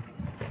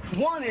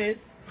 One is,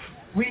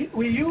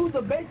 we use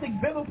a basic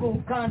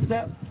biblical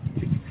concept.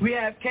 We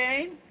have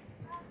Cain,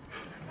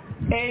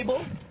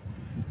 Abel,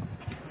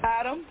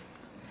 Adam,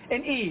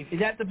 and Eve. Is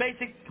that the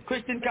basic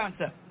Christian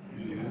concept?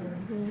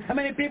 How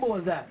many people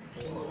was that?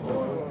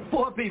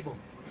 4 people.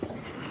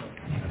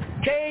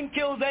 Cain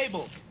kills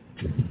Abel.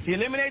 He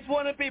eliminates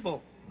one of the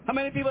people. How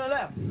many people are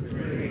left?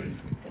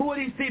 Who are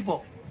these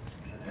people?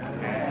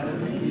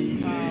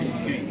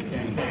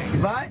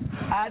 Right?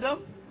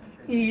 Adam,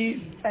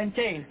 Eve, and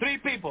Cain. 3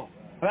 people,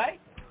 right?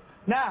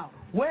 Now,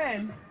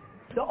 when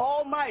the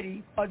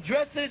Almighty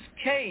addresses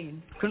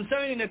Cain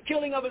concerning the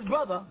killing of his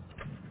brother,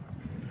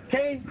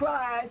 Cain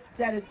cried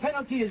that his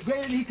penalty is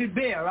greater than he could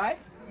bear, right?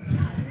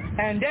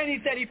 And then he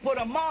said he put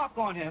a mark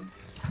on him,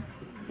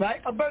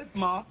 right? A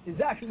birthmark,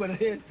 exactly what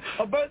it is,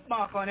 a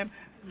birthmark on him.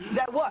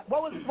 That what?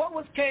 What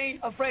was Cain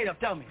afraid of?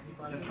 Tell me.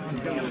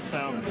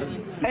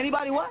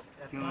 Anybody what?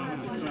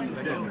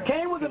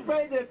 Cain was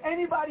afraid that if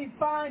anybody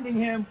finding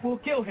him will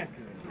kill him.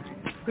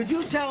 Could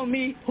you tell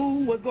me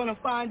who was going to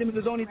find him if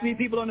there's only 3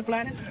 people on the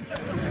planet?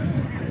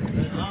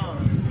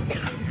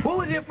 Who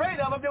was he afraid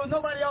of if there was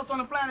nobody else on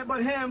the planet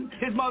but him,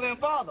 his mother and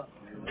father?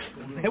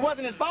 It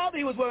wasn't his father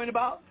he was worried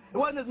about. It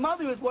wasn't his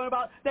mother he was worried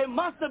about. There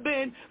must have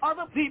been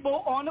other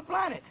people on the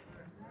planet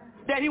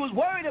that he was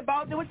worried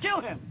about that would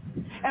kill him.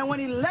 And when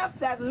he left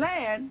that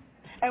land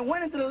and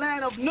went into the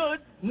land of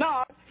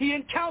Nod, he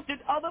encountered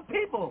other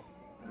people.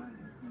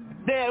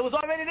 There, it was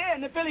already there,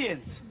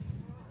 Nephilians.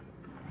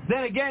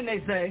 Then again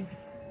they say,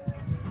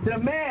 the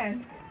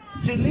man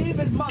should leave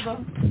his mother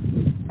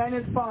and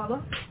his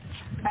father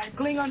and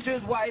cling unto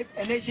his wife,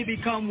 and they should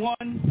become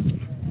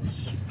one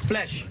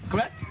flesh.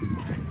 Correct?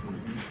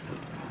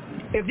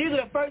 If these are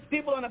the first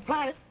people on the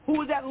planet, who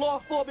was that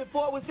law for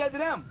before it was said to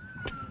them?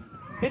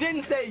 It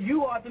didn't say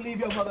you are to leave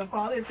your mother and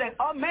father. It said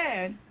a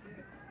man,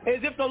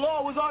 as if the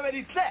law was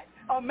already set.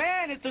 A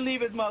man is to leave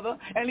his mother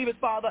and leave his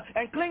father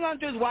and cling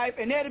unto his wife,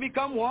 and they're to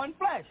become one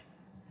flesh.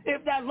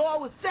 If that law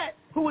was set,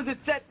 who was it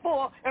set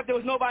for if there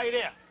was nobody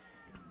there?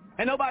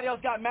 And nobody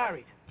else got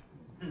married.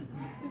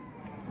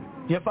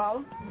 You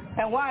follow?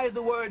 And why is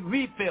the word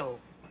refill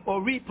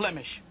or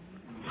replenish?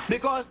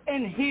 Because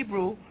in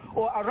Hebrew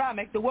or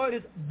Aramaic, the word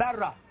is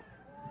bara.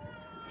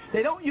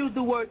 They don't use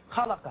the word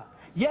khalaqa.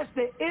 Yes,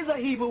 there is a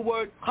Hebrew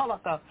word,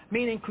 khalaqa,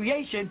 meaning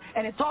creation,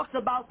 and it talks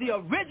about the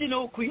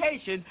original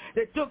creation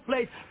that took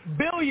place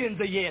billions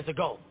of years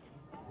ago.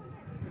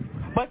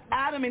 But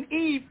Adam and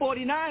Eve,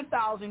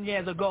 49,000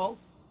 years ago,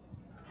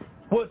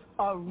 was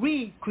a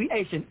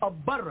recreation, a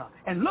bara.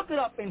 And look it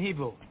up in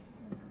Hebrew.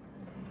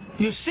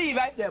 You see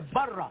right there,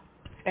 bara.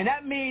 And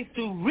that means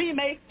to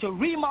remake, to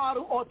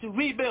remodel, or to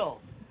rebuild,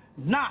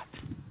 not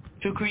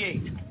to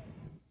create.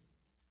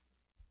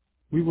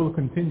 We will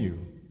continue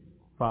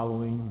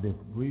following this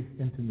brief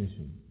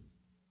intermission.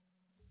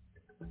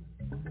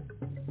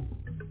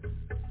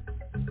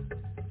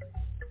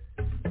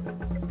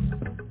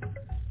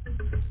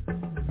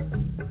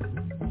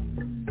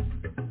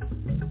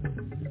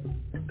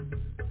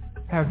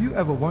 Have you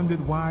ever wondered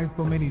why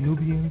so many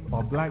Nubians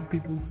or black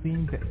people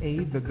seem to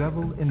aid the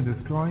devil in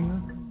destroying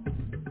us?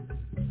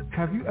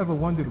 Have you ever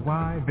wondered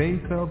why they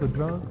sell the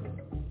drugs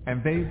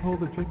and they pull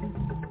the triggers?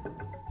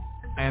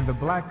 And the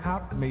black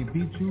cop may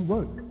beat you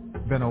worse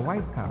than a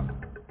white cop.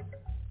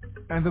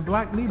 And the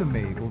black leader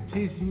maid will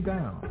chase you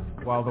down,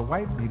 while the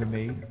white leader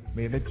maid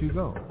may let you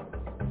go.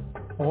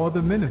 Or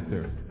the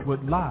minister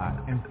would lie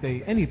and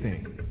say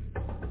anything.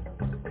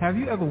 Have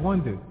you ever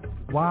wondered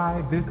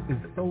why this is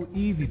so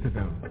easy to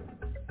them?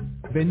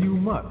 Then you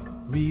must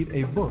read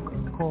a book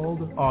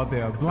called Are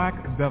There Black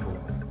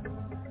Devils?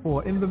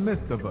 For in the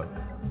midst of us,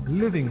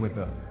 living with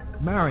us,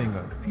 marrying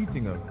us,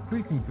 teaching us,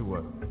 preaching to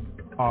us,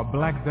 are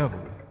black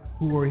devils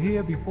who were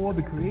here before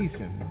the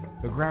creation,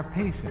 the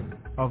graftation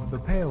of the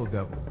pale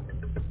devil.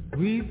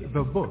 Read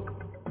the book,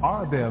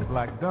 Are There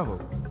Black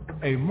Devils?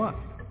 A must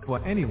for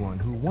anyone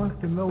who wants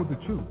to know the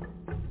truth.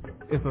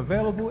 It's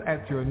available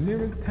at your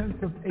nearest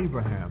Tent of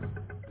Abraham.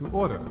 To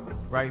order,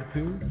 write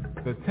to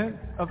the Tent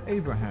of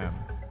Abraham,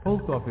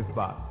 Post Office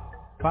Box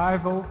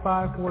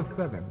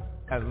 50547,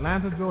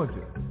 Atlanta,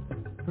 Georgia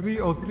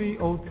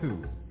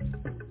 30302.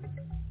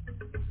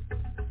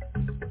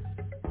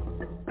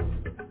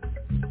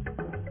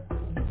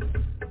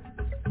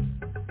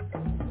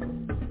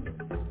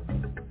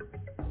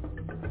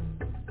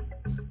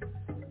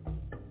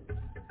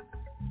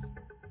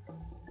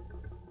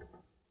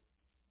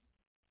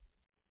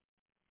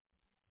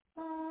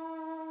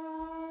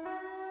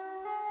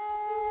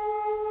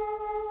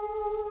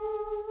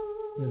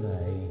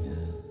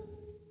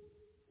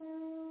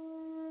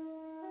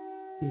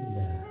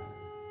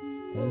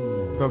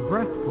 The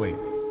breastplate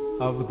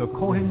of the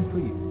Kohen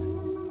priest.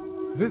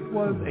 This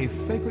was a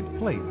sacred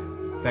plate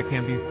that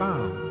can be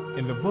found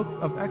in the book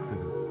of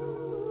Exodus.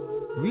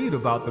 Read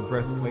about the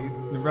breastplate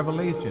in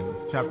Revelation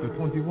chapter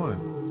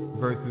 21,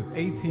 verses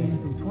 18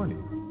 through 20.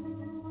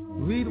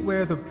 Read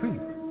where the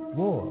priest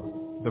wore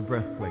the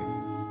breastplate.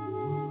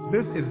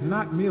 This is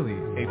not merely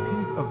a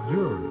piece of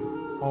jewelry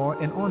or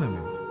an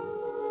ornament.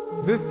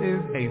 This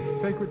is a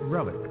sacred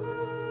relic.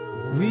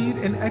 Read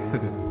in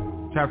Exodus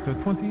chapter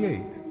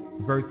 28,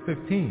 verse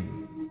 15.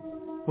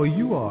 For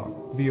you are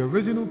the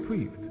original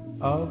priest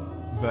of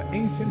the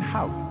ancient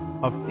house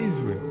of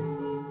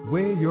Israel.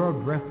 Wear your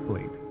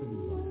breastplate.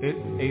 It's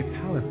a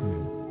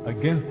talisman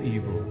against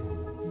evil.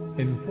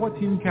 In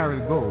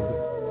 14-karat gold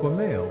for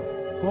male,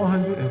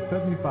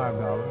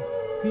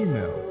 $475,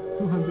 female,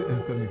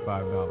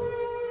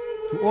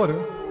 $275. To order,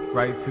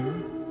 write to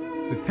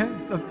The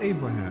Tents of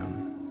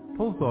Abraham,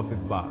 Post Office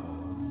Box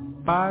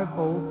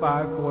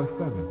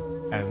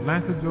 50547,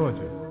 Atlanta,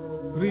 Georgia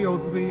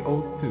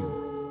 30302.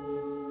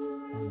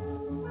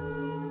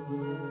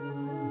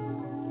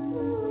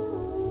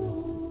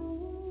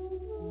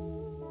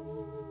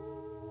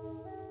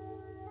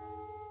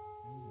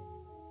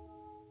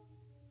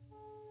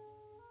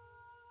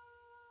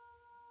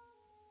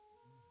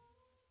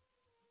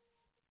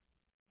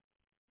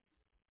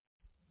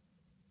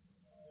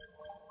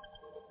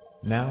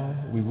 Now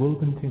we will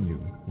continue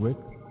with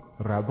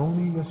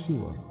Rabboni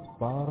Yeshua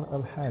Bar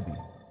al-Hadi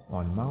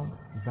on Mount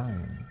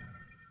Zion.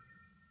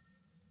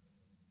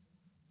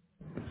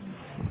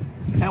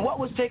 And what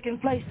was taking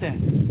place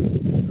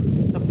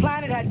then? The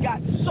planet had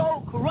got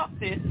so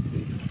corrupted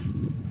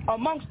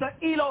amongst the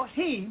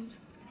Eloheem,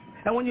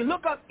 and when you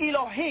look up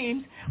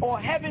Eloheem or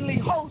heavenly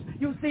host,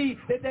 you see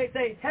that they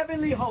say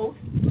heavenly host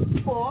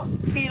or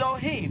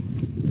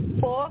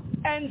Elohim or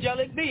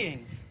angelic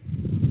beings.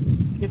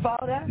 You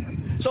follow that?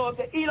 So if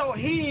the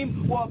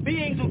Elohim were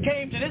beings who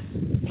came to this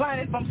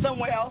planet from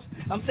somewhere else,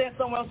 I'm saying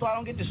somewhere else so I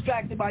don't get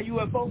distracted by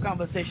UFO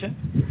conversation,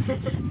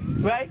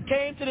 right?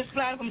 Came to this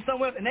planet from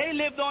somewhere else, and they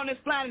lived on this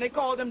planet. They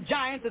called them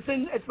giants.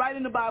 It's right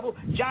in the Bible.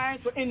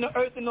 Giants were in the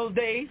earth in those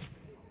days,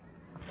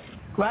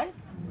 right?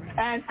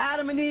 And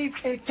Adam and Eve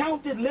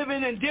encountered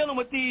living and dealing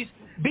with these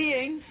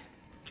beings.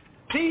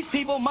 These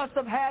people must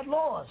have had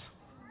laws.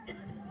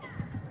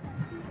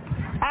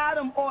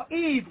 Adam or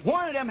Eve,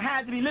 one of them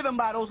had to be living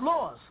by those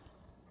laws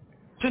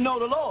to know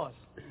the laws.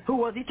 Who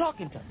was he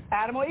talking to?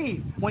 Adam or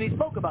Eve, when he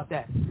spoke about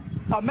that?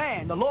 A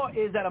man. The law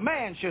is that a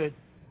man should.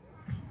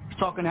 He's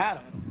talking to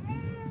Adam.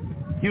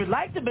 You'd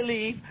like to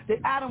believe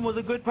that Adam was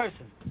a good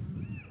person.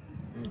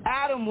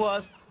 Adam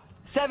was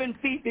 7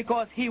 feet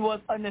because he was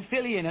a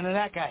Nephilian and an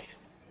Anak.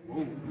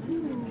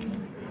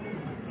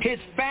 His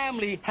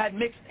family had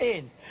mixed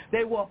in.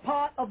 They were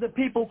part of the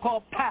people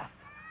called Path.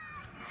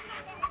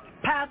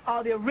 Path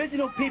are the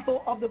original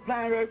people of the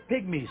planet Earth,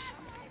 pygmies.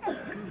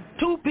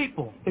 2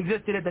 people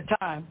existed at the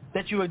time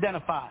that you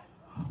identified.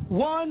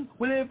 One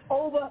lived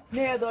over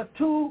near the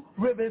 2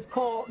 rivers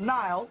called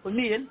Nile, or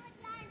Nile,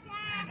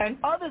 and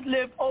others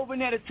lived over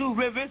near the 2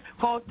 rivers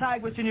called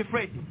Tigris and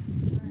Euphrates.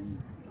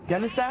 You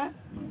understand?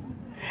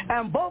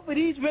 And both of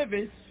these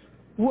rivers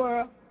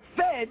were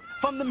fed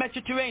from the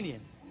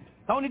Mediterranean.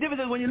 The only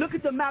difference is when you look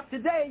at the map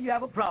today, you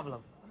have a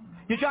problem.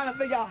 You're trying to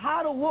figure out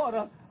how the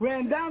water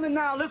ran down the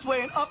Nile this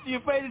way and up the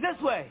Euphrates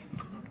this way.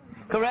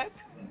 Correct?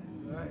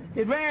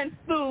 It ran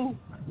through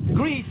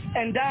Greece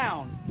and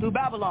down through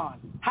Babylon.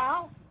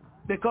 How?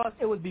 Because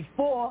it was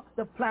before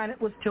the planet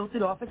was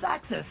tilted off its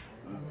axis.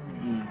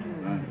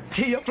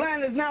 See, your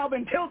planet has now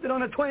been tilted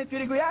on a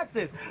 23-degree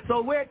axis.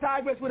 So where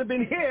Tigris would have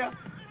been here,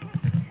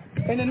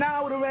 and the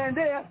Nile would have ran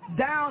there,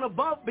 down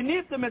above,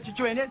 beneath the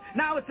Mediterranean.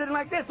 Now it's sitting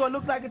like this, so it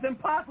looks like it's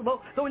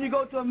impossible. So when you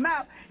go to a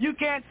map, you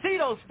can't see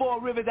those 4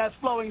 rivers that's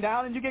flowing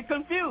down, and you get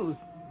confused.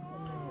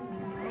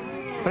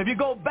 But if you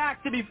go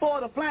back to before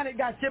the planet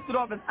got shifted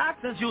off its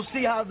axis, you'll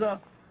see how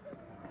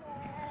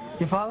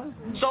you follow?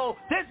 So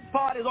this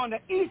part is on the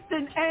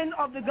eastern end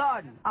of the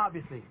garden,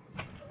 obviously.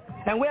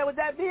 And where would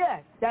that be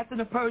at? That's in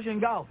the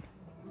Persian Gulf.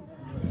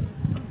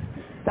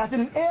 That's in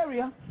an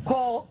area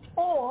called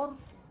Or,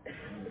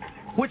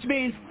 which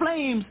means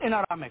flames in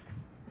Aramaic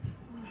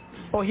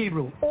or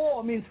Hebrew.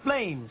 Or means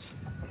flames.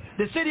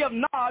 The city of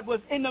Nod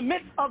was in the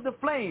midst of the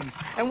flames.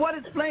 And what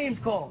is flames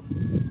called?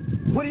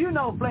 What do you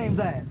know flames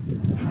as?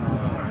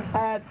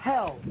 As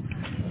hell.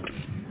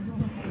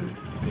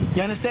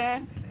 You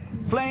understand?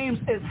 Flames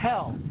is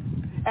hell.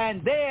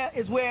 And there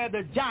is where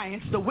the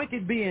giants, the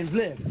wicked beings,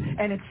 live.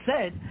 And it's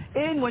said,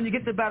 when you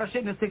get to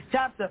Battleship in the 6th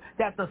chapter,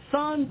 that the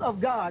sons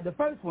of God, the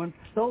first one,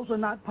 those are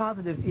not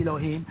positive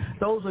Elohim,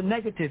 those are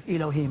negative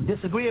Elohim,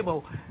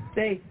 disagreeable.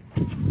 They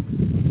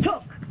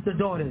took the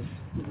daughters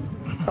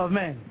of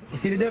men. You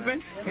see the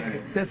difference?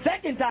 The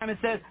second time it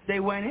says they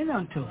went in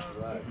unto.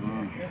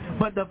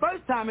 But the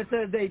first time it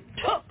says they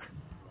took.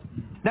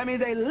 That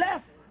means they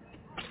left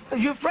the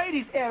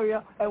Euphrates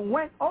area and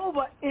went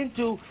over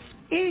into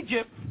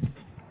Egypt,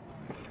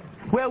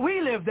 where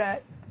we lived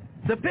at,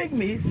 the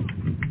pygmies.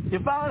 You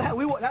follow that?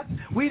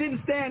 We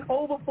didn't stand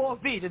over 4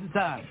 feet at the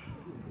time.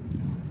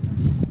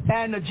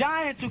 And the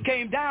giants who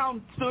came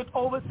down stood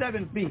over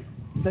 7 feet.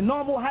 The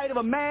normal height of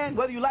a man,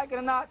 whether you like it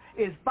or not,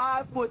 is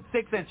 5 foot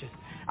 6 inches.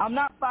 I'm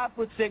not 5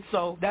 foot 6,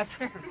 so that's,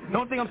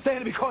 don't think I'm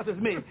saying it because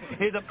it's me.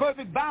 It's a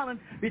perfect balance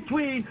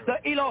between the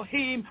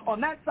Elohim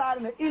on that side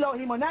and the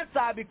Elohim on that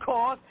side,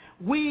 because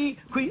we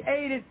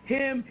created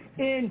him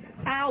in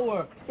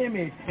our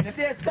image. And if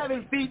they're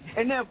 7 feet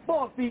and they're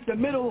 4 feet, the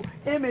middle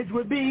image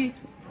would be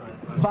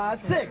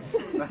 5'6".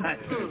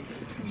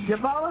 You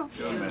follow?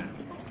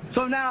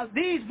 So now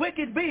these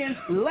wicked beings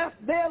left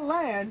their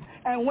land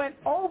and went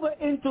over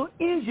into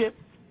Egypt,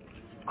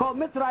 called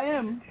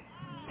Mitzrayim,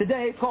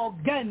 today called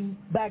Gen,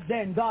 back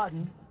then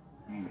Garden,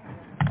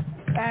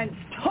 and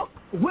took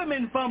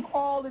women from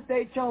all that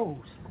they chose.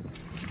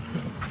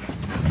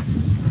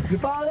 You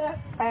follow that?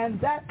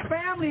 And that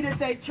family that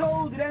they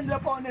chose that ended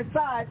up on their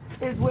side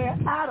is where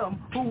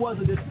Adam, who was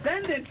a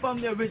descendant from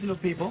the original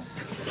people,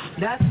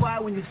 that's why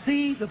when you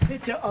see the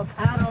picture of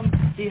Adam,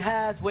 he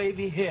has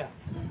wavy hair.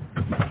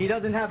 He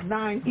doesn't have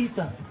 9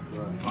 ether.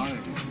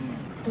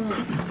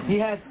 He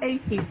has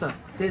 8 ether.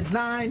 There's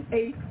 9,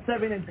 8,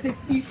 7, and 6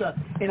 ether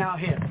in our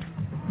hair.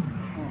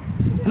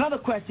 Another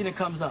question that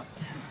comes up.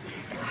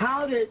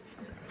 How did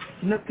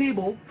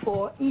Nakibu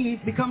or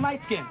Eve become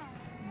light-skinned?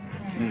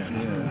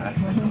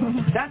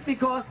 That's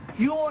because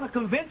you want to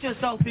convince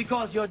yourself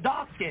because you're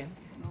dark-skinned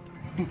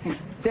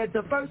that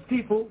the first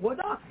people were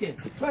dark-skinned.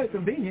 It's very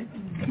convenient.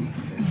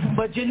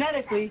 But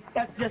genetically,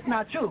 that's just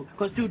not true,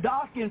 because 2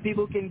 dark-skinned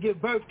people can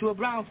give birth to a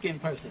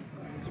brown-skinned person.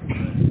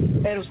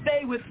 It'll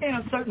stay within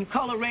a certain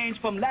color range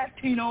from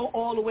Latino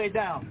all the way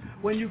down.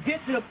 When you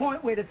get to the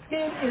point where the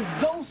skin is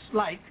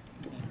ghost-like,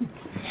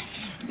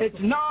 it's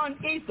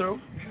non-ether,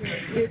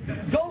 it's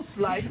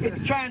ghost-like,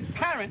 it's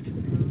transparent,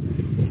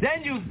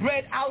 then you've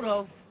bred out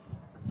of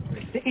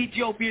the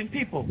Ethiopian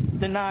people,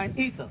 the 9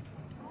 ether.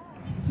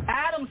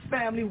 Adam's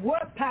family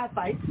were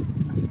Pathites.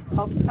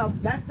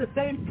 That's the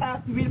same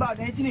path we read about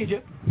in ancient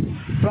Egypt,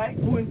 right,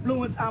 who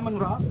influenced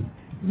Amun-Ra.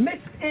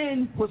 Mixed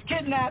in, was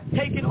kidnapped,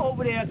 taken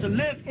over there to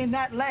live in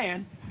that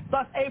land.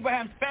 Thus,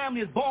 Abraham's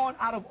family is born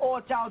out of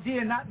Ur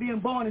Chaldea, not being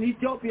born in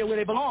Ethiopia where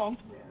they belonged.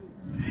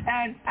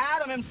 And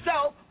Adam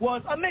himself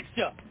was a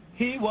mixture.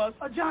 He was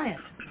a giant.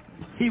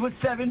 He was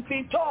 7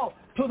 feet tall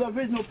to the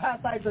original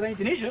Pathites of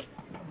ancient Egypt.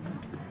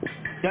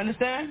 You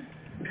understand?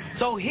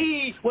 So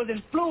he was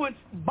influenced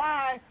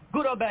by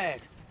good or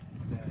bad.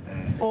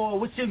 Or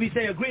what should we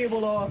say,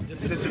 agreeable or...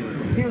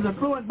 He was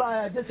influenced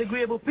by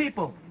disagreeable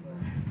people.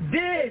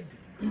 Did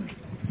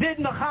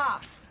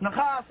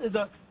Nakhas is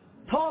a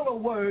Torah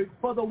word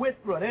for the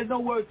whisperer. There's no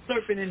word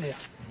serpent in there.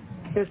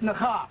 It's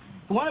Nakhas.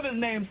 One of his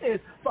names is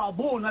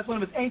Sabun. That's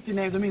one of his ancient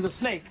names. It means a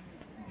snake.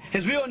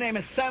 His real name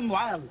is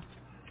Samuel.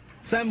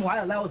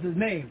 Samuel, that was his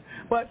name.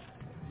 But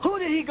who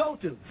did he go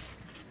to?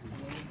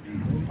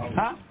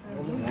 Huh?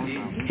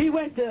 He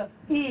went to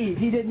Eve.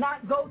 He did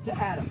not go to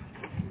Adam.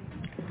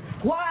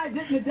 Why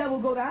didn't the devil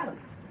go to Adam?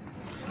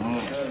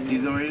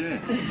 He's already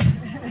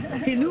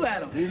there. He knew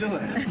Adam. He knew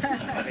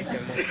Adam.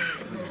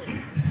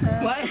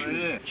 What?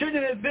 Shouldn't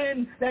it have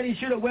been that he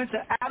should have went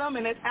to Adam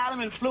and let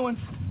Adam influence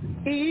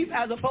Eve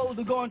as opposed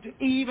to going to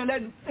Eve and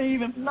letting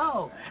Eve?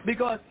 No,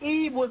 because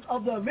Eve was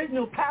of the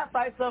original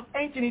Pathites of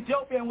ancient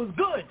Ethiopia and was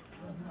good.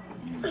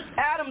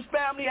 Adam's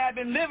family had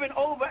been living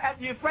over at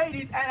the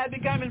Euphrates and had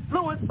become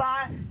influenced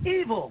by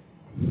evil.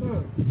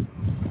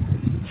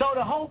 So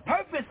the whole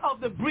purpose of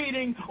the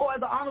breeding, or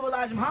as the Honorable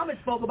Elijah Muhammad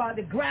spoke about,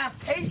 the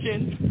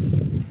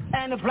graftation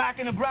and the black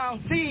and the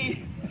brown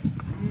seed,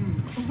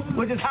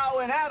 which is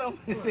Hawa and Adam,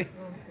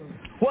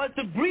 was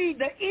to breed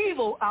the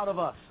evil out of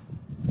us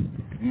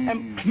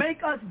and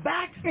make us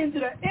back into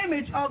the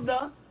image of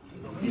the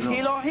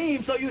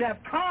Eloheem, so you'd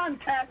have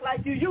contact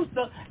like you used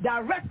to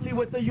directly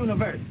with the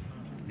universe.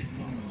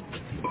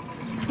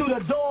 Through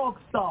the dog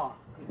star.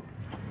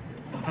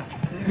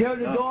 You heard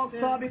the dog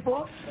star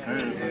before?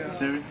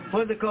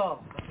 What is it called?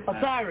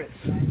 Osiris.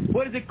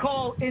 What is it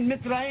called in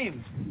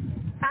Mitzrayim?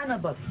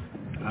 Anubis.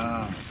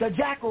 The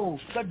jackal,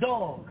 the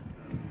dog.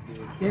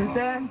 You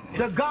understand?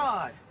 The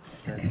god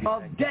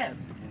of death.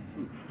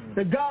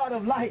 The god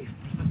of life.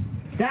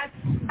 That's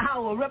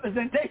our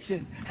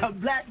representation of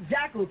black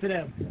jackal to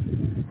them.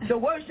 To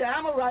worship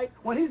Amorite,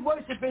 when he's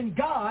worshiping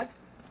God,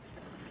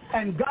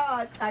 and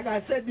God, like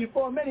I said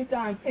before many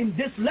times, in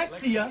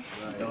dyslexia,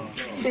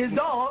 is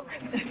dog,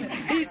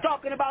 he's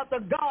talking about the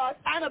god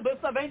Anubis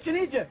of ancient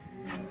Egypt,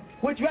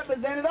 which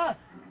represented us.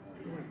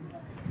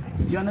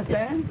 You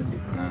understand?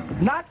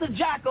 Not the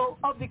jackal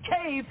of the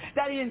cave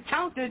that he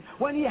encountered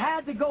when he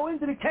had to go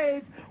into the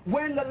cave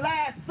when the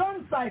last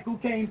sun cycle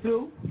came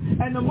through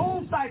and the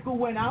moon cycle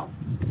went out.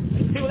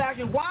 He was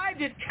asking, why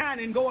did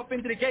Canaan go up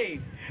into the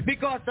cave?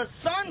 Because the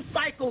sun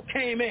cycle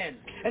came in,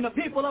 and the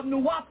people of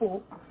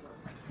Nuwapu,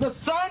 the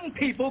sun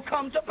people,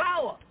 come to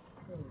power.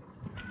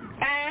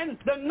 And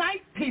the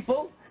night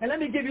people, and let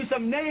me give you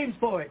some names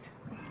for it.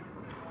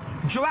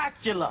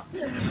 Dracula.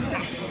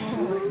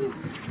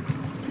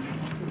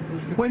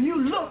 When you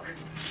look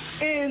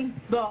in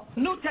the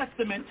New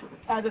Testament,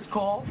 as it's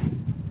called,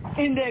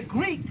 in their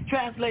Greek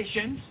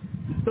translations,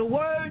 the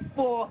word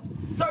for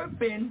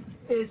serpent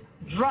is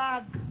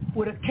drag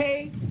with a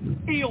K,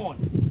 eon.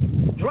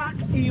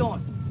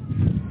 Drak-eon.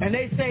 And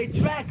they say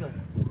dragon.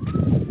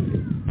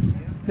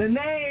 The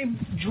name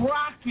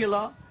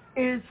Dracula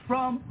is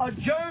from a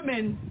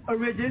German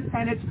origin,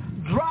 and it's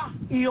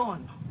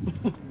Drak-eon.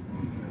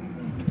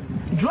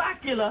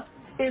 Dracula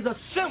is a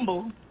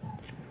symbol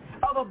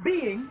of a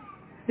being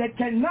that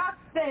cannot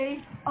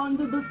stay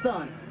under the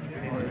sun.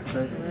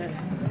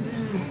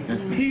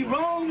 He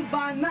roams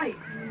by night,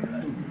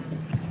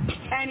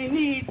 and he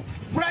needs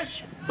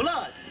fresh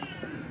blood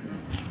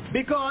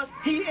because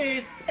he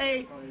is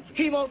a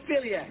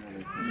hemophiliac.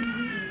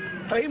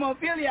 A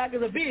hemophiliac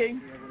is a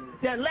being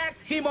that lacks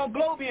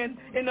hemoglobin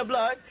in the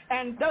blood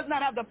and does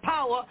not have the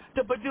power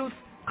to produce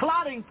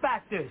clotting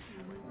factors.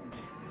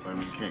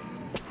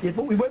 You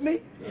with me?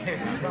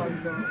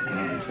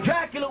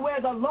 Dracula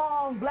wears a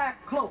long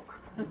black cloak,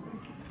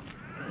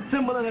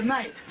 symbol of the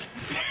night.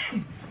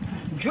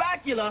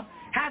 Dracula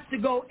has to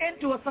go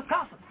into a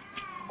sarcophagus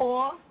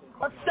or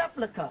a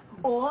sepulcher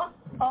or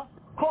a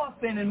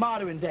coffin in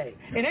modern day.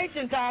 In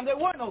ancient times, there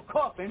were no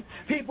coffins.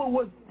 People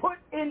were put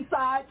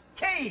inside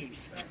caves,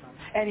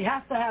 and he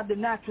has to have the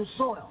natural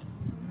soil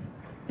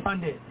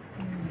under it.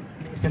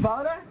 You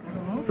follow that?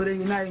 So they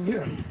unite in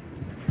Europe.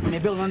 And they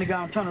build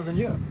underground tunnels in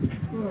Europe.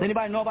 Does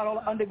anybody know about all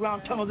the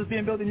underground tunnels that's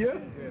being built in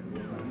Europe?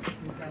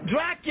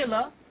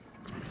 Dracula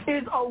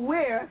is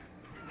aware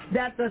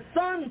that the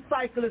sun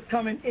cycle is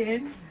coming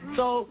in,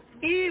 so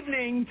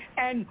evening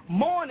and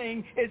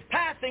morning is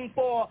passing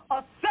for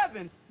a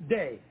 7th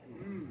day.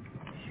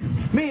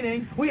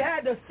 Meaning, we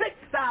had the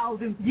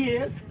 6,000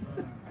 years,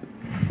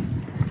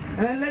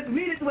 and let's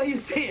read it the way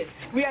you see it.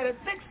 We had a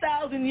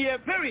 6,000 year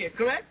period,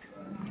 correct?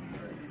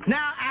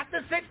 Now,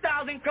 after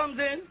 6,000 comes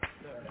in,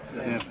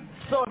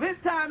 so if his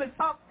time is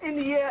up in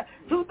the year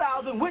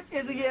 2000, which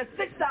is the year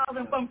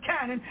 6,000 from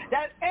canon,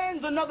 that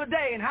ends another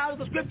day. And how does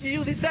the scripture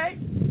usually say?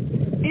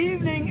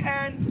 Evening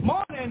and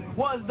morning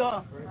was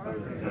the...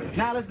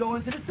 Now let's go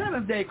into the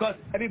 7th day, because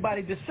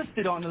everybody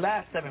desisted on the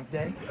last 7th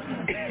day,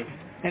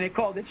 and they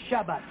called it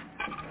Shabbat.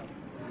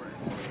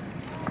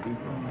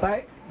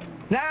 Right?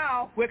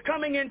 Now we're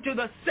coming into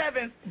the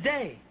 7th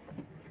day,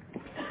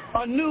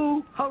 a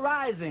new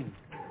horizon.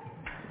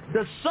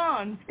 The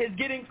sun is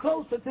getting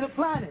closer to the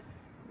planet.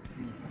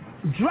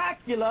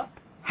 Dracula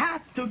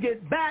has to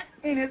get back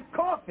in his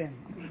coffin,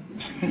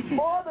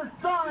 or the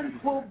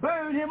sun will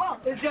burn him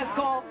up. It's just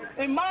called,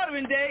 in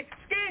modern day,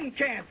 skin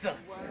cancer.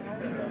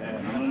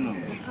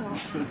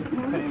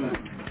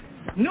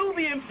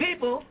 Nubian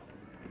people,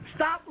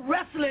 stop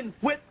wrestling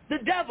with the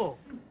devil.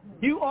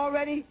 You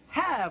already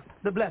have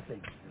the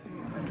blessing.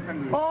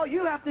 All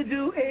you have to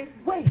do is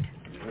wait.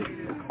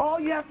 All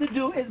you have to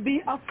do is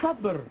be a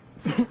sabr,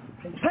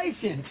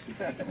 patient.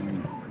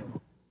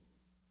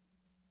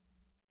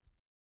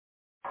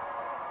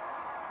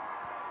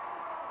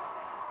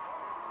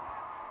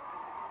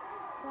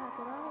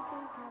 With all the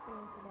things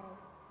happening today,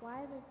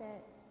 why is it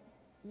that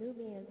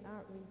Nubians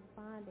aren't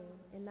responding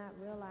and not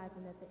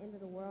realizing that the end of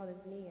the world is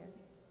near?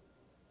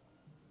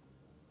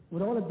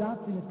 With all the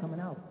doctrine that's coming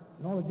out,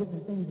 and all the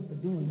different things that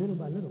they're doing little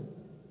by little,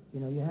 you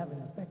know, you have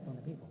an effect on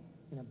the people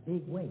in a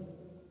big way. You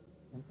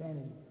know what I'm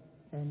saying?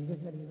 And you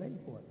just got to be ready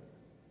for it.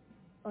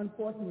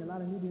 Unfortunately, a lot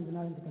of Nubians are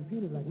not into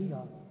computers like we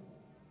are,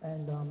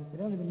 and they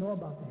don't even know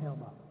about the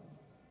Hellbox.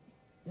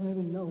 They don't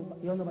even know,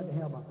 you don't know about the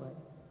Hellbox, right?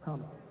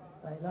 Comic.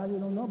 Right? A lot of you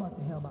don't know about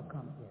the Hellbox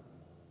comic yet.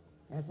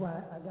 And that's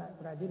why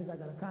what I did is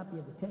I got a copy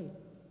of the tape,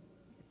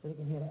 so they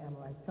can hear the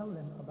Amorites tell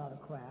them about a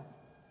craft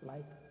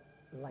like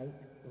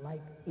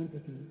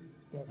entity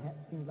that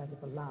seems like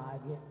it's alive,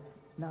 yet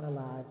not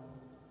alive,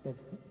 that's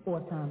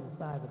 4 times the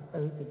size of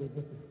Earth that they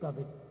just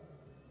discovered.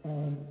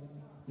 And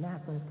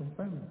NASA is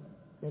confirming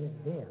that it's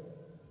there,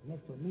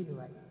 next to a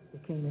meteorite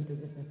that came into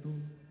existence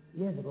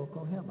 2 years ago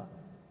called Hellbox.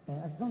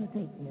 And it's on the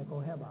tape, and they're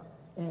called Hellbox.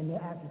 And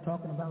they're actually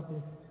talking about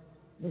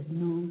this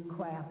new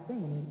craft thing,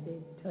 and they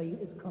tell you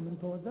it's coming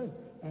towards Earth,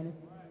 and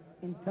it's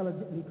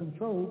intelligently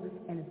controlled,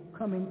 and it's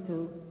coming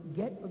to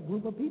get a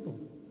group of people.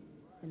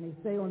 And they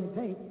say on the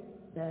tape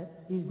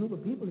that these group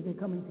of people that they're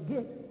coming to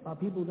get are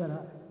people that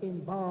are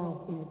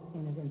involved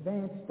in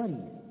advanced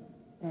studies.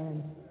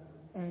 And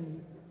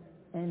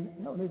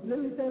no, they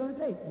literally say it on the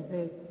tape, and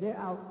say they're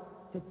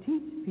out to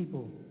teach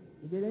people.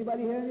 Did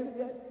anybody hear any of it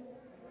yet?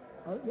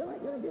 Oh,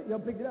 y'all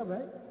picked it up,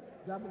 right?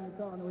 Drop it in the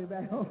car on the way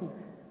back home.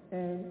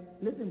 And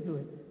listen to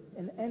it.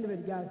 And the end of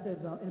it, the guy says,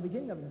 in the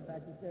beginning of it, in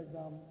fact, he says,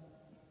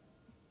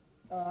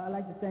 I'd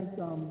like to thank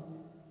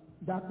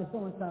Dr.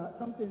 So-and-so,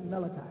 something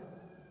Malachi.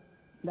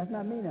 That's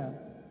not me now,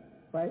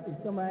 right? If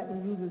somebody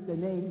uses the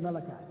name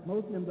Malachi.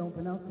 Most of them don't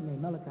pronounce the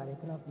name Malachi, they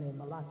pronounce the name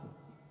Malachi.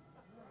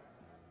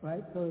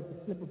 Right? So it's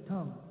a slip of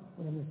tongue.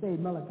 When they say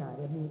Malachi,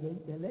 that means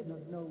they're letting us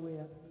know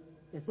where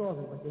it's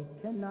over, but they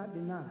cannot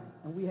deny.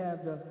 And we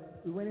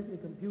went into the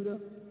computer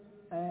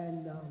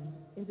and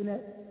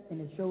internet,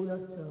 and it showed us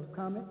the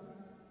comet.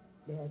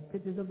 They had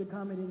pictures of the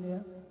comet in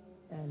there,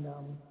 and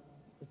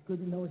it's good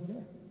to know it's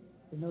there.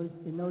 They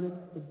noticed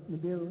it's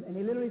Nibiru, and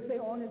they literally say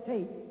on the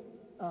tape,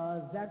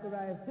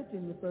 Zechariah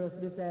Sitchin refers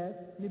to this as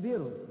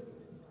Nibiru.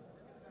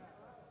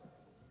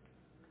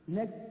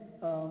 Next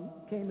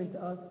came into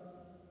us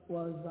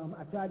was,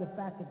 I tried to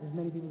fact check as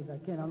many people as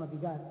I can. I don't know if you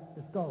got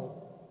the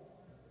skull.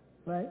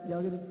 Right?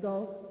 Y'all get the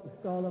skull? The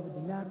skull of a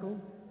denacle,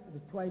 the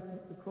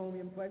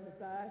chromium twice the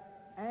size.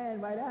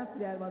 And right after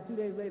that, about 2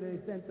 days later,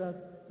 they sent us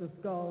the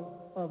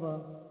skull of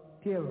a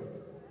Piero,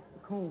 the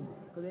cone.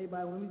 Because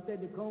everybody, when we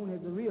said the cone is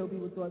the real,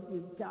 people thought we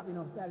were chopping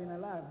on Saturday Night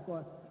Live. Of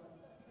course,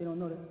 they don't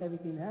know that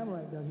everything the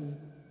Amorite does,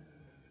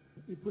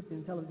 he puts the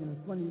intelligence in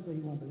front of you so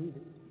you won't believe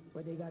it.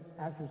 But they got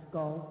actual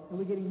skulls. And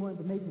we're getting more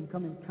information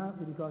coming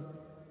constantly because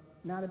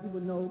now that people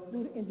know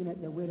through the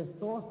internet that we're the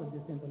source of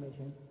this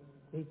information,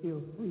 they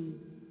feel free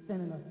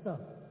sending us stuff.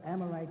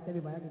 Amorites,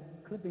 everybody, I got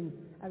clippings.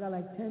 I got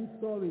like 10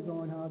 stories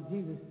on how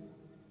Jesus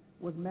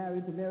was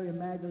married to Mary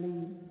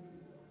Magdalene.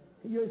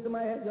 You heard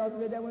somebody, y'all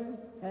read that one?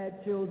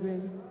 Had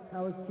children,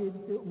 how his kids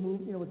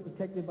moved, was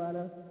protected by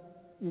the,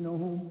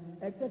 whom,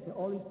 etc.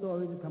 All these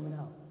stories are coming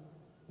out.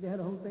 They had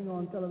a whole thing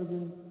on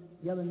television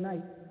the other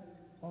night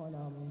on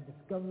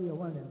Discovery or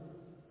one of them,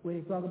 where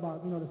they talk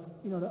about, the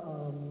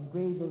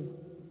graves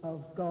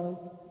of skulls,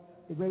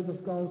 the graves of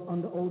skulls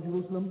under Old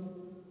Jerusalem.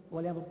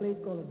 Well, they have a place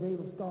called the Grave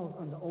of Skulls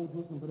under Old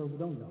Jerusalem, for those who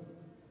don't know,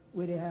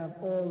 where they have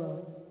all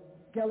the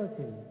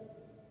skeletons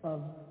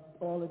of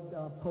all the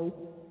popes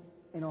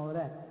and all of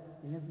that.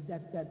 And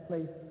that's that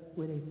place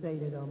where they say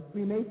that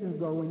Freemasons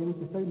go when they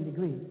reach a certain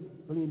degree.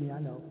 Believe me, I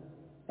know.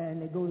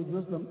 And they go to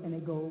Jerusalem and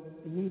they go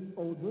beneath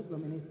Old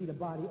Jerusalem and they see the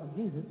body of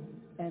Jesus.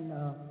 And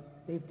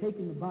they've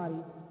taken the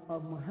body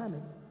of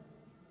Muhammad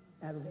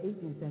out of the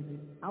 18th century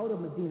out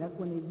of Medina. That's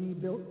when they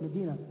rebuilt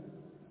Medina,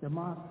 the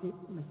mosque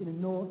in the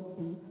north.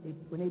 And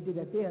when they did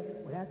that there,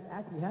 what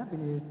actually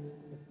happened is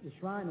the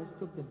Shriners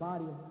took the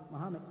body of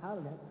Muhammad out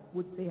of that,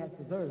 which they had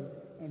preserved,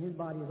 and his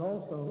body is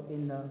also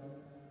in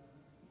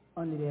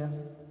under there,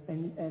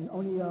 and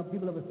only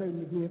people of a certain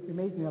degree of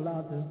Freemasonry are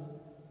allowed to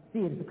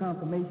see it. It's a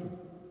confirmation.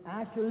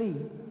 Actually,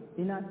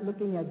 they're not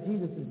looking at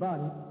Jesus'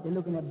 body, they're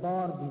looking at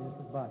part of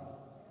Jesus' body.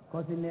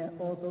 Because in there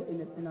also,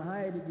 in a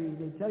higher degree,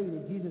 they tell you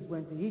that Jesus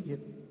went to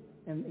Egypt,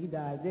 and he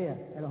died there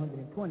at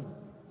 120.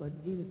 But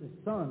Jesus'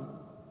 son,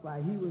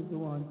 right, he was the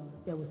one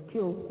that was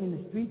killed in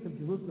the streets of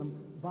Jerusalem,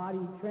 body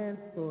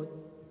transferred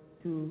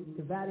to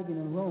the Vatican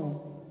in Rome,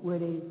 where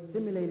they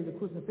simulated the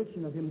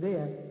crucifixion of him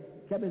there,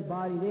 kept his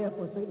body there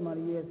for a certain amount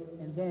of years,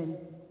 and then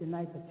the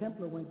Knights of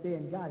Templar went there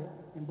and got it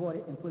and bought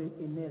it and put it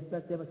in there.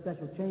 They have a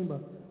special chamber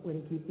where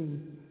they keep things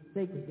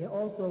sacred. They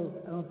also,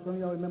 I don't know if some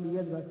of y'all remember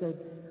years ago, I said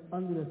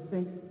under the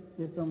Sphinx,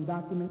 there's some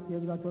documents,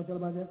 years ago I told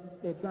y'all about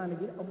that. They're trying to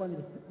get up under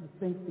the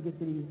Sphinx to get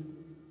to these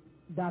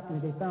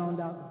documents. They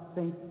found out the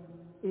Sphinx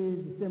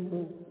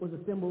was a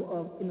symbol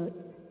of,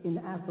 in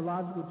the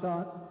astrological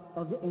chart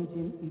of the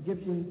ancient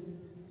Egyptians,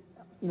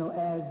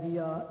 as the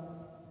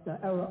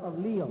era of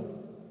Leo,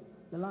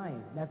 the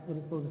lion. That's what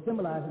it's supposed to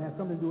symbolize, and has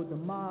something to do with the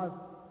Mars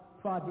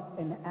project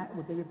and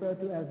what they refer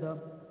to as the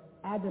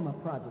ATUM-RE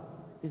project.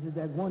 This is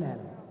that one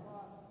atom,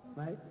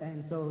 right?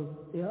 And so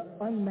they're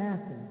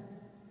unmasking,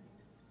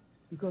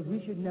 because we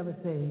should never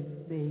say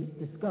they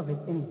discovered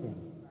anything.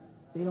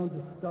 They don't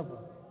discover.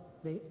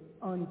 They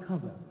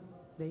uncover.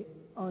 They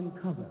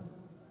uncover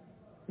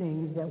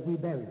things that we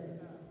buried,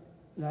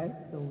 right?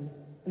 So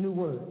a new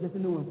word, just a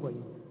new one for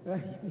you,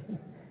 right?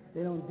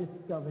 They don't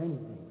discover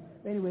anything.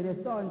 Anyway,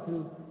 they're starting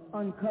to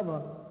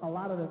uncover a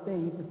lot of the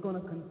things that's going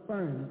to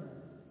confirm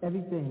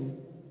everything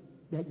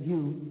that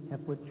you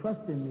have put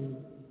trust in me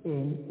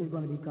in is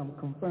going to become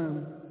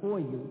confirmed for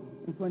you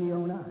in front of your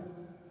own eyes.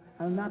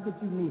 And not that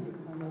you need it.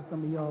 I know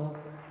some of y'all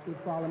who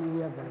follow me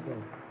wherever I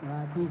go, and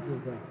I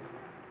appreciate that.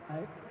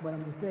 Right? But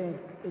I'm just saying,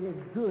 it is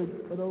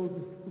good for those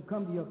who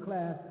come to your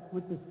class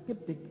with the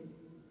skeptic,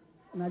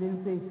 and I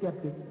didn't say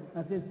skeptic,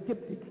 I said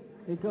skeptic.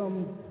 They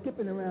come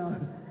skipping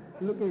around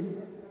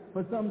looking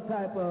for some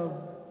type of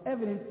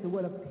evidence to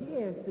what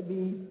appears to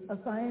be a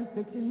science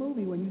fiction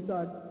movie when you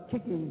start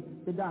kicking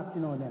the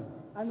doctrine on them.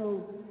 I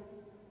know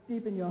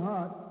deep in your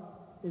heart,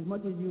 as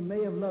much as you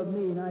may have loved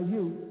me and I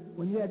you,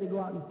 when you had to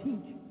go out and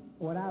teach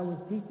what I was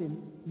teaching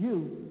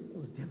you, it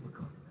was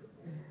difficult.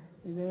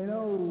 You say,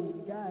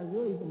 the guy's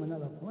really from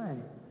another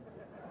planet.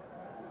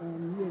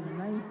 And he has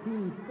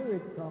 19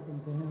 spirits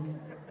talking to him.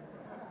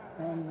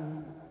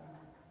 And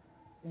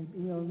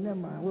never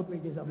mind, we'll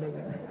pick this up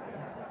later.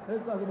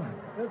 Let's talk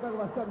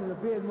about something that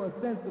appears more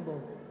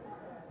sensible.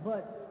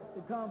 But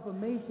the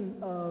confirmation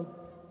of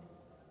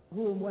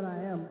who and what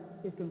I am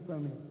is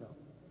confirming itself.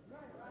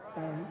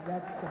 And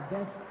that's the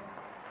best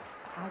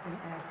I can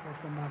ask for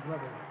from my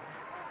brothers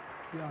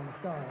beyond the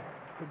stars,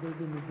 that they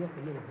give me just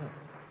a little help.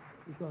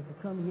 Because to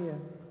come here,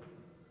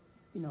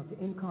 to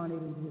incarnate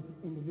into this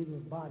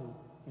individual's body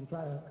and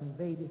try to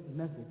convey this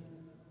message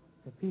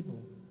to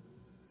people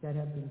that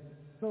have been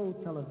so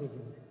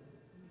televisioned,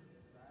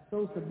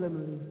 so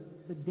subliminally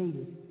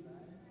sedated.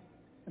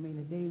 I mean,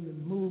 that they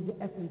removed the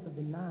essence of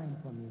the 9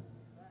 from you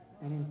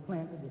and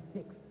implanted the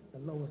 6, the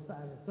lower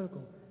side of the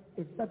circle.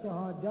 It's such a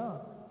hard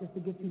job just to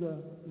get you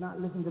to not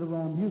listen to the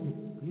wrong music.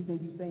 You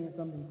think you're saying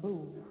something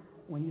cool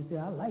when you say,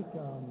 I like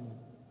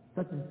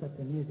such and such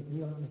a music.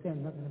 You don't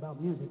understand nothing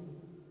about music.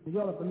 So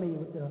y'all are familiar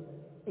with the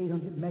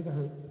 800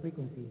 megahertz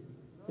frequencies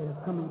that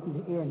are coming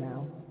through the air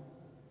now.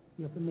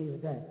 You're familiar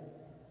with that.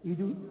 You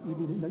do,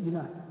 no, you're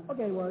not.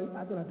 Okay, well,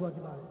 I thought I taught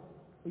you about it.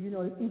 But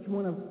each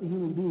one of the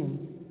human beings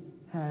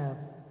have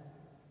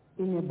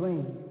in their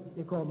brain,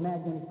 they're called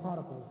magnetic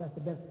particles. That's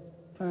the best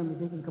term that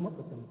they can come up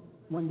with them.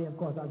 One day, of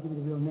course, I'll give you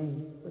the real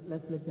name, but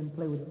let's let them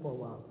play with it for a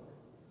while.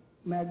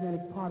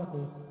 Magnetic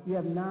particles. You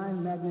have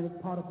 9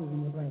 magnetic particles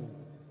in your brain.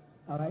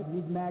 All right?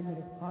 These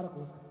magnetic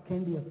particles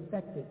can be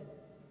affected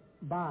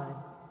by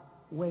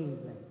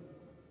wavelengths,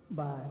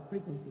 by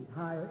frequencies,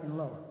 higher and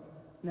lower.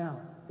 Now,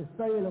 the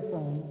cellular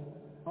phones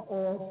are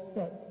all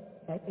set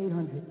at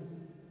 800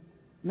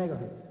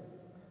 megahertz.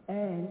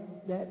 And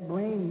that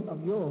brain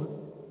of yours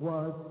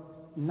was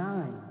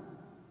 9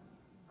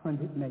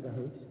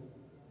 megahertz.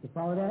 You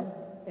follow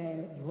that? And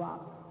it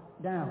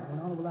dropped down. When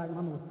Honorable Elijah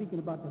Muhammad was speaking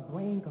about the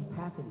brain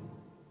capacity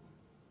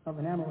of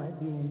an Amorite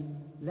being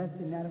less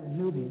than that of a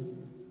Nubian,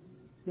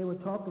 they were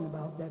talking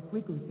about that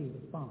frequency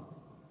response,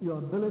 your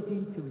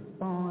ability to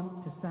respond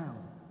to sound.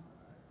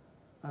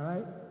 All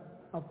right?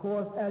 Of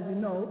course, as you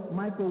know,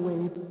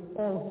 microwave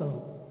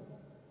also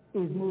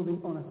is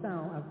moving on a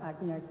sound. I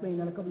explained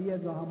that a couple of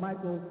years ago how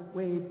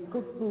microwave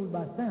cooks food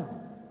by sound,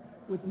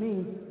 which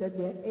means that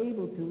they're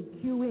able to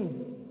cue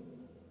in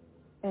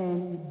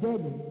and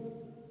deaden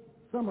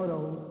some of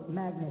those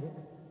magnetic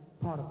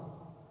particles.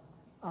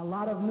 A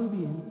lot of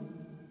Nubians,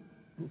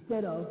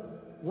 instead of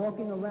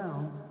walking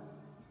around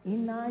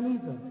in 9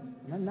 ether,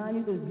 and 9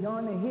 ether is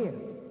beyond the hair,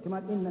 come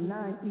out in the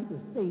 9 ether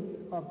state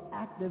of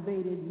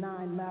activated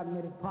 9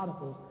 magnetic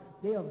particles,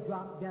 they have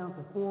dropped down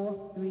to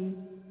 4, 3,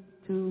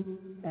 2,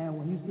 and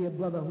when you see a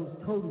brother who's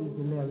totally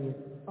delirious,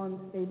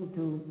 unable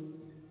to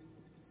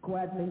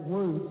coagulate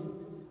words,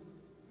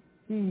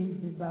 he's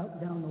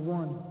about down to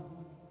 1,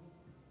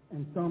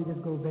 and some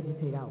just go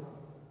vegetate out.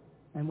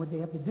 And what they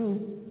have to do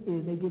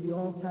is they give you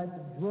all types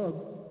of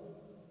drugs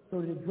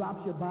so that it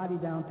drops your body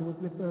down to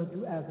what's referred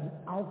to as an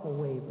alpha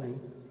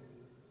wavelength,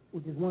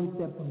 which is 1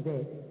 step from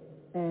dead.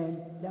 And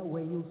that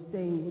way you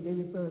stay what they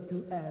refer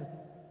to as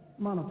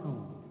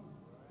monotone.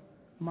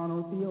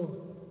 Monotone.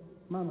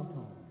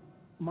 Monotone.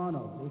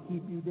 Mono. They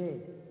keep you dead.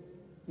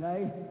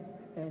 Right?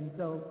 And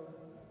so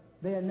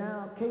they are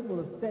now capable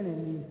of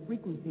sending these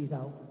frequencies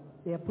out.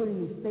 They are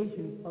putting these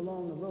stations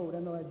along the road. I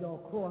know as y'all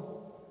cross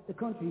the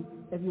country,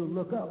 if you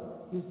look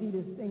up, you see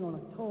this thing on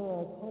a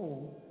tall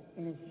pole,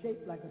 and it's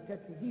shaped like a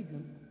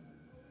tetrahedron,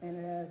 and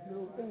it has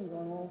little things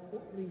on all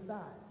 3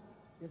 sides.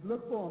 Just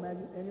look for them,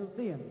 and you'll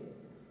see them.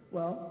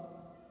 Well,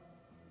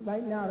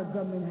 right now the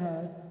government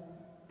has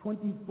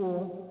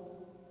 24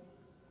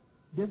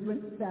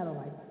 different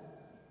satellites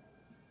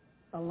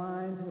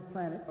aligned to the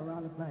planet,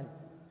 around the planet.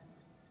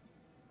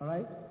 All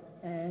right?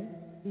 And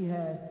he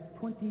has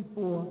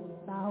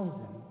 24,000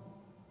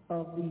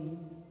 of these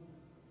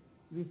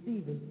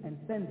receivers and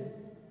senders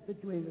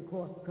situated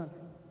across the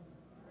country.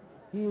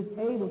 He is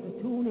able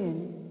to tune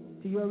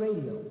in to your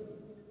radio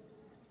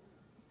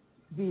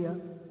via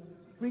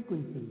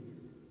frequencies.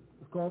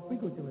 It's called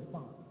frequency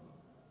response.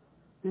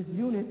 This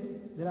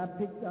unit that I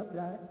picked up,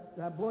 that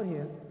I brought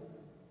here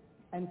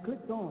and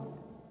clicked on,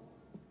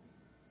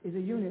 is a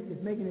unit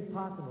that's making it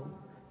possible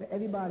for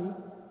everybody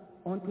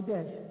on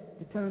Kadesh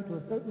to turn to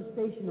a certain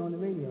station on the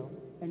radio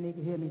and they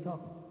can hear me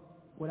talking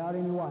without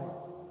any wires.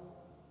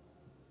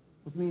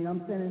 Which means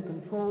I'm sending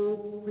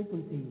controlled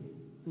frequencies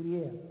through the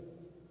air.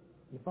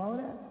 You follow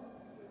that?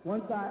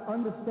 Once I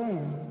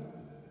understand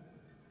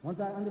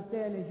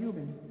the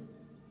human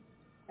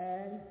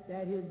and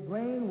that his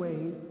brain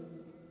waves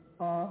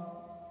are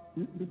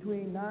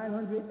between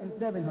 900 and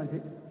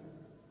 700,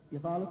 you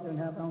follow?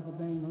 7.5 ounces of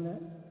brain, you know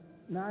that?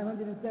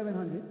 900 and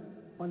 700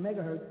 on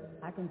megahertz,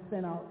 I can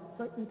send out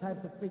certain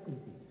types of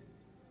frequencies.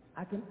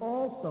 I can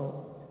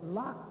also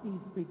lock these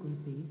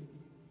frequencies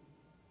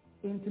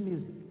into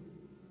music,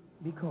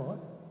 because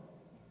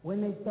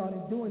when they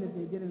started doing it,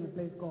 they did it in a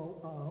place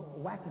called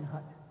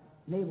Wackenhut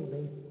Naval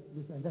Base.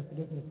 This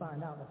investigation to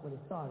find out that's where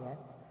they started at.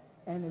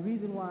 And the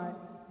reason why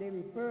they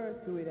refer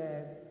to it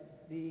as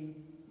the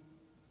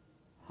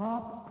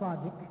HARP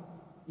project,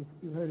 if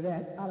you heard of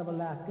that, out of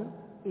Alaska,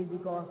 is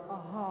because a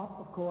harp,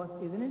 of course,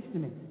 is an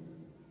instrument.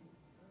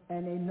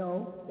 And they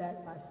know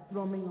that by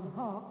strumming a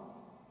harp,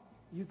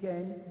 you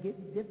can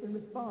get different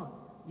response.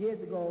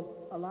 Years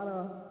ago, a lot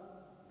of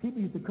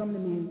people used to come to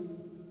me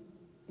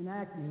and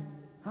ask me,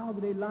 how do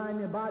they line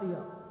their body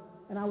up?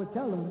 And I would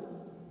tell them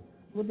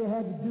what they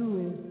had to do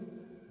is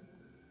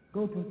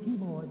go to a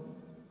keyboard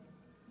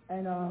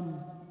and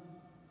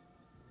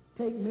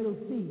take middle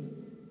C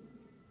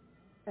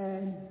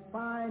and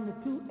find the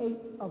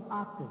 2/8 of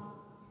octaves.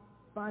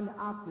 Find the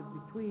octave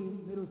between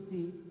middle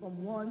C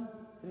from one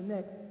to the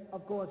next.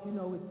 Of course, you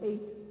know it's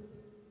 8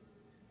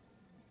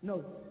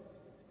 notes.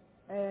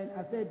 And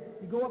I said,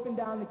 you go up and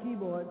down the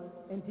keyboard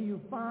until you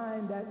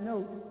find that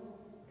note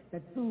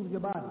that soothes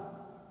your body.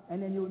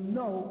 And then you'll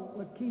know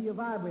what key you're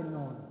vibrating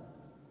on.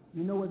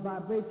 You know what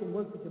vibration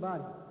works with your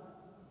body.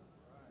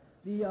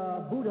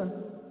 The Buddha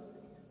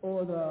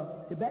or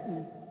the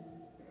Tibetans,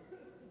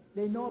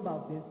 they know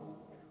about this.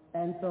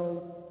 And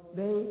so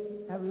they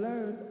have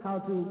learned how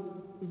to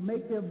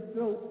make their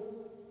throat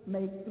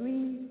make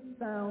 3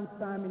 sounds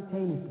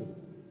simultaneously.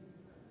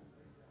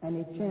 And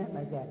they chant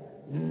like that.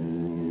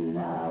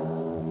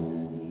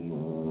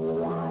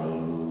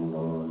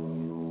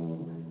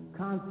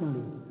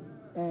 Constantly.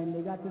 And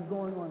they got this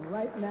going on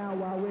right now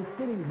while we're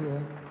sitting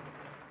here.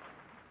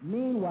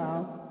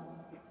 Meanwhile,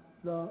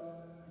 the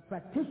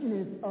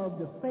practitioners of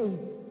the faith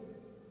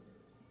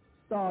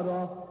start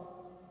off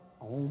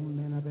Om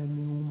Mena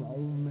Bednium,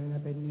 Om Mena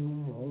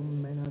Bednium,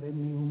 Om Mena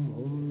Bednium,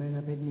 Om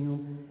Mena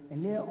Bednium.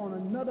 And they're on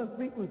another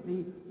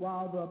frequency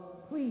while the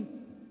priests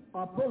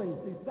are pulling.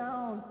 See,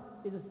 sound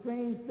is a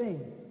strange thing.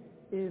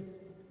 If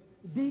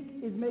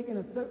Deke is making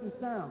a certain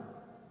sound,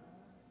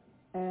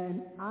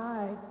 and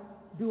I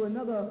do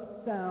another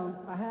sound,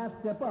 a half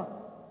step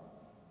up,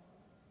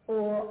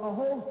 or a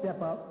whole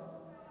step up,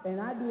 and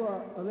I do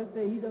let's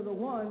say he does a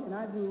 1 and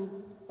I do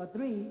a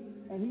 3,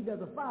 and he does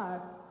a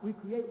 5, we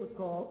create what's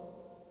called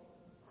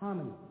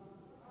harmony.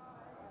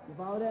 You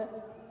follow that?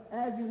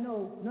 As you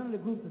know, none of the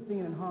groups are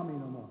singing in harmony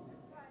no more.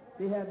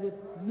 They have this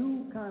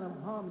new kind of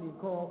harmony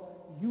called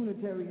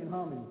Unitarian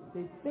harmony.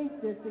 They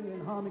think they're singing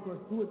in harmony because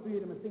 2 or 3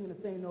 of them are singing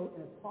the same note,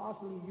 and it's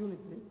partially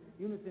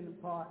unison in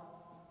part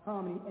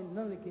harmony, and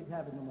none of the kids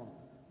have it no more.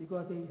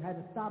 Because they had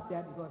to stop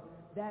that because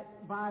that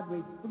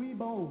vibrates 3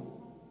 bones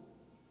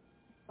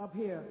up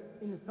here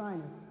in the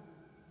sinus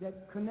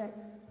that connect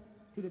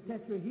to the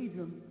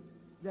tetrahedron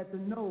that the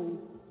nose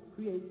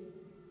creates,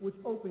 which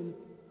opens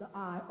the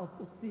eye of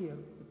the seer,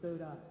 the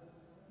third eye.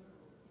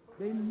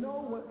 They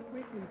know what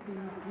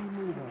frequencies we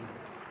move on.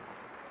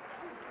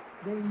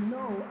 They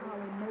know our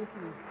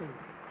emotional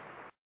state.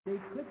 They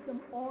click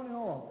them on and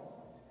off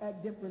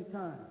at different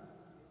times.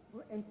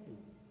 For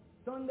instance,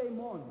 Sunday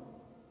morning,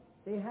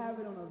 they have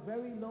it on a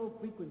very low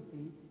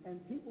frequency,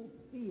 and people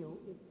feel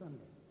it's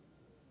Sunday,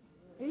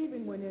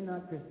 even when they're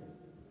not Christian.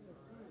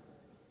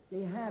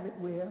 They have it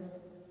where,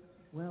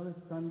 well, it's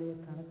Sunday,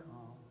 it's kind of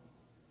calm.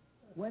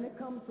 When it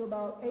comes to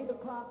about 8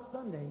 o'clock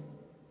Sunday,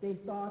 they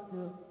start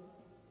to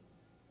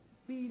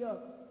speed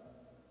up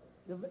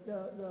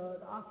the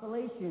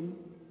oscillation,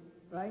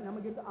 right? And I'm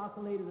going to get to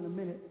oscillators in a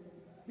minute.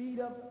 Speed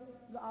up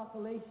the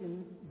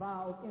oscillation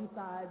valves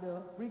inside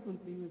the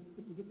frequency. You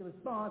get the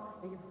response,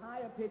 and it gets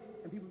higher pitched,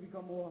 and people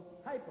become more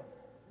hyper.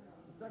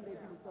 Sunday,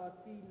 people start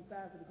speeding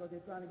faster because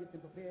they're trying to get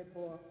them prepared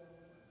for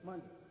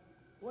Monday.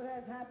 What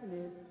has happened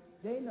is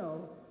they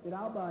know that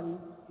our body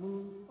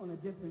moves on a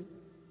different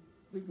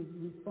frequency,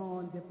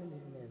 respond differently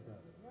than theirs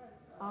does.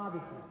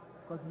 Obviously,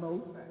 because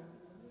most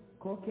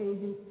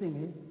Caucasian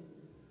singers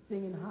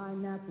sing in high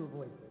natural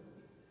voices.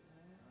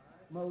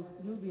 Most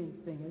Nubian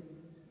singers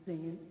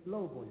sing in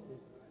low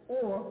voices.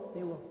 Or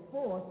they were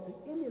forced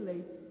to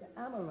emulate the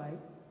Amorite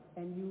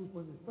and use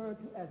what's referred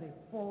to as a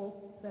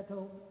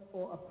falsetto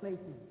or a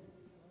placement,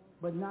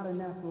 but not a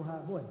natural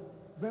high voice.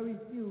 Very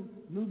few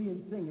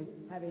Nubian singers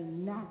have a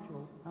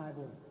natural high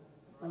voice,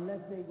 unless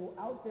they go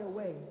out their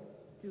way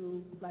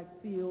to, like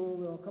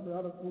Field or a couple of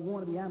others who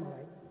want to be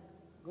Amorite,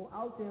 go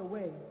out their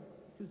way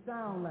to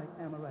sound like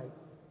Amorite.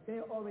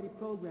 They're already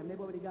programmed. They've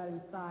already got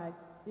inside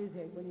his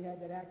head when he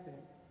had that accident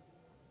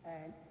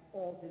and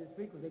alter his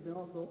frequency. They can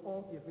also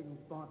alter your frequency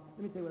response.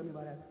 Let me tell you what I mean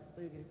by that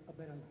so you get a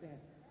better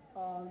understanding.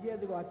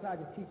 Years ago I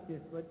tried to teach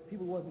this, but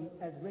people wasn't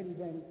as ready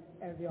then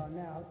as they are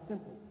now. It's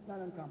simple,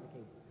 not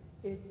uncomplicated.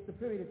 It's the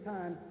period of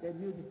time that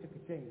music took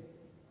a change.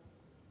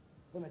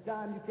 From the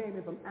time you came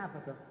in from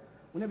Africa,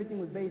 when everything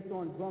was based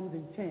on drums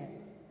and chant,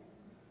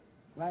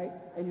 right?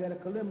 And you had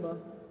a kalimba,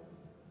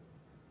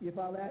 you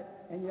follow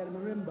that? And you had a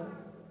marimba.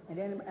 And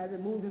then as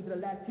it moved into the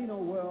Latino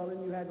world,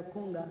 and you had the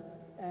conga,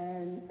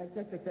 and et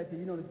cetera,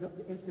 you know the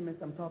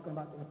instruments I'm talking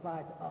about that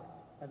apply to us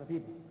as a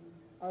people.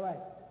 All right.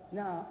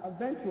 Now,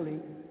 eventually,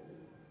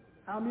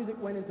 our music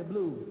went into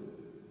blues.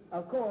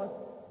 Of course,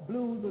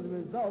 blues was a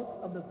result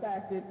of the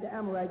fact that the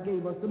Amorite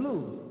gave us the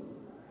blues.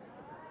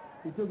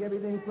 He took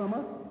everything from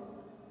us,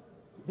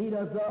 beat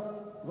us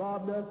up,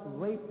 robbed us,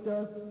 raped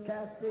us,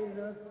 castrated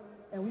us,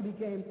 and we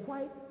became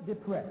quite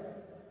depressed.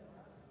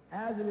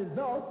 As a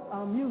result,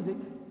 our music,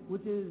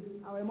 which is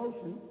our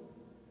emotions,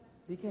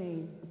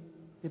 became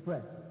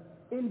depressed.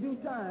 In due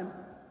time,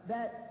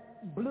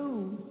 that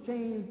blues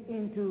changed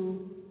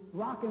into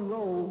rock and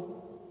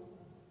roll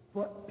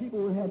for people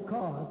who had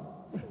cars,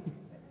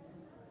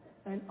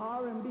 and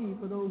R&B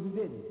for those who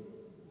didn't.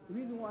 The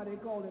reason why they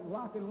called it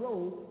rock and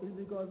roll is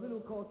because little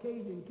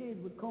Caucasian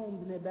kids with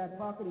combs in their back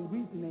pocket and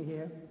grease in their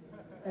hair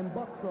and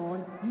bucks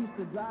on used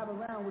to drive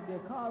around with their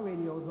car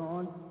radios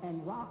on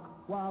and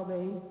rock while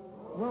they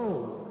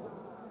rolled.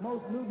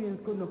 Most Nubians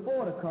couldn't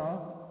afford a car,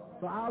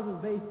 so ours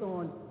was based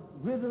on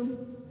rhythm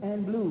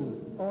and blues.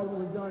 All of it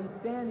was done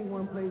standing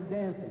one place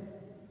dancing.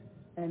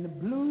 And the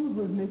blues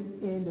was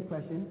mixed in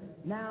depression,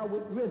 now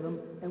with rhythm,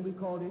 and we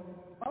called it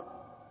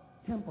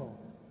up-tempo.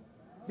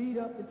 Beat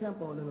up the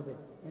tempo a little bit.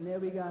 And there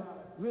we got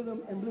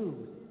rhythm and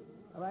blues.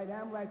 All right,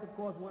 Amorites, of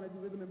course, want to do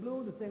rhythm and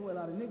blues the same way a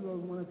lot of Negroes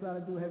want to try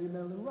to do heavy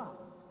metal and rock.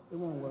 It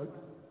won't work.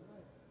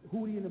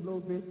 Hootie and the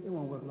Blowfish, it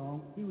won't work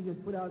long. He was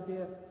just put out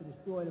there to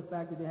destroy the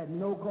fact that they had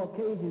no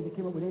Caucasians that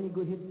came up with any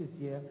good hits this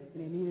year,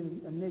 and they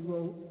needed a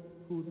Negro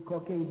who's a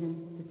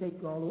Caucasian to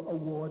take all the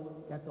awards.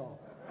 That's all.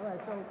 All right,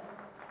 so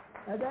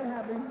as that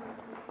happened,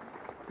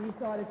 he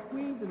started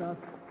squeezing us,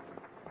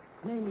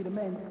 namely the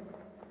men,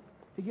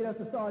 to get us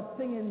to start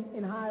singing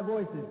in high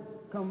voices,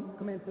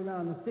 commenced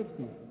around the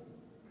 60s.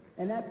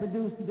 And that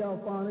produced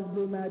Delphonics,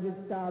 Blue Magic,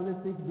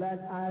 Stylistics, Black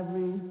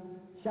Ivory,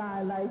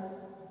 Shy Lights,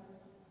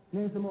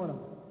 name some more of them.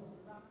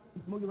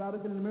 Smokey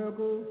Robinson and the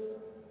Miracles.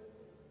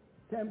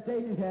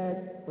 Temptations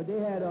had, but they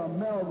had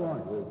Mel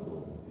going.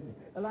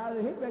 A lot of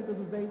the hit records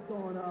was based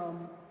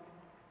on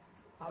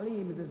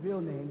Eloheem is his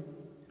real name.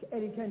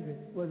 Eddie Kendrick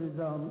was his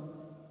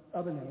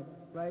other name,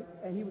 right?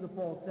 And he was a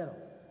falsetto.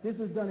 This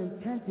was done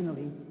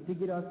intentionally to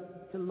get us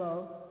to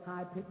love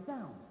high-pitched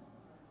sounds.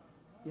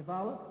 You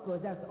follow?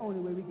 Because that's the only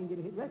way we can get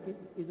a hit record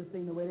is to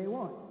sing the way they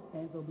want.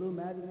 And so Blue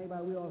Magic and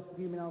everybody, we all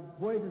screaming our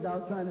voices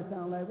out trying to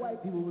sound like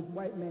white people with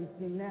white men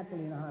sing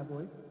naturally in a high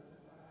voice,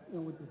 you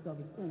know, with the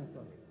self-explain and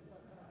stuff.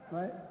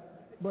 Right?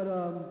 But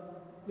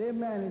they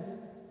managed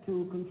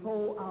to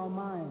control our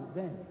minds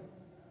then.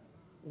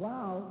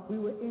 While we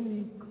were in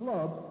these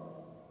clubs,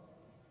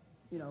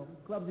 you know,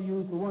 clubs are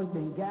used for one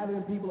thing,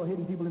 gathering people or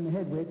hitting people in the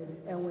head with,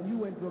 and when you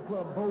went to a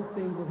club, both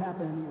things would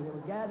happen to you. They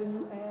were gathering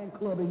you and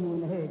clubbing you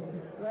in the head,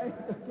 right?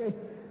 Okay,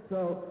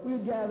 so we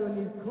were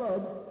gathering these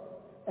clubs,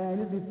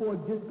 and this is before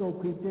disco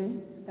creeped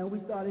in, and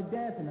we started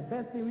dancing. The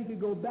best thing we could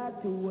go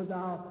back to was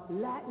our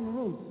Latin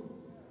roots.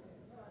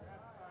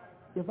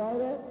 You follow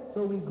that?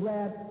 So we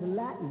grabbed the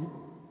Latin,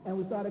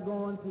 and we started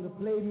going to the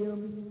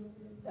Palladium,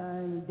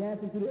 and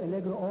dancing to the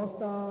Allegro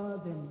All-Stars,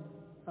 and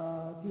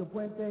Tio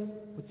Puente,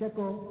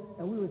 Pacheco,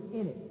 and we was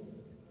in it.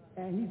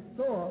 And he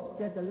saw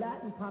that the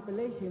Latin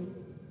population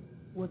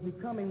was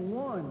becoming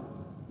one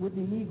with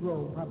the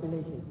Negro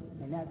population,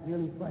 and that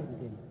really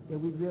frightened him, that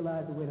we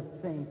realized that we're the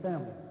same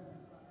family.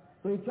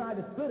 So he tried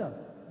to split us,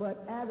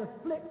 but as a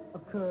split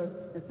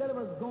occurred, instead of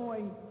us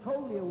going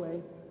totally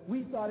away,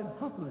 we started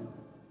hustling.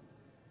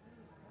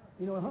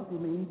 You know what hustle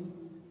means,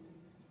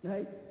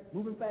 right?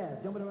 Moving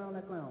fast, jumping around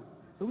like clowns.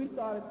 So we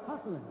started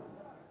hustling,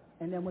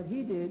 and then what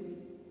he did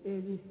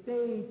is he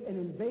staged an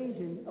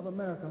invasion of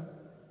America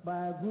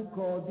by a group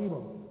called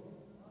A.E.O.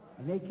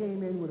 And they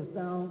came in with a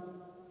sound,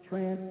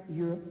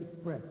 Trans-Europe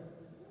Express.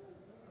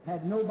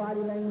 Had no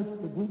body language.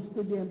 The group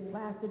stood there in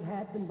plastic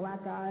hats and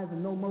black eyes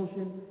and no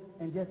motion,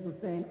 and just was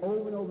saying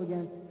over and over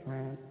again,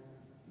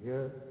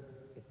 Trans-Europe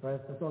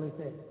Express. That's all they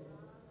said.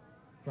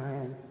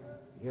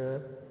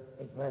 Trans-Europe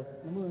Express.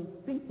 And we were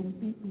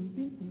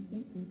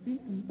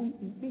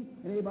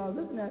and everybody was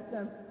listening at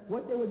them.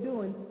 What they were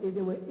doing is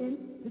they were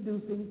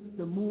introducing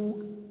the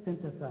Moog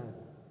synthesizer.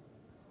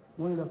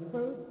 One of the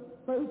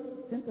first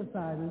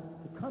synthesizers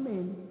to come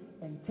in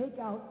and take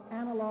out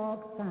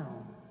analog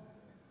sound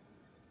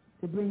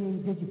to bring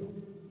in digital,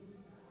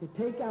 to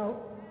take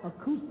out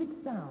acoustic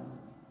sound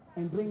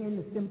and bring in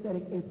the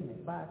synthetic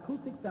instrument. By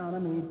acoustic sound, I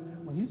mean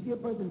when you see a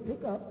person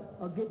pick up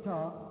a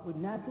guitar with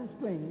natural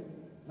strings,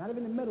 not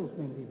even the metal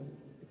strings even,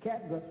 the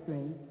catgut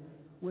strings,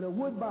 with a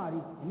wood body,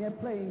 and they're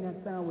playing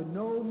that sound with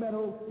no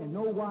metal and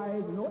no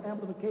wires and no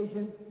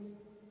amplification,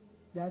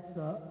 that's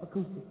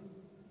acoustic.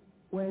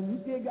 When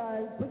you see a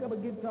guy pick up a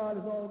guitar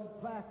that's all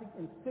plastic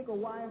and stick a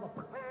wire,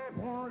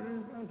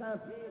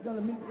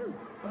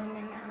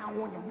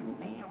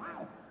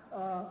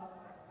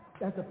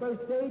 that's the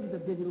first stages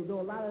of digital,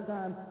 though a lot of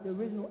times the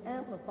original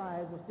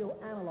amplifiers were still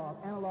analog.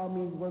 Analog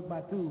means work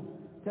by tubes,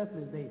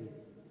 Tesla's baby.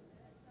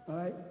 All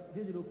right,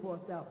 digital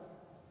crossed out.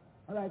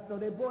 All right, so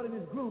they brought in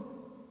this group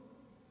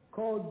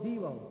called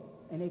A.E.O,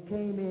 and they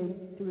came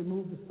in to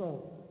remove the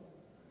soul.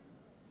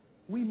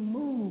 We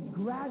moved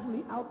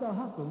gradually out the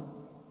hustle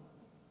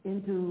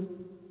into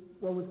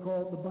what was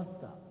called the bus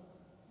stop.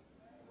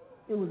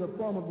 It was a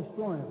form of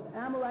destroying us.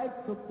 Amorites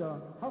took the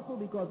hustle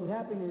because what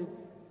happened is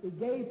the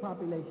gay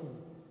population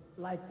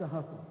liked the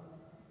hustle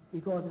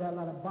because it had a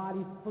lot of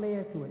body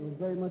flair to it. It was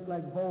very much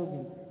like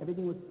voguing.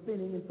 Everything was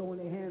spinning and throwing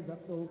their hands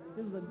up. So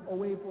this was a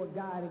way for a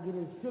guy to get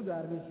his sugar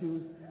out of his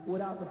shoes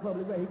without the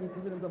public right. He could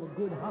consider himself a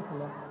good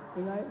hustler,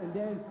 right? And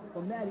then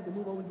from that he could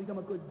move over and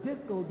become a good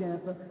disco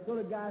dancer. So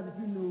the guys that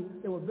you knew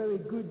that were very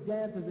good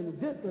dancers in the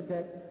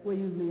discotheque were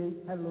usually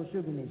had a little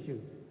sugar in their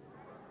shoes.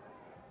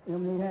 You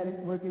know, they had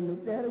it working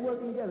together.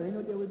 They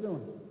knew what they were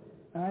doing.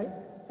 All right?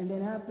 And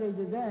then after they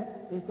did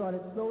that, they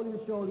started slowly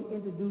and surely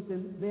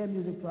introducing their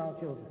music to our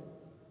children.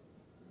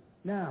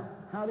 Now,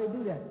 how they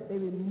do that? They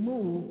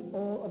removed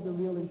all of the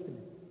real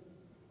instruments.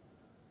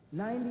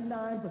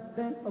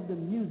 99% of the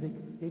music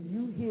that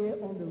you hear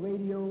on the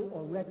radio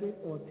or record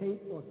or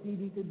tape or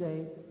CD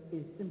today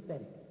is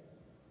synthetic.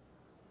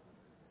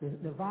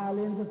 The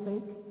violins are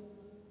fake.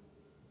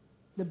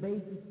 The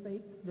bass is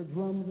fake. The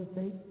drums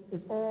are fake.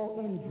 It's all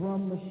in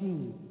drum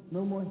machines.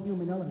 No more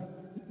human element.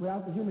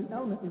 Without the human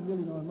element, there's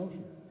really no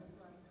emotion.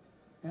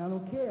 And I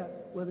don't care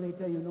whether they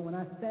tell you, no, when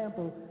I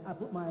sample, I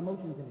put my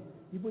emotions in it.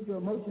 You put your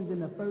emotions in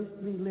the first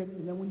 3 licks,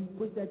 and then when you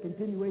push that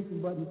continuation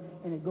button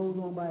and it goes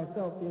on by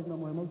itself, there's no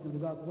more emotions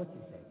regardless of what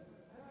you say.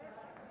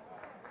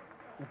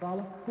 You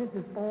follow? This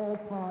is all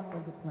part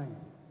of the plan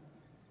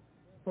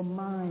for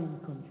mind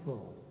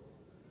control.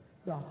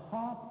 The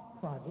HARP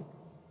project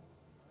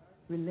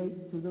relates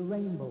to the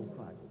Rainbow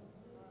project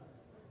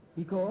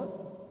because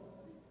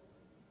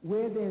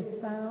where there's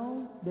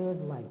sound, there's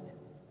light.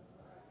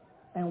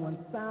 And when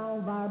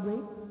sound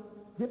vibrates,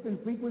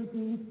 different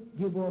frequencies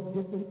give off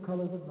different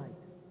colors of light.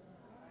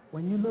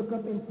 When you look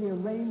up and see a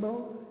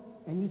rainbow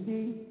and you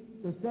see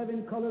the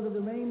 7 colors of the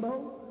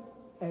rainbow,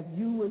 if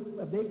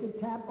they could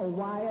tap a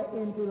wire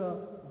into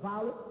the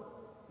violet,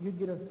 you'd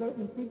get a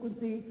certain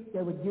frequency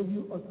that would give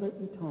you a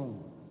certain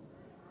tone.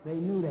 They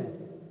knew that.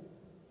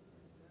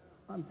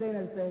 I'm saying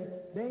that to say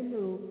they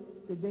knew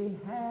that they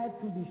had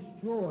to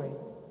destroy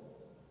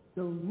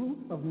the root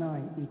of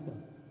 9 ether,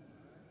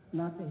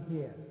 not the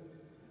hair.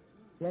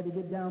 They had to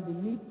get down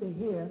beneath the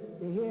hair.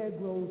 The hair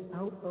grows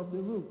out of the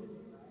root.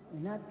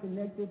 And that's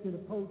connected to the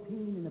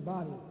protein in the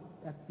body.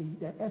 That's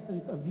the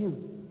essence of you.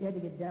 They had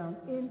to get down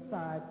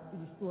inside to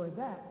destroy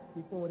that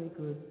before they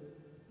could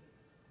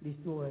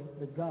destroy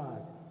the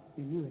God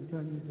in you and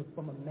turn you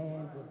from a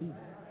man to a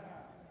beast.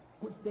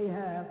 Which they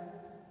have,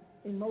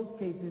 in most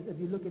cases, if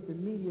you look at the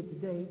media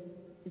today,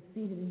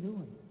 succeeded in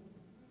doing.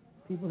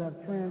 People have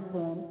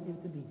transformed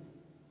into beasts.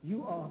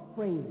 You are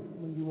afraid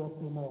when you walk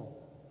through the mall.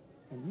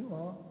 And you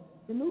are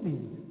the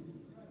Nubians.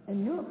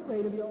 And you're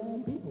afraid of your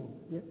own people,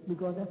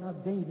 because that's how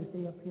dangerous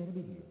they appear to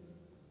be here.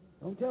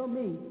 Don't tell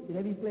me that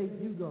every place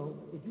you go,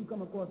 if you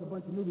come across a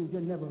bunch of Nubians,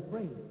 you're never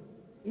afraid.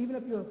 Even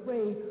if you're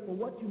afraid for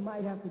what you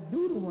might have to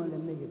do to one of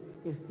them niggas,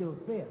 it's still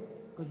fair,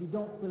 because you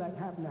don't feel like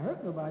having to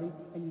hurt nobody,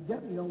 and you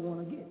definitely don't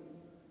want to get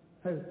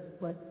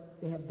hurt. But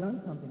they have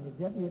done something. There's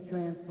definitely a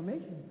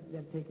transformation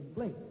that's taken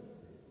place.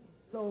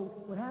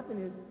 So what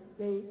happened is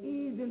they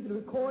eased into the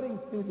recording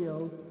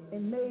studios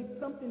and made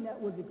something that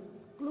was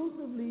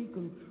exclusively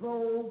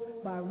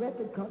controlled by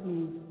record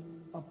companies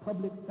a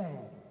public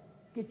fad.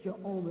 Get your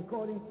own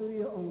recording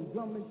studio, own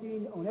drum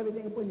machine, own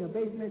everything, and put in your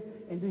basement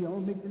and do your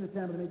own mixing and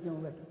sample to make your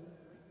own record.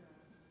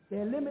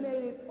 They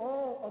eliminated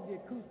all of the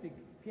acoustic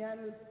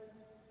pianos.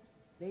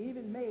 They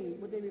even made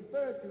what they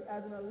referred to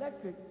as an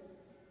electric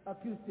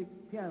acoustic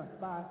piano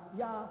by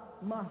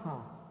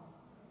Yamaha.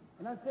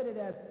 And I said it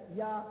as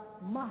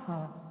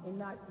Yamaha and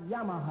not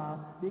Yamaha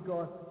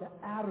because the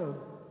Arabs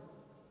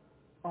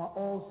are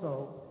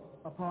also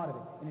a part of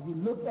it. And if you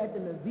look at the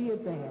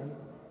Leviathan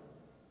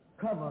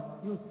cover,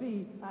 you'll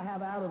see I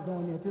have Arabs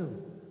on there too,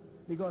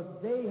 because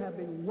they have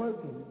been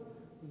working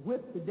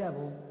with the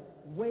devil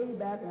way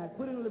back. And I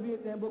put in the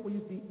Leviathan book where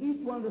you see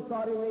each one of the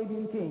Saudi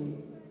Arabian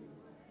kings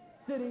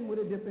sitting with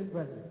a different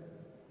president.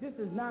 This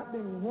has not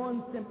been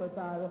one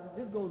sympathizer.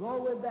 This goes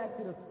all the way back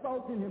to the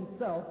Sultan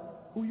himself,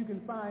 who you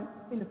can find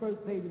in the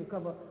first page of the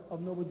cover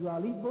of Noble Drew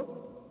Ali's book,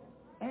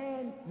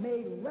 and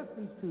made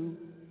reference to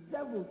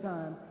several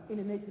times in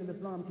the Nation of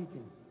Islam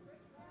teachings.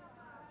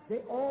 They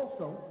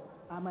also,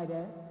 I might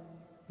add,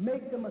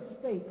 make the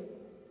mistake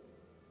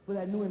for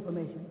that new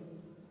information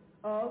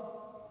of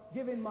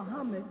giving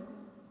Muhammad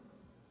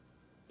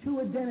two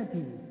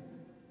identities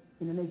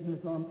in the Nation of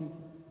Islam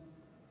teachings.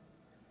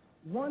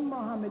 One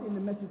Muhammad in the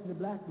message to the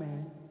black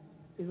man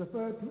is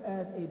referred to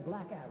as a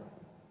black Arab.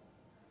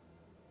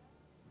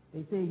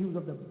 They say he was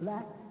of the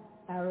black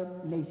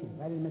Arab nation,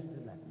 right in the message to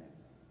the black man.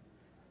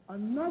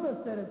 Another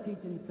set of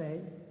teachings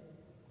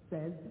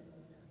says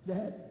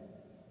that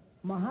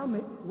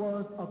Muhammad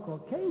was a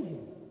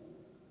Caucasian,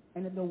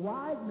 and that the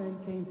wise men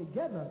came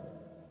together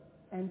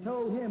and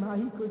told him how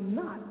he could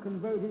not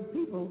convert his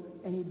people,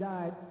 and he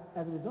died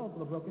as a result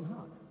of a broken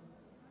heart.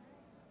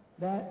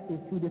 That is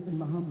two different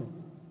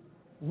Muhammads.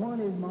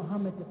 One is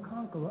Muhammad the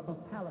conqueror of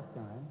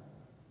Palestine,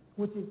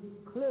 which is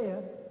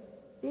clear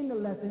in the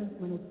lessons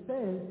when it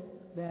says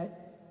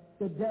that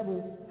the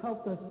devil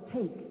helped us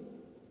take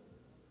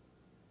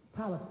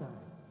Palestine.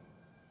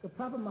 The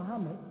Prophet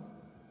Muhammad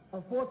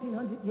of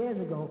 1400 years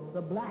ago,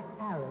 the black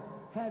Arab,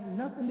 had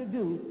nothing to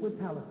do with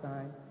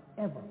Palestine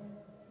ever.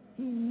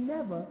 He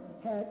never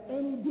had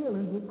any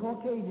dealings with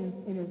Caucasians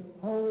in his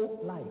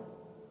whole life.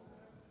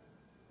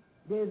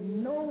 There's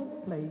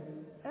no place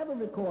ever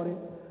recorded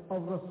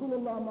of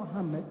Rasulullah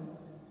Muhammad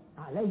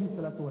alayhi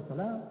salatu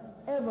wasalam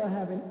ever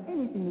having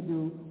anything to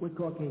do with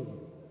Caucasians.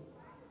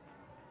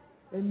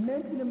 They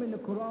mention him in the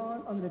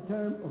Quran under the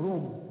term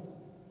Rome,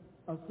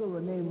 a surah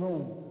named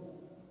Rome.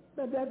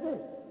 But that's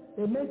it.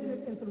 They mention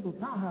it in Surah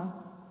Taha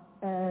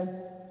as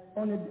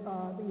on the,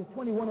 I think it's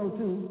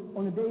 2102,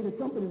 on the day the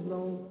trumpet is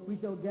blown, we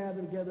shall gather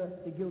together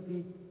the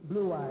guilty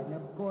blue-eyed. Now,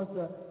 of course,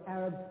 the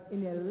Arabs,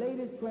 in their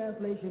latest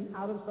translation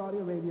out of Saudi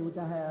Arabia, which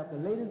I have, the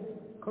latest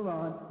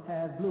Quran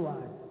has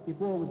blue-eyed.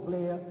 Before it was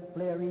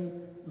Blairi,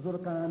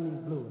 Zurkan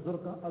means blue.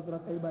 Zurkan,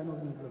 everybody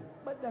knows it means blue.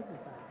 But that's the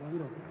fact. We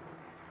don't care.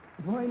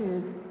 The point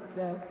is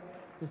that,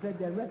 to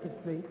set that record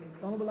straight,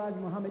 Honorable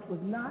Elijah Muhammad was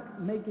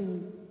not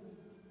making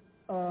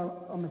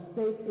a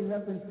mistake in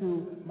reference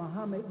to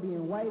Muhammad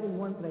being white in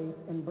one place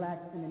and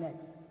black in the next.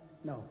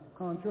 No,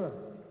 contrary.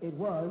 It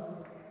was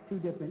two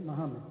different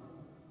Muhammads.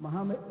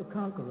 Muhammad the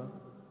Conqueror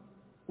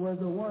was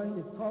the one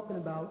that's talking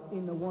about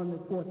in the 1 to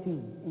 14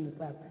 in the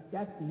class.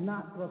 That's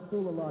not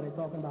Rasulullah they're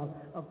talking about,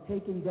 of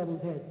taking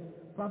devil's heads.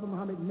 Prophet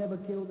Muhammad never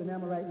killed an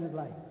Amorite in his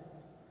life,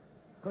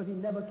 because he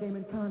never came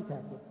in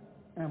contact with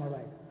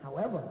Amorites.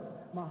 However,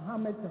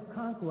 Muhammad the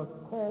Conqueror,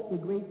 called the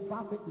great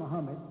prophet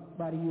Muhammad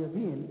by the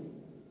Europeans,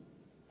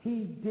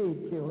 he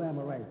did kill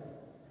Amorites.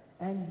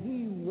 And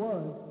he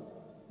was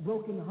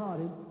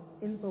broken-hearted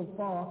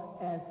insofar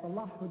as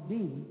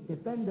Salahuddin,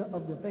 defender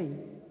of the faith,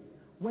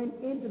 went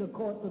into the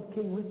courts of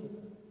King Richard,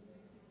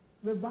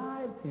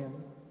 revived him,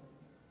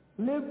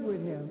 lived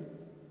with him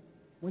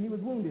when he was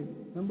wounded.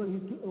 Remember, he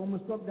was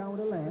almost struck down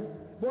with a lance,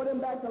 brought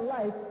him back to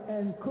life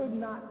and could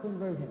not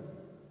convert him,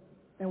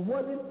 and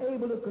wasn't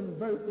able to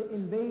convert the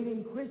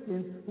invading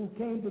Christians who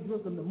came to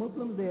Jerusalem. The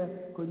Muslims there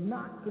could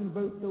not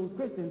convert those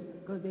Christians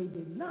because they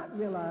did not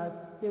realize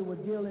they were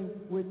dealing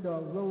with the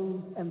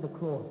rose and the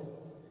cross.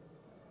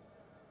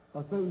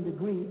 a certain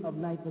degree of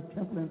Knights of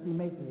Templar and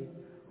Freemasonry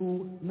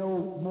who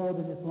know more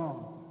than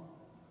Islam.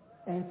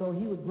 And so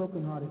he was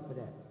brokenhearted for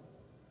that.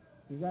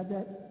 You got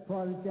that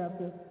part of the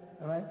chapter?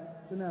 All right?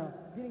 So now,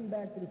 getting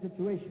back to the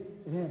situation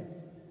at hand.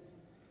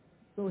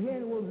 So here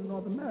in the world of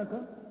North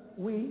America,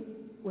 we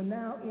were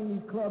now in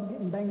these clubs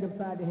getting banged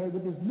upside the head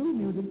with this new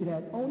music that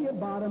had only a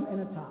bottom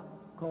and a top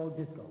called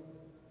disco.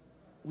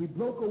 We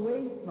broke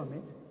away from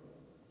it,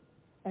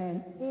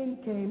 and in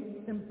came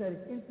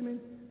synthetic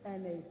instruments,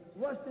 and they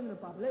rushed into the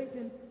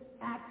population,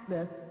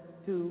 access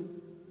to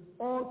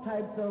all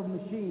types of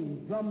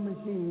machines, drum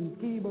machines,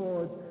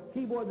 keyboards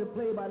that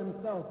play by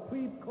themselves,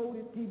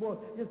 pre-coded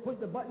keyboards, just push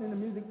the button and the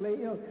music play,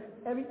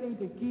 everything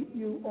to keep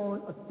you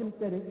on a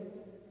synthetic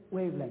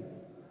wavelength.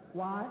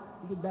 Why?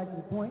 To get back to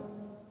the point,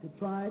 to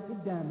try to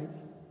damage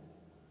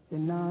the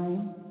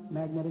 9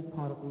 magnetic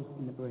particles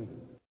in the brain.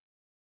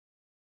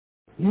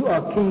 You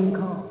are King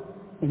Kong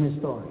in his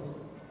story.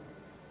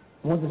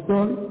 Want the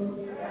story?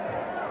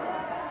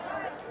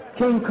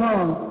 King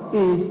Kong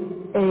is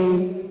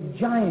a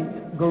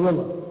giant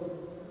gorilla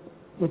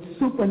with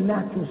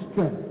supernatural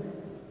strength.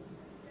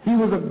 He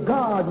was a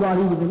god while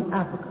he was in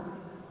Africa.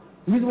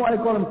 The reason why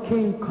they call him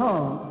King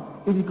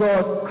Kong is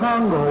because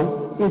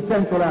Congo is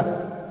Central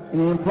Africa. And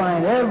they're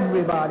implying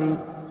everybody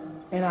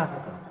in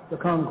Africa, the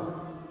Congo.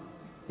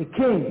 The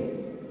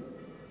king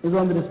is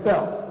under the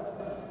spell.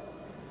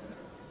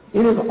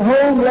 In his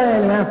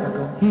homeland in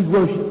Africa, he's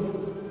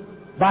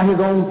worshipped by his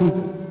own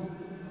people.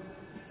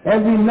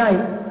 Every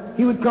night,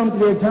 he would come to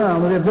their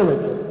town or their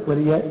village, where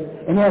he at,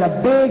 and they had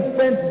a big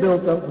fence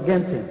built up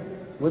against him.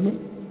 With me?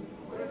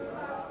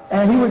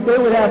 And they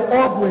would have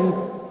offerings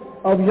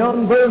of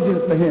young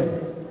virgins for him.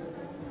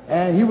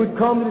 And he would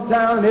come to the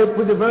town, and they would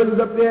put the virgins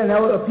up there, and that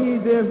would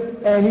appease him,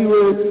 and he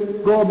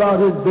would go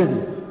about his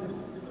business.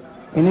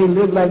 And they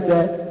lived like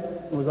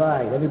that. It was all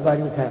right.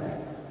 Everybody was happy.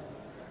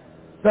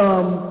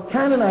 Some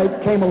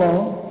Canaanites came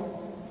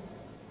along,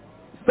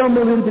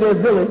 stumbled into their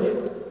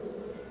village,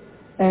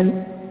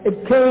 and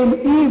it came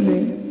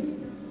evening,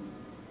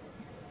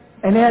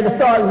 and they had to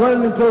start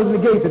running and closing the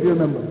gates, if you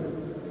remember.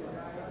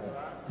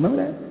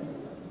 Remember that?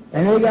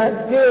 And they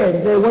got scared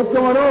and said, what's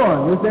going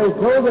on? They said,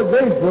 close the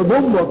gates,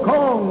 Babumba,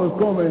 Kong was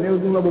coming. And they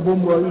was doing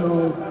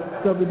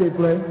Babumba, stuff that they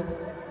play.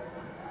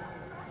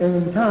 And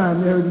in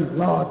time, they heard these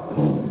loud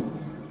boom,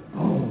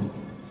 boom,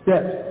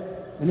 steps.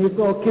 And they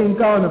saw King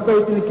Kong. The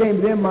first thing that came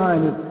to their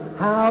mind is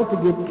how to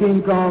get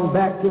King Kong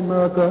back to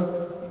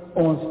America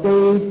on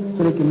stage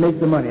so they can make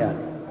the money out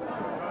of it.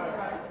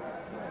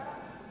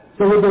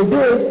 So what they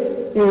did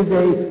is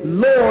they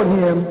lured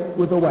him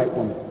with a white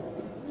woman,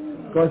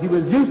 because he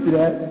was used to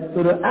that.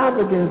 So the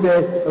Africans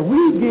said, if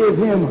we give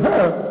him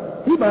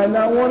her, he might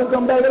not want to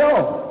come back at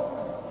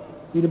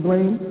all. See the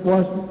blame,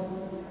 Washington?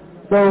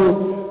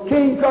 So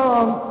King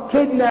Kong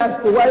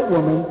kidnaps the white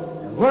woman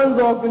and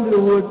runs off into the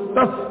woods.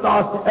 Thus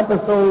starts the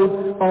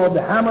episode of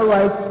the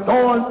Amorites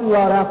going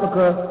throughout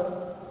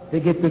Africa to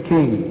get the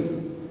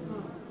kings,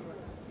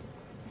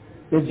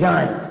 the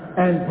giants,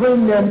 and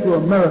bring them to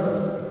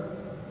America.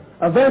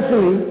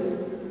 Eventually,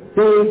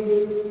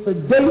 they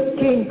sedate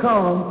King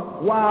Kong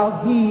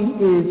while he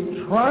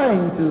is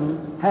trying to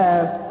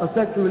have a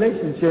sexual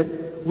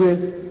relationship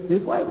with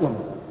this white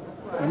woman.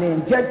 And they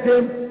inject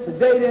him,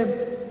 sedate him,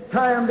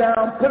 tie him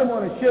down, put him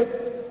on a ship,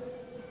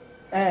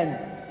 and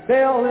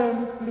sail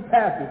him through the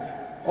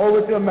passage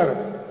over to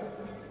America.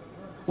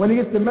 When he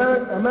gets to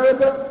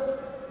America,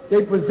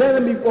 they present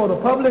him before the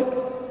public,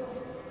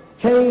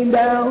 chained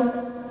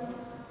down,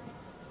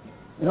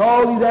 and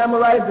all these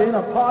Amorites are in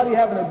a party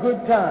having a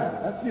good time.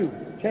 That's you,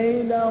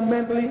 chained down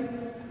mentally,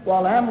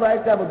 while the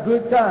Amorites have a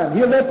good time.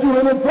 He'll let you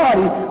in the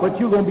party, but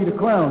you're going to be the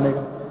clown,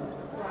 nigga.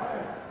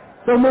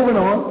 So moving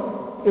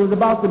on, it was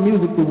about the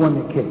music that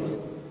won the case.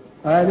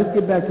 All right, let's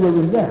get back to where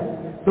we was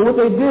at. So what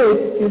they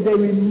did is they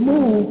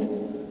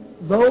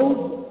removed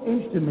those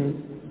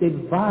instruments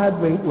that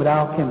vibrate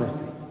without chemistry.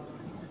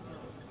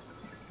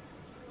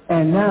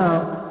 And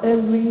now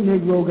every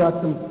Negro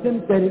got some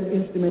synthetic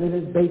instrument in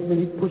his basement.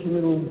 He's pushing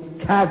little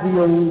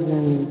Casios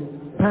and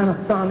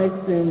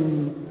Panasonics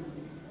and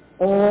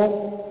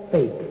all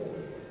fake,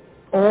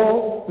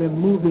 all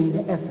removing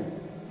the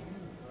essence.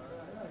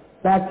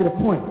 Back to the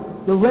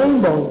point. The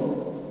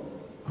Rainbow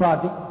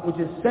Project, which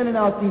is sending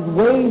out these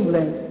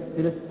wavelengths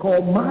that is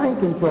called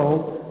mind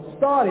control,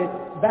 started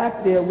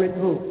back there with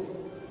who?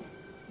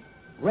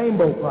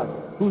 Rainbow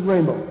Project. Who's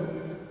Rainbow?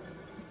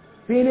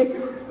 Phoenix,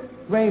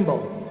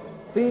 Rainbow.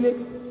 Phoenix,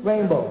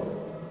 Rainbow.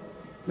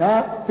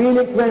 Now,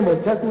 Phoenix, Rainbow.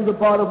 Testing was a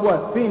part of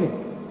what? Phoenix.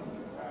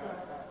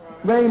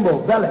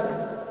 Rainbow, Bellic.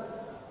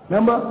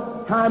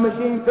 Remember, time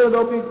machine,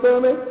 Philadelphia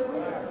experiment?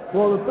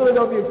 Well, the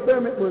Philadelphia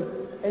experiment was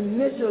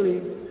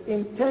initially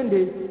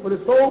intended for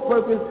the sole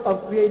purpose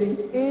of creating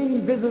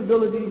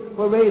invisibility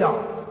for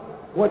radar,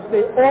 which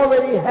they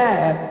already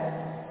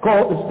had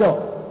called the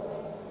stealth.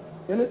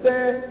 You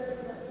understand?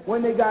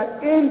 When they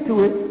got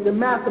into it, the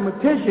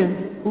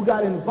mathematicians who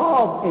got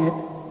involved in it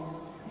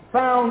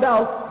found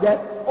out that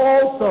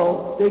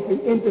also they can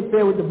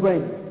interfere with the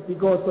brain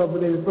because of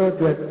what they refer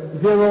to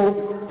as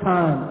zero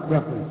time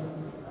reference.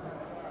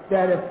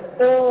 that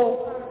if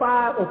all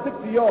 5 or 6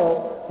 of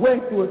y'all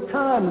went through a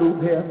time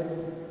loop here,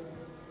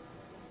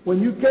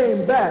 when you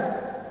came back,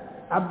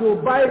 Abdul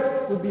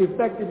Bayt would be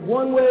affected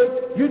one way,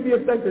 you'd be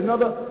affected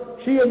another,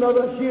 she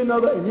another,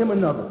 and him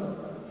another.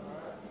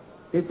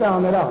 They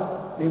found that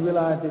out. They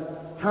realized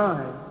that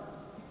time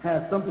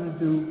has something to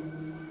do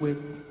with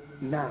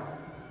now.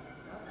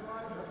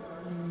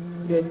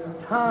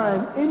 That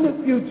time in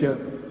the future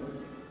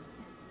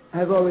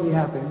has already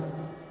happened,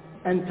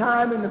 and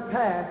time in the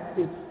past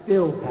is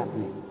still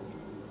happening.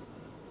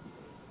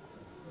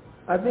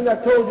 I think I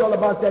told you all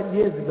about that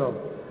years ago.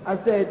 I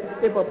said,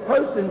 if a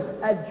person's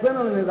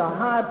adrenaline is a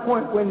high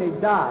point when they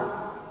die,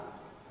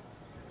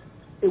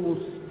 it will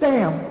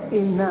stamp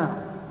in now.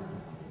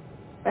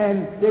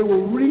 And they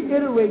will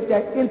reiterate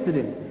that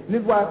incident. And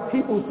this is why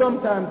people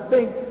sometimes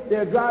think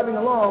they're driving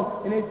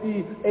along and they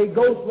see a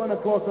ghost run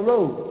across the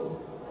road.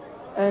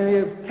 And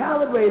they've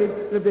calibrated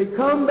that if they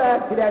come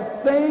back to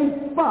that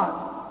same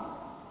spot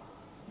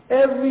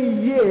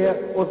every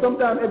year, or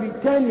sometimes every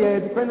 10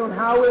 years, depending on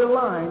how it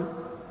aligns,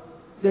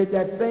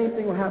 that same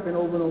thing will happen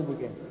over and over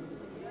again.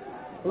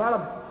 A lot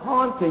of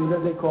hauntings,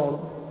 as they call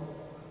them,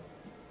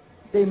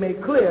 they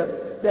make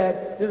clear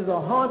that this is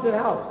a haunted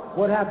house.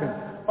 What happens?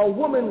 A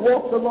woman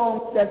walks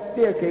along that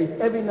staircase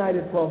every night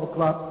at 12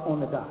 o'clock on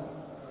the dot.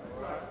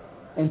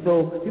 And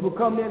so people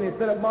come in, they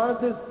set up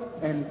monitors,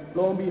 and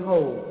lo and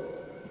behold,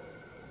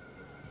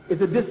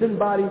 it's a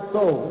disembodied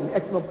soul, an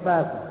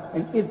ectoplasm,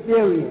 an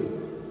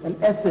ethereum, an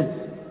essence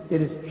that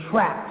is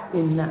trapped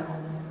in now.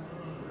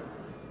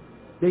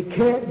 They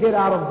can't get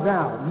out of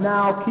now.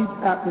 Now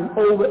keeps happening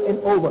over and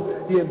over.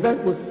 The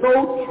event was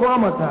so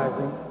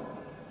traumatizing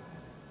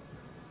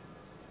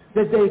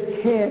that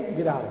they can't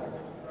get out of it.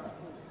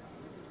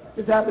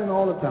 It's happening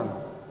all the time.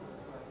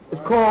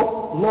 It's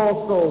called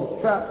lost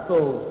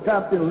souls,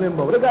 trapped in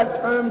limbo. They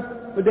got terms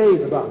for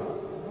days about it.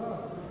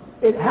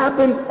 It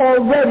happens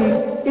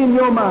already in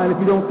your mind if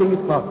you don't think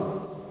it's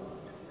possible.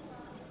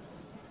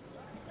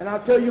 And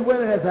I'll tell you when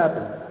it has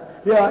happened.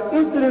 There are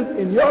incidents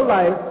in your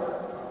life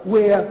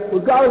where,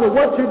 regardless of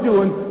what you're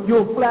doing,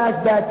 you'll flash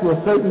back to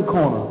a certain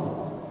corner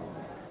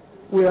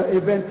where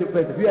events took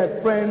place. If you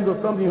had friends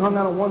or something, you hung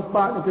out in one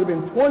spot, and it could have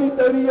been 20,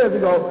 30 years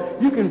ago,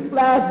 you can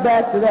flash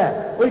back to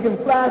that. Or you can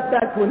flash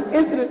back to an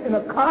incident in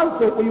a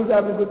concert where you was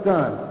having a good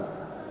time.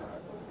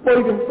 Or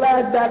you can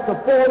flash back to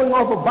falling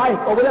off a bike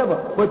or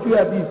whatever. But you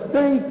have these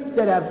things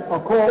that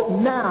are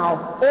called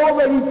now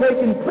already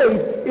taking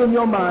place in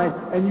your mind,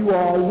 and you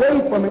are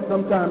away from it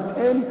sometimes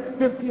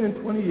 10, 15, and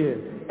 20 years.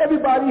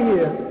 Everybody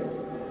here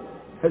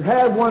has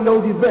had one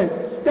of those events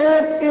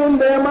stamped in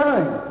their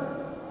mind.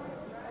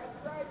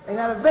 And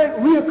that event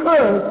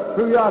reoccurs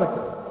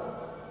periodically.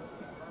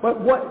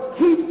 But what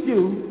keeps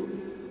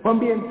you from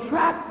being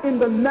trapped in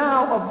the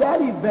now of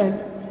that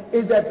event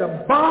is that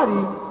the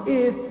body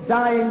is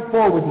dying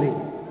forwardly.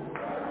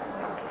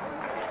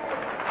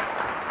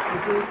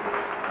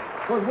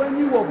 Because when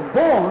you were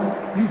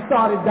born, you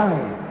started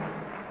dying.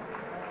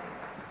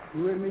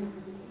 You with me?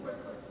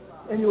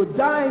 And you were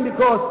dying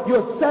because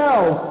your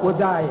cells were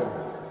dying.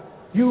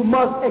 You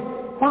must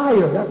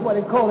expire. That's why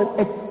they call it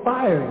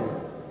expiring.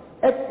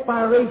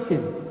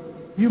 Expiration.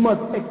 You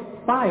must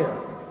expire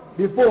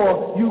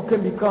before you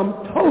can become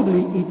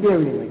totally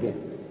ethereal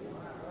again.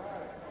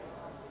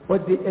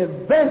 But the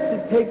events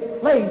that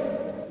take place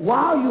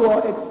while you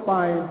are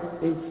expiring,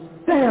 they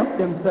stamp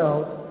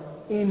themselves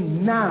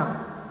in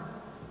now.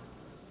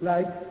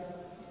 Like,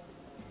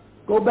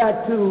 go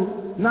back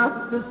to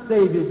not this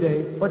Savior's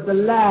Day, but the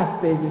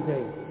last Savior's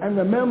Day. And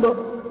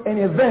remember an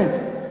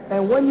event.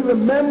 And when you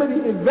remember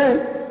the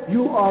event,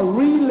 you are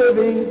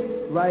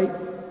reliving right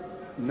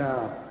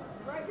now.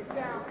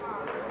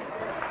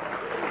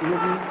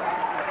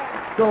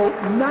 So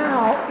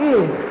now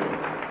is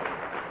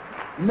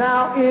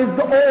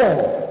the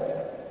all.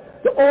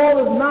 The all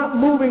is not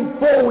moving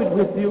forward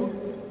with you,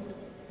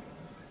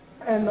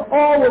 and the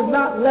all is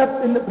not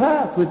left in the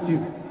past with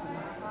you.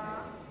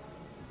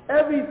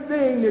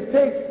 Everything that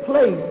takes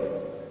place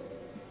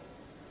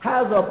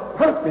has a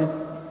purpose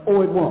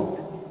or it won't.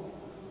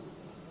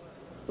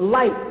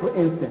 Light, for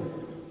instance.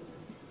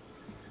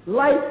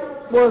 Light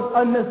was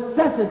a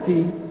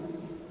necessity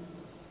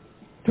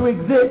to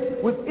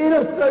exist within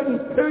a certain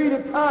period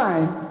of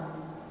time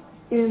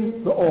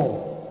in the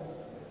all.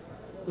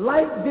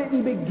 Light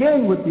didn't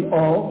begin with the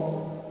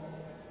all,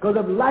 because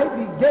if light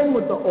began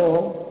with the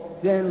all,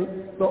 then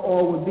the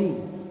all would be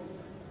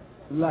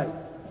light.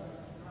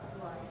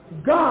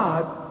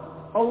 God,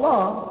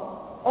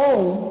 Allah,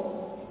 Om,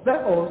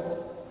 Theos,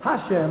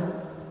 Hashem,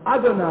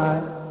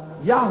 Adonai,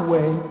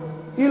 Yahweh,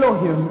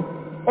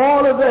 Eloheem,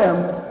 all of them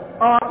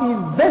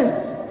are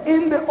events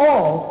in the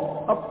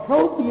all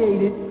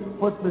appropriated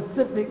for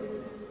specific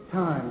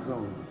time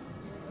zones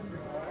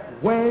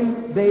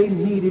when they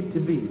needed to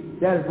be.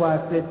 That is why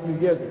I said a few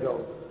years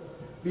ago,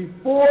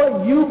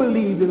 before you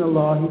believed in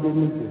Allah, He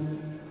didn't exist.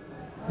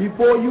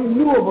 Before you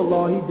knew of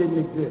Allah, He didn't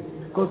exist.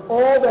 Because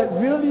all that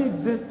really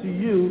exists to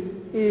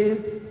you is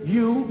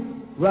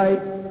you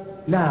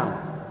right now.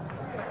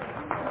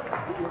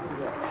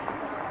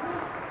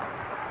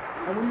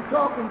 And when you're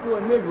talking to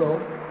a Negro,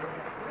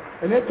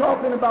 and they're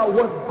talking about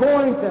what's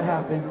going to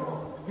happen,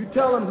 you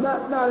tell them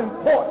that's not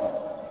important.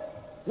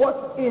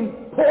 What's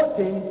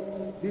importing,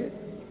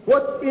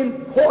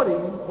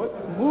 what's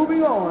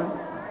moving on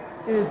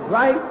is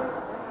right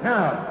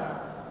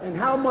now. And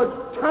how much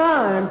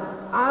time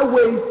I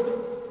waste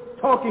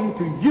talking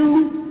to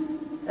you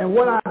and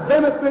what I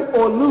benefit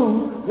or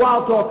lose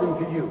while talking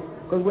to you.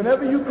 Because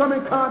whenever you come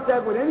in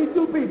contact with any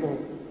two people,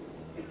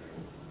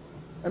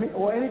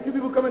 or any two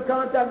people come in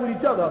contact with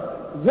each other,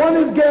 one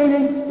is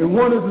gaining and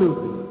one is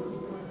losing.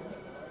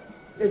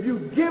 If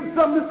you give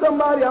something to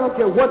somebody, I don't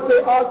care what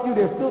they ask you,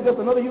 they're still just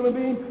another human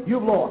being,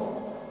 you've lost.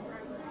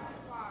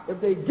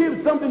 If they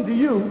give something to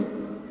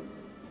you,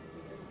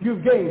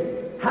 you've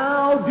gained.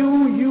 How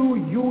do you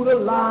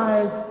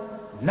utilize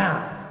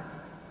now?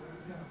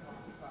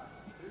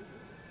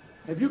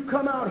 If you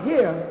come out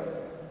here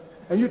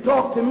and you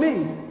talk to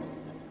me,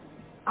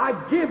 I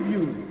give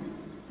you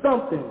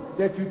something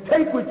that you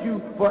take with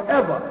you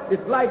forever.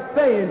 It's like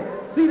saying,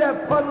 see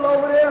that puddle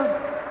over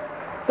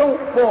there? Don't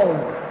fall in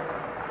it.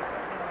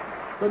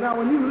 So now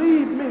when you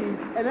leave me,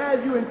 and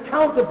as you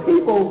encounter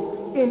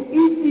people in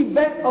each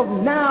event of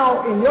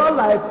now in your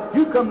life,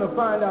 you come to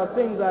find out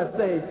things I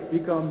say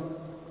become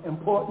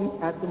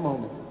important at the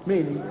moment.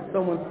 Meaning,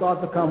 someone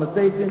starts a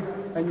conversation,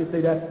 and you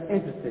say, that's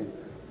interesting.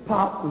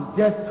 Pop was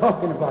just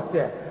talking about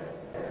that.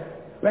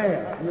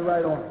 Bam, you're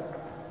right on it.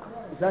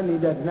 Because I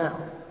need that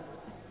now.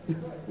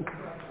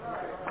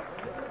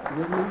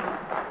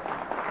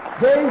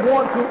 They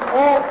want to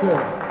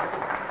alter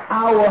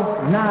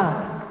our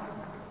now.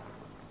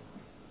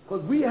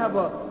 Because we have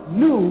a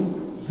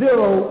new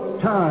zero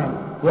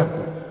time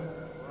reference.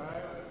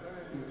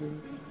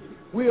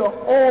 We are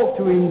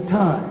altering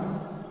time.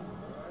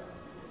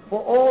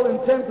 For all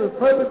intents and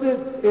purposes,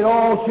 it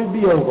all should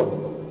be over.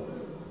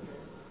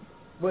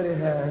 But it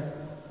has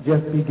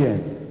just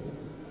begun.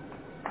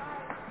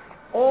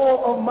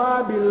 All of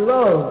my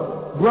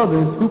beloved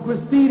brothers who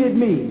preceded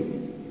me,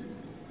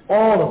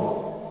 all of them,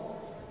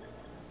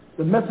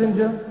 the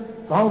messenger,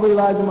 the Honorable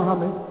Elijah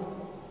Muhammad,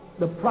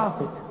 the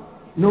prophet,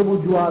 Noble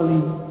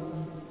Juali,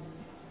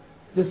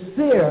 the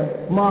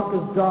seer,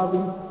 Marcus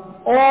Garvey,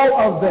 all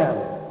of them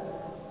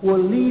were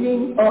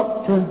leading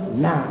up to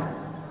now,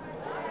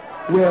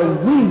 where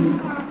we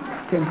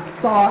can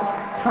start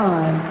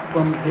time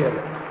from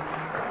zero.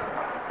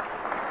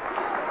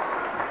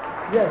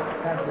 Yes,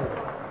 absolutely.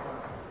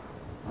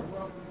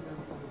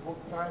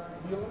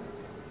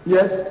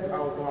 Yes. I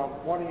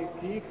was wanting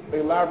to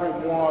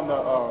elaborate more on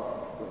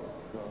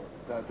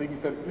I think you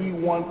said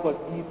E1 plus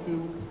E2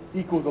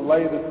 equals the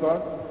light of the sun.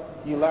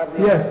 Can you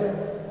elaborate? Yes.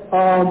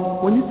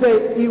 When you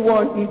say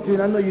E1, E2,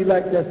 and I know you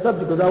like that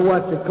subject because I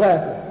watch your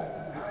classes.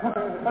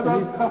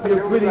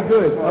 You're pretty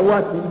good. I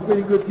watch you. You're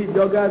pretty good teacher.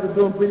 Y'all guys are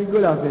doing pretty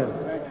good out there.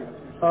 Thank you.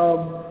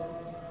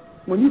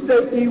 When you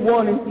say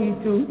E1 and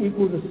E2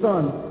 equals the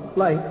sun,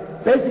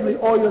 light, basically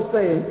all you're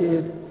saying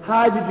is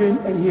hydrogen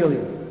and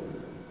helium.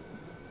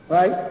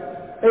 Right?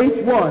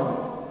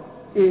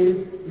 H1 is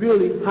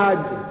really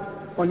hydrogen.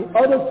 On the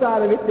other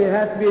side of it, there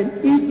has to be an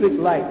etheric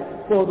light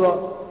for the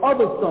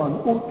other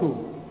sun, Utu,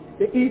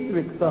 the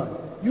etheric sun.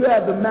 You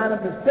have the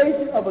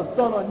manifestation of a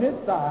sun on this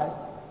side,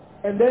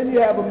 and then you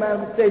have a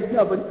manifestation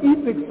of an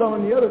etheric sun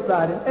on the other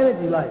side, an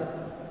energy light.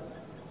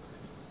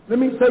 Let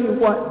me tell you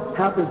what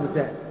happens with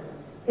that.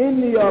 In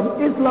the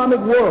Islamic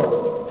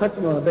world,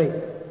 touching on a base,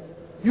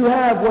 you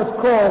have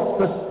what's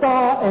called the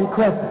star and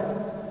crescent.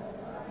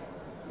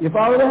 You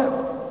follow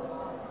that?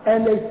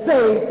 And they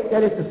say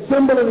that it's a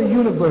symbol of the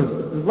universe.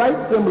 The light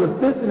symbol is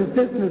this and it's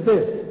this and it's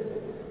this.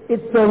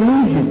 It's the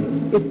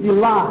illusion. It's the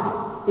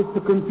lie. It's the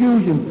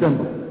confusion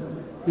symbol.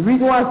 The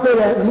reason why I say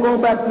that, and I'm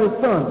going back to the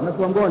sun, that's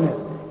where I'm going there,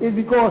 is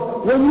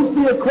because when you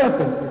see a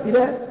crescent, you see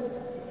that?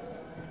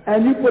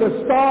 And you put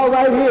a star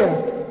right here,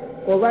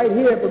 or right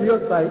here from your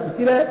side, you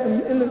see that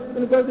in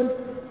the crescent?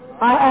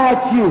 I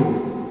ask you,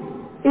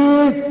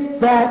 is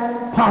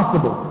that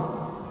possible?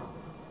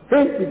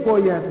 Think before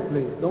you answer,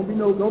 please. Don't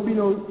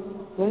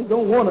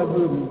want to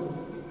agree with me.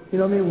 You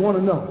know what I mean? Want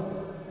to know.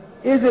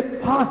 Is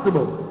it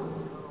possible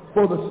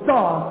for the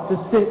star to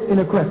sit in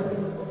a crescent?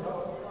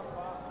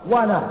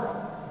 Why not?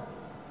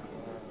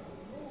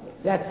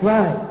 That's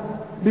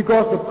right.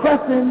 Because the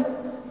crescent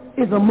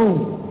is a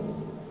moon.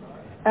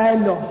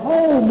 And the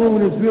whole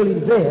moon is really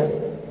there.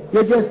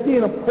 You're just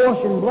seeing a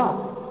portion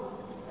block.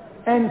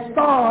 And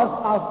stars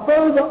are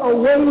further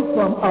away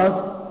from us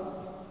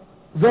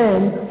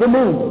than the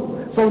moon.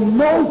 So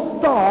no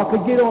star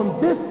could get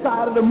on this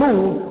side of the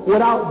moon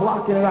without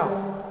blocking it out.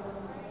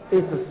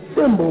 It's a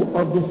symbol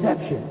of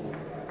deception.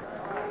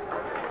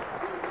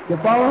 You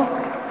follow?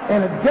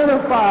 And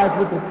identifies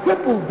with the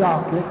triple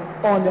darkness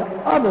on the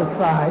other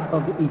side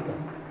of the ether.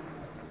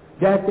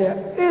 That there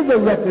is a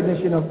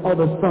recognition of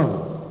other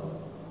suns.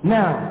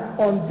 Now,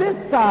 on this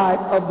side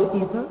of the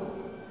ether,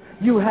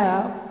 you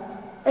have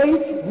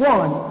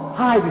H1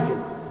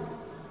 hydrogen.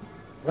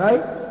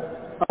 Right?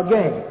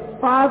 Again,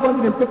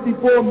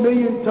 554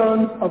 million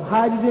tons of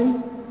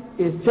hydrogen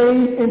is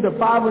changed into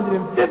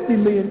 550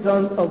 million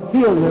tons of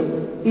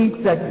helium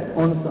each second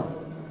on the sun.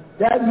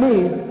 That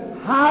means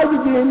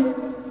hydrogen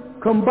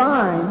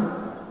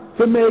combined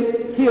to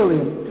make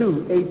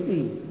helium-2,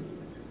 He.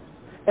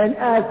 And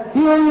as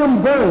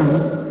helium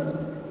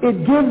burns,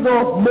 it gives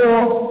off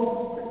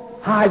more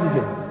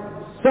hydrogen.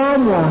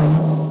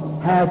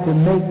 Someone had to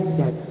make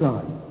that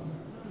sun.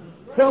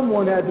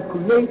 Someone had to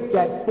create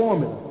that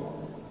formula,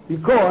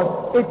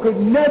 because it could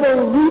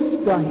never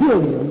reach the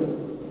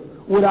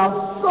helium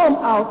without some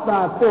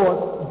outside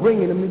force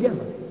bringing them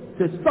together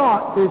to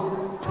start this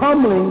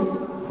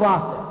tumbling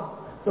process.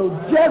 So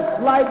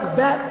just like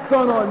that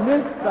sun on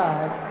this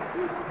side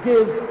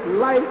gives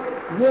light,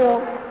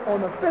 warmth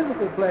on the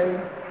physical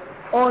plane,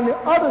 on the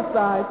other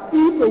side,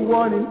 ether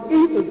 1 and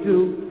ether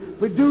 2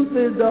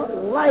 produces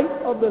the light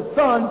of the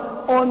sun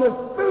on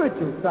the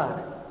spiritual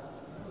side.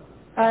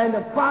 And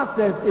the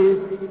process is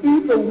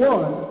ether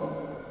 1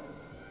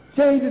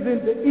 changes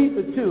into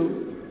ether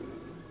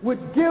 2, which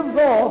gives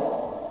off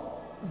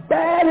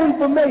bad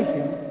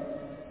information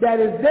that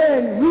is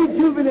then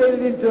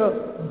rejuvenated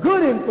into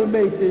good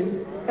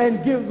information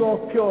and gives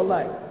off pure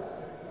light.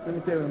 Let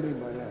me tell you what I mean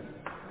by that.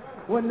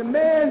 When the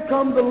man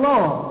comes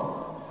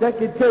along that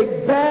can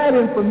take bad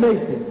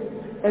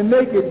information and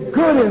make it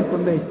good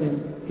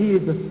information, he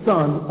is the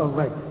son of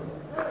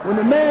righteousness. When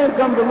the man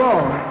comes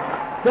along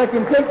that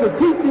can take the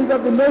teachings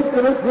of the Nation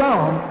of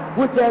Islam,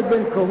 which has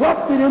been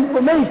corrupted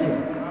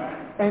information,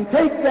 and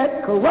take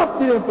that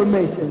corrupted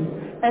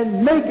information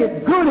and make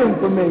it good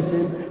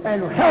information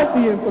and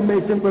healthy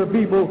information for the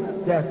people,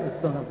 that's the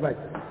son of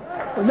righteousness.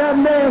 When that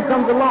man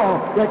comes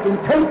along that can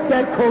take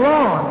that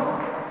Quran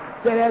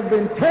that has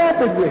been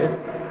tampered with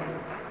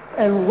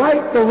and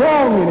right the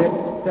wrong in it,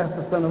 that's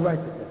the son of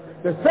righteousness.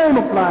 The same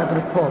applies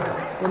to the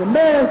Torah. When a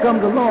man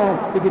comes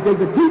along that can take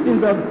the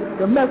teachings of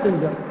the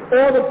messenger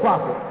or the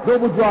prophet,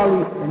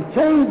 WGAG, and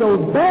change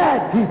those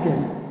bad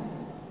teachings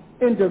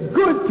into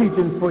good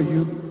teachings for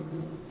you,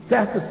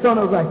 that's the son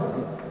of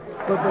righteousness.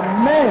 But the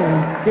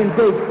man can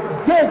take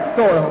dead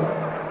soil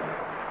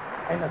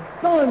and the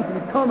sun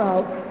can come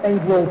out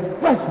and grow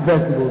fresh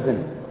vegetables in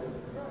it.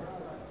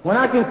 When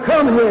I can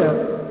come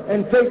here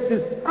and take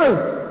this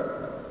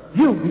earth,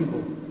 you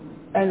people,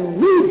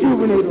 and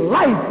rejuvenate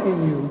life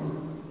in you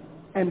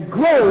and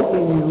grow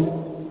in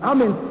you,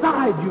 I'm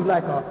inside you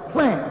like a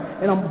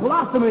plant and I'm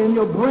blossoming in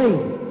your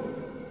brain.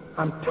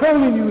 I'm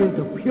turning you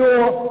into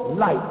pure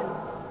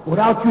light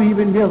without you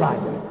even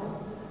realizing it.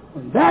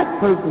 When that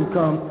person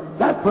comes,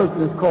 that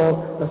person is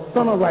called the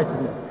son of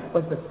righteousness.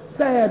 But the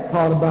sad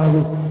part about it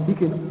is he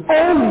can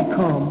only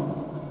come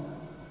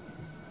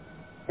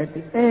at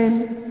the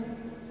end,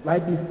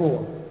 right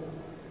before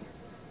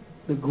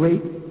the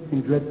great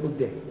and dreadful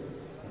day.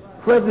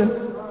 Present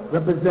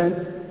represents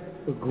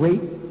the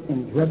great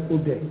and dreadful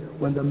day,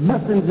 when the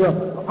messenger,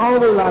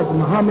 Elijah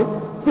Muhammad,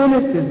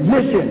 finished his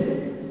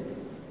mission.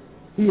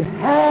 He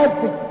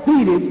had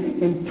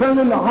succeeded in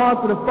turning the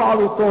hearts of the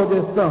fathers toward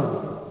their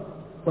sons.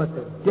 But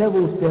the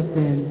devil stepped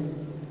in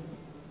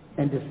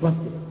and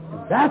disrupted it.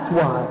 And that's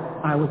why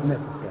I was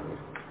necessary.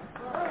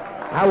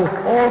 I was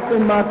off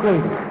in my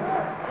cradle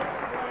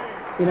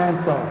in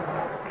Ansar.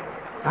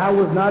 I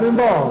was not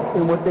involved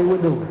in what they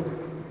were doing.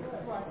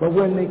 But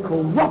when they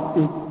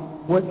corrupted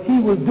what he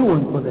was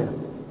doing for them,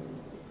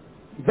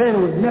 then it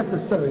was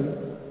necessary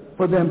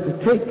for them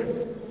to take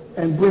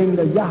and bring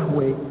the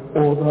Yahweh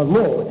or the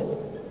Lord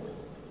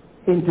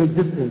into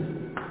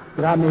existence,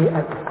 that I may,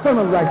 as the son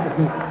of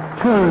righteousness,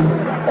 turn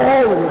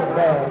all of this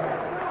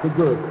bad to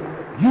good.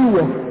 You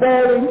were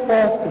falling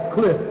off the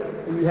cliff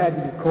and you had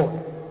to be caught.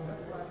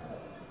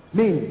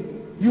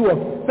 Meaning, you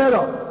were fed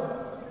up.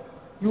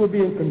 You were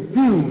being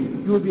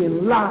confused. You were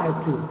being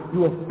lied to. You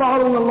were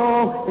following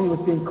along and you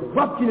were seeing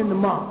corruption in the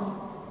mosque.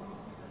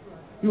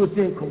 You were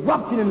seeing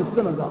corruption in the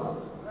synagogue.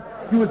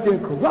 You were seeing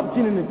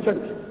corruption in the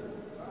churches.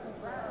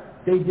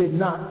 They did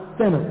not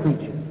send a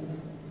preacher.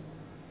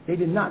 They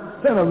did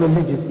not send a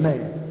religious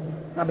man.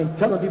 I've been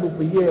telling people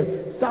for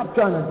years, stop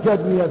trying to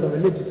judge me as a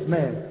religious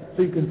man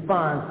so you can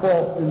find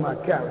fault in my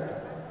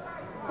character.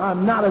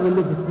 I'm not a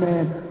religious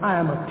man. I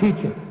am a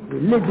teacher.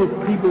 Religious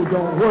people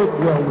don't work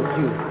well with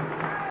you.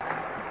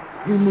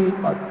 You need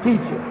a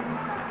teacher.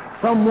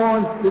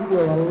 Someone that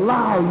will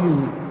allow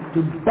you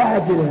to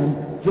badger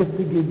them just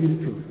to give you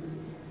the truth.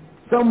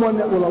 Someone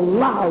that will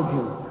allow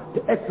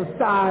you to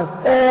exercise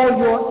all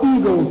your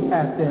egos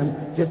at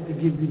them just to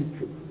give you the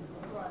truth.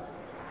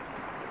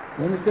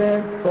 You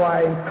understand? So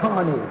I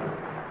incarnate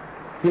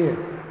here.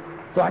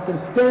 So I can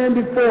stand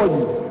before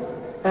you.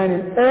 And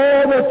in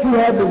all that you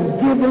have been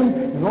given,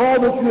 and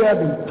all that you have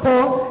been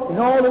taught, and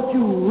all that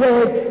you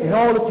read, and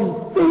all that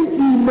you think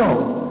you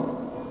know,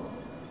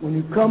 when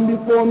you come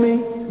before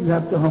me, you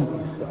have to humble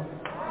yourself.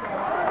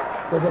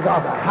 Because no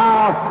matter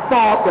how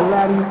far the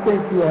ladder you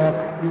think you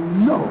are, you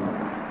know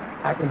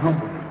I can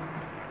humble you.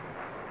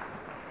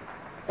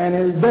 And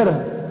it is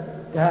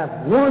better to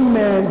have one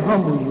man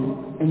humble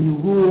you and you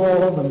rule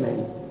all other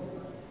men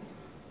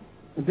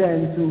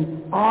than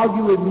to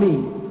argue with me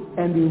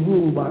and be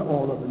ruled by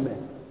all other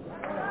men.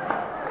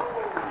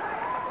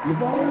 You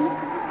follow me?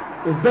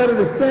 It's better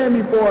to stand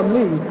before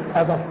me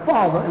as a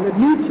father and let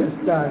me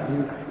chastise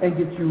you and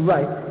get you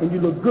right, and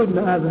you look good in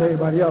the eyes of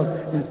everybody else,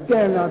 than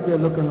standing out there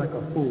looking like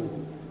a fool.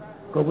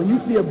 Because when you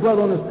see a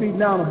brother on the street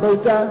now in a bow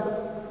tie,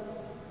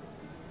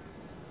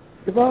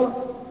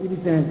 you be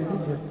saying, he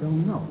just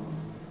don't know.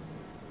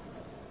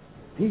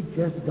 He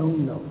just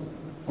don't know.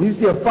 When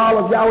you see a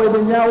follower of Yahweh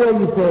ben Yahweh,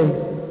 you say,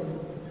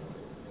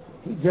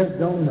 he just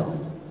don't know.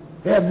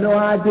 They have no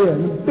idea.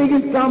 The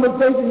biggest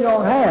conversation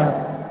y'all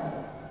have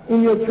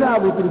in your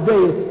travel through the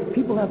day is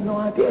people have no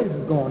idea this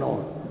is going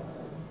on.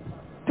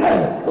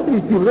 Dad, look at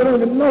these people. They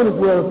don't even know this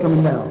world is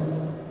coming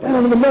down. They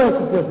don't even know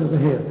successes are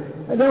here.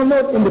 They don't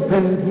know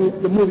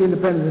Independence, the movie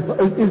Independence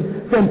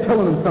is them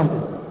telling them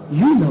something.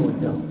 You know it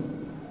though.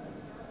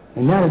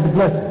 And that is the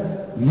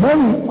blessing.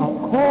 Many are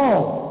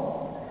called.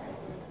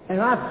 And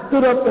I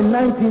stood up in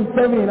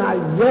 1970 and I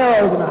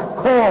yelled and I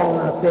called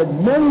and I said,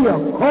 many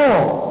are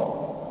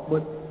called,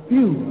 but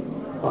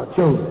few are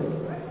chosen.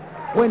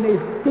 When they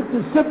get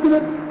to sifting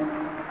it,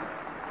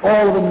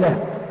 all of them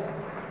left.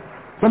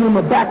 Some of them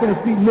are back in the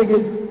street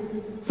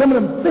niggas. Some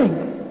of them think,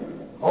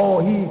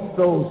 oh, he's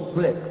so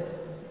slick.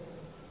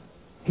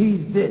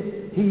 He's this,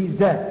 he's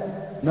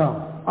that.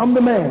 No, I'm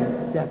the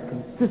man that's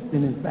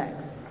consistent in facts.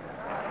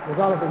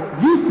 Regardless of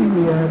what you see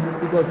me as,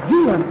 because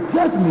you don't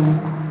judge me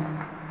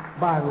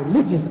by a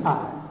religious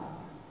eye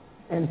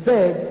and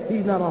said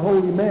he's not a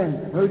holy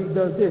man. I heard he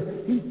does this.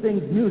 He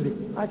sings music.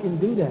 I can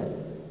do that.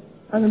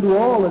 I can do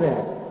all of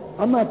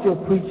that. I'm not your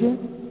preacher.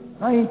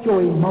 I ain't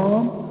your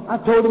imam. I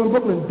told him in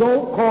Brooklyn,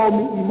 don't call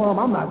me imam.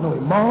 I'm not no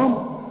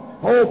imam.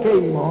 Okay,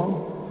 imam.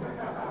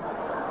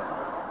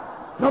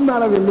 I'm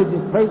not a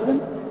religious person.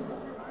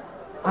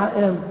 I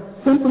am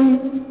simply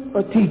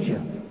a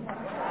teacher.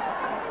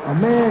 A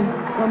man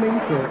coming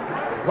to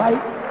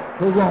right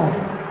the wrong.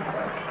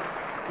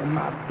 And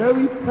my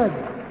very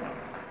presence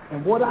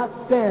and what I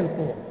stand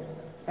for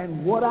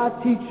and what I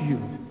teach you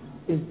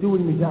is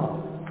doing the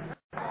job.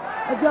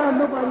 A job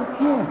nobody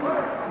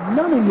can.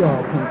 None of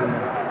y'all can do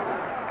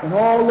that. And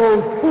all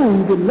those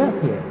fools that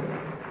left here,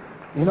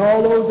 and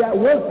all those that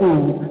were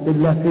fools that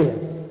left here,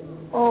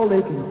 all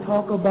they can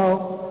talk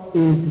about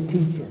is the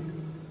teaching,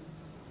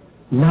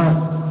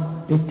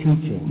 not the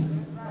teaching.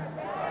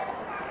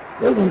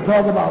 They can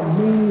talk about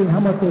me and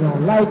how much they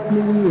don't like me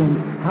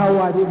and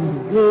how I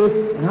didn't do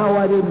this and how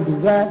I didn't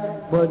do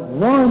that. But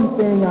one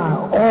thing I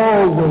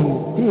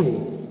always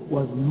did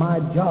was my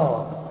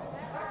job.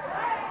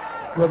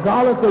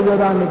 Regardless of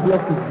whether I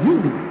neglected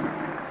duty,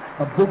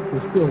 a book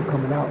was still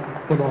coming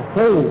out for the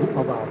whole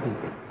of our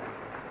people.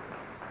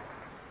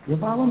 You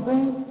follow what I'm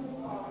saying?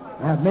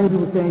 I have many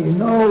people saying, you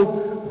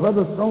know,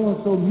 brother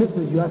so-and-so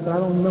misses you. I said, I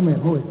don't remember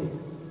who it is.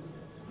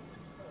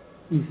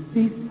 You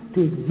cease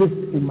to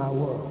exist in my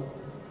world.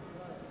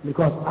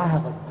 Because I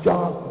have a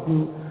job to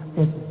do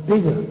that's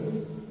bigger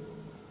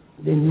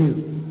than you.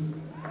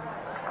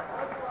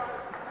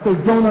 They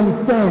don't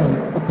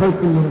understand a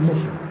person with a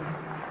mission.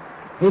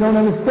 They don't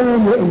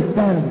understand your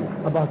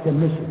insanity about your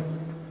mission.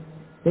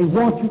 They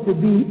want you to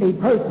be a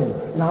person.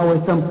 And I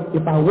always tell them,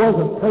 if I was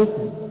a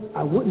person,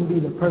 I wouldn't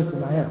be the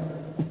person I am.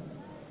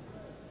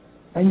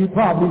 And you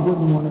probably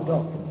wouldn't want to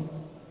talk to me.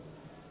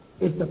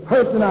 It's the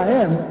person I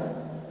am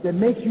that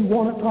makes you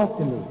want to talk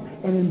to me.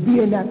 And in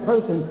being that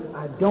person,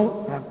 I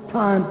don't have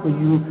time for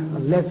you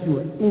unless you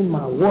are in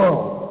my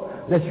world,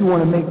 unless you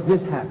want to make this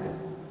happen,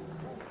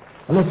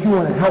 unless you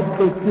want to help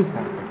make this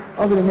happen.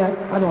 Other than that,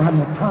 I don't have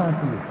no time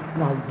for you.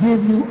 And I'll give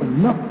you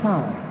enough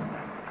time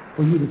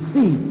for you to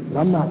see that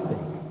I'm not fake.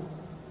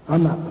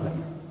 I'm not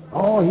playing.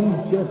 Oh,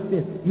 he's just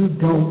this. You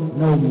don't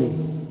know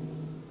me.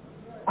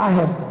 I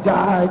have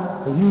died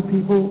for you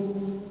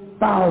people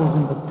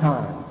thousands of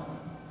times.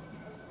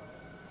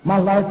 My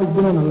life has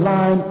been on the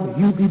line for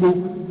you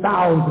people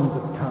thousands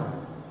of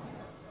times.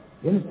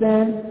 You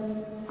understand?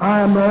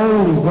 I am the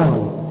only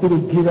one who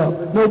would get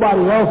up.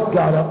 Nobody else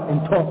got up and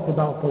talked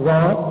about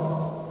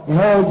FRAAH. And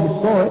all you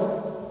saw it.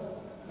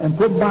 And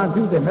put my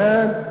people say,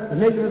 man, the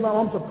nation of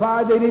Islam, I'm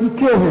surprised they didn't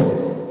kill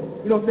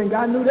him. You don't think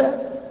I knew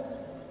that?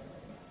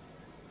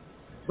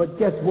 But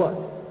guess what?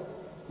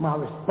 My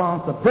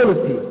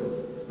responsibility.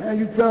 Man,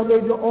 you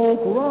translate your own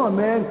Quran,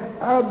 man.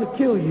 I have to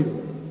kill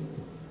you.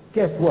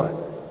 Guess what?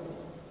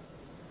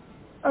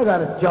 I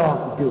got a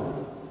job to do.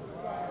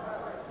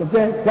 But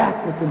then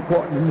that's what's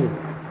important to me.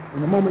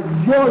 And the moment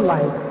your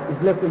life is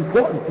less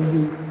important to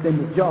you than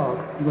the job,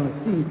 you're going to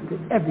see that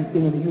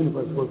everything in the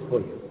universe works for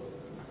you.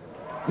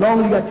 As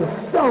long as you got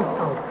yourself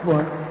out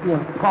front, you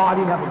want to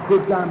party, have a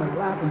good time, and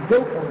laugh and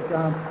joke all the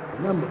time,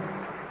 remember,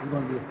 you're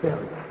going to be a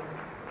failure.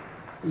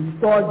 And you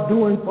start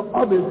doing for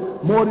others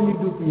more than you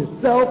do for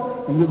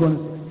yourself, and you're going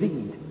to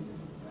succeed.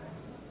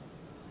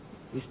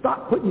 You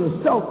start putting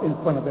yourself in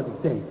front of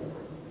everything.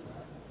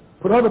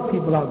 Put other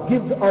people out,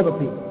 give to other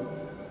people.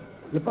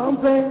 You know what I'm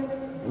saying?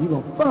 And you're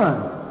going to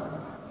find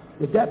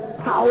that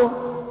power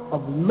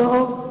of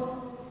love,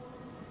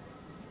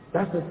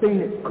 that's the thing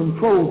that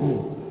controls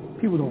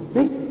me. People don't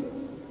think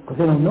because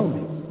they don't know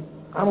me.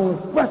 I don't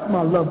express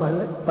my love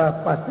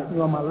by sitting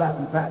on my lap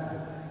and patting.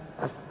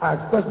 I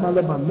express my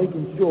love by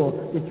making sure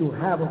that you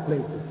have a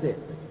place to sit.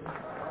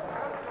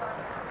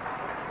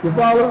 You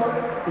follow?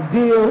 The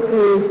deal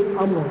is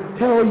I'm going to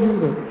tell you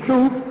the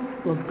truth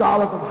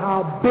regardless of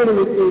how bitter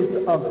it is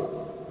to others.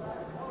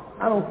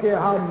 I don't care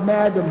how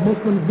mad the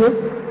Muslims get.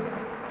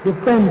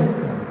 Defend it.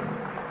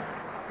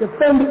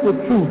 Defend it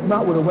with truth,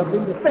 not with a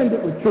weapon. Defend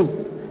it with truth.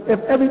 If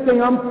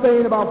everything I'm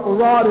saying about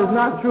Farad is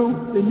not true,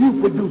 then you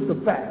produce the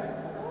facts.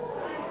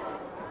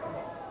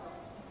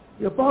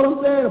 You follow what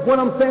I'm saying? If what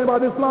I'm saying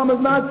about Islam is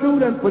not true,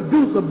 then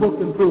produce a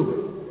book and prove it.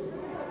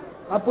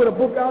 I put a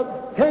book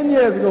out 10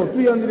 years ago,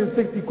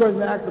 360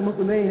 questions I asked the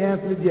Muslims, they ain't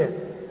answered it yet.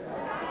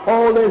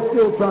 All they're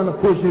still trying to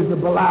push is the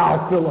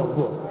Bilal fill-up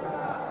book.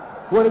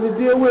 What does it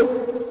deal with?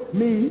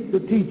 Me, the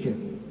teacher.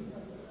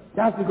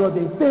 That's because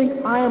they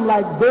think I am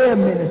like their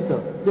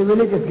minister, the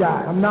religious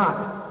guy. I'm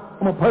not.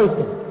 I'm a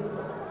person.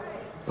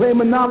 Play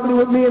Monopoly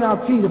with me and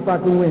I'll cheat if I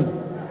can win.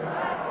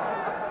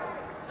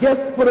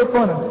 Just put in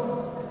front of me.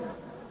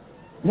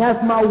 And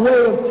that's my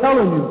way of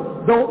telling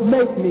you, don't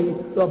make me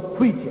the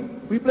preacher.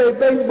 We played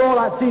baseball,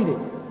 I cheated.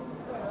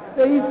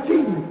 Say he's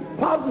cheating.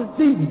 Pops is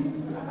cheating.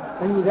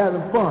 And he was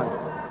having fun.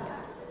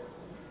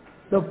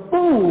 The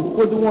fool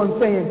was the one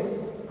saying,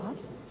 Pops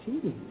is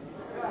cheating.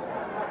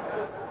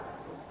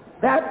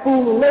 That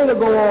fool will later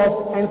go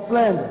off and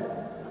slander.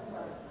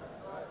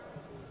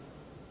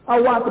 I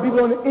watch the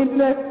people on the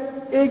internet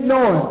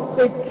ignoring.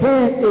 They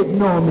can't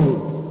ignore me.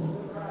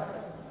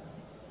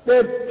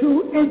 They're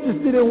too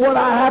interested in what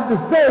I have to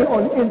say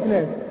on the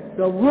internet.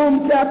 The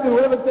room captain,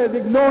 whoever says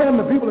ignore him,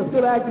 the people are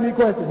still asking me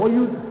questions. Well,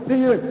 you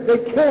see, they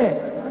can't.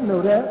 I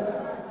know that.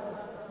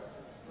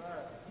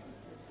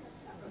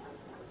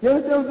 You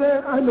understand what I'm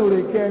saying? I know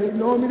they can't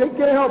ignore me. They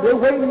can't help. They're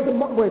waiting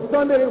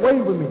Sunday, they're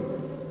waiting for me.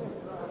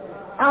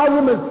 Our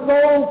room is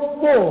so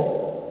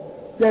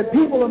full that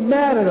people are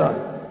mad at us.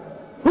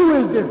 Who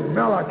is this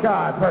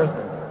Malachi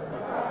person?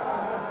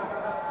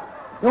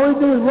 The only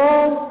thing is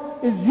wrong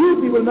is you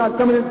people not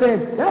coming and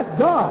saying, that's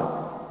God.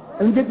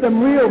 And get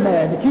them real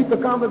mad to keep the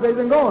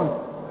conversation going.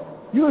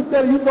 You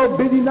instead of you so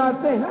busy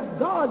not saying, that's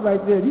God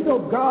right there. You know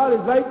God is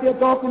right there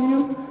talking to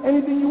you.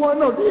 Anything you want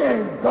to know, he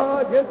ain't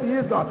God. Yes, he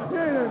is God. He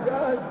ain't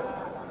God.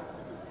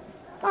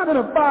 How can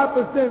a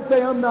 5%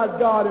 say I'm not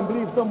God and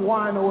believe some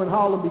wino in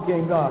Harlem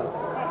became God?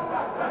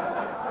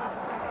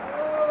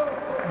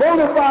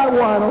 Bonafide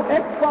wino,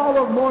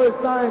 ex-follower of Morris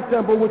Science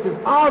Temple, which is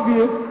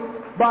obvious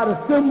by the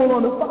symbol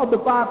of the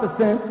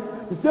 5%.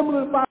 The symbol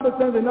of the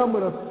 5% is a number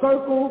with a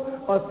circle,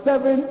 a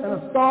 7, and a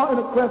star and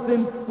a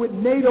crescent with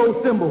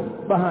NATO symbol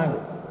behind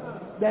it.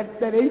 That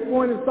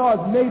 8-pointed star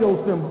is NATO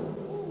symbol.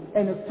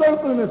 And the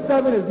circle and the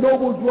 7 is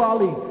Noble Drew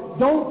Ali.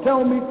 Don't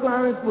tell me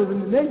Clarence was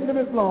in the Nation of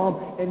Islam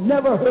and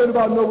never heard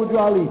about Noble Drew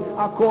Ali.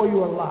 I'll call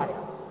you a liar.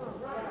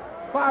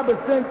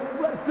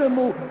 5%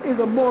 symbol is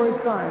a Morris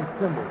Science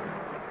symbol.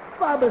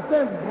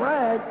 5%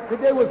 bragged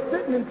that they were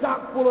sitting in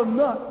chock full of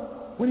nuts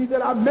when he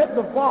said, I met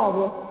the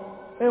Father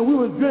and we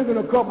was drinking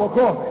a cup of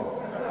coffee.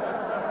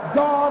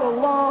 God,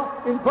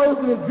 Allah, in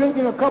person is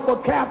drinking a cup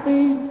of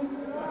caffeine.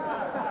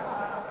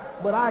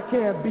 But I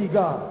can't be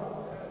God.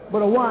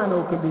 But a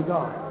wino can be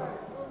God.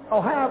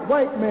 A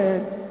half-white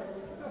man,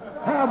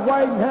 half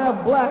white and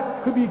half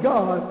black could be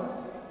God,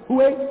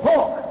 who ate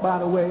pork, by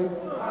the way.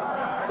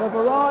 But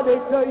for all they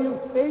tell you,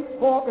 ate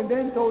pork and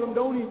then told him,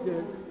 don't eat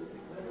this.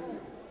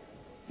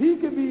 He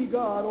could be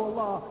God or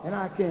Allah, and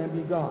I can't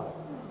be God.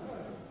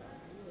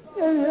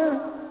 Yeah.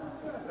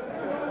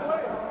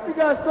 You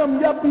got some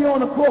yuppie on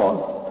the cross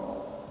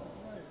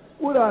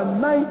with a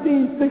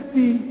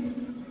 1960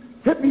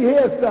 hippie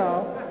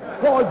hairstyle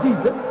called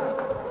Jesus.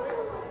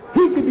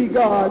 He could be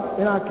God,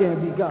 and I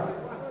can't be God.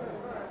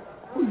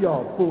 Who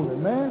y'all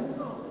fooling, man?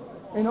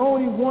 And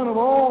only one of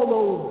all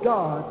those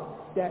gods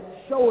that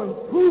show and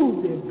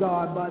prove they're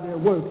God by their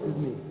works is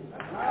me.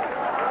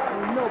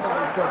 Ain't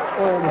nobody touched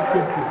all the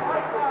scriptures.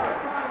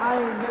 I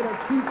ain't met a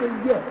teacher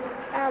yet.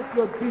 Ask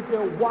your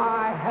teacher,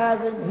 why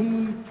hasn't he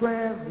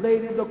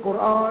translated the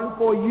Quran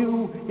for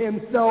you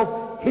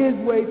himself, his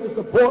way to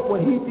support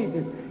what he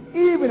teaches?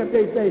 Even if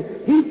they say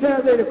he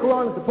translated the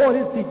Quran to support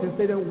his teachers,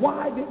 say then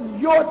why didn't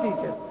your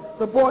teacher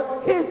support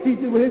his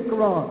teaching with his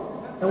Quran?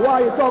 And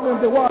while you're talking,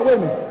 say, why, wait a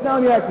minute, now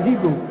you ask the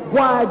Hebrew,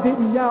 why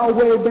didn't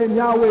Yahweh ben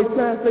Yahweh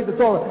translate the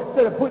Torah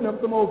instead of putting up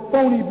some old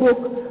phony book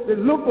that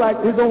looked like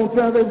his own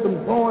translation, some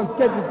drawing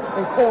sketches,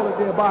 and call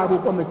it their Bible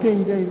from the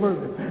King James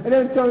Version? And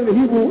then turn to the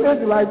Hebrew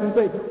Israelites and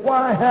say,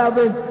 why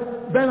haven't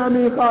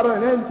Ben-Amin Carter,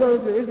 and then turn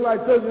to the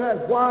Israelite church and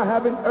ask, why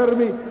haven't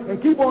Ermi, and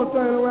keep on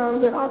turning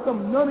around and say, how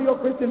come none of your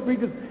Christian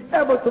preachers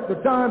ever took the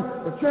time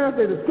to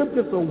translate the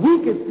scripture so we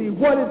could see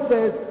what it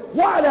says?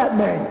 Why that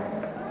man?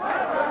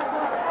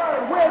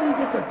 Where do you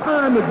get the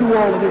time to do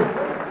all of this?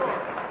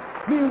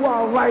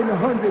 Meanwhile, writing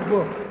 100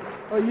 books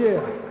a year,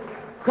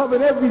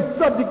 covering every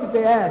subject that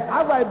they ask.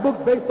 I write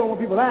books based on what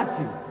people ask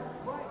you.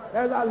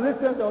 As I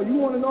listen, oh, you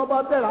want to know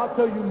about that? I'll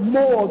tell you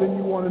more than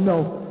you want to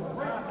know.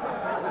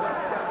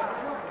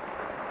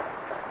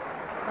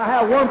 I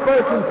had one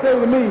person say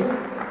to me,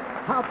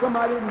 how come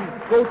I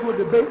didn't go to a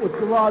debate with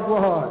Siraj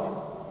Wahaj?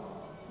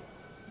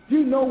 Do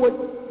you know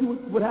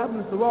what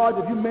happened to Siraj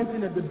if you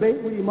mention a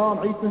debate with Imam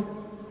Isa?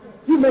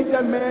 You make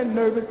that man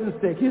nervous and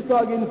sick. He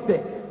start getting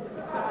sick.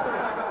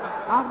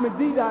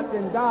 Ahmadiyya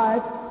then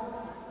died,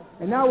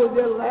 and that was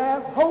their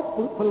last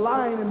hope for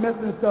lying and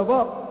messing stuff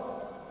up.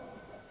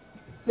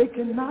 They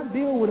cannot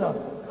deal with us.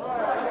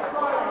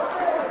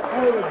 I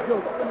heard a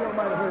joke. Some of you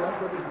might have heard. I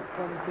thought this was a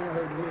funny thing I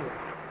heard here.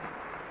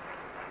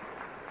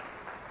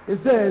 It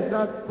says,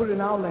 not put it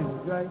in our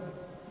language, right?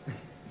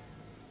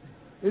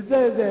 It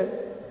says that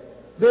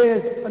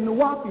there's a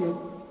Nawapian,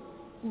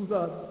 who's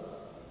us,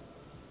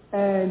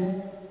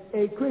 and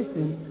a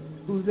Christian,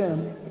 who's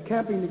them,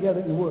 camping together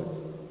in the woods.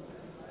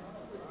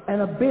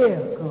 And a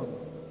bear comes.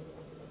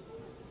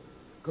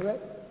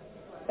 Correct?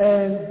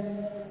 And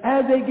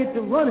as they get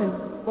to running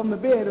from the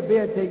bear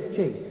takes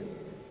chase.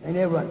 And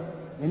they're running.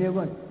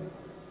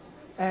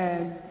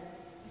 And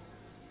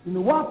the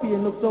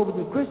Nawapian looks over to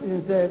the Christian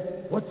and says,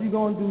 "What you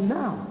going to do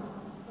now?"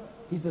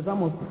 He says, "I'm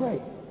going to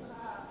pray."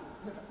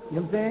 You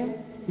know what I'm saying?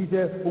 He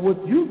said, "Well,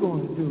 what you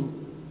going to do?"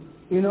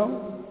 You know?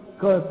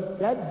 Because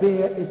that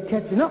bear is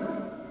catching up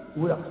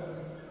with us.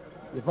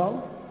 You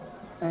follow?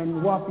 And the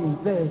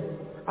Nawapian says,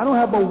 "I don't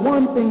have but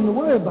one thing to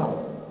worry about."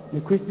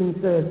 The Christian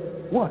says,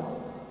 "What?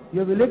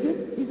 Your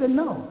religion?" He said,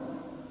 "No.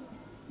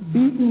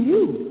 Beating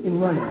you in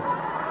running."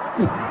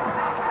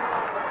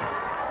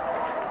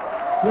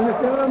 You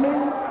understand what I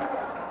mean?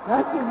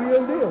 That's the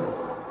real deal.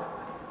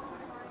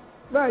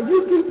 Right, you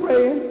keep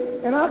praying,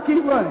 and I'll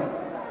keep running.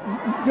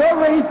 Your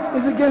race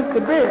is against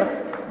the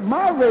bear.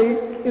 My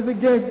race is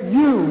against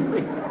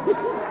you.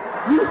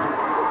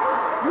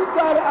 You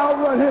try to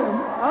outrun him.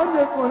 I'm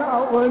just going to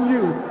outrun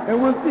you.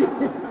 And we'll see.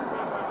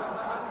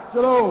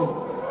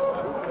 Shalom.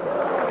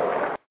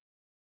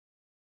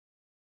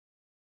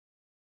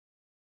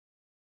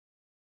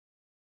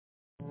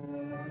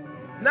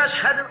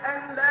 نشهد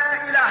أن لا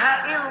إله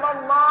إلا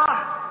الله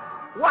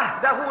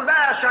وحده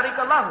لا شريك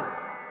له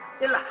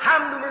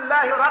الحمد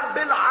لله رب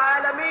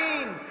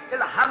العالمين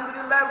الحمد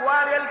لله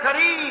الوالي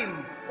الكريم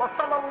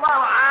وصلى الله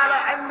على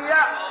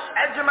الأنبياء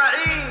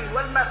أجمعين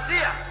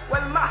والمسيح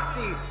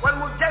والمهدي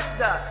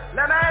والمجدد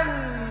لمن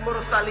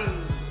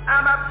مرسلين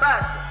أما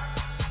بعد.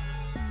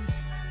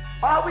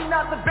 Are we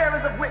not the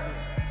bearers of witness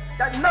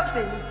that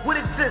nothing would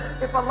exist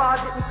if Allah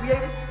didn't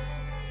create it?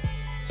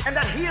 And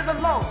that He is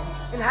alone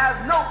and has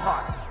no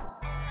part,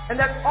 and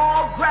that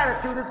all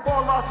gratitude is for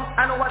Allah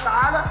subhanahu wa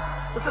ta'ala,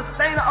 the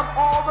sustainer of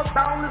all the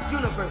boundless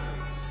universes.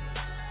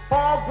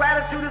 All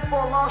gratitude is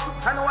for Allah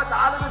subhanahu wa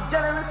ta'ala, the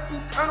generous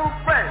eternal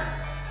friend,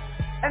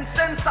 and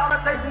send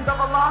salutations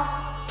of Allah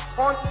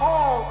on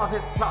all of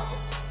His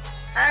prophets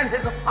and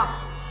His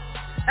apostles,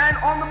 and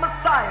on the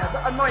Messiah,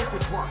 the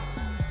anointed one,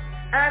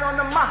 and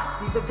on the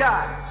Mahdi, the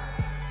guide,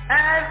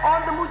 and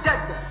on the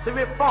Mujaddid, the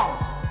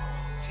reformer,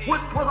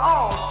 which was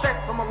all sent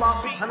from Allah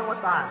subhanahu wa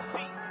ta'ala.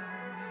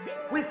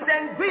 We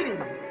send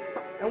greetings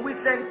and we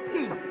send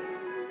peace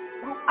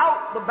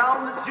throughout the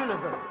boundless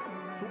universe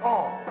to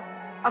all.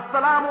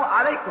 Assalamu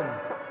alaikum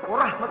wa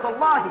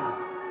rahmatullahi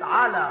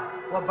ta'ala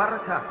wa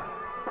barakatuh.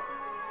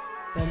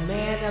 The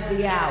man of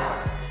the hour,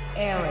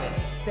 airing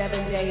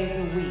 7 days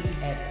a week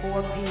at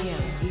 4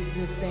 p.m.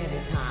 Eastern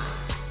Standard Time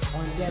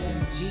on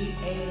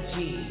WGAG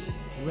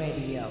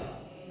Radio.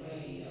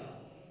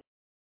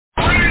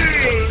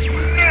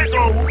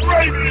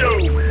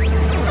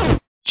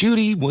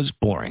 Judy was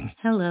boring.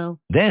 Hello.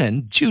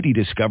 Then Judy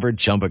discovered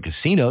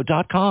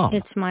ChumbaCasino.com.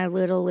 It's my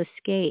little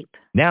escape.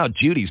 Now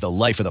Judy's the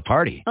life of the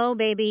party. Oh,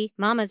 baby,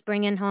 mama's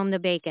bringing home the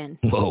bacon.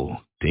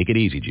 Whoa, take it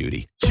easy,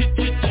 Judy.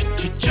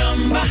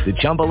 The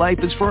Chumba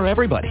life is for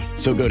everybody.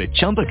 So go to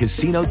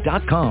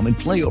ChumbaCasino.com and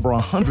play over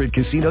 100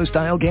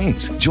 casino-style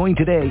games. Join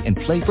today and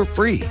play for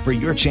free for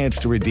your chance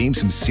to redeem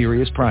some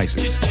serious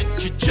prizes.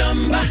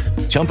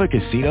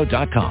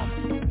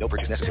 ChumbaCasino.com. No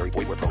purchase necessary.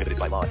 Void where prohibited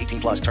by law.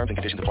 18+ terms and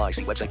conditions apply.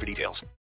 See website for details.